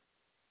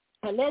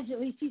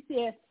 Allegedly, she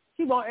said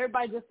she want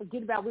everybody to just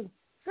forget about Whitney.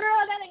 Girl,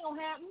 that ain't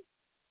gonna happen.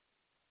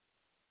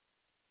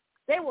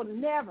 They will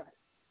never,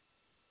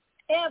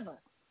 ever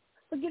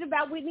forget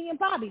about Whitney and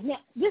Bobby. Now,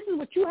 this is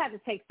what you have to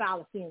take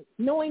solace in,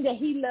 knowing that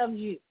he loves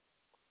you.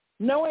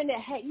 Knowing that,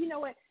 hey, you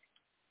know what?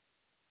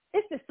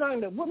 It's the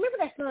song that, remember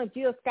that song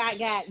Jill Scott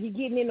got, You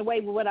Getting in the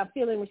Way with What I'm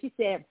Feeling, when she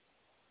said,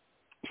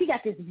 she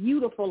got this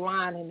beautiful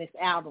line in this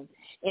album,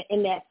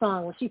 in that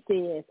song, when she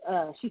says,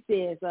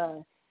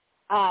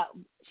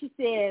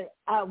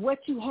 what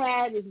you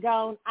had is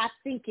gone. I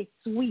think it's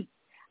sweet.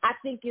 I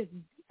think it's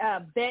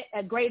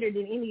greater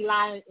than any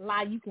lie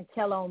you can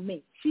tell on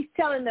me. She's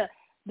telling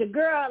the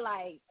girl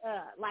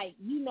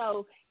you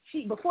know,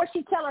 before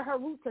she tell her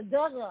roots are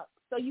dug up,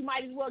 so you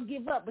might as well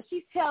give up. But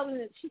she's telling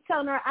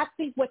her, I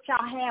think what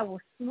y'all had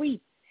was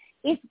sweet.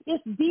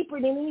 It's deeper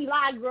than any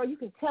lie, girl, you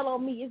can tell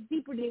on me. It's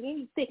deeper than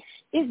anything.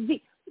 It's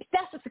deep.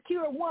 That's a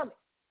secure woman.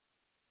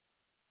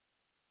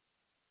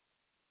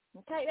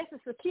 Okay, that's a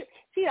secure.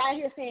 She's out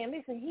here saying,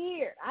 listen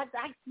here,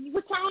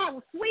 what y'all had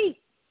was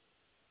sweet.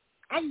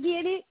 I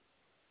get it.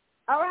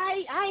 All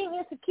right, I ain't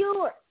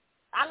insecure.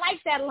 I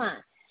like that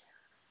line.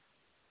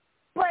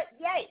 But,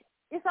 yay,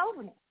 it's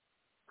over now.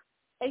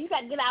 And you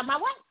got to get out of my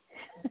way.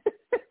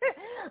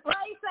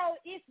 Right? So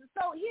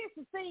here's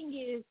the thing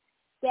is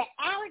that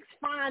Alex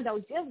Fondo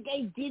just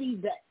gave Diddy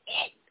the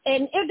X.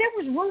 And there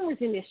was rumors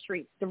in the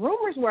streets. The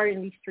rumors were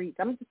in these streets.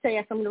 I'm going to tell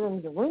you some of the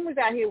rumors. The rumors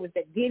out here was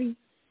that Diddy,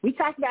 we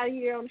talked about it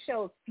here on the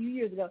show a few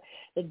years ago,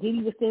 that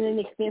Diddy was sending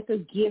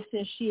expensive gifts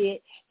and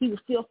shit. He was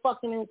still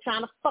fucking and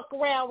trying to fuck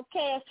around with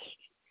cash.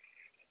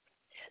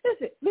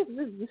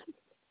 Listen.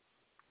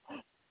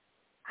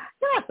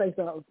 Can I say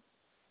something?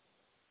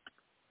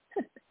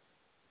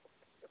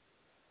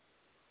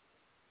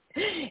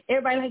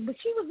 Everybody like, but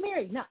she was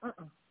married. No,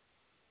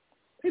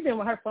 He's been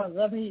with her for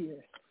 11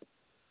 years.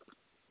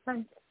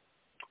 Right?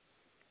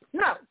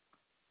 No.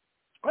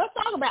 Let's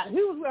talk about it.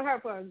 He was with her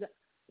for,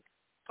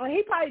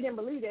 he probably didn't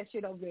believe that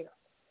shit over there.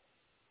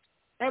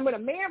 And when a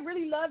man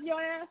really loves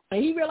your ass,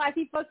 and he realized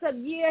he fucked up,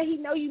 yeah, he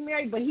know you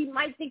married, but he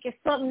might think it's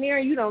something there,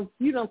 and you don't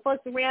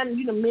fuck around, and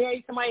you done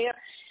married somebody else.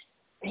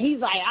 And he's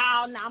like,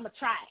 oh, no, I'm going to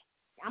try it.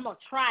 I'm going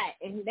to try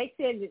it. And they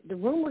said that the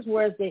rumors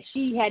was that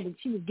she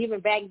was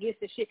giving back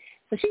gifts and shit.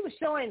 So she was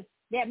showing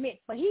that man,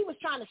 but he was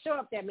trying to show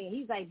up that man.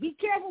 He's like, be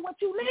careful what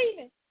you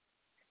leaving.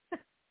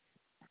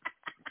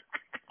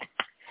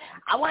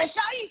 I want to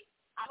show you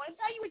what you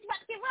about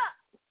to give up.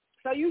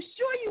 So you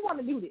sure you want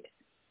to do this?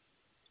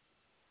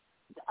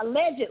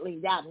 Allegedly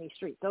down in these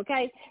streets,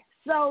 okay?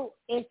 So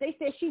if they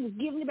said she was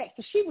giving it back,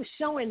 so she was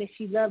showing that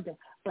she loved him.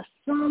 But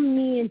some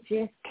men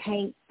just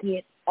can't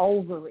get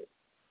over it.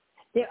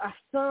 There are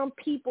some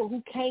people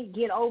who can't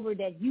get over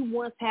that you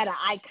once had an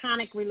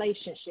iconic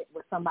relationship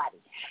with somebody.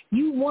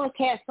 You once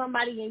had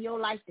somebody in your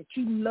life that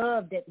you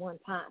loved at one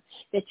time,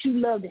 that you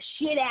loved the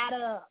shit out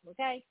of,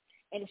 okay?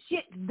 And the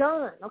shit's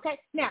done, okay?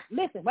 Now,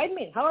 listen, wait a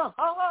minute. Hold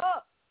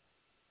on.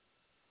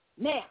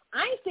 Now,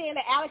 I ain't saying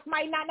that Alex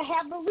might not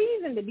have a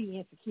reason to be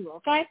insecure,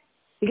 okay?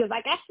 Because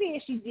like I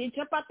said, she did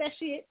jump out that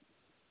shit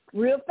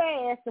real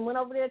fast and went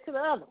over there to the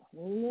other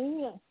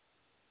one. Now,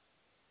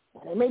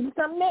 there may be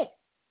something there.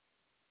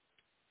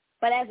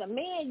 But as a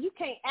man, you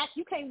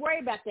can't worry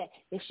about that.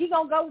 If she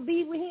gonna go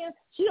be with him,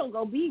 she gonna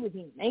go be with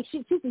him. Ain't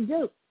shit you can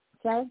do,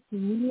 okay?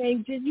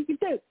 Ain't shit you can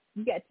do.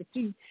 You got to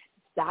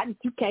decide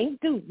you can't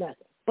do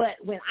nothing. But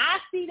when I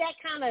see that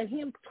kind of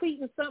him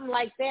tweeting something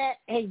like that,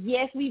 and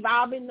yes, we've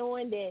all been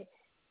knowing that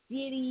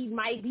Diddy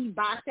might be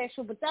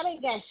bisexual, but that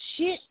ain't got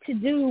shit to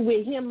do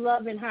with him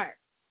loving her.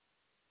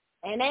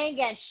 And they ain't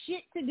got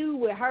shit to do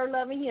with her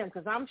loving him,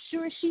 because I'm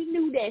sure she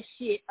knew that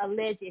shit,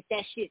 alleged, if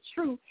that shit's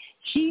true.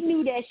 She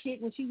knew that shit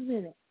when she was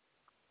in it.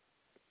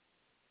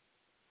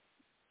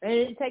 And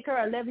it didn't take her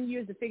 11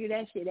 years to figure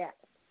that shit out.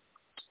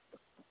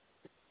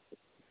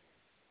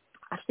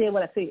 I said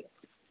what I said.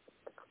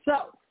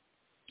 So,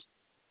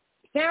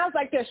 sounds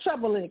like there's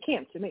trouble in the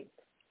camp to me.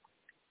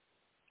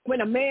 When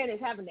a man is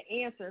having to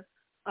answer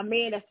a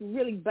man that's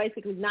really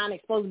basically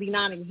supposed to be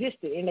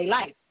non-existent in their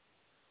life.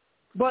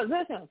 But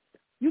listen,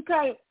 you're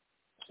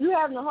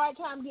having a hard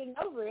time getting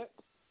over it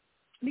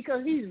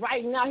because he's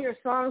writing out here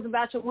songs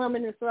about your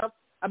woman and stuff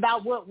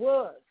about what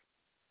was.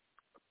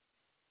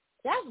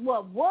 That's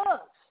what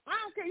was. I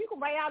don't care. You can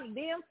write out the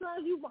damn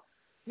songs you want.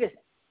 Listen.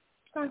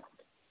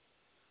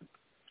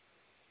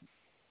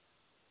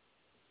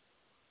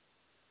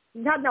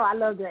 Y'all know I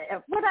love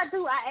that. What I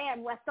do, I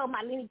throw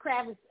my Lenny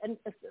Kravitz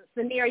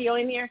scenario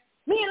in there.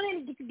 Me and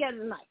Lenny get together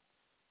tonight.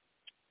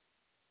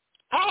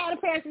 I had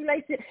a past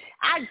relationship.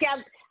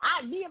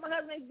 Me and my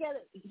husband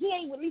together. He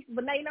ain't with Lisa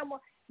Bonet no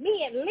more.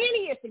 Me and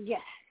Lenny is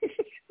together.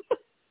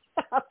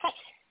 Okay.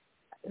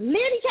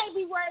 Lenny can't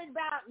be worried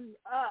about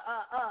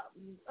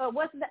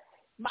what's that?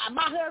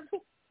 My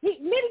husband.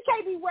 Lenny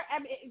can't be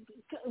worried.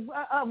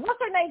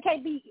 What's her name?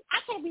 I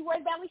can't be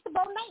worried about Lisa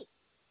Bonet.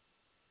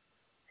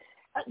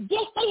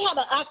 Yes, they have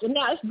an actor.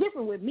 Now, it's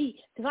different with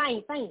me because I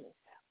ain't famous.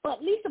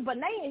 But Lisa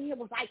Bonet in here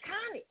was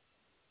iconic.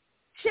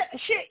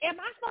 Shit, am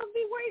I supposed to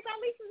be worried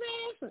about Lisa's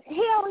ass?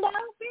 Hell no,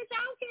 bitch,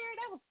 I don't care.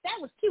 That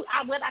was cute.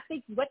 I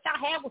think what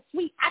y'all had was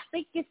sweet. I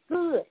think it's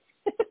good.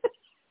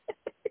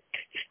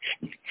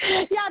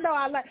 Y'all know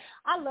I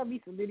love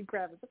me some Lenny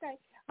Kravitz, okay?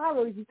 I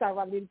always be talking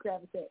about Lenny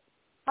Kravitz.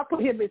 I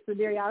put him in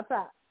scenario all the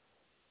time.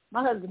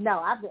 My husband, no,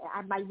 I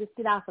might just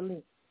get out for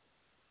Lenny.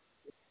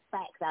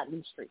 Facts out in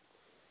these streets.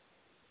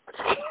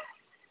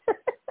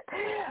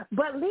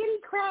 But Lenny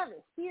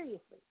Kravitz,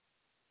 seriously.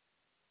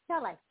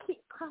 Y'all like,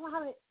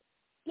 Carlotta,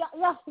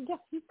 y'all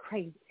you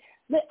crazy.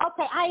 But,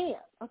 okay, I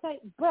am, okay?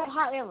 But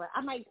however,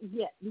 I might,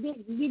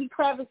 Lenny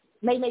Kravitz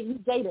may make me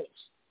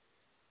J-Dish.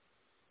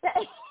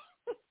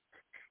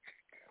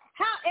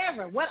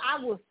 However, what I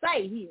will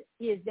say here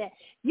is that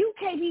you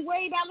can't be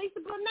worried about Lisa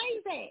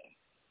Bonet's ass.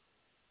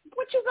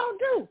 What you gonna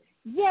do?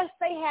 Yes,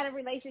 they had a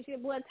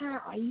relationship one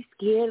time. Are you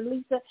scared of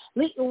Lisa?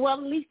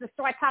 Lisa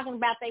started talking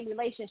about their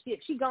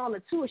relationship. She go on a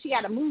tour. She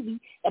got a movie,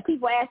 and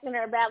people asking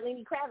her about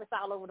Lenny Kravitz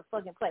all over the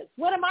fucking place.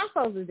 What am I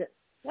supposed to do?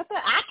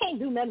 I can't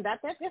do nothing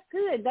about that. That's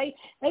good. They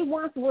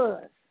once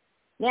was.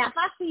 Now, if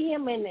I see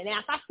him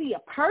if I see a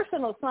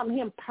personal something,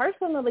 him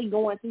personally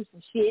going through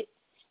some shit,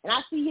 and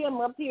I see him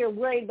up here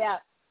worried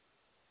about,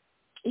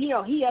 he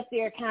up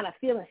there kind of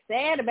feeling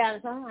sad about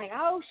it, so I'm like,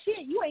 oh,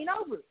 shit, you ain't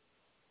over it.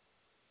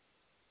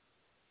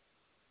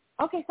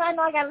 Okay, so I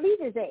know I got to leave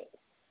his ass.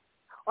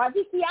 Or if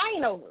you see I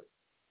ain't over it.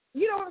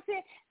 You know what I'm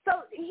saying?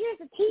 So here's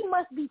the key. He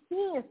must be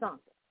seeing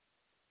something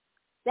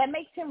that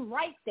makes him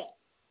write that.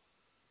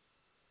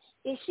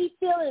 Is she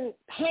feeling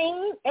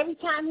pain every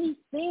time he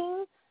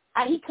sings?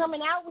 Are he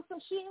coming out with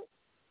some shit?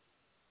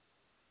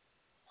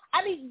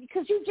 I mean,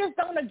 because you just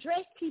don't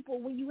address people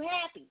when you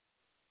happy.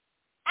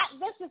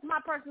 That's just my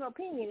personal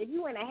opinion. If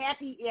you're in a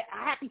happy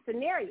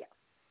scenario,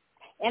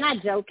 and I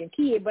joke and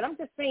kid, but I'm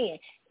just saying,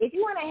 if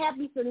you're in a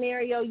happy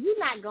scenario, you're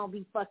not going to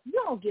be fucked.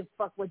 You don't give a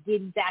fuck what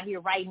Diddy's out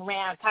here writing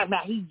around, talking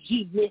about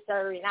he miss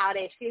her and all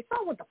that shit.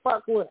 So what the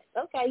fuck was?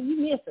 Okay, you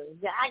miss her.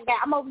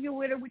 I'm over here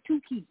with her with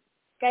 2 kids.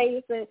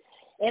 Okay,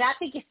 and I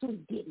think it's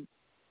sweet Diddy.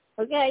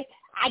 Okay,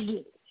 I get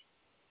it.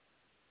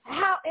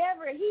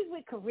 However, he's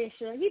with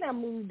Carisha. He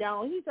done moved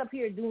on. He up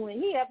here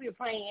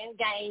playing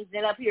games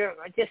and up here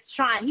just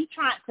trying. He's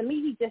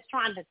just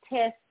trying to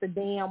test the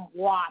damn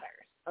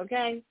waters.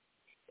 Okay.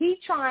 He's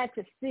trying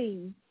to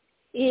see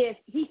if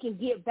he can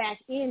get back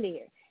in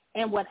there.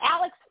 And what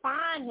Alex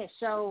Fine has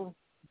shown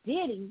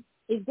Diddy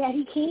is that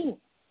he can.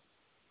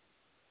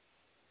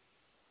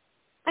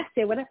 I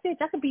said what I said.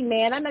 I could be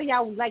mad. I know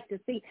y'all would like to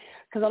see,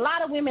 because a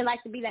lot of women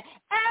like to be like,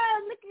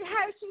 oh, look at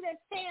her. She done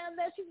stand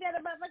up. She did a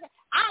motherfucker.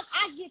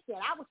 I get that.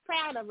 I was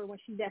proud of her when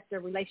she left their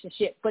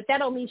relationship, but that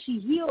don't mean she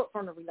healed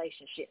from the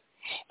relationship.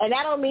 And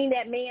that don't mean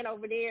that man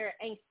over there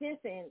ain't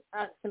sensing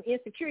some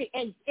insecurity.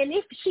 And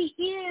if she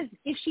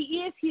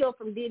is healed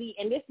from Diddy,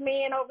 and this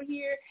man over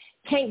here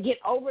can't get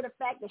over the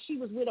fact that she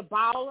was with a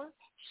baller,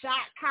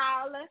 shot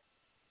caller,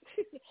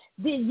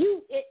 then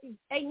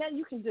ain't nothing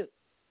you can do.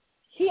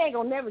 She ain't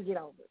gonna never get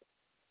over it.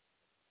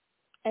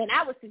 And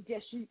I would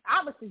suggest you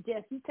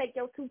take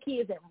your 2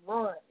 kids and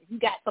run. If you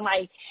got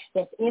somebody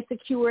that's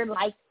insecure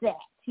like that,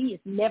 he is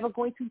never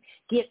going to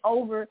get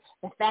over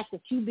the fact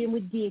that you've been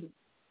with Diddy.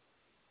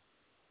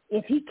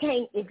 If he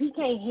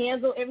can't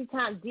handle every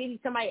time Diddy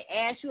somebody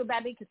asks you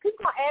about it, because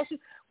people gonna ask you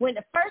when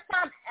the first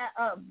time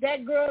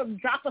that girl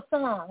drop a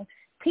song,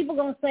 people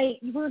gonna say,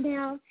 well,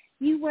 now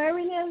you were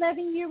in an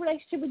 11-year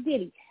relationship with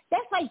Diddy.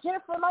 That's like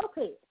Jennifer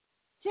Lopez.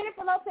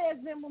 Jennifer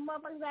Lopez been with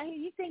motherfuckers out here.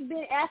 You think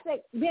Ben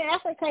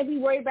Affleck can't be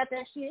worried about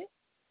that shit?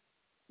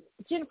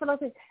 Jennifer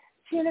Lopez.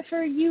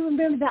 Jennifer, you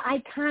remember the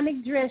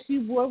iconic dress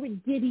you wore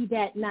with Diddy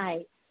that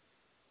night?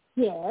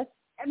 Yes.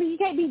 I mean, you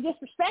can't be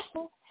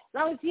disrespectful.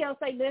 As long as you don't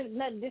say there's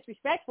nothing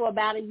disrespectful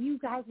about it, you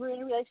guys were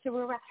in a relationship.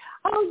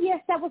 Oh, yes,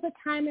 that was a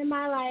time in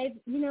my life.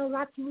 You know,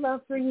 lots of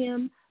love for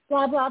him,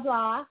 blah, blah,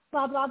 blah,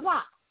 blah, blah,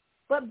 blah.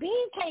 But Ben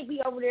can't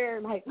be over there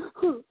like,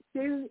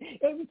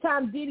 every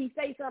time Diddy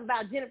say something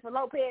about Jennifer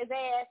Lopez's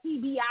ass, he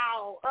be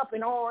all up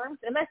in arms,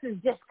 unless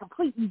it's just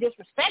completely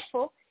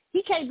disrespectful.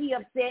 He can't be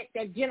upset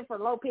that Jennifer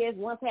Lopez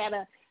once had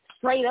a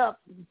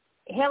straight-up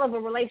hell of a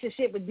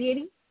relationship with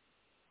Diddy.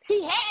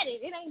 She had it.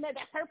 It ain't that.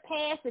 That's her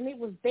past, and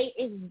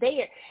it's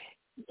there.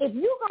 If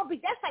you gonna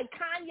be, that's like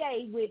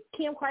Kanye with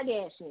Kim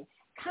Kardashian.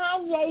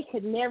 Kanye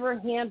could never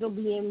handle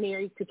being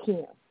married to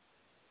Kim,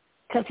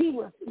 because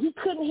he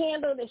couldn't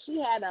handle that she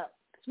had a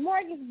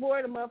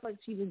smorgasbord of motherfuckers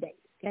she was dating.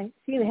 Okay,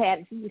 she had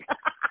it.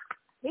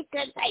 He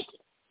couldn't take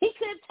it. He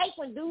couldn't take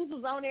when dudes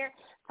was on there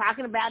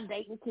talking about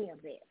dating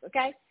Kim's ass.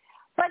 Okay,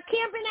 but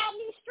Kim been out in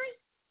these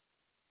streets.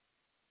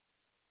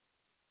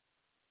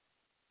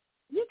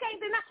 You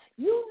can't deny.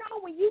 You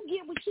know when you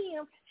get with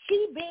Kim,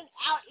 she been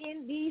out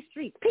in these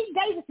streets. Pete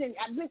Davidson,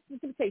 let me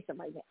tell you something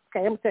like that.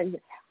 Okay, I'm gonna tell you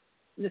this.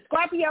 The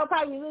Scorpio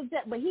probably lives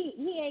up, but he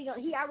ain't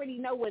gonna. He already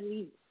know what it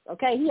is.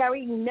 Okay, he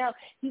already know.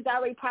 He's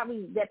already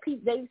probably that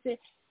Pete Davidson.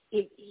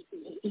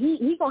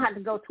 He gonna have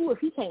to go too if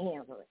he can't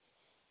handle it.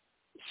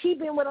 She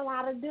been with a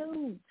lot of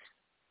dudes.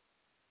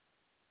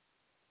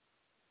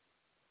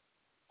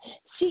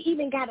 She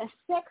even got a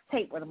sex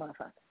tape with a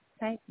motherfucker.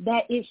 Okay,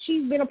 that is,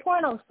 she's been a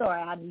porno star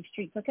out in these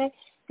streets. Okay,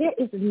 there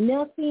is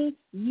nothing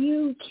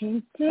you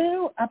can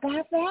do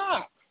about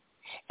that,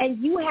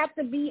 and you have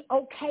to be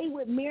okay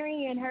with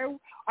marrying her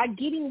or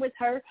getting with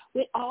her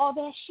with all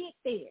that shit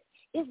there.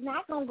 It's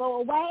not gonna go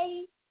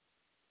away.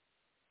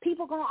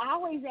 People gonna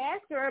always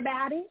ask her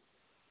about it.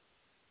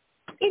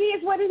 It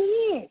is what it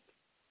is.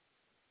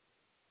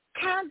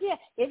 Kanye,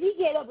 if he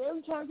get up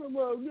every time,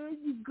 well,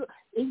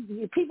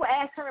 if people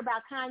ask her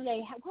about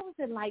Kanye, what was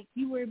it like?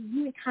 You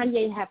and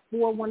Kanye have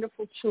 4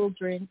 wonderful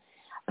children,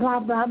 blah,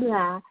 blah,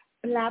 blah,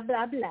 blah,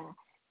 blah, blah.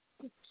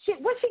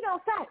 Shit, what's she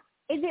gonna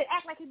say? Is it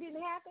act like it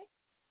didn't happen?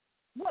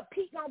 What,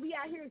 Pete gonna be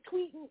out here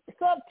tweeting,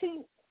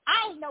 subtweeting?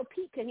 I didn't know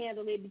Pete could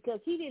handle it because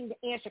he didn't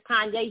answer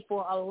Kanye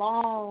for a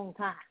long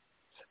time.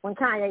 When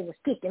Kanye was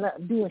picking up,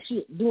 doing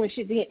shit to him,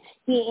 he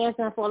didn't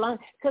answer him for a long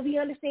time because he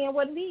understands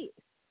what it is.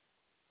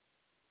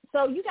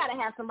 So you got to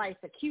have somebody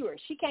secure.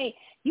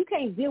 You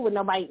can't deal with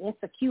nobody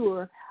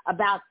insecure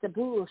about the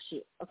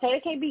bullshit. Okay, they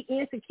can't be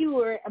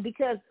insecure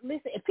because,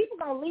 listen, if people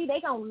gonna leave, they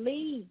gonna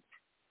leave.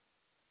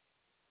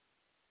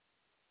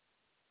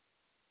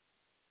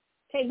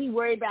 Can't be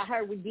worried about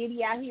her with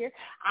Diddy out here.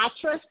 I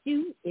trust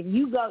you. If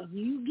you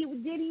get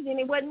with Diddy, then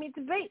it wasn't meant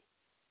to be.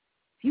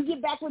 If you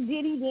get back with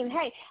Diddy, then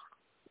hey,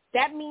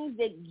 that means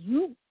that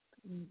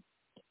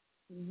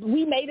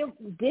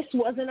this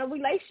wasn't a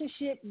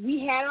relationship. We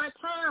had our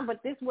time,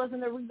 but this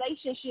wasn't a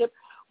relationship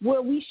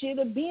where we should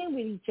have been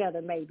with each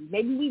other maybe.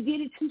 Maybe we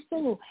did it too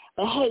soon.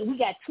 But, hey, we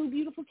got 2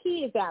 beautiful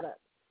kids out of it.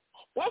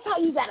 That's how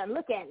you got to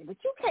look at it. But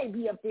you can't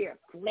be up there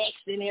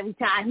flexing every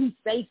time he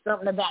say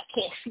something about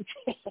Cassie.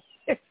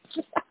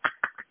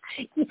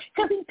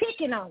 Because he's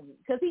picking on you.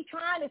 Because he's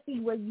trying to see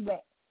where you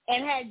at.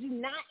 And had you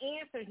not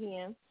answered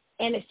him,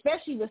 and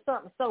especially with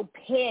something so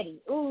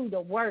petty,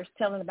 the worst,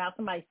 telling about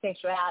somebody's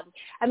sexuality.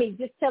 I mean,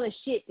 just telling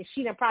shit that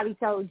she done probably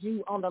told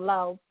you on the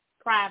low,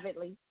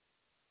 privately.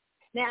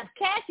 Now, if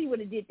Cassie would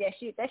have did that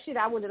shit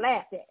I would have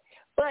laughed at.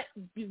 But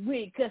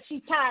because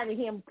she's tired of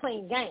him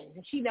playing games,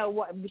 and she know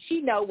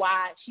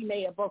why she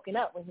may have broken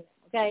up with him,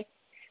 okay?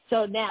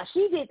 So now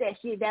she did that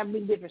shit, that would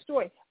be a different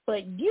story.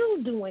 But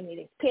you doing it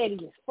is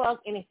petty as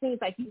fuck, and it seems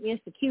like you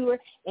insecure,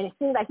 and it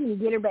seems like you can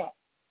get her back.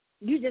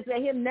 You just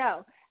let him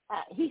know.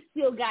 He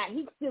still got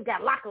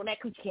lock on that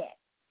coochie cat.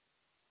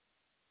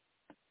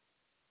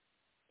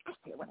 I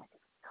said what I said.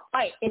 All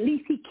right, at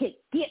least he can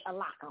get a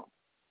lock on.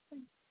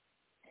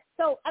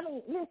 So, I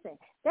mean, listen,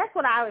 that's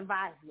what I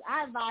advise you.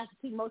 I advise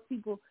most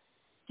people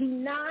Do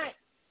not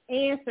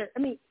answer. I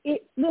mean,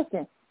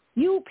 listen,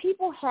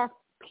 people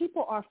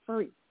are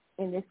free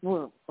in this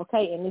world,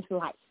 okay, in this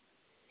life.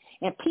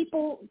 And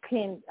people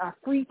are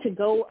free to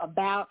go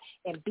about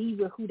and be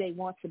with who they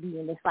want to be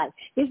in this life.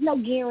 There's no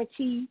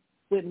guarantee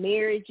with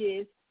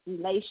marriages,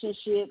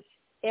 relationships,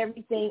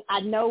 everything.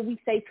 I know we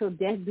say till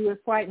death do us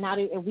part,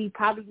 and we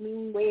probably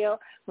mean well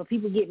when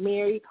people get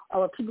married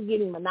or when people get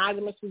in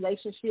monogamous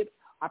relationships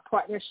or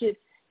partnerships.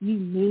 You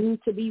mean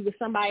to be with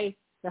somebody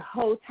the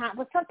whole time,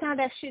 but sometimes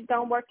that shit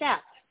don't work out.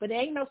 But there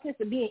ain't no sense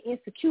of being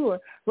insecure,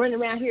 running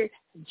around here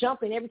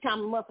jumping every time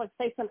a motherfucker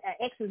say something, an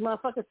ex's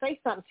motherfucker say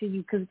something to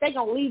you, because if they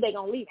gonna leave, they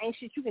gonna leave. Ain't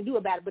shit you can do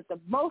about it. But the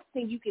most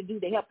thing you can do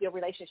to help your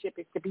relationship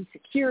is to be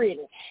secure in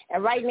it.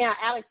 And right now,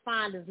 Alex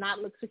Fine does not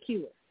look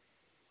secure.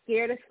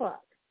 Scared as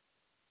fuck.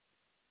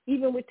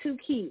 Even with 2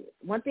 kids.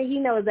 One thing he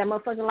knows is that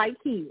motherfucker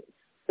like kids.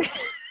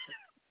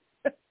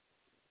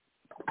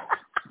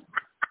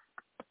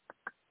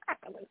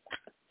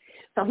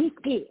 So he's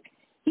scared.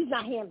 He's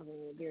not handling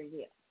it very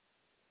well.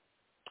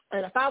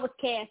 And if I was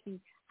Cassie,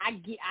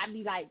 I'd be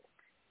like,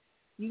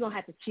 you're going to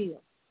have to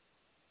chill.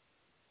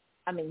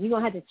 I mean, you're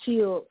going to have to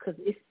chill because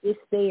it's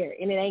there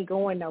and it ain't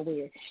going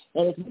nowhere.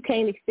 And if you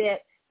can't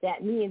accept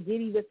that me and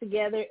Diddy was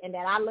together and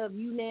that I love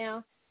you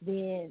now,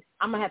 then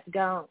I'm going to have to go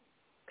on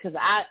because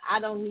I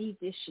don't need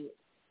this shit.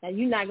 Now,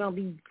 you're not going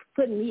to be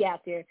putting me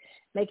out there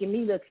making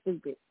me look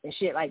stupid and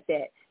shit like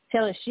that,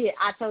 telling shit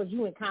I told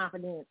you in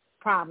confidence,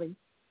 probably.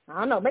 I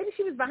don't know. Maybe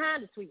she was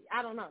behind the tweet.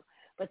 I don't know.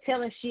 But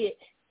telling shit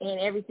and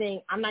everything,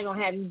 I'm not going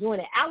to have you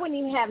doing it. I wouldn't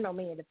even have no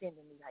man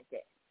defending me like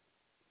that.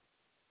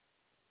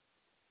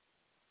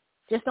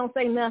 Just don't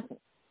say nothing.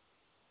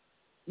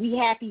 We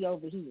happy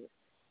over here.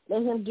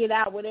 Let him get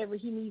out whatever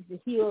he needs to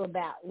heal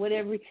about,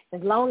 whatever.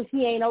 As long as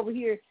he ain't over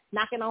here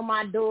knocking on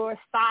my door,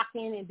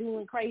 stalking and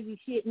doing crazy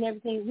shit and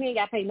everything, we ain't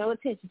got to pay no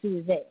attention to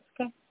his ass,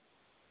 okay?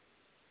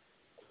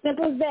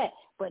 Simple as that.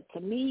 But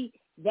to me,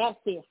 that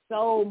says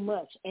so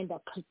much. And the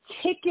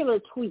particular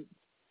tweet,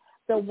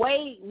 the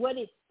way what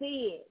it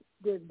said,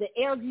 the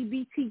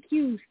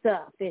LGBTQ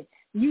stuff and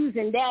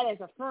using that as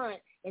a front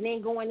and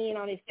then going in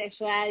on his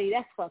sexuality,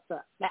 that's fucked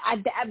up. Now,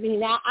 I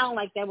mean, I don't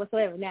like that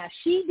whatsoever. Now, if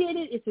she did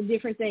it, it's a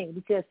different thing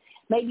because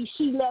maybe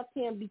she left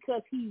him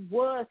because he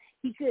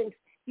couldn't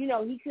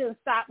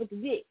stop with the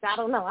dicks. I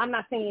don't know. I'm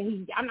not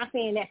saying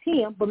that's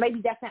him, but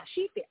maybe that's how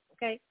she felt,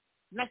 okay?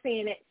 I'm not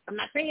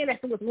saying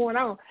that's what's going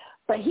on,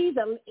 but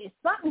it's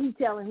something he's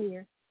telling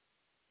here,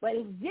 but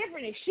it's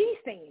different if she's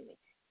saying it.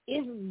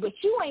 But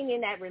you ain't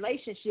in that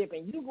relationship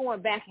and you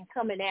going back and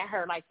coming at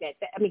her like that.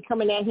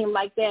 Coming at him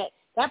like that,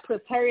 that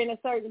puts her in a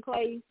certain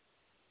place.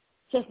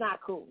 Just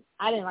not cool.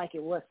 I didn't like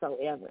it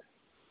whatsoever.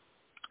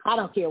 I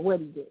don't care what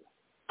he did.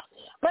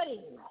 But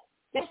anyway,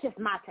 that's just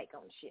my take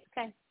on the shit,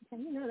 okay?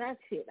 That's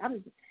it.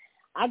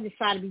 I just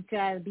try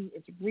to be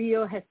as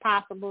real as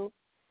possible.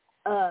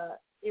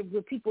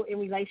 With people in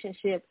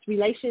relationships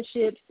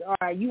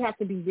are, you have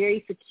to be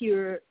very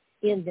secure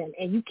in them,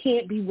 and you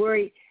can't be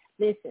worried.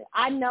 Listen,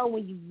 I know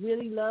when you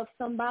really love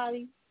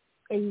somebody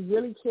and you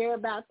really care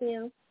about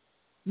them,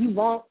 you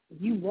want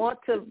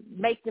to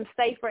make them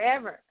stay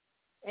forever,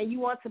 and you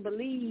want to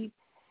believe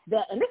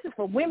that. And this is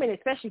for women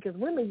especially, because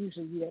women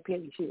usually do that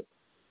petty shit.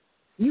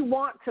 You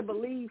want to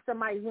believe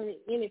somebody's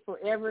in it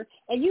forever,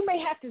 and you may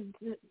have to,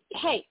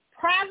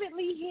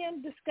 privately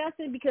him discuss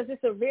it, because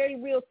it's a very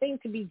real thing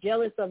to be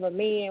jealous of a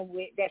man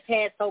that's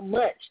had so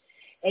much.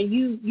 And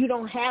you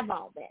don't have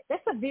all that.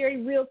 That's a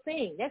very real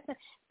thing.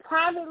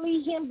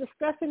 Privately him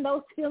discussing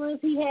those feelings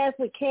he has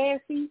with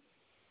Cassie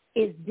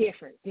is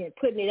different than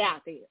putting it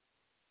out there.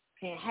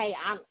 And hey,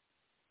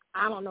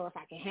 I don't know if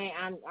I can hang.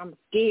 I'm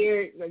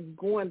scared. Are you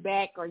going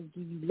back? Or do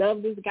you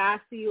love this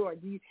guy still? Or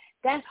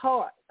that's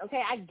hard.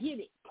 Okay, I get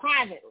it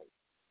privately,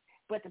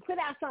 but to put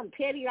out something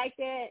petty like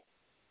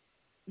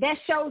that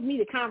shows me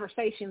the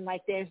conversation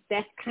like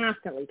that's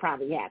constantly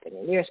probably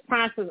happening. There's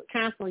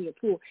constantly a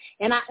pool.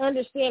 And I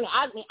understand.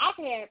 I've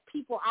had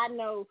people I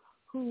know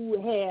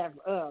who have,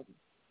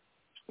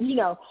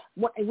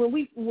 when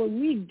we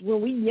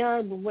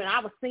young, when I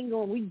was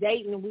single and we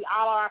dating and we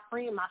all our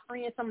friends,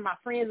 some of my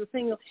friends are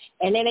single,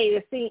 and then they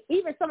just see,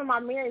 even some of my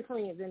married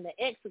friends and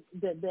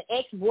the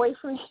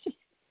ex-boyfriend,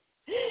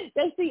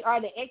 they see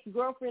are the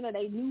ex-girlfriend or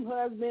their new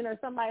husband or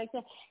somebody like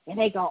that, and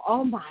they go,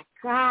 oh my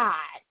God.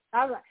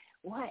 I was like,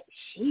 what?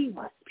 She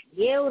was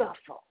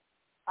beautiful.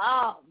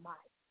 Oh, my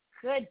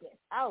goodness.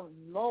 Oh,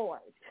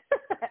 Lord.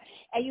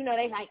 And,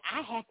 they like,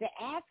 I had to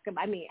ask him.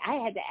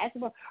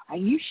 Are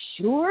you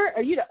sure?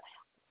 Or,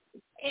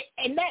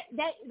 and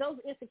that those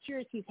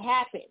insecurities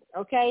happen,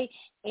 okay?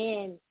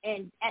 And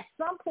at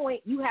some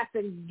point, you have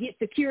to get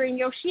secure in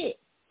your shit.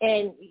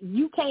 And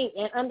you can't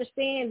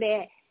understand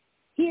that.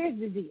 Here's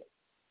the deal.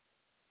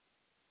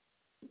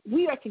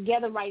 We are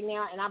together right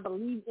now, and I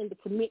believe in the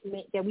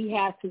commitment that we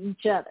have to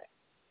each other.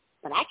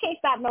 But I can't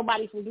stop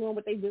nobody from doing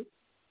what they do.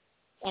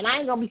 And I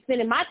ain't going to be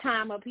spending my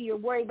time up here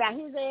worried about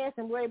his ass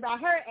and worried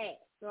about her ass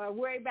or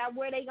worried about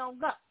where they going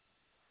to go.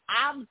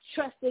 I'm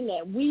trusting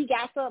that we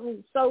got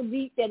something so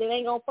deep that it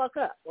ain't going to fuck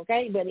up,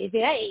 okay? But if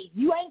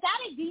you ain't got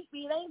it deep,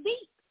 it ain't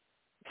deep.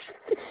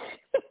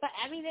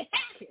 I mean, it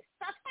happens.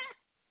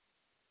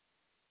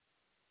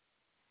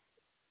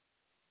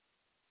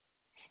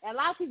 And a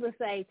lot of people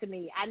say to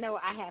me, I know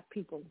I have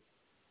people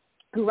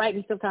who write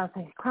me sometimes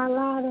saying,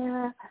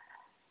 Carlotta,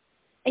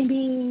 I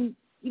mean,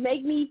 you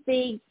make me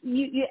think,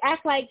 you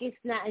act like it's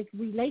not, it's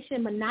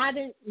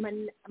monogamous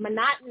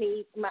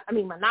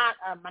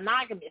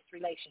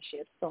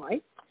relationships,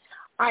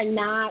 are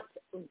not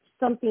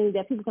something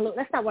that people can look.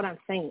 That's not what I'm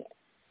saying.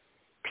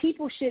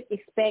 People should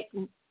expect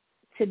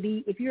to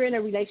be, if you're in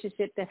a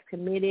relationship that's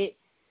committed,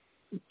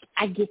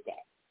 I get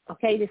that.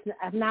 Okay,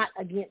 I'm not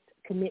against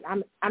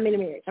commitment. I'm in a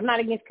marriage. I'm not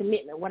against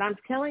commitment. What I'm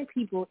telling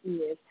people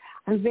is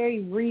I'm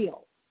very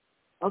real.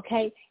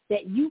 Okay,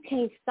 that you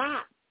can't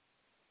stop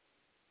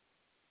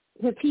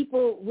when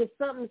people with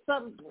some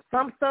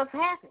stuff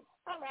happens.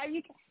 All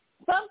right,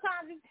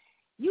 sometimes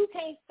you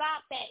can't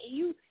stop that.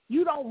 You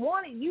don't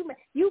want it.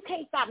 You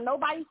can't stop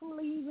nobody from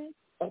leaving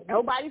and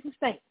nobody from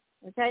staying.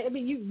 Okay, I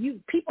mean you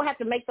people have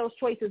to make those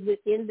choices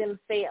within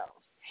themselves,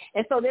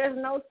 and so there's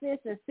no sense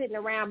in sitting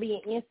around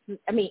being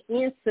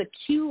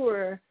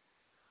insecure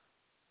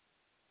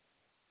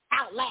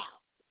out loud.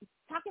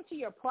 Talking to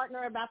your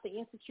partner about the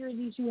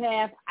insecurities you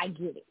have, I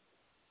get it.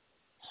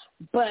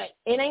 But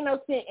it ain't no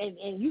sense,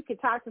 and you can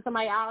talk to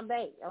somebody all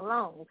day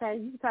alone, okay?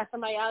 You can talk to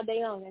somebody all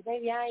day long, and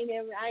baby, I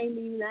ain't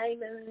even.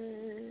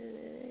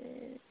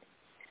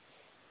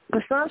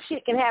 But some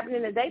shit can happen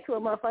in the day to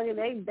a motherfucker.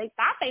 They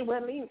thought they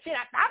wasn't leaving. Shit,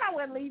 I thought I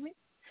wasn't leaving.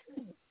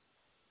 Okay?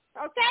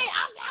 I'm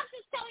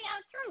just telling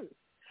y'all the truth.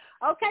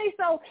 Okay,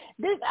 so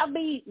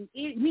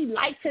we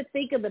like to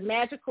think of the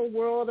magical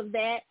world of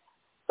that,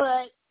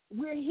 but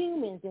we're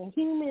humans, and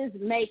humans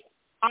make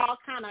all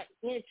kind of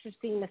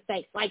interesting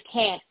mistakes, like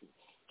Cassie.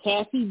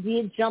 Cassie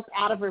did jump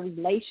out of a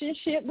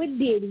relationship with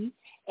Diddy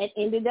and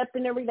ended up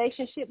in a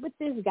relationship with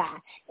this guy.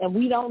 And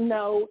we don't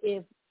know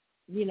if,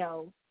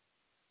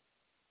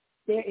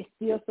 there is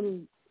still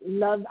some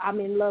love. I'm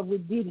in love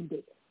with Diddy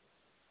there.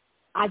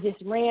 I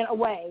just ran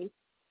away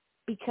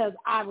because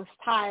I was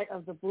tired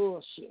of the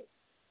bullshit,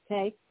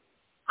 okay?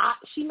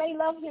 She may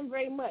love him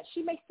very much.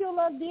 She may still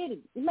love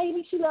Diddy.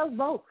 Maybe she loves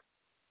both.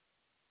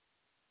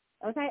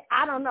 Okay?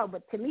 I don't know,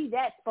 but to me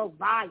that spoke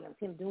volumes,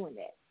 him doing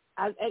that.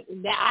 I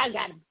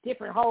got a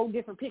whole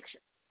different picture.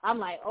 I'm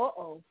like,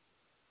 uh-oh.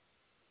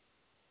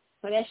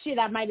 So that shit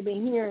I might have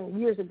been hearing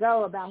years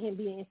ago about him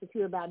being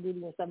insecure about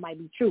Diddy and stuff might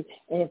be true.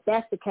 And if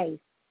that's the case,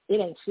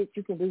 it ain't shit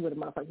you can do with a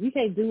motherfucker. You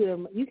can't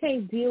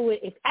deal with,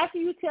 if after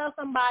you tell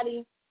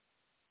somebody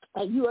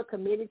that you are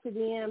committed to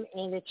them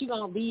and that you're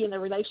going to be in a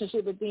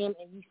relationship with them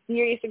and you're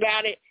serious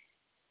about it,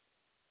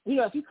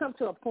 if you come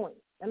to a point,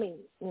 I mean,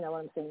 you know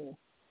what I'm saying?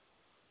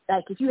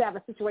 Like if you have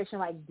a situation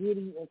like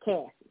Diddy and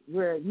Cassie,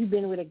 where you've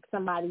been with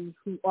somebody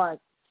who, or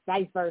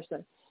vice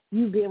versa,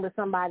 you've been with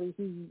somebody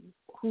who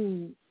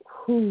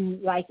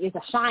like is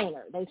a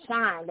shiner. They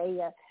shine.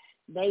 They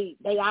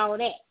all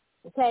that.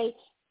 Okay,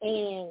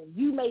 and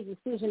you made the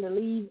decision to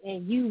leave,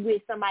 and you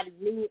with somebody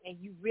new, and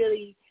you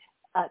really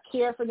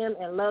care for them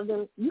and love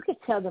them. You could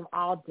tell them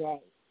all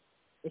day.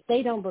 If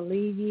they don't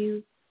believe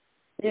you,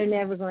 they're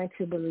never going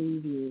to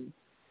believe you.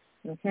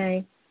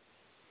 Okay.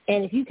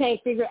 And if you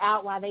can't figure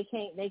out why they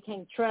can't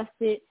trust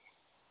it,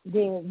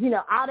 then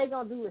all they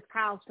gonna do is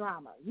cause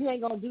drama. You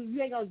ain't gonna do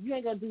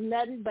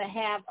nothing but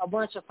have a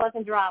bunch of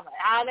fucking drama.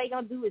 All they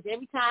gonna do is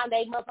every time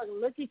they motherfucker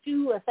look at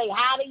you or say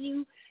hi to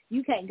you,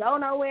 you can't go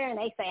nowhere, and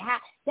they say hi.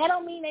 That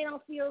don't mean they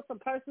don't feel some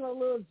personal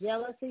little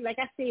jealousy. Like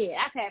I said,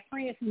 I've had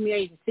friends who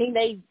married and seen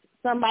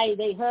somebody,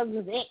 their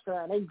husband's ex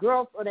or their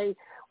girl or their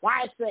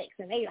wife's ex,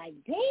 and they like,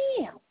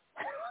 damn,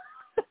 I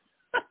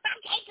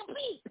can't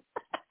compete.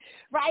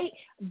 Right?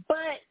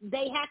 But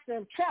they have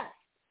to trust.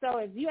 So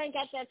if you ain't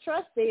got that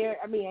trust there,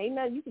 I mean, ain't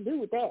nothing you can do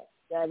with that.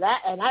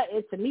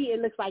 To me, it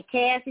looks like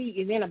Cassie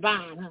is in a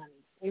bind,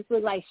 honey. It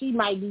looks like she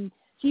might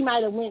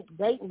have went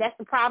dating. That's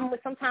the problem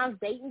with sometimes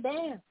dating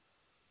down.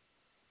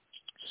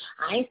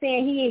 I ain't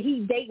saying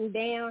he dating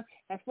down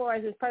as far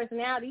as his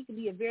personality. He could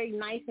be a very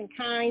nice and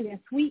kind and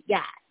sweet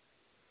guy.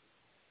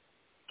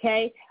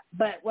 Okay?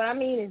 But what I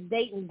mean is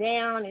dating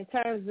down in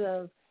terms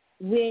of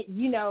when,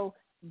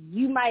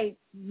 you might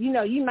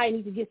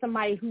need to get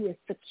somebody who is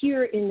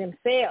secure in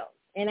themselves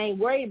and ain't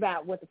worried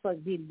about what the fuck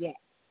Diddy got.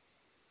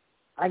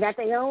 I got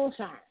their own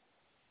shine.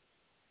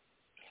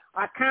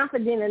 Are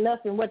confident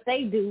enough in what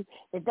they do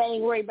that they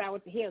ain't worried about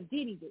what the hell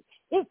Diddy do.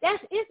 And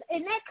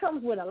that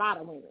comes with a lot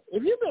of women.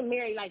 If you've been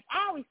married, like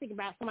I always think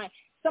about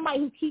somebody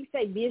who keeps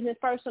their business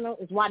personal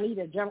is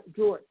Juanita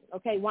Jordan.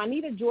 Okay,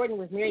 Juanita Jordan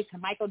was married to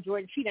Michael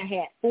Jordan. She done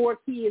had 4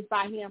 kids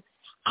by him.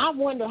 I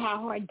wonder how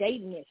hard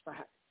dating is for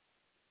her.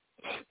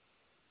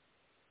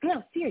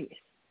 No, serious.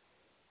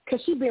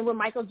 Because she been with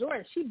Michael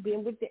Jordan. She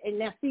been with and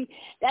now see,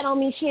 that don't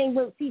mean she ain't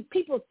with, see,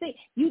 people think,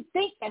 you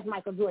think that's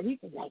Michael Jordan. You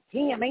think like,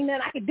 damn, ain't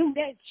nothing I can do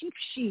that.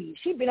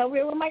 She been over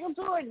here with Michael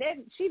Jordan.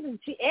 She done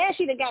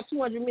got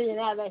 $200 million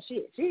out of that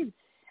shit. And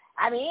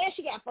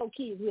she got 4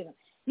 kids with him.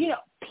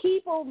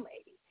 People,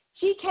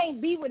 she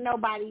can't be with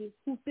nobody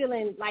who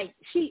feeling like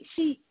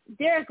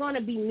there's going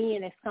to be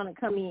men that's going to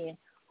come in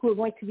who are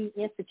going to be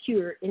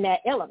insecure in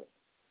that element.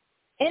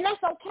 And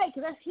that's okay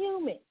because that's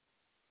human.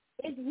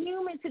 It's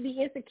human to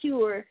be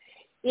insecure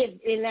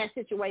in that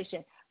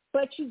situation.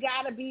 But you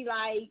got to be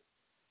like,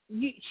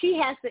 she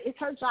has to, it's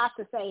her job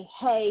to say,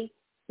 hey,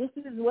 this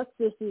is what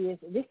this is.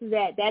 This is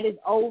that. That is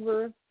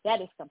over.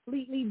 That is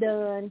completely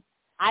done.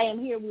 I am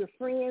here. We're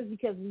friends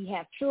because we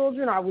have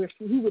children, or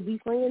we would be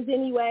friends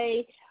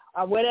anyway,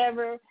 or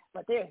whatever.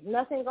 But there's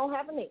nothing going to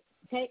happen next.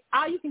 Okay?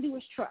 All you can do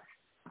is trust.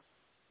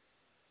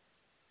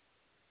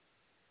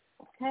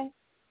 Okay?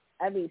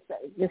 I mean, so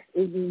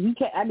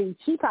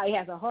she probably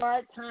has a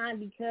hard time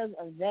because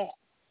of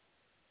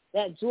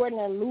that Jordan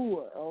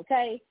allure,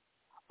 okay?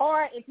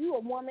 Or if you a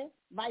woman,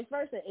 vice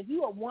versa. If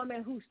you a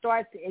woman who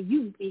starts, if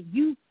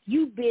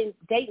you've been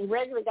dating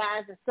regular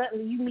guys and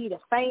suddenly you meet a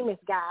famous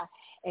guy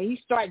and you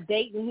start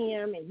dating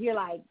him and you're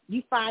like,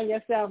 you find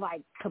yourself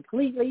like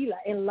completely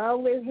like in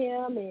love with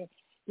him and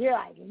you're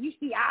like, and you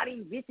see all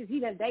these bitches he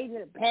done dated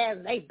in the past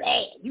and they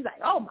bad. You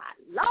like, oh my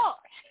Lord.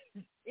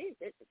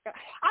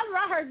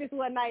 I heard this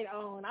one night I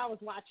was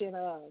watching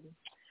I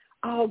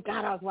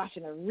was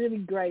watching a really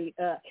great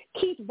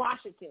Keith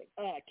Washington's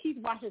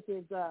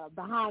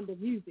Behind the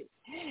Music,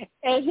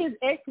 and his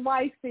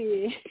ex-wife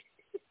said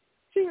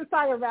she was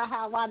talking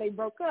about why they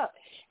broke up,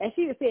 and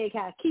she was saying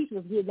how Keith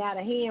was getting out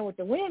of hand with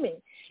the women,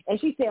 and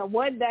she said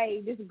one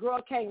day this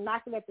girl came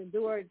knocking at the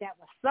door that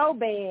was so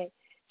bad.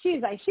 She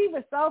was like, she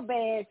was so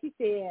bad. She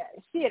said,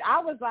 I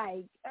was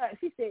like,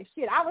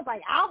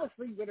 I was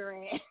free with her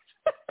ass.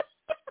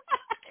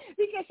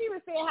 Because she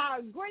was saying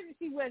how gorgeous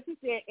she was. She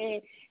said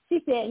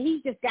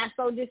he just got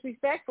so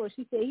disrespectful.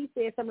 She said he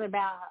said something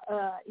about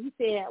he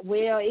said,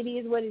 well, it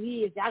is what it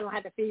is. Y'all gonna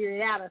have to figure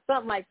it out or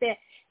something like that.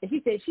 And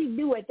she said she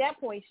knew at that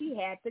point she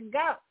had to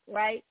go,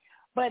 right?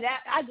 But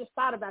I just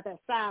thought about that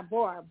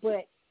sidebar.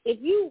 But if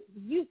you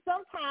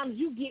sometimes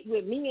you get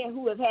with men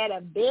who have had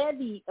a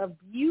bevy of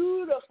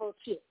beautiful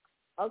chicks,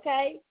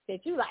 okay,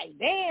 that you like,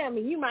 damn,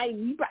 and you might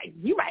like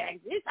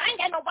this. I ain't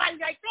got nobody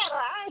like that,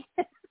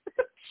 right?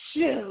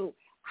 Shoot.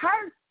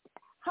 Her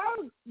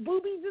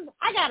boobies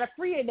I got a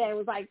friend that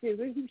was like this.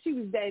 She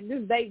was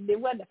dating it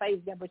wasn't a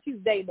Facebook, but she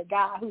was dating a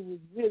guy who was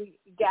really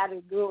got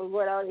it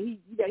going on. He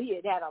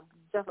had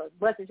just a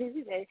bunch of shit.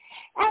 She said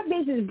that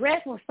bitch's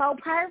breast was so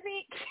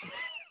perfect.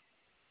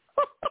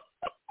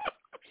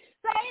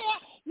 So yeah,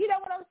 you know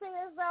what I'm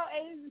saying?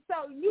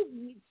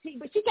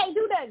 But she can't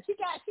do that. She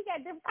got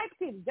different types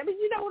of titties. I mean,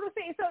 you know what I'm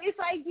saying? So it's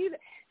like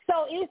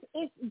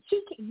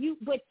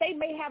but they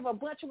may have a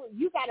bunch of.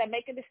 You got to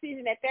make a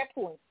decision at that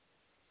point.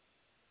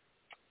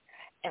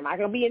 Am I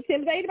going to be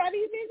intimidated by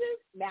these bitches?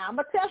 Now, I'm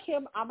going to tell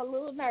him I'm a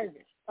little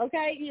nervous,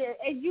 okay? Yeah,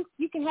 and you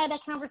can have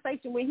that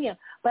conversation with him.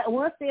 But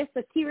once there's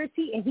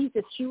security and he's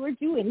assured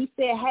you and he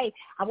said, hey,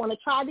 I want to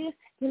try this,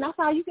 then that's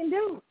all you can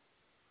do.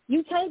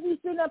 You can't be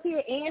sitting up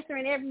here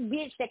answering every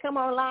bitch that come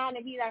online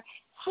and be like,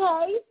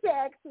 hey,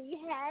 sexy,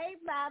 hey,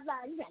 blah,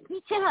 blah. You got to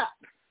bitch it up.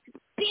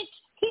 Bitch,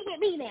 keep it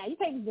me now. You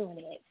can't be doing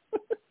that.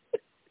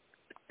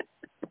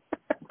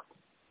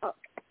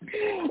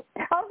 Okay,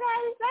 that's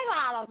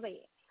all I'm saying.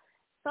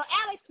 So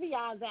Alex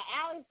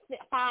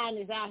Fine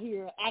is out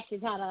here acting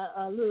kind of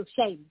a little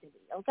shady to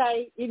me,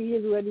 okay? It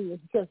is what it is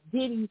because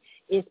Diddy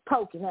is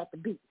poking at the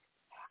beast.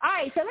 All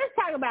right, so let's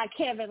talk about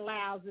Kevin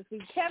Liles this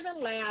week.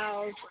 Kevin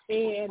Liles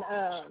and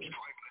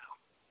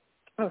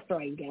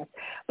sorry, you guys.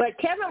 But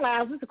Kevin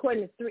Liles, this is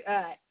according to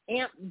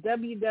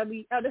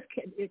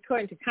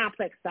according to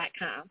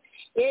Complex.com.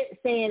 It's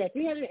saying that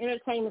 300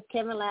 Entertainment's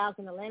Kevin Liles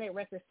and Atlantic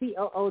Records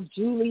COO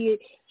Julie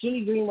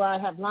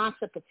Greenwald have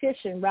launched a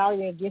petition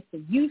rallying against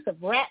the use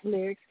of rap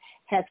lyrics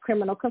as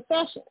criminal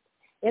confessions.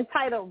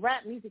 Entitled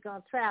Rap Music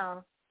on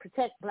Trial,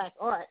 Protect Black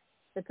Art,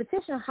 the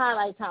petition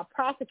highlights how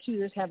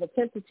prosecutors have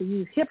attempted to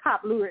use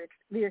hip-hop lyrics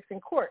in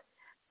court.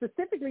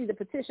 Specifically, the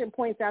petition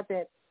points out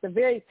that the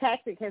very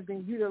tactic has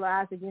been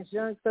utilized against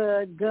Young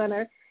Thug,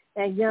 Gunner,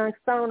 and Young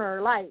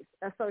Stoner Lights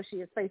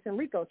associates facing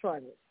RICO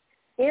charges.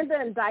 In the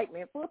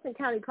indictment, Fulton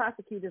County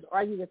prosecutors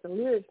argue that the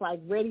lyrics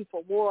like "Ready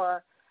for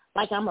War,"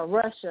 like I'm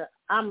Russia,"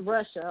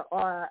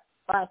 or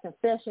a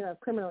confession of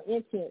criminal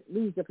intent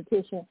leads the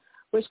petition,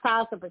 which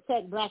calls to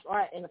protect black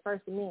art in the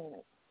First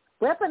Amendment.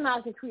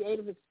 Weaponizing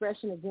creative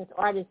expression against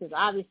artists is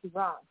obviously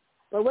wrong.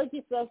 But what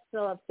gets us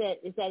so upset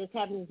is that it's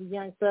happening to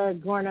Young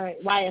Thug, Garner,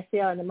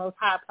 YSL, and the most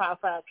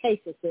high-profile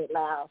cases, said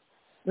Liles,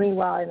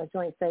 Greenwald in a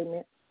joint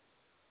statement.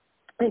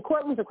 In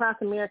courtrooms across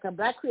America,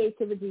 black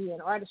creativity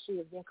and artistry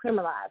has been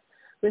criminalized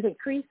with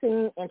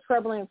increasing and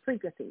troubling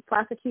frequency.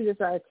 Prosecutors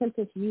are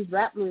attempting to use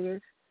rap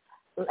lyrics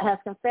as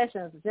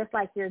confessions, just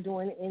like they're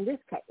doing in this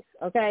case,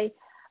 okay?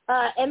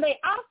 And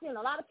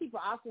a lot of people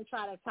often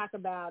try to talk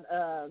about,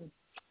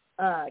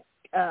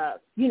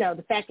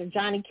 the fact that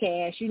Johnny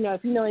Cash,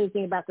 if you know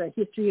anything about the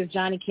history of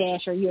Johnny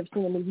Cash or you have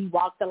seen the movie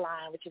Walk the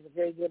Line, which is a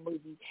very good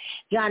movie,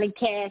 Johnny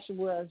Cash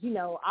was,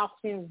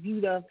 often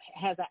viewed as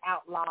an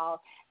outlaw.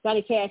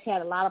 Johnny Cash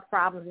had a lot of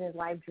problems in his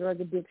life,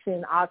 drug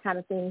addiction, all kind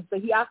of things, but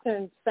he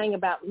often sang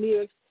about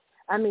lyrics.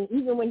 I mean,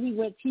 even when he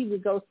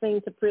would go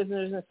sing to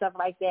prisoners and stuff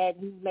like that.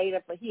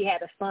 He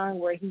had a song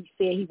where he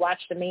said he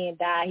watched a man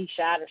die, he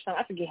shot or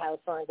something. I forget how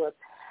the song was.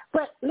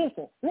 But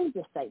listen, let me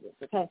just say this,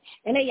 okay?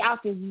 And they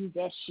often use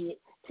that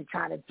shit to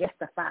try to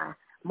justify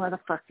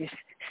motherfuckers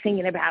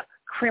singing about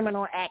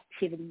criminal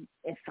activity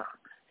in songs,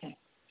 okay?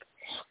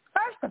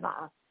 First of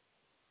all,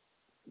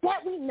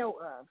 that we know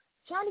of,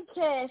 Johnny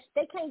Cash,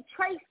 they can't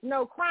trace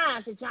no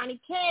crime to Johnny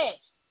Cash.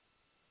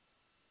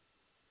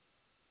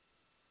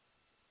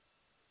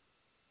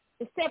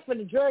 Except for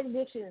the drug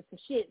addiction and some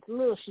shit, some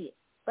little shit.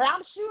 But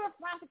I'm sure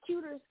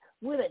prosecutors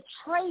would have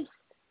traced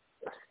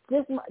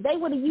this. They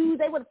would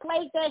have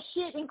played that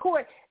shit in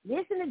court.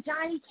 Listen to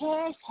Johnny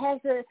Cash has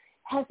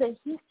a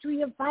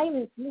history of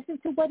violence. Listen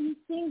to what he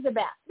sings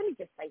about. Let me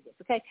just say this,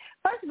 okay?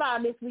 First of all,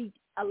 this week,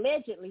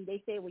 allegedly,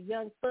 they said with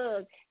Young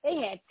Thug, they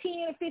had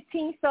 10 or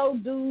 15 soul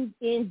dudes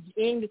in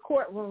the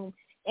courtroom.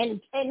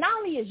 And not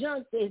only is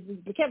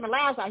Kevin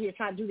Lowe's out here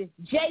trying to do this,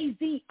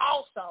 Jay-Z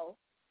also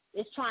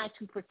is trying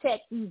to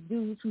protect these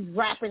dudes who's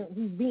rapping,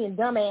 who's being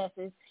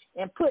dumbasses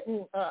and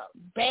putting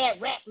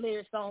bad rap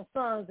lyrics on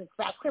songs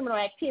about criminal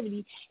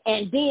activity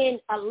and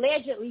then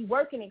allegedly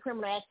working in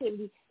criminal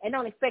activity and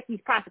don't expect these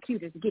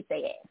prosecutors to get their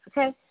ass,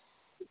 okay?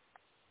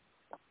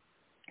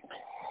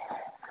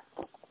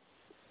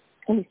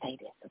 Let me say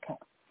this, okay?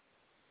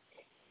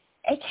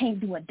 They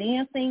can't do a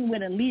damn thing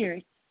with a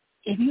lyric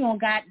if you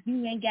ain't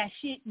got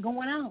shit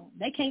going on.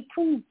 They can't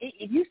prove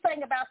if you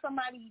sing about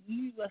somebody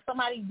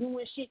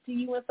doing shit to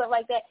you and stuff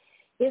like that.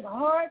 It's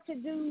hard to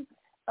do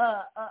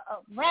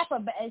rap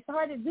about. It's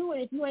hard to do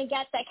it if you ain't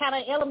got that kind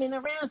of element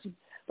around you.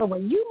 But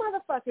when you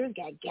motherfuckers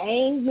got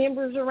gang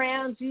members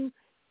around you,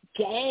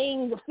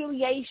 gang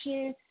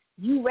affiliation,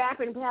 you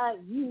rapping about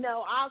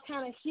all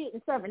kind of shit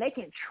and stuff, and they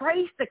can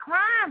trace the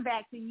crime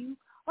back to you.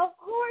 Of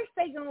course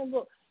they gonna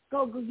go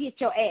get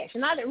your ass.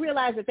 And I didn't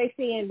realize that they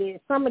saying that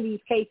some of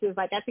these cases,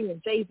 like I think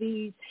in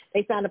Jay-Z's,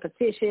 they signed a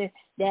petition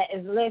that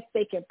unless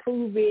they can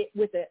prove it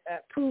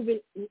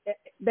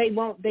they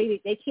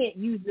can't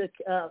use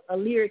a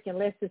lyric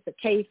unless it's a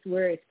case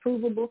where it's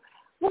provable.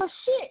 Well,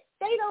 shit,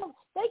 they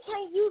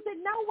can't use it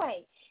no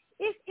way.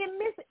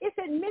 It's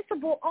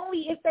admissible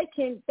only if they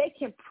can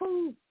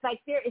prove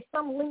like there is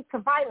some link to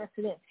violence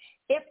to them.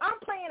 If I'm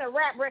playing a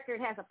rap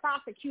record has a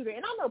prosecutor,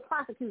 and I know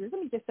prosecutors, let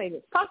me just say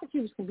this,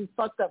 prosecutors can be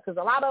fucked up because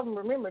a lot of them,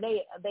 remember,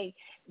 they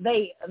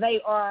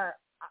are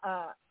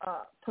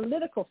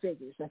political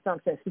figures in some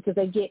sense because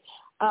they get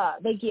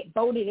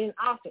voted in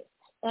office,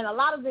 and a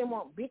lot of them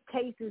want big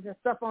cases and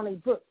stuff on their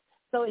books.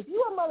 So if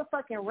you a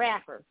motherfucking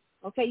rapper,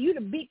 okay, you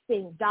the big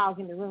thing dog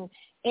in the room,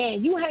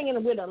 and you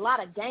hanging with a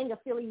lot of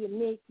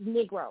gang-affiliated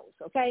Negroes,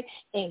 okay,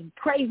 and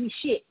crazy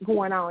shit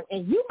going on,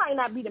 and you might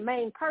not be the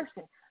main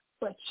person,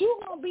 but you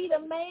going to be the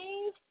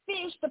main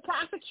fish the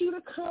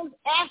prosecutor comes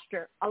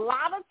after a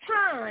lot of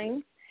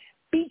times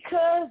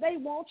because they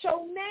want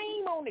your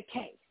name on the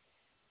case.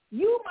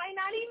 You might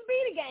not even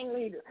be the gang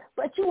leader,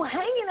 but you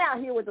hanging out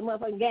here with the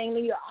motherfucking gang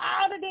leader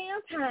all the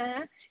damn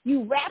time.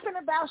 You rapping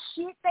about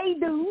shit they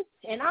do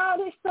and all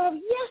this stuff.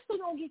 Yes, they're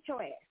going to get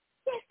your ass.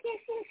 Yes.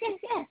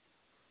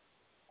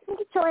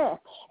 Get your ass.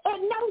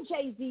 And no,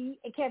 Jay-Z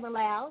and Kevin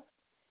Lowe's.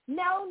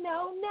 No.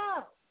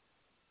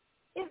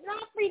 It's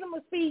not freedom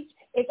of speech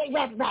if they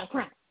rap about a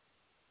crime.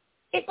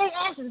 If their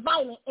ass is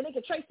violent and they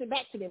can trace it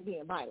back to them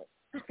being violent.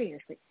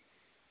 Seriously.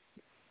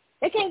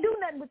 They can't do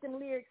nothing with them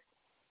lyrics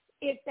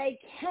if they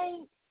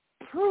can't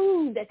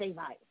prove that they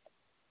violent.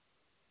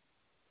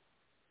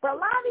 But a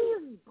lot of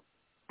these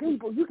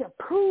people, you can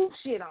prove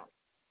shit on.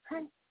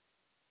 Okay?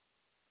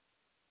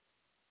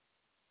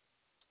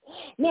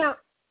 Now,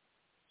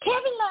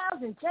 Kevin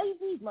Lowe's and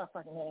Jay-Z's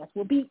motherfucking ass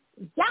will be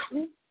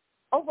yachting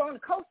over on the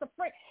coast of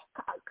yachting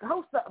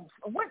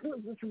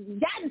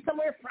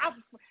somewhere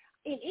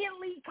in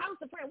Italy,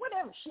 coast of France,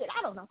 whatever shit,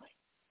 I don't know.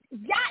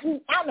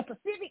 Yachting out in the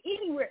Pacific,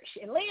 anywhere,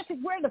 shit, Atlantic,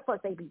 where the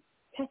fuck they be.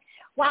 Okay?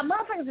 While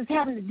motherfuckers is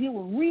having to deal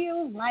with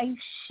real life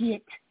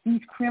shit,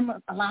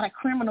 a lot of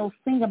criminals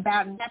sing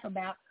about and rap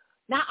about,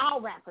 not all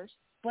rappers,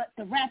 but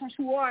the rappers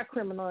who are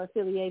criminal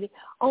affiliated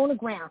on the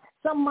ground.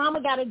 Some mama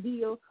got a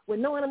deal with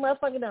knowing a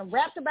motherfucker done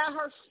rapped about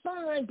her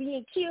son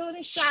being killed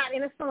and shot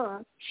in a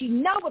song. She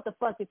know what the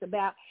fuck it's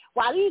about.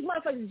 While these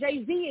motherfuckers,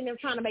 Jay-Z and them,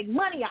 trying to make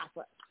money off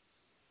of it.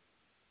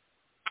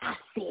 I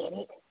said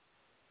it.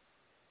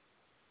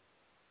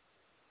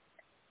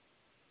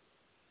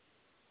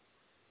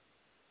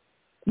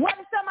 What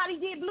if somebody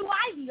did Blue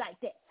Ivy like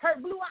that?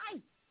 Hurt Blue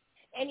Ivy.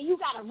 And you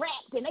got to rap,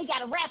 and they got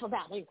to rap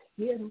about it.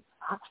 Yeah,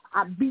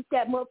 I beat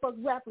that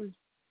motherfucking rapper's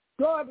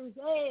daughter's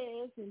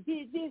ass and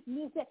did this and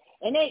this, that.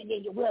 And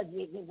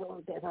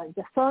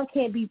the song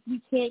can't be, we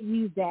can't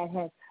use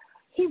that.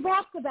 He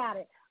raps about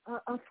it.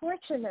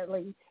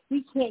 Unfortunately,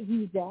 we can't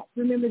use that.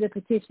 Remember the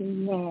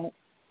petition we had.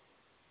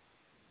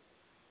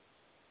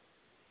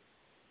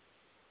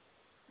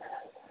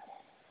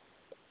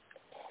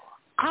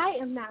 I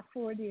am not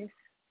for this.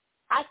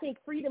 I think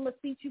freedom of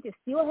speech, you can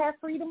still have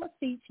freedom of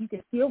speech. You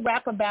can still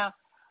rap about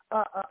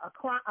a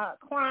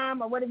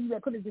crime or whatever. You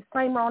put a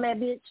disclaimer on that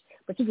bitch,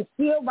 but you can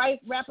still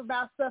rap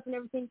about stuff and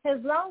everything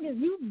as long as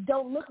you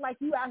don't look like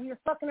you out here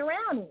fucking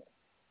around in it.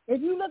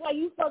 If you look like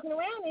you fucking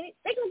around in it,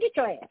 they're going to get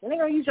your ass and they're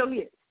going to use your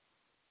lyrics.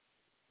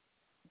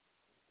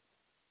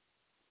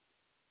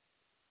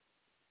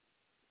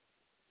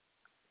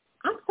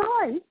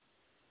 artist.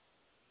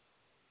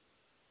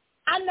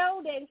 I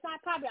know that it's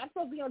not popular. I'm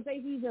supposed to be on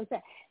Jay-Z's and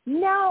say,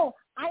 no,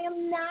 I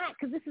am not,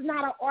 because this is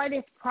not an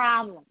artist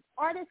problem.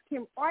 Artists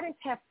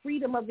have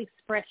freedom of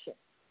expression.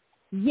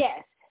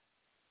 Yes,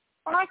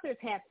 authors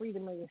have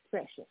freedom of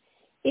expression.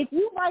 If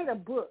you write a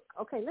book,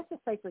 okay, let's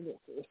just say for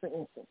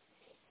instance,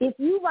 if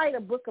you write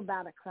a book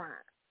about a crime,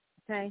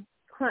 okay,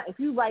 if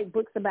you write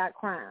books about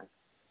crime,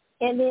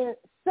 and then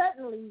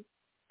suddenly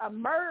a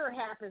murder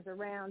happens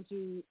around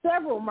you,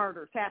 several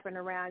murders happen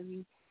around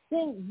you,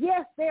 then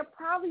yes, they're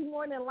probably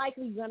more than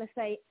likely going to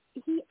say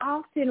he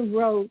often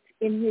wrote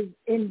in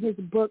his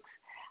books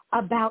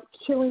about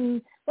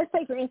killing. Let's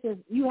say, for instance,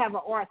 you have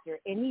an author,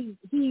 and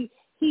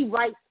he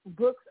writes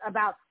books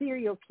about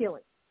serial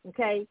killing,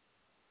 okay?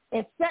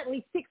 And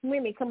suddenly 6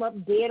 women come up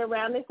dead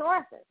around this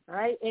author,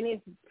 right? And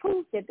it's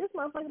proof that this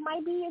motherfucker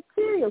might be a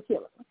serial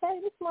killer, okay?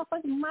 This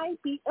motherfucker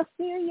might be a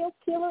serial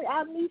killer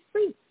out in these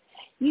streets.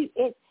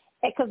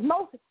 Because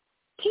most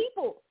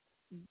people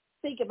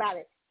think about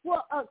it.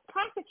 Well, a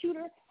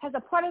prosecutor has a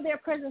part of their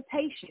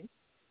presentation.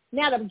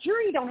 Now, the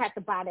jury don't have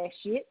to buy that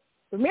shit.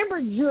 Remember,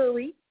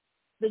 jury.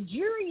 The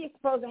jury is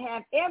supposed to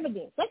have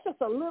evidence. That's just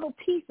a little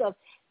piece of,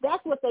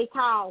 that's what they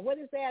call, what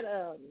is that,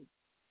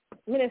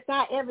 when it's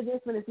not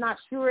evidence, when it's not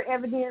sure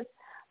evidence,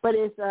 but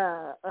it's,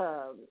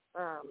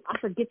 I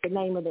forget the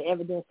name of the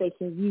evidence they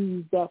can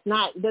use that's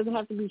not, it doesn't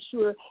have to be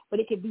sure, but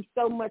it can be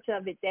so much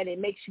of it that it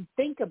makes you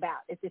think about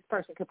if this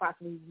person could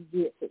possibly be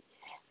guilty.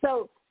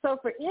 So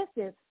for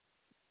instance,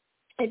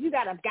 if you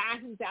got a guy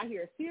who's out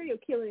here serial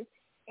killing,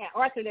 an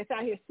author that's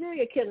out here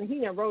serial killing, he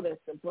done wrote a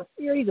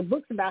series of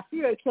books about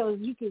serial killers.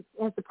 You can,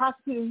 as the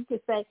prosecutor, you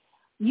could say,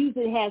 use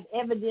it as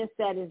evidence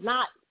that is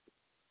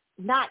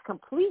not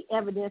complete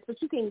evidence,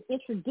 but you can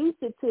introduce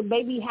it to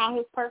maybe how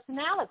his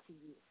personality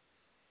is.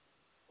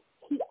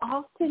 He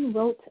often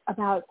wrote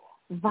about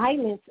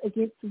violence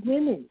against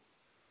women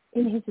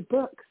in his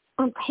books.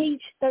 On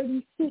page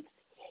 36,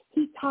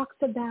 he talks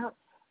about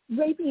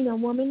raping a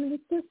woman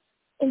with this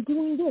and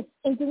doing this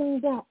and doing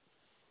that.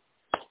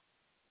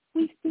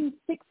 We've seen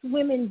 6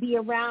 women be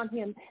around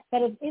him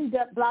that have ended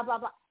up blah, blah,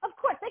 blah. Of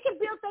course, they can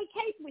build their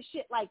case with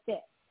shit like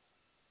that.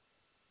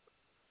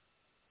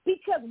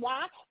 Because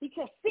why?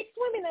 Because 6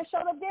 women that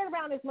showed up dead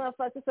around this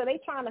motherfucker, so they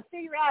trying to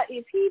figure out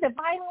if he the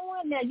violent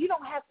one. Now, you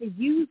don't have to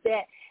use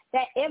that.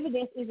 That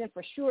evidence isn't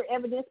for sure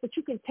evidence, but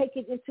you can take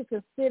it into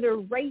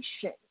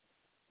consideration.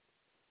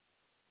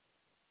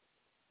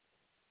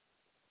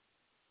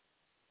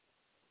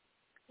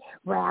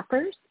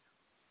 Rappers,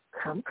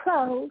 come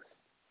close.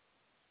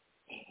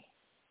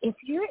 If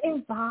you're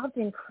involved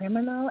in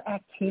criminal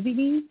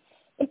activity,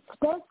 it's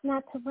best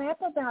not to rap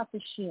about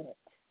the shit,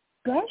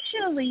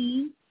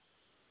 especially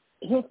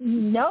if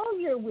you know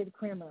you're with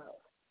criminals,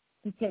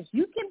 because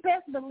you can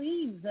best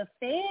believe the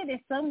Fed is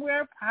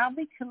somewhere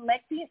probably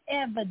collecting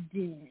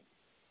evidence.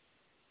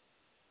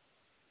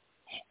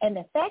 And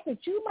the fact that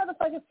you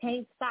motherfuckers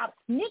can't stop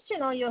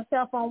snitching on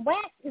yourself on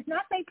wax is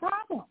not their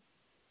problem.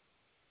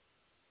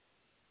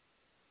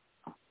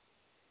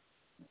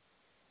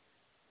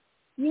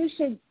 You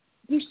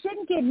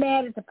shouldn't get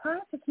mad at the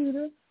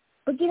prosecutor,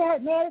 but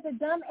get mad at the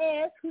dumb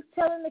ass who's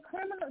telling the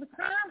crime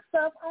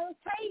stuff on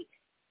tape.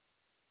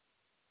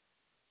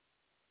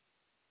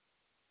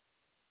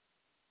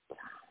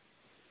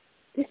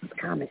 This is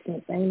common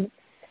sense, ain't it?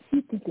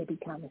 You think it'd be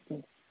common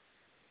sense.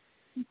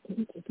 You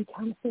think it'd be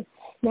common sense.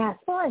 Now, as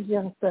far as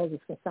Young Thug is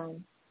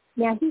concerned,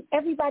 now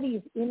everybody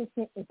is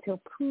innocent until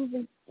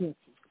proven guilty.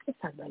 Let's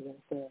talk about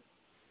Young Thug.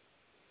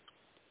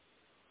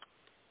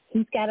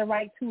 He's got a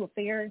right to a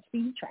fair and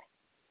speedy trial.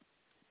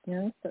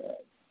 Young Thug.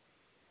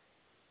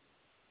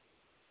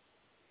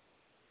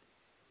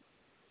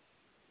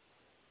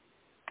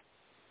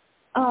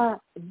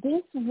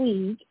 This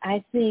week,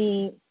 I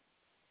think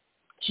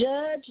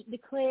judge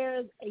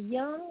declares a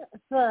Young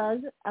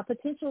Thug a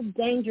potential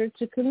danger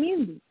to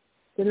community.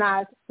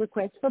 Denies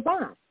request for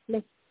bond.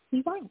 Let's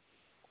see why.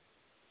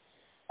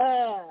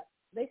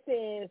 They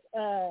says,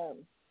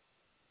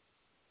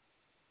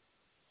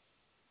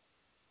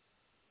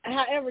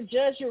 however,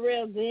 Judge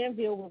Jarrell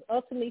Glanville was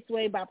ultimately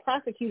swayed by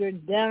prosecutor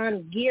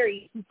Don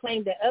Geary, who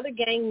claimed that other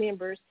gang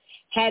members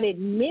had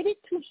admitted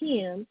to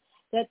him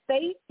that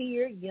they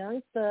feared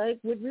Young Thug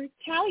would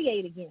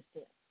retaliate against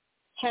him.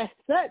 As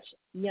such,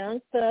 Young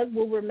Thug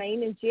will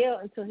remain in jail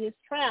until his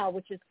trial,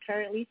 which is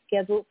currently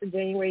scheduled for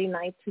January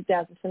 9,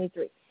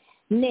 2023.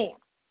 Now,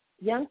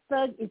 Young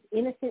Thug is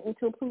innocent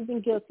until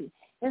proven guilty.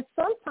 And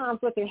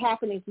sometimes what can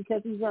happen is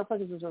because these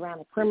motherfuckers was around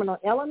a criminal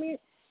element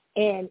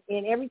and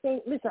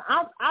everything. Listen,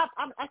 I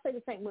say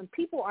the same. When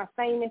people are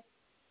famous,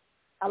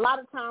 a lot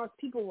of times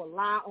people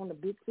rely on the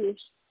big fish.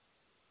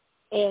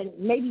 And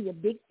maybe the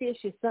big fish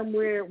is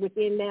somewhere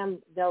within them,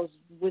 those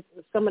with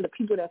some of the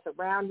people that's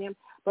around them.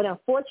 But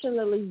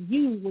unfortunately, when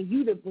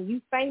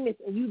you famous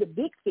and you the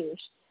big fish,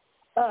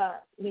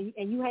 and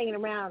you hanging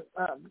around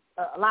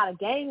a lot of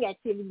gang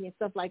activity and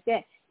stuff like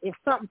that, if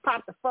something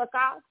popped the fuck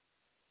off,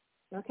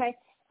 okay,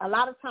 a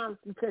lot of times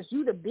because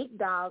you the big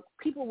dog,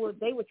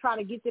 they would try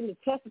to get them to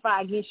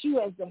testify against you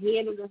as the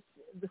head of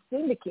the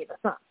syndicate or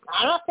something.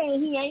 I'm not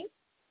saying he ain't,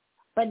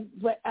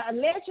 but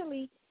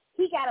allegedly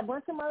he got a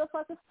bunch of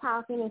motherfuckers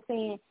talking and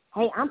saying,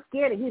 hey, I'm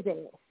scared of his ass.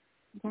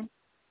 Okay.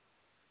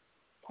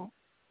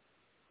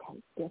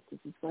 This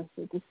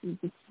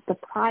is the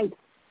price.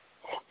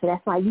 So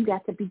that's why you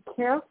got to be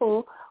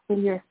careful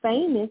when you're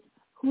famous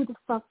who the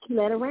fuck you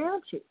let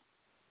around you.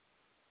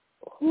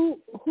 Who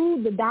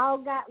the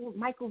dog got?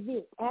 Michael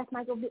Vick. Ask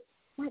Michael Vick.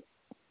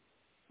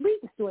 Read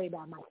the story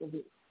about Michael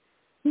Vick.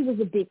 He was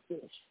a big fish.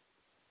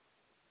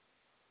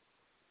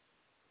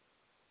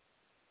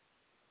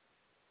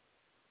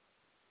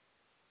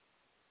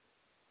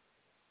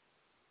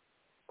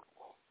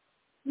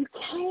 You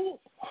can't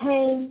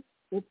hang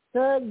with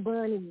Thug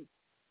Bunny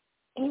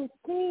and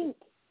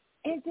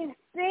just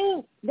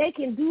think they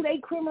can do their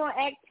criminal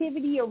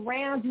activity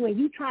around you and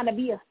you trying to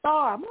be a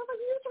star. Motherfucker,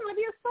 you trying to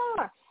be a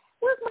star.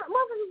 What's my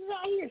motherfuckers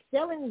out here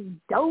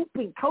selling dope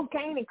and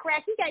cocaine and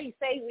crack? You got to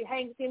say we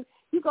hang with him.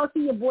 You go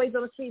see your boys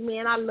on the street,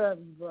 man. I love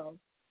you, bro.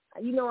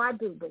 You know I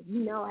do, but you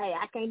know, hey,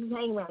 I can't be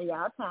hanging around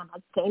y'all all the time.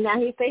 I came down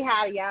here to say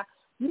hi to y'all.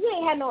 You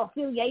ain't had no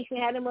affiliation,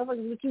 had them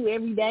motherfuckers with you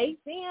every day.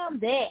 Damn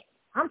that.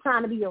 I'm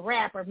trying to be a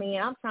rapper,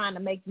 man. I'm trying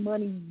to make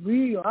money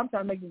real. I'm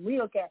trying to make it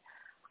real cash.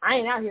 I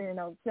ain't out here in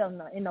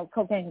no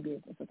cocaine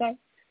business, okay?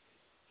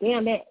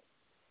 Damn that.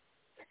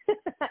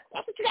 That's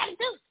what you got to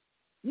do.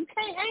 You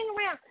can't hang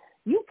around.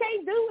 You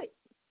can't do it.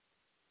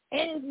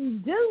 And if you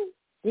do,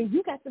 then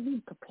you got to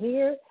be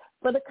prepared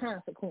for the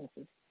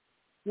consequences.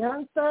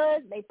 Young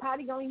thugs, they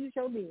probably going to use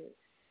your biz.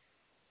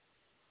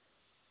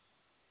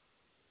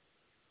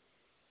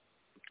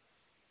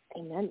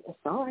 And that's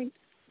all right.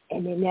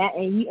 And then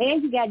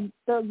you got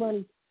Thug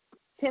Bunny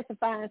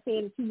testifying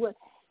saying that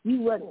you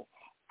wasn't.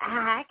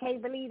 I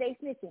can't believe they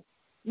snitching.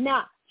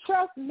 Now,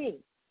 trust me,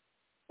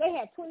 they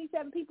had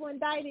 27 people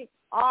indicted.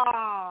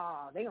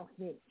 Oh, they don't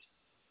snitch.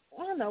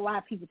 I don't know why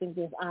people think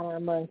there's honor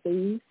among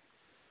thieves.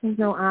 There's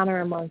no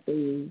honor among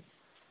thieves.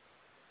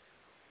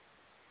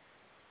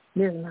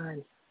 There's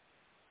none.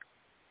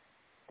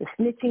 The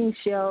snitching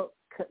show,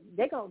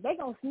 they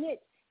gonna snitch.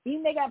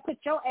 Even they gotta put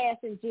your ass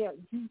in jail.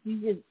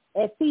 You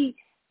just see.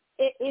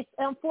 It's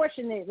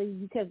unfortunately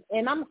because,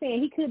 and I'm saying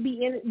he could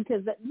be in it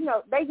because, you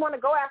know, they want to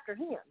go after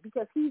him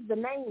because he's the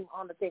name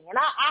on the thing. And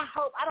I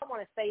hope, I don't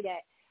want to say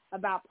that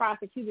about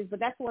prosecutors, but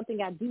that's one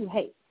thing I do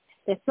hate,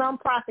 that some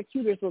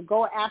prosecutors will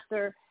go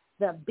after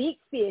the big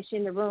fish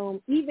in the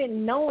room,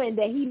 even knowing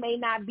that he may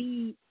not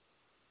be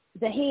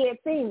the head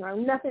thing or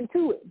nothing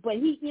to it, but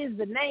he is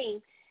the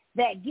name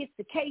that gets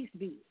the case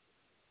beat.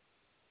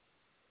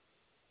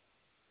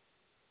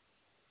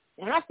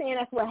 And I'm not saying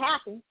that's what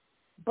happened.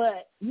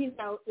 But, you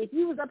know, if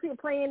you was up here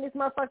playing this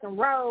motherfucking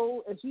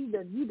role, if you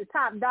the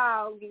top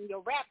dog in your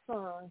rap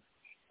songs,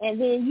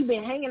 and then you've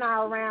been hanging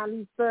all around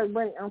these thugs,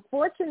 but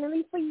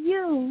unfortunately for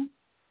you,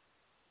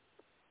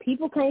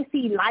 people can't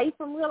see life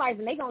from real life,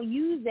 and they're going to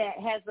use that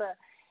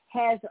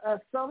has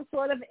some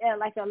sort of,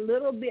 like a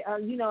little bit, a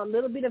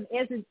little bit of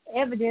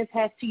evidence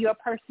as to your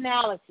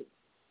personality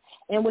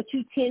and what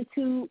you tend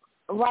to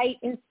write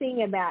and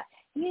sing about.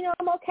 You know,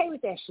 I'm okay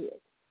with that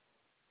shit.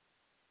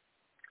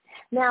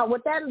 Now,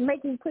 would that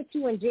make me put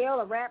you in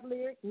jail, a rap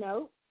lyric?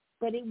 No.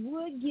 But it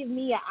would give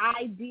me an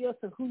idea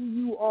to who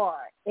you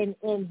are and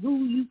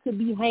who you could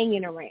be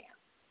hanging around.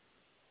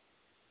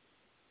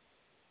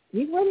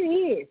 It's what it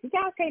is. You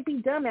guys can't be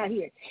dumb out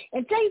here.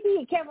 And Jay-Z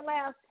and Kevin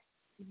Louse,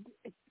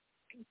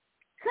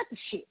 cut the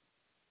shit.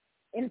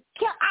 And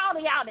all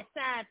of y'all that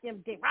signed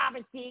them,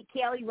 Robin Thicke,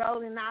 Kelly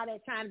Rowland, and all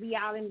that, trying to be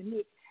all in the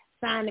mix,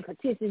 signing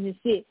petitions and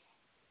shit.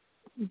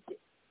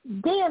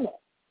 Damn it.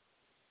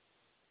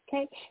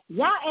 Okay,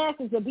 y'all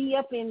asses will be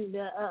up in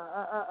the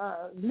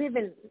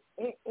living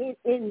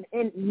in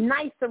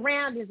nice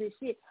surroundings and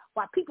shit,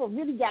 while people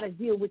really got to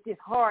deal with this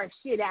hard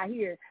shit out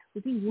here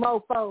with these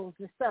mofos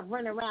and stuff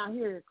running around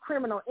here,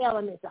 criminal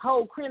elements, the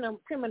whole criminal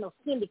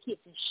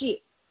syndicates and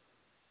shit,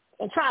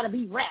 and try to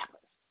be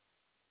rappers.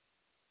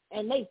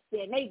 And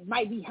they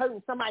might be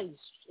hurting somebody's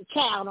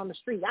child on the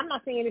street. I'm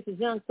not saying this is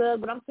Young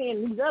Thug, but I'm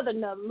saying these other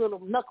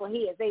little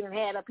knuckleheads they done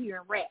had up here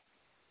in rap.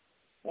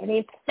 And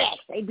it's facts.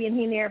 They've been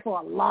in there for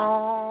a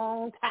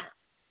long time.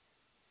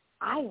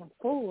 I am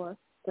for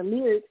the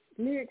lyrics.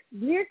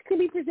 Lyrics can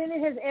be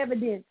presented as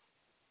evidence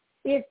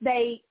if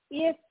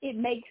it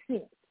makes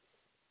sense.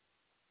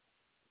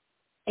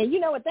 And you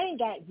know what? They ain't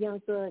got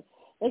Young Thug.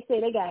 They say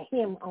they got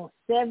him on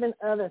 7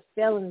 other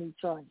felony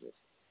charges.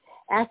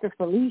 After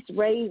police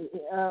raid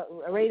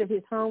of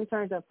his home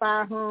turns up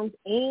firearms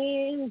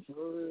and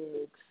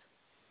drugs.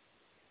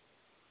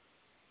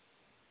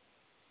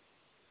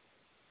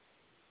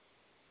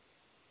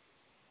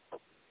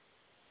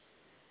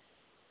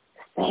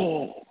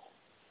 Sad.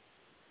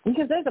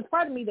 Because there's a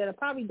part of me that I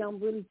probably don't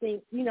really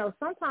think, you know,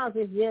 sometimes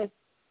it's just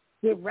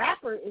the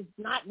rapper is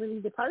not really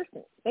the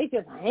person. They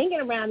just hanging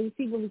around these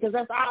people because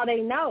that's all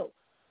they know.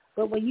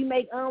 But when you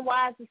make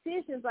unwise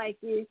decisions like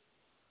this,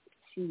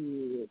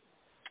 shit,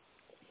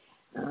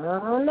 I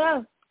don't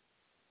know.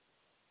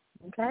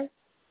 Okay?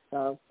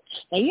 So,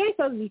 and you ain't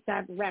supposed to be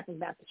talking rapping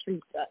about the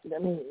street stuff. I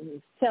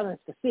mean, telling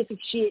specific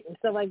shit and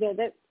stuff like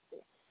that.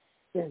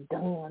 This is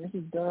done. This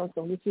is done.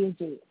 So get you in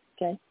jail,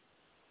 okay?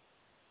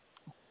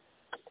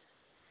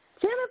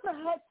 Jennifer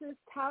Hudson's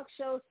talk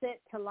show set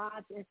to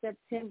launch in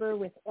September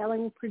with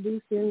Ellen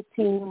producing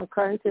team,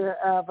 according to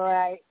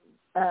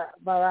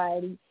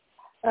Variety.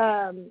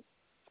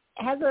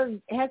 Has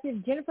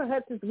if Jennifer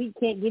Hudson's week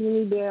can't get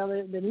any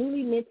better, the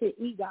newly minted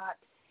EGOT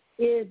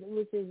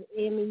which is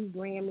Emmy,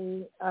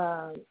 Grammy,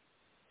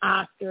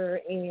 Oscar,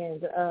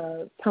 and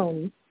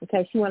Tony.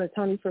 Okay, she won a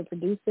Tony for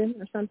producing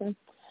or something.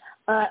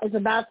 Is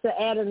about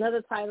to add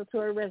another title to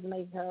her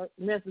resume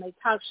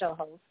talk show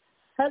host.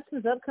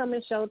 Hudson's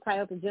upcoming show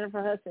titled The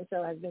Jennifer Hudson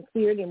Show has been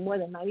cleared in more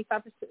than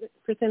 95%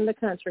 of the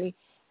country,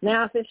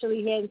 now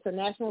officially heading to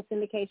national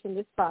syndication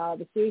this fall.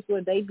 The series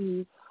will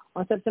debut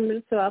on September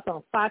the 12th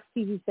on Fox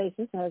TV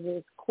stations as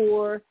its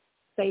core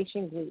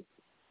station group.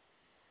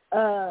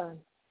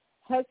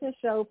 Hudson's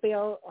show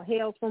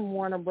hails from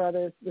Warner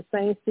Brothers, the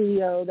same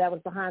studio that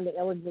was behind the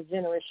Ellen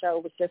DeGeneres show,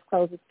 which just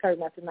closed its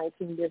curtain after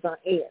 19 years on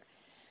air.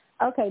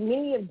 Okay,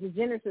 many of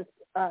DeGeneres'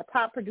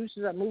 top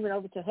producers are moving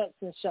over to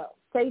Hudson's show.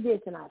 Say this,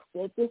 and I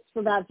said this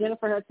about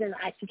Jennifer Hudson.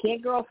 She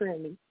can't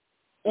girlfriend me.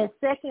 And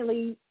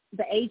secondly,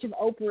 the age of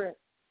Oprah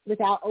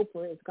without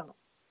Oprah is gone.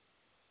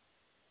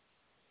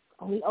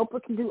 Only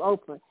Oprah can do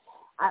Oprah.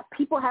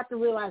 People have to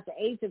realize the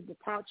age of the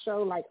talk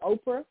show like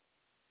Oprah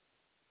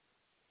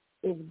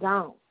is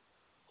gone.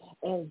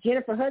 And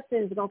Jennifer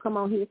Hudson is going to come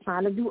on here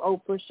trying to do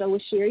Oprah, show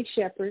with Sherry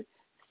Shepherd.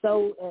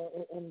 So,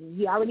 and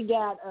you already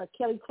got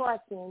Kelly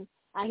Clarkson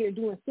out here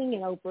doing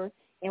singing Oprah.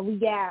 And we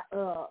got,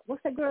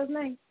 what's that girl's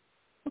name?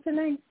 What's her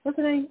name?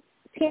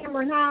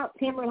 Tamron Howell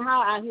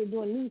out here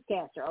doing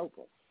newscaster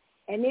Oprah.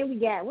 And then we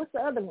got, what's the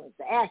other one?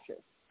 The actress.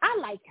 I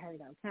like her,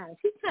 though, kind of.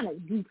 She's kind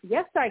of goofy.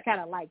 I started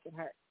kind of liking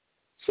her.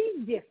 She's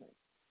different.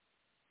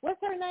 What's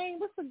her name?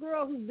 What's the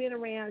girl who's been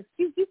around?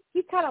 You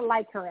kind of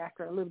like her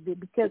after a little bit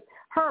because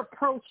her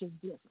approach is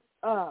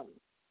different.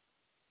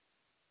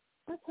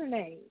 What's her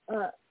name?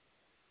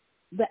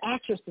 The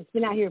actress that's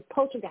been out here,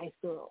 Poltergeist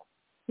Girl,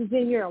 who's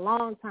been here a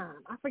long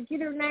time. I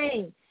forget her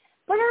name.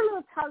 But her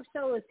little talk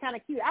show is kind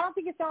of cute. I don't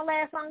think it's going to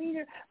last long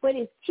either, but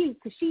it's cute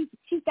because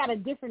she's got a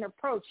different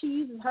approach. She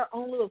uses her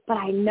own little, but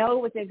I know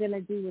what they're going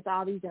to do with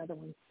all these other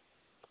ones.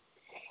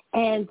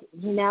 And,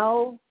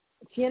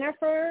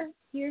 Jennifer,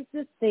 here's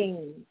the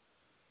thing.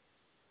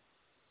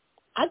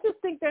 I just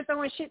think they're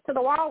throwing shit to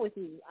the wall with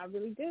you. I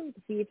really do,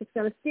 to see if it's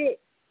going to stick.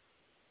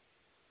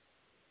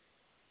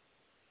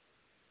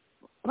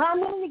 Well,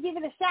 I'm willing to give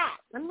it a shot.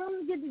 I'm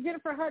willing to give the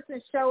Jennifer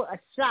Hudson show a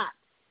shot.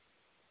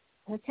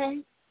 Okay?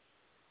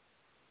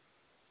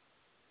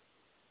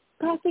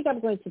 But I think I'm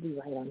going to be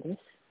right on this.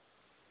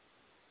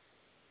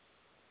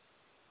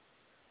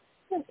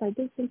 Yes, I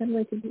do think I'm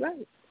going to be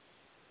right.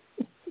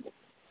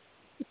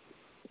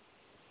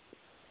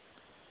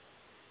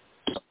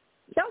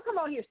 Don't come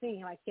on here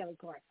singing like Kelly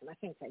Clarkson. I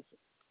can't take it.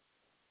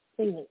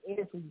 Singing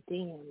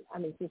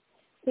just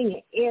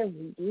singing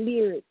every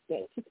lyric,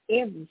 just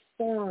every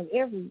song,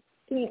 every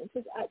dance,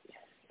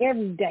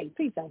 every day.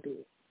 Please don't do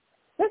it.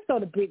 Let's go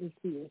to Britney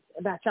Spears.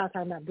 About y'all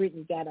talking about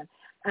Britney got an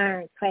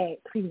ironclad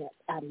prenup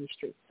out of the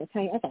streets.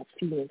 Okay, I got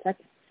feelings.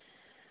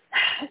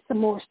 Some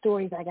more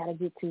stories I got to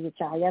get to with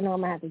y'all. Y'all know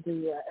I'm going to have to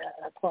do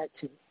a part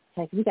 2.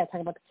 Okay, we got to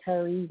talk about the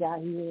Currys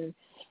out here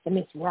and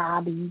Miss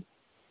Robbie,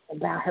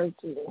 about her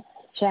too.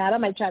 Child, I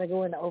might try to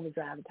go into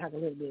overdrive and talk a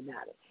little bit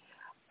about it.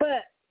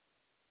 But,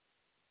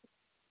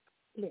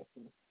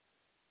 listen.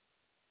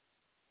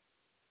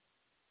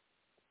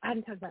 I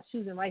didn't talk about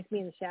Susan Rice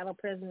being the shadow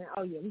president.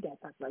 Oh, yeah, we got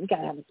to talk about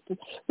it.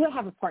 We'll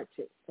have a part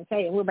 2,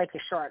 okay, and we'll make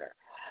it shorter.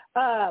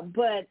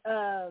 But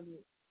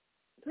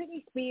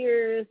Britney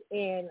Spears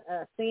and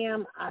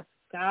Sam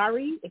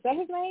Asghari, is that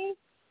his name?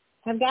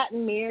 Have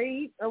gotten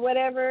married or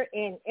whatever,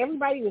 and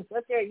everybody was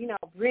up there,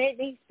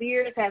 Britney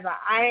Spears has an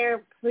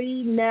iron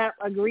prenup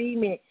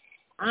agreement.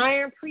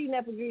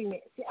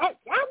 See, I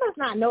must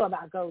not know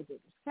about gold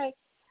diggers, okay?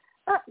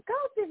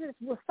 Gold diggers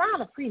will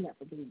sign a prenup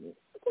agreement.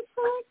 What the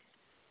fuck?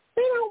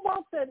 They ain't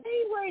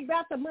worried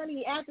about the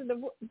money after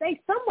they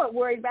somewhat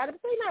worried about it,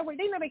 but they not worried.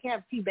 They know they can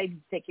have 2 babies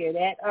to take care of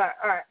that.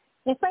 Or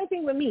the same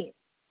thing with men.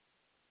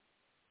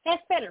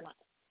 That's better.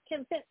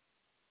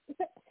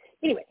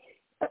 Anyway,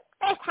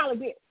 that's Holly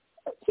Berry.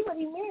 She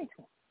wasn't even married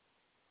to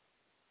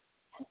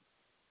him.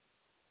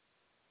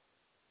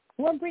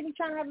 Wasn't Britney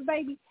trying to have a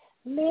baby?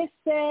 Listen,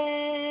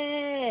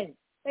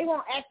 they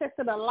want access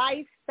to the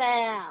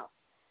lifestyle.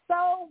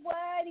 So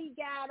what? He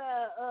got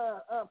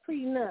a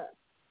prenup.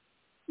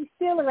 He's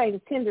still a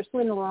tender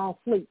swindler on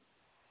fleek.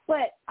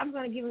 But I'm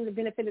going to give him the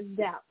benefit of the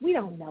doubt. We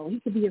don't know. He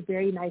could be a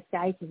very nice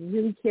guy. He could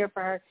really care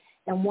for her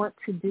and want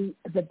to do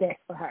the best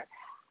for her.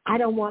 I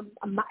don't want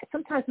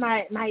sometimes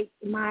my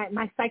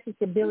psychic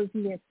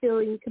ability and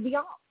feeling could be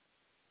off.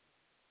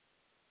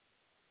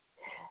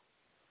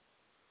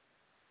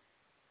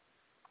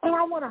 And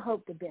I want to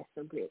hope the best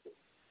for Britney.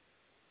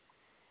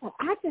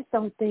 I just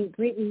don't think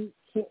Britney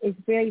is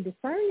very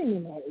discerning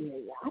in that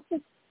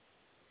area.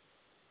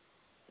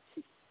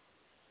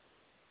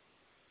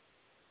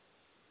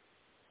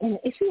 And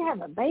if she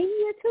have a baby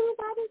or two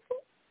by this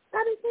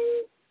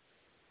thing,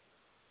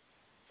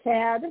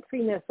 Child, the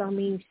prenups don't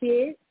mean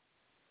shit.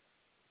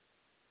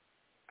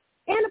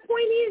 And the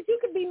point is, you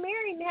could be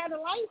married and have a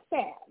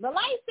lifestyle. The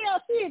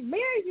lifestyle shit,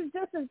 marriage is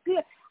just as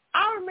good.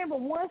 I remember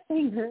one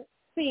singer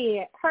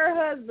said her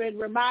husband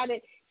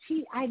reminded,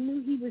 I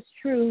knew he was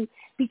true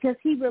because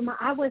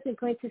I wasn't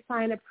going to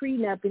sign a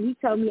prenup, and he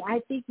told me,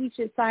 I think we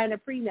should sign a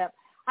prenup.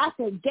 I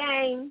said,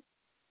 gang.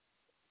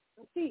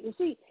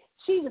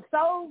 She was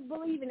so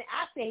believing it.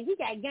 I said, he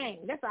got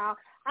gang. That's all.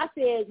 I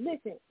said,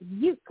 listen,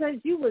 your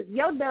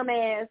dumb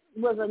ass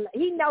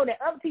he know that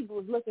other people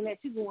was looking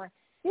at you going,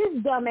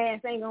 this dumb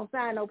ass ain't gonna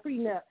sign no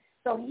prenup.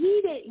 So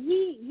he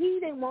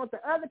didn't want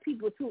the other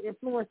people to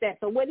influence that.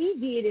 So what he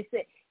did is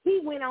that he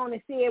went on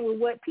and said with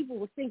what people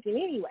were thinking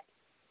anyway.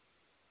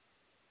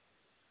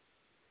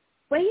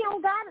 But he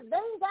don't got it. They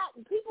ain't got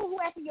people who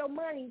after your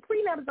money.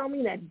 Prenups don't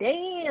mean a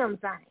damn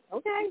thing.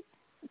 Okay,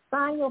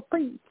 sign your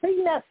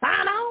prenup.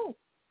 Sign on.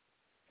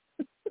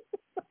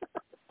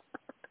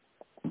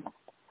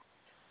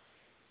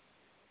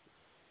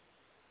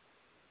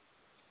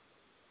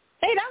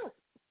 They don't.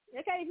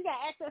 Okay, if you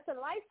got access to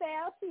the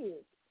lifestyle,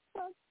 shit.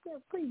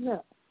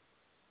 Prenup.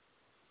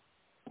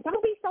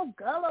 Don't be so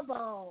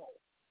gullible.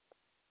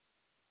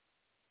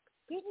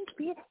 He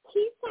signed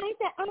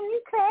the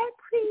unclear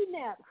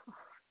prenup.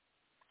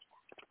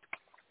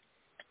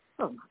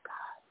 Oh, my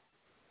God.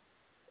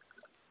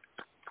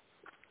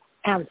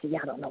 Obviously,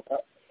 y'all don't know.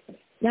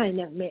 Y'all ain't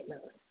never met none.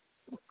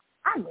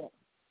 I met,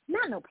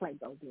 not no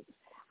Playboy bitches.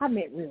 I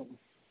met real ones.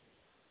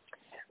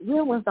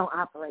 Real ones don't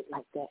operate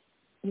like that.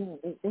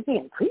 They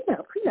can't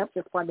prenup. Prenup's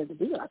just part of the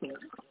deal. I mean,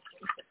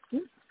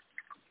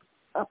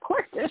 of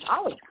course, there's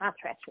always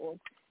contractual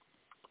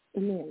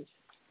in marriage.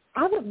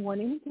 I wouldn't want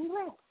anything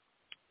less.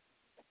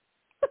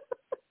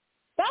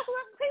 That's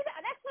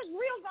what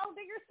real gold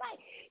diggers say.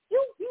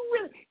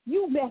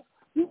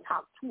 You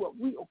talk to a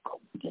real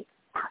gold digger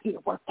out here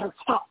worth their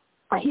salt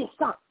or his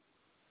salt.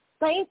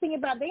 They don't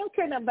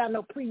care nothing about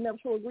no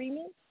prenuptial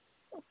agreement.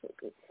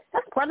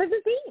 That's part of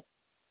the deal.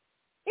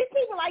 It's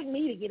people like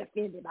me to get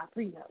offended by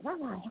prenups.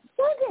 I'm like,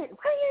 why you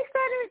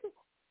started?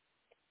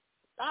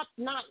 Stop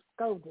not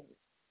gold diggers.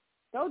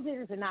 Gold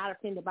diggers are not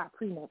offended by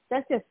prenups.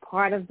 That's just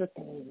part of the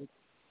thing.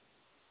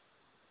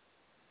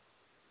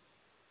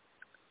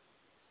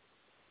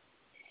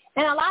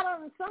 And a lot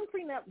of them,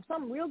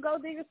 some real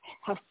gold diggers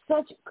have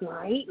such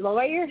great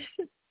lawyers.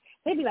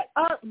 They be like,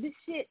 oh, this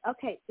shit,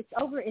 okay, it's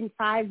over in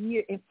 5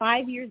 years. In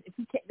 5 years, if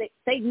you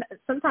they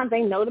sometimes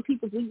they know the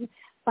people's leaving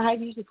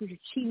 5 years. If you're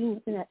cheating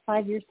within that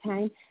 5 years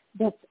time,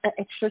 that's an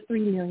extra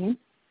 $3 million.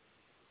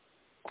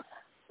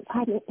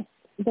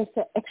 That's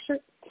an extra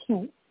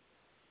 10.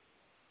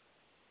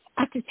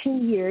 After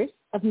 10 years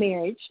of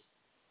marriage,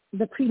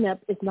 the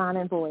prenup is non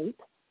and void.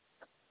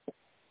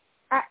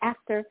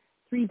 After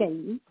 3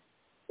 babies,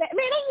 man,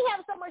 they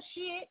have so much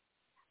shit.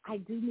 I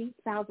do need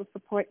spousal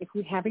support if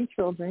we're having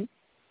children.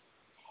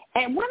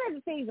 And one of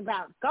the things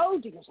about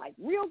gold diggers, like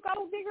real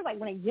gold diggers, like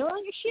when they're young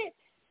and shit,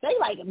 they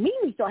like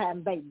immediately start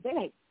having babies.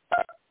 They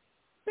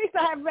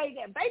start having babies.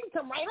 That baby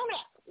come right on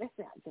out.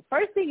 Listen, the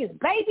first thing is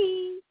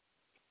baby.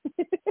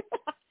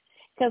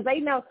 Because they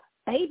know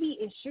baby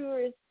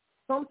ensures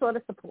some sort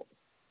of support.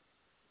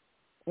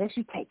 Unless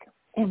you take them.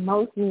 And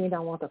most men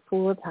don't want the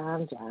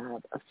full-time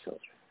job of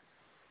children.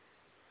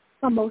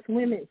 Or most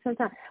women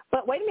sometimes.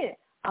 But wait a minute.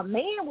 A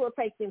man will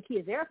take them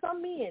kids. There are some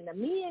men. The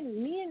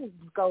men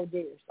go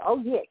there. Oh,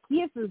 yeah.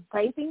 Kids is the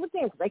same thing with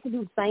them because they can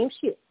do the same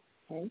shit.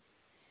 Okay?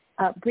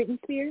 Britney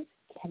Spears,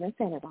 Kevin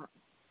Federline.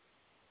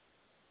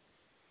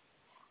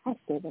 I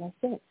said what I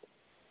said.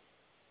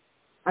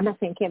 I'm not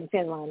saying Kevin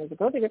Federline is a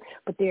gold digger,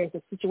 but there's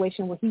a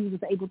situation where he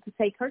was able to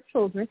take her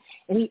children,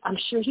 and I'm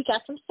sure he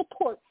got some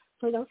support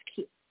for those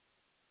kids.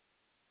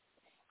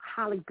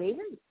 Holly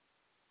Berry.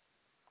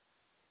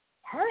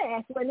 Her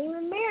ass wasn't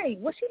even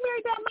married. Was she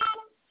married that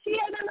model? She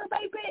had no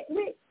baby.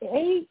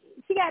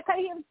 She got to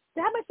pay him.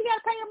 How much she got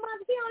to pay him a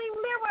month? He don't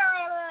even live with her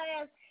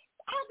ass.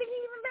 I don't think he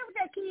even live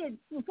with that kid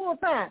full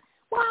time.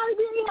 Why are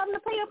he having to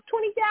pay up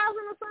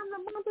 $20,000 or something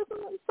a month or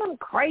something? Some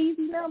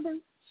crazy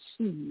numbers.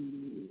 Shit.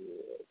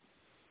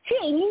 She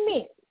ain't even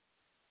married.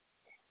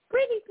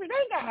 Britney, they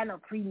ain't got to have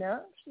no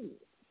prenup. Shit.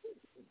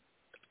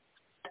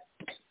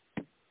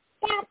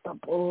 Stop the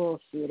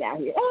bullshit out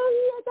here.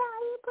 Oh,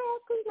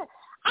 yeah,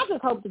 I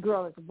just hope the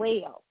girl is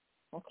well.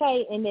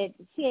 Okay, and that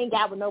she ain't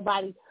got with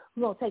nobody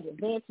who's going to take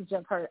advantage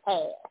of her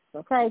ass,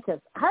 okay, because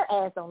her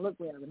ass don't look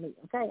well to me,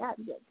 okay?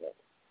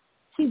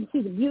 She's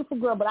a beautiful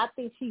girl, but I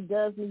think she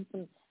does need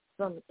some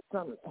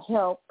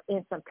help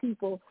and some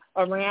people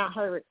around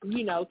her,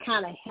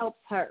 kind of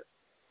helps her,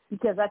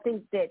 because I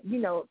think that,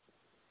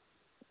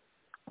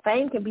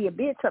 fame can be a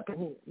bitch up in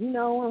here, you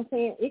know what I'm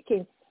saying? It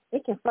can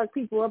fuck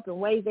people up in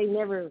ways they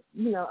never,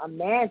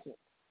 imagined.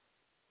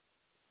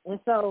 And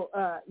so,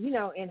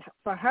 and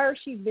for her,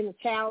 she's been a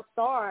child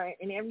star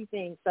and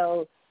everything.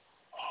 So,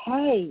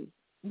 hey,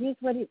 here's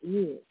what it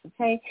is,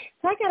 okay?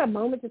 So I got a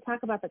moment to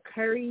talk about the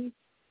Currys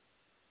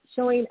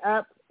showing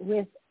up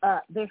with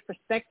their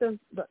perspective,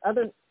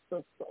 the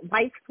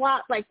wife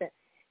swap, like the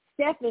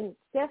Steph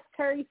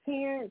Curry's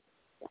parents,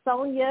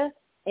 Sonia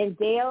and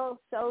Dale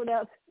showed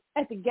up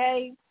at the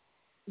game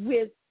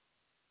with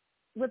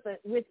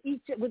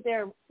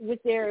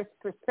their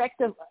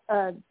prospective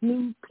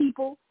new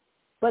people,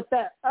 but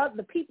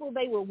the people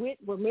they were with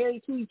were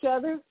married to each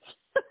other.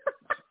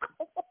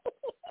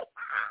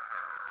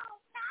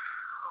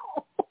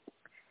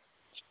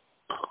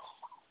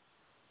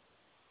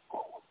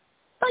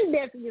 I'm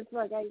nasty as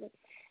fuck, ain't it?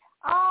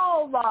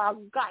 Oh my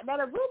God! Now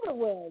the rumor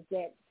was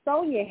that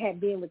Sonya had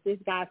been with this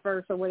guy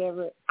first or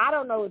whatever. I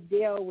don't know if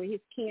Dale with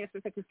his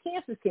cancer, because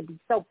cancers can be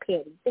so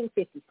petty. Think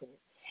 50 cents.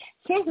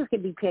 Cancers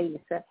can be petty and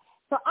stuff.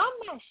 So I'm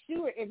not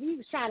sure if he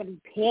was trying to be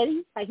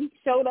petty, like he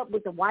showed up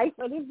with the wife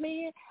of this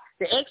man,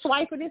 the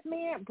ex-wife of this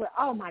man. But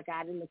oh my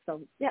God, it looks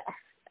so. Yeah,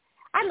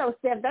 I know,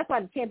 Steph. That's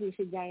why the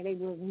championship game they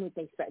wasn't with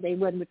the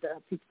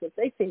people.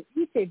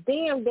 He said,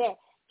 damn that.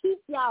 Keep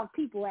y'all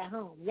people at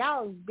home.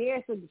 Y'all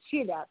embarrassing the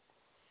shit out.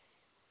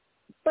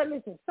 But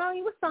listen,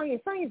 Sonya, what's Sonya?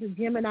 Sonya's a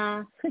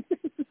Gemini.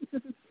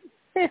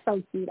 They're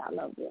so cute. I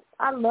love them.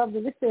 I love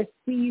them. It's their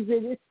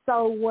season. It's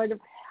so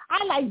wonderful.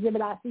 I like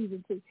Gemini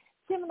season too.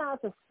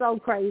 Geminis are so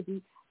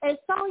crazy. And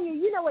Sonya,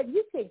 you know what?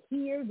 You could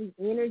hear the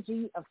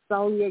energy of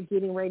Sonya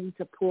getting ready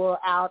to pull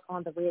out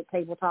on the Red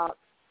Table Talks.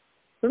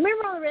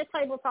 Remember on the Red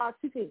Table Talks,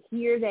 you could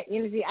hear that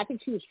energy. I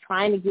think she was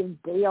trying to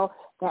give Dale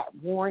that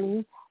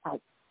warning,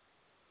 like,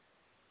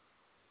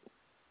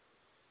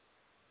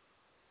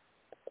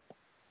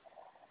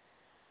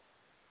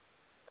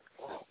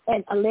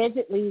 and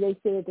allegedly, they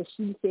said that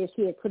she said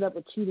she had put up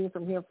with cheating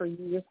from him for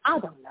years. I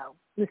don't know.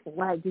 Listen,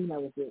 what I do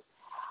know is this.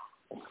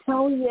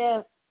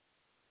 Sonya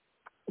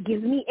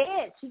gives me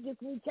edge. She gives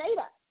me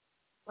Jada.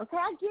 Okay,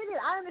 I get it.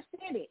 I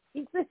understand it.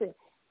 Listen,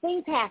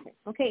 things happen.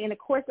 Okay, in the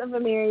course of a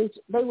marriage,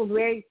 they were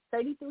married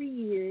 33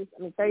 years.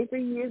 I mean,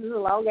 33 years is a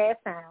long-ass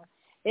time.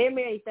 They're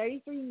married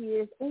 33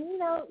 years. And, you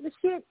know, the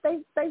shit,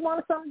 they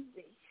want something.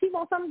 She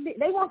wants something.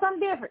 They want something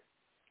different.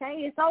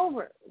 Okay, it's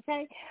over,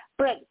 okay?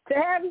 But to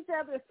have each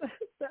other,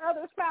 the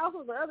other spouse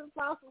was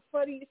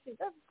funny and shit.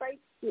 That's crazy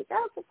shit.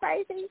 That's some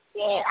crazy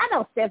shit. I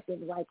know Steph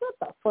didn't like, what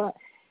the fuck?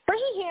 But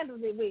he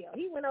handled it well.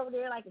 He went over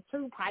there like a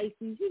true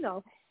Pisces, you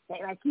know,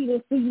 like he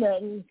didn't see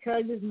nothing,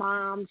 hugged his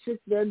mom, shook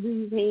the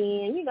dude's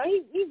hand. You know,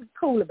 he was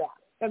cool about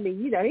it. I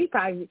mean, you know, he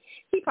probably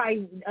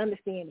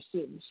understands the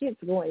shit. The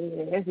shit's going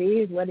in there. It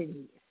is what it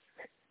is.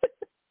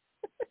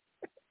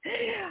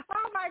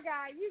 Oh, my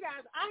God. You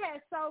guys, I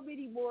had so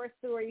many more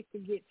stories to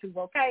get to,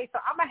 okay? So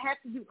I'm going to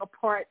have to do a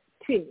part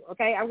 2,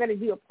 okay? I'm going to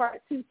do a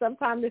part 2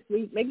 sometime this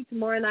week, maybe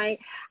tomorrow night.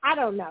 I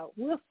don't know.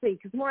 We'll see,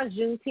 because tomorrow's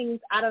Juneteenth.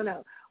 I don't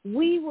know.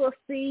 We will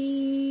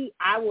see.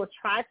 I will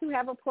try to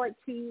have a part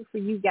 2 for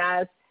you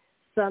guys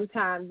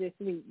sometime this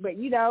week. But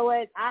you know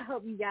what? I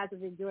hope you guys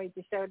have enjoyed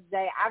the show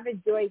today. I've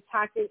enjoyed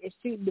talking and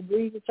shooting the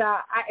breeze with y'all.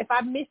 If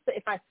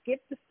I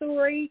skipped the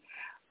story,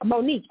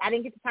 Monique, I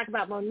didn't get to talk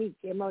about Monique.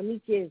 And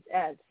Monique is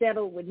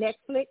settled with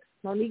Netflix.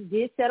 Monique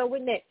did settle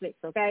with Netflix,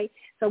 okay?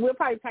 So we'll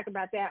probably talk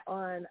about that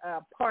on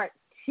part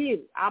 2.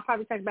 I'll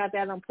probably talk about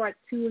that on part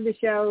 2 of the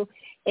show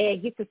and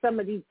get to some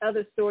of these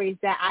other stories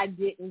that I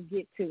didn't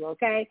get to,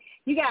 okay?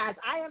 You guys,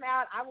 I am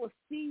out. I will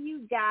see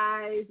you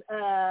guys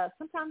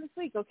sometime this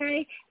week,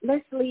 okay?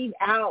 Let's leave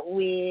out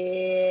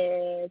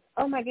with,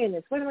 oh, my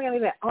goodness, what am I going to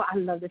leave out? Oh, I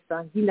love this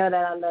song. You know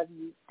that I love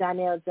you,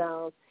 Donnell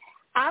Jones.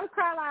 I'm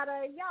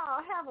Carlotta.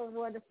 Y'all have a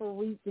wonderful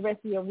week, the rest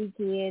of your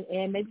weekend,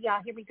 and maybe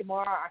y'all hear me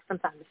tomorrow or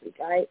sometime this week,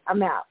 all right?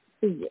 I'm out.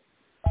 See you.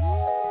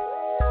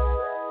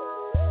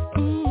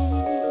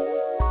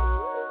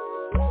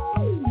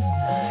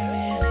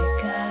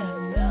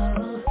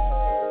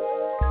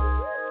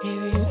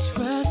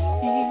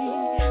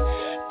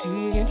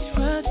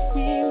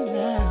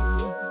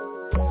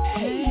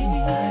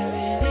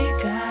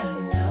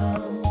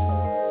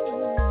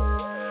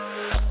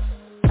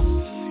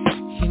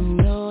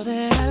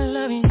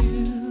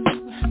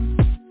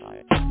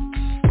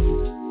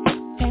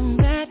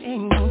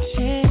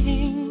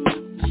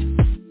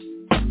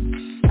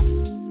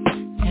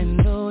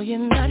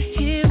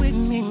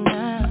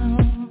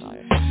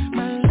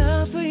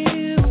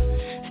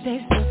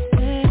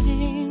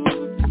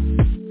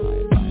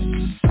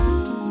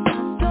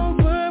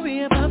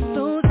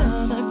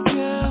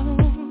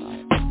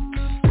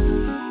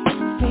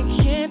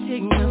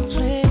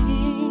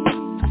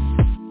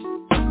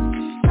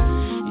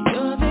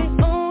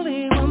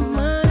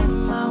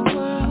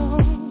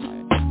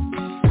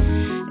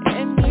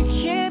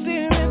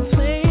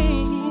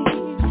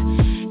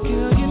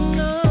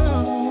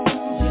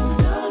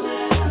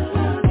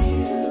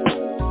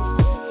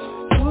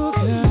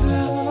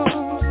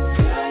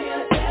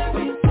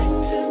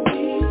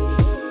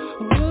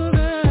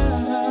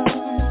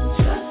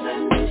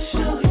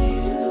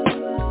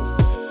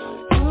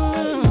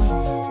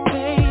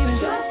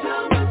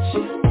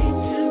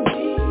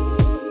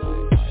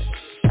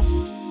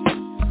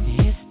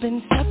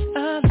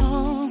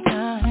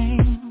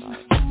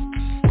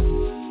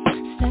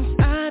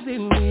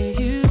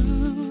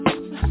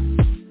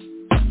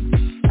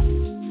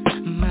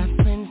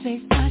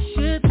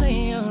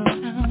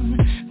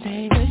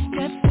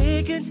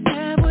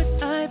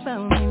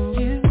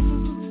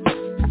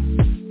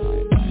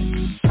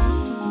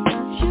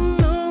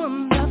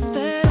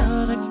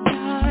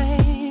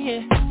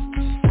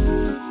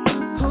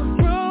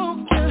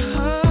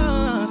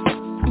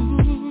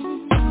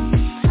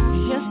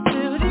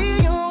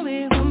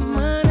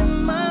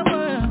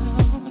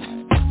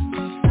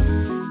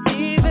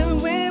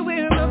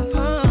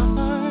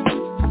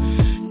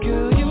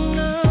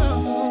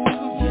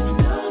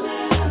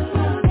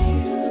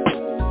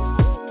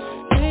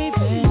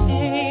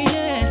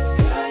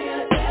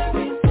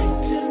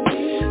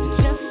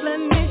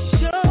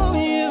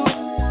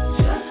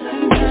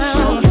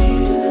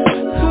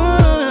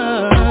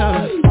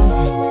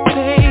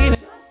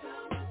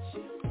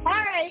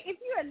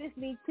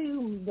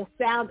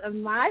 sound of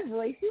my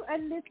voice. You are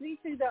listening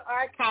to the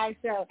Archive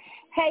Show.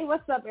 Hey,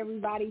 what's up,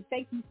 everybody?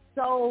 Thank you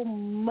so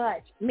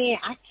much. Man,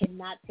 I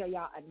cannot tell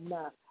y'all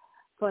enough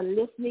for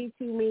listening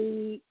to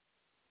me,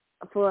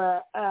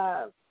 for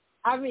y'all,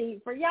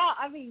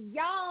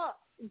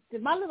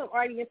 my little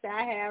audience that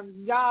I have,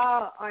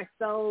 y'all are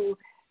so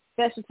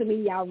special to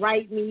me. Y'all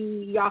write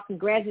me, y'all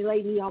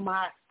congratulate me on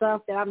my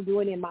stuff that I'm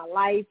doing in my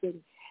life, and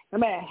no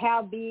matter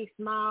how big,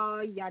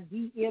 small, y'all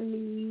DM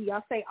me,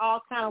 y'all say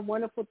all kind of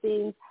wonderful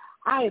things.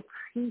 I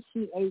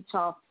appreciate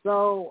y'all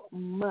so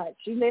much.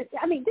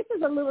 I mean, this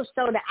is a little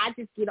show that I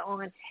just get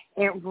on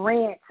and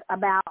rant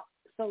about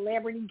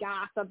celebrity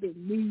gossip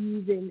and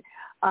news and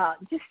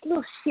just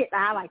little shit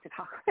that I like to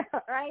talk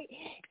about, right?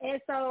 And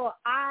so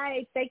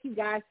I thank you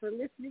guys for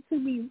listening to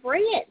me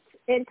rant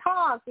and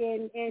talk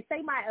and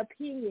say my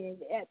opinion.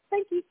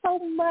 Thank you so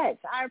much.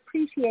 I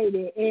appreciate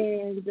it.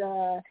 And,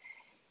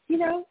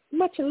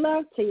 much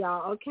love to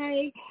y'all,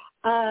 okay?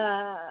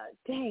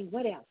 Dang,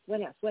 what else?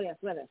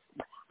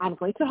 I'm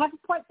going to have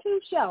a part 2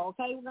 show,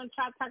 okay? We're going to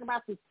try to talk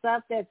about some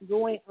stuff that's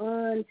going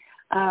on.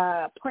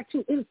 Part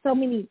 2, it's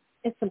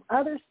some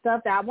other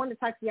stuff that I want to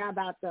talk to y'all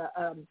about,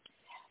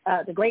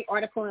 the great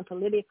article in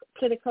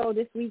Politico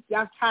this week.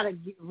 Y'all try to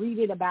read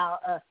it about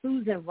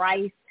Susan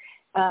Rice,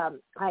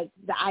 like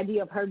the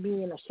idea of her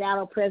being a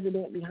shadow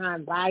president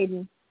behind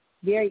Biden.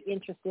 Very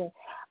interesting.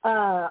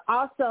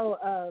 Also,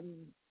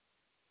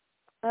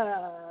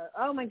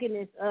 oh my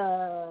goodness,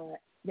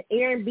 the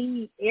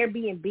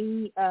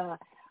Airbnb,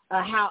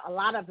 how a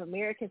lot of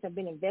Americans have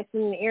been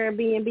investing in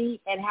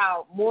Airbnb, and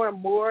how more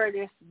and more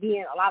there's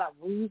being a lot of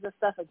rules and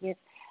stuff against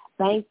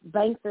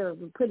banks are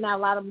putting out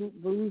a lot of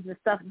rules and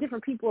stuff,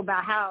 different people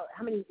about how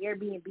many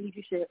Airbnbs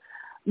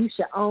you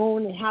should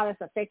own and how that's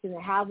affecting the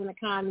housing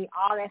economy,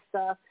 all that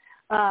stuff.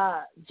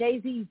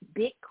 Jay-Z's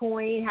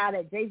Bitcoin, how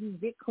that Jay-Z's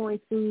Bitcoin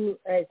suit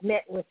is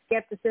met with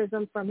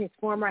skepticism from his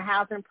former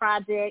housing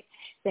project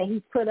that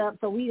he's put up.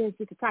 So we didn't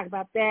get to talk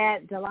about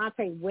that.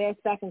 Delonte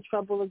West back in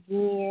trouble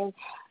again,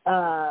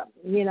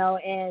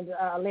 and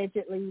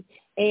allegedly.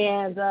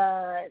 And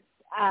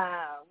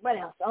what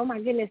else? Oh, my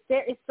goodness.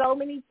 There is so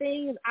many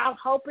things. I'm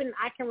hoping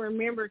I can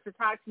remember to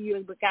talk to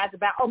you guys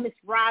about. Oh, Miss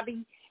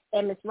Robbie.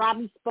 And Miss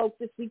Robbie spoke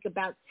this week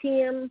about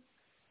Tim.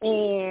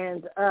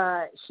 And,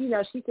 she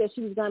said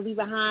she was going to be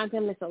behind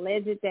him. It's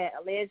alleged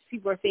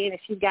people are saying that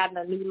she's gotten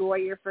a new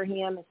lawyer for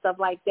him and stuff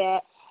like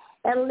that.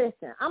 And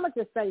listen, I'm going to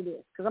just say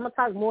this, because I'm going to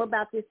talk more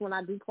about this when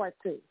I do part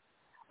 2.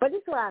 But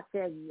this is what I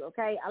tell you,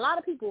 okay? A lot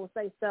of people will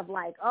say stuff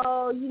like,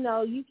 oh,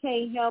 you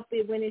can't help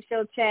it when it's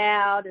your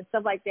child and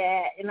stuff like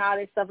that and all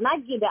this stuff. And I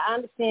get that. I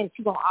understand that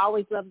you're going to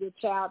always love your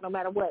child no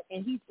matter what.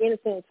 And he's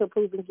innocent until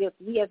proven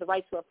guilty. He has a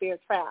right to a fair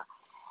trial.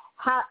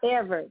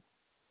 However,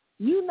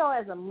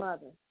 as a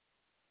mother,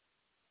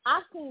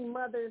 I've seen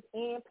mothers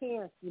and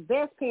parents. The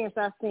best parents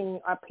I've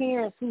seen are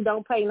parents who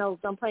don't play no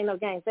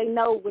games. They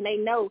know when they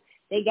know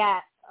they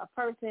got a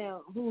person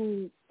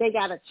who they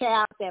got a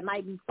child that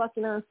might be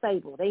fucking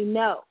unstable. They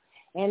know,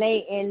 and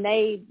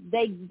they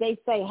say,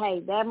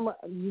 hey,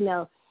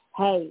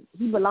 hey,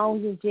 he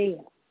belongs in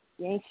jail.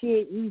 He ain't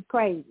shit. He's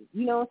crazy.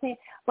 You know what I'm saying?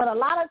 But a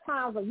lot of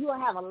times, you'll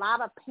have a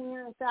lot of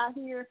parents out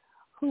here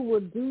who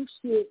will do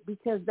shit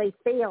because they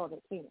failed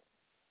at parents.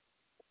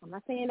 I'm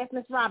not saying that's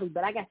Miss Robbie,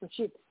 but I got some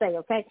shit to say,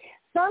 okay?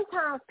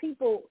 Sometimes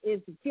people is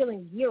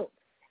feeling guilt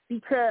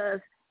because,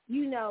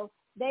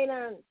 they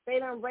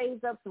done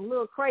raised up some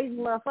little crazy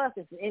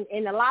motherfuckers,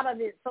 and a lot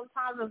of it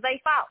sometimes is their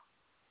fault.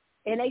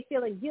 And they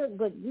feeling guilt,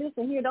 but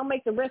listen here, don't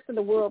make the rest of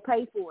the world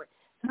pay for it.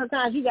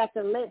 Sometimes you got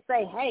to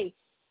say, hey,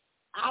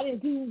 I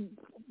didn't do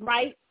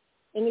right,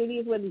 and it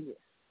is what it is.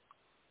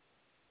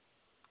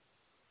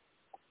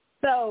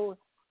 So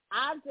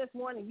I just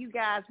wanted you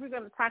guys, we're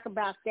going to talk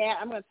about that.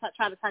 I'm going to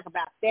try to talk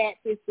about that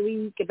this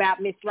week,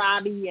 about Miss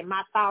Robbie and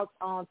my thoughts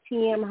on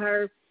Tim,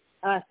 her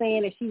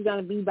saying that she's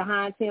going to be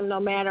behind Tim no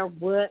matter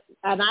what.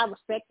 And I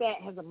respect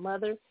that as a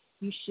mother.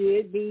 You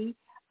should be,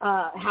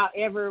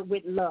 however,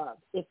 with love.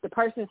 If the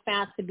person is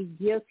found to be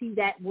guilty,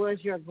 that was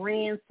your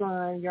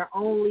grandson, your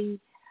only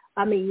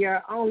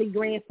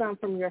grandson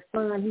from your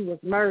son who was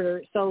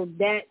murdered. So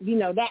that,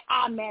 that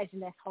I imagine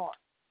that's hard.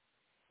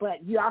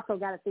 But you also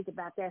got to think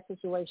about that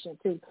situation,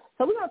 too.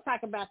 So we're going to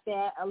talk about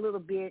that a little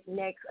bit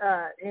next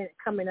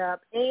coming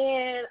up.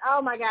 And,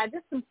 oh, my God,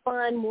 just some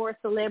fun, more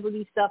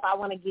celebrity stuff I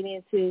want to get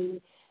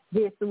into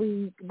this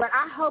week. But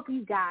I hope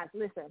you guys,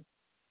 listen,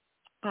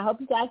 I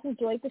hope you guys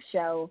enjoyed the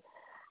show.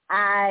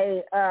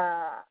 I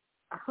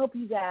hope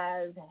you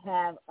guys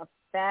have a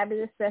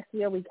fabulous rest of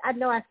your week. I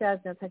know I said I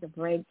was going to take a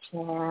break,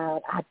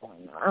 child. I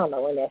don't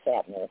know when that's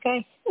happening,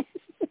 okay?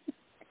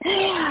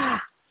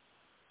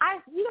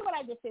 You know what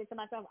I just said to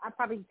myself? I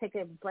probably take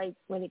a break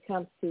when it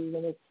comes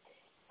to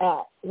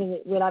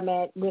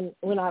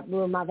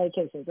when my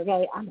vacations.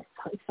 Okay,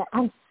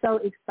 I'm so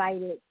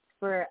excited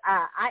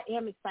I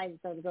am excited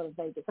to go to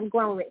Vegas. I'm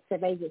going to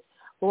Vegas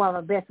with one of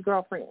my best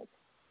girlfriends,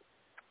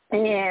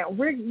 and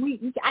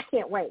I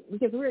can't wait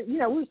because we're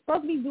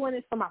supposed to be doing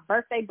this for my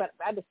birthday, but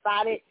I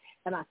decided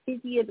that my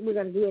 50th we're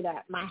going to do it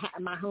at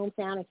my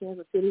hometown in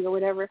Kansas City or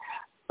whatever.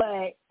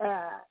 But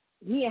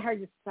me and her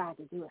just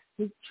decided to do a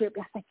sneak trip. I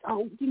was like,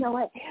 oh, you know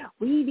what?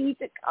 We need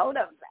to go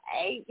to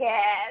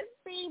Vegas.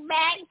 See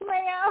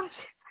Maxwell.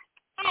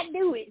 I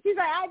do it. She's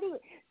like, I do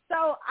it.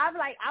 So I'm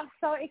like, I'm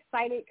so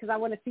excited because I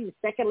want to see the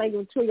second leg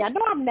of the tour. Y'all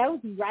know I'm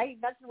nosy, right?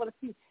 I just want to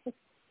see.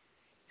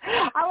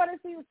 I want to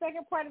see the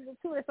second part of the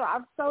tour. So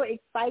I'm so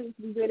excited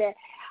to be doing that.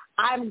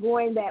 I'm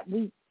going that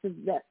week,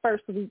 that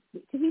first week,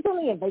 because he's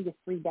only in Vegas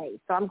 3 days.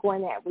 So I'm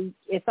going that week.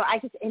 And so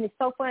and it's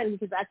so fun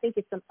because I think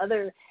it's some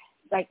other,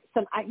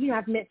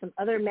 I've met some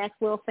other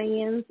Maxwell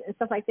fans and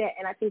stuff like that,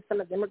 and I think some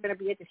of them are going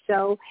to be at the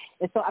show.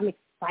 And so I'm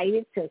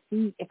excited to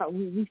see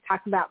we've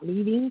talked about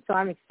meeting, so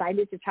I'm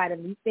excited to try to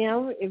meet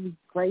them. It'd be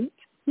great.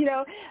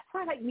 So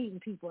I like meeting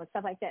people and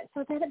stuff like that.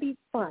 So that'll be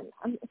fun.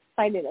 I'm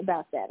excited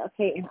about that,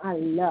 okay? And I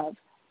love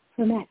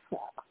for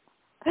Maxwell.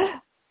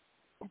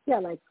 I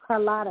feel like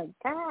Carlotta,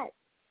 God,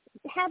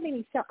 how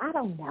many shows? I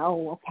don't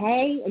know,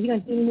 okay? Are you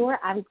going to do any more?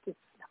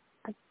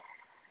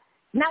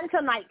 Not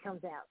until Night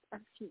comes out.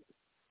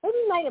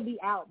 Maybe Night will be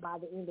out by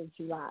the end of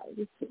July.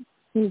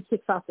 When he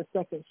kicks off the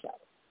second show.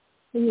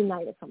 Maybe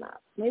Night will come out.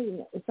 Maybe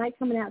not. Is Night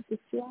coming out this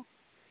July?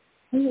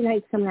 Maybe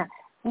Night's coming out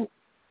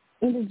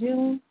end of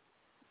June.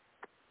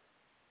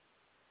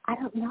 I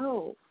don't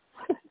know.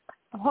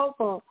 I'm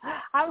hopeful,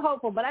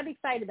 but I'm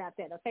excited about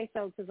that, okay?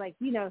 So, because,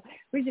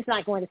 we're just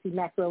not going to see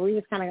Maxwell. We're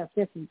just kind of going to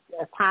spend some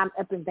time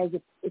up in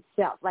Vegas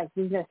itself.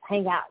 We just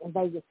hang out in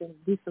Vegas and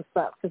do some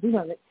stuff. Because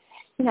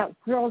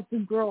girls do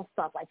girl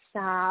stuff, like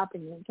shop,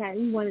 and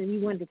we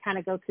wanted to kind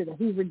of go to the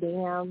Hoover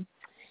Dam,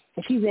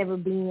 and she's never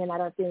been, I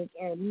don't think,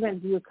 and we're going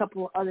to do a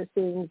couple of other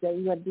things that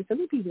we're going to do. So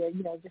we'll be there,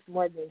 just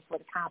more than for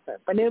the concert.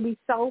 But it'll be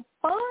so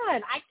fun.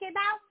 I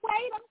cannot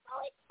wait. I'm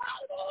so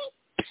excited.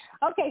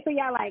 Okay, so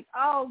y'all like,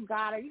 oh,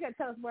 God, are you going to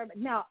tell us more?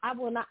 No, I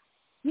will not.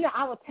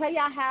 I will tell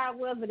y'all how it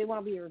was, but it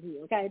won't be a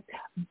review, okay?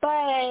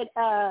 But,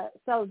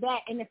 so that,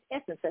 and it's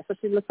Essence Festival.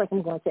 It looks like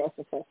I'm going to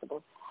Essence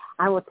Festival.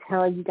 I will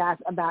tell you guys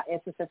about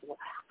Essence Festival.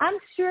 I'm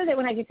sure that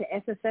when I get to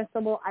Essence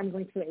Festival, I'm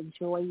going to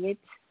enjoy it.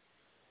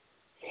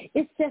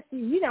 It's just,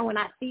 when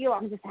I feel,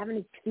 I'm just having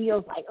these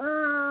feels like,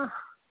 I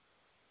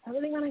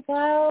really want to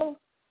go.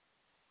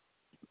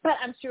 But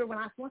I'm sure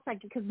once I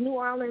get, because New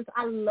Orleans,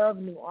 I love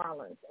New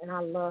Orleans, and I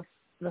love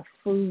the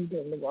food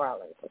in New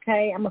Orleans,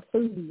 okay? I'm a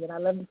foodie, and I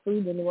love the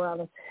food in New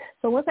Orleans.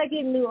 So once I get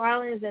in New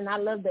Orleans and I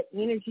love the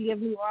energy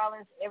of New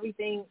Orleans,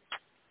 everything,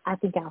 I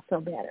think I'll feel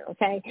better,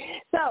 okay?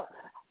 So,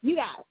 you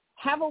guys,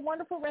 have a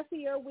wonderful rest of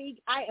your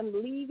week. I am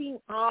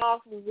leaving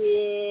off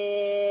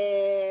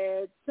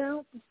with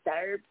Don't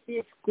Disturb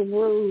This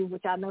Groove,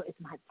 which I know is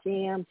my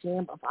jam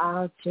of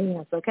all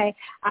jams, okay?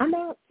 I'm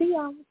out. See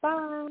y'all.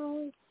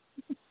 Bye.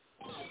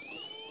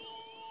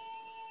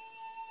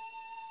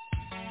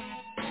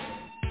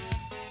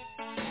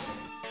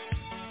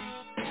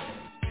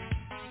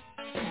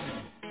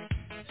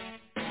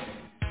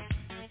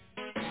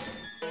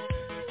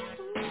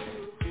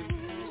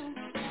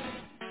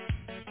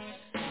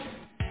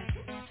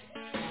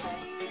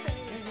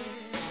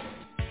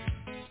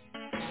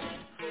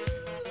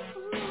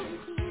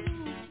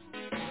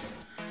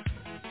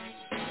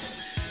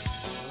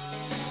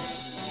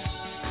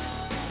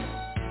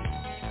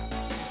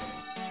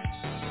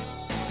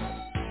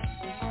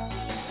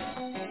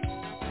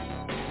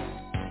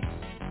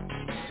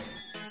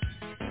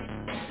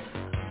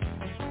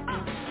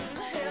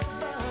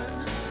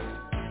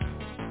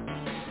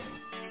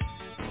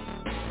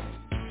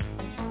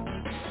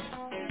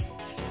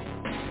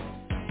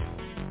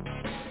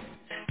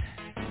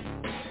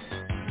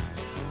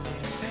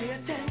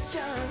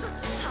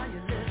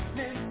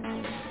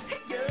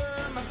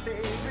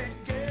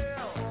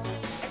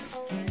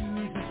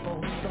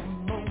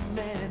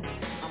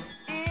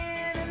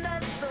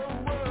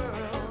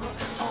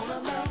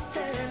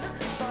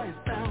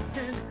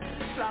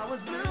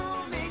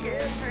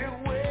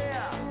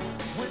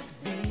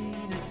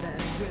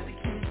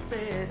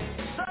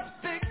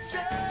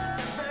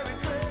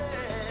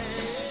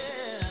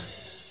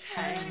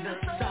 The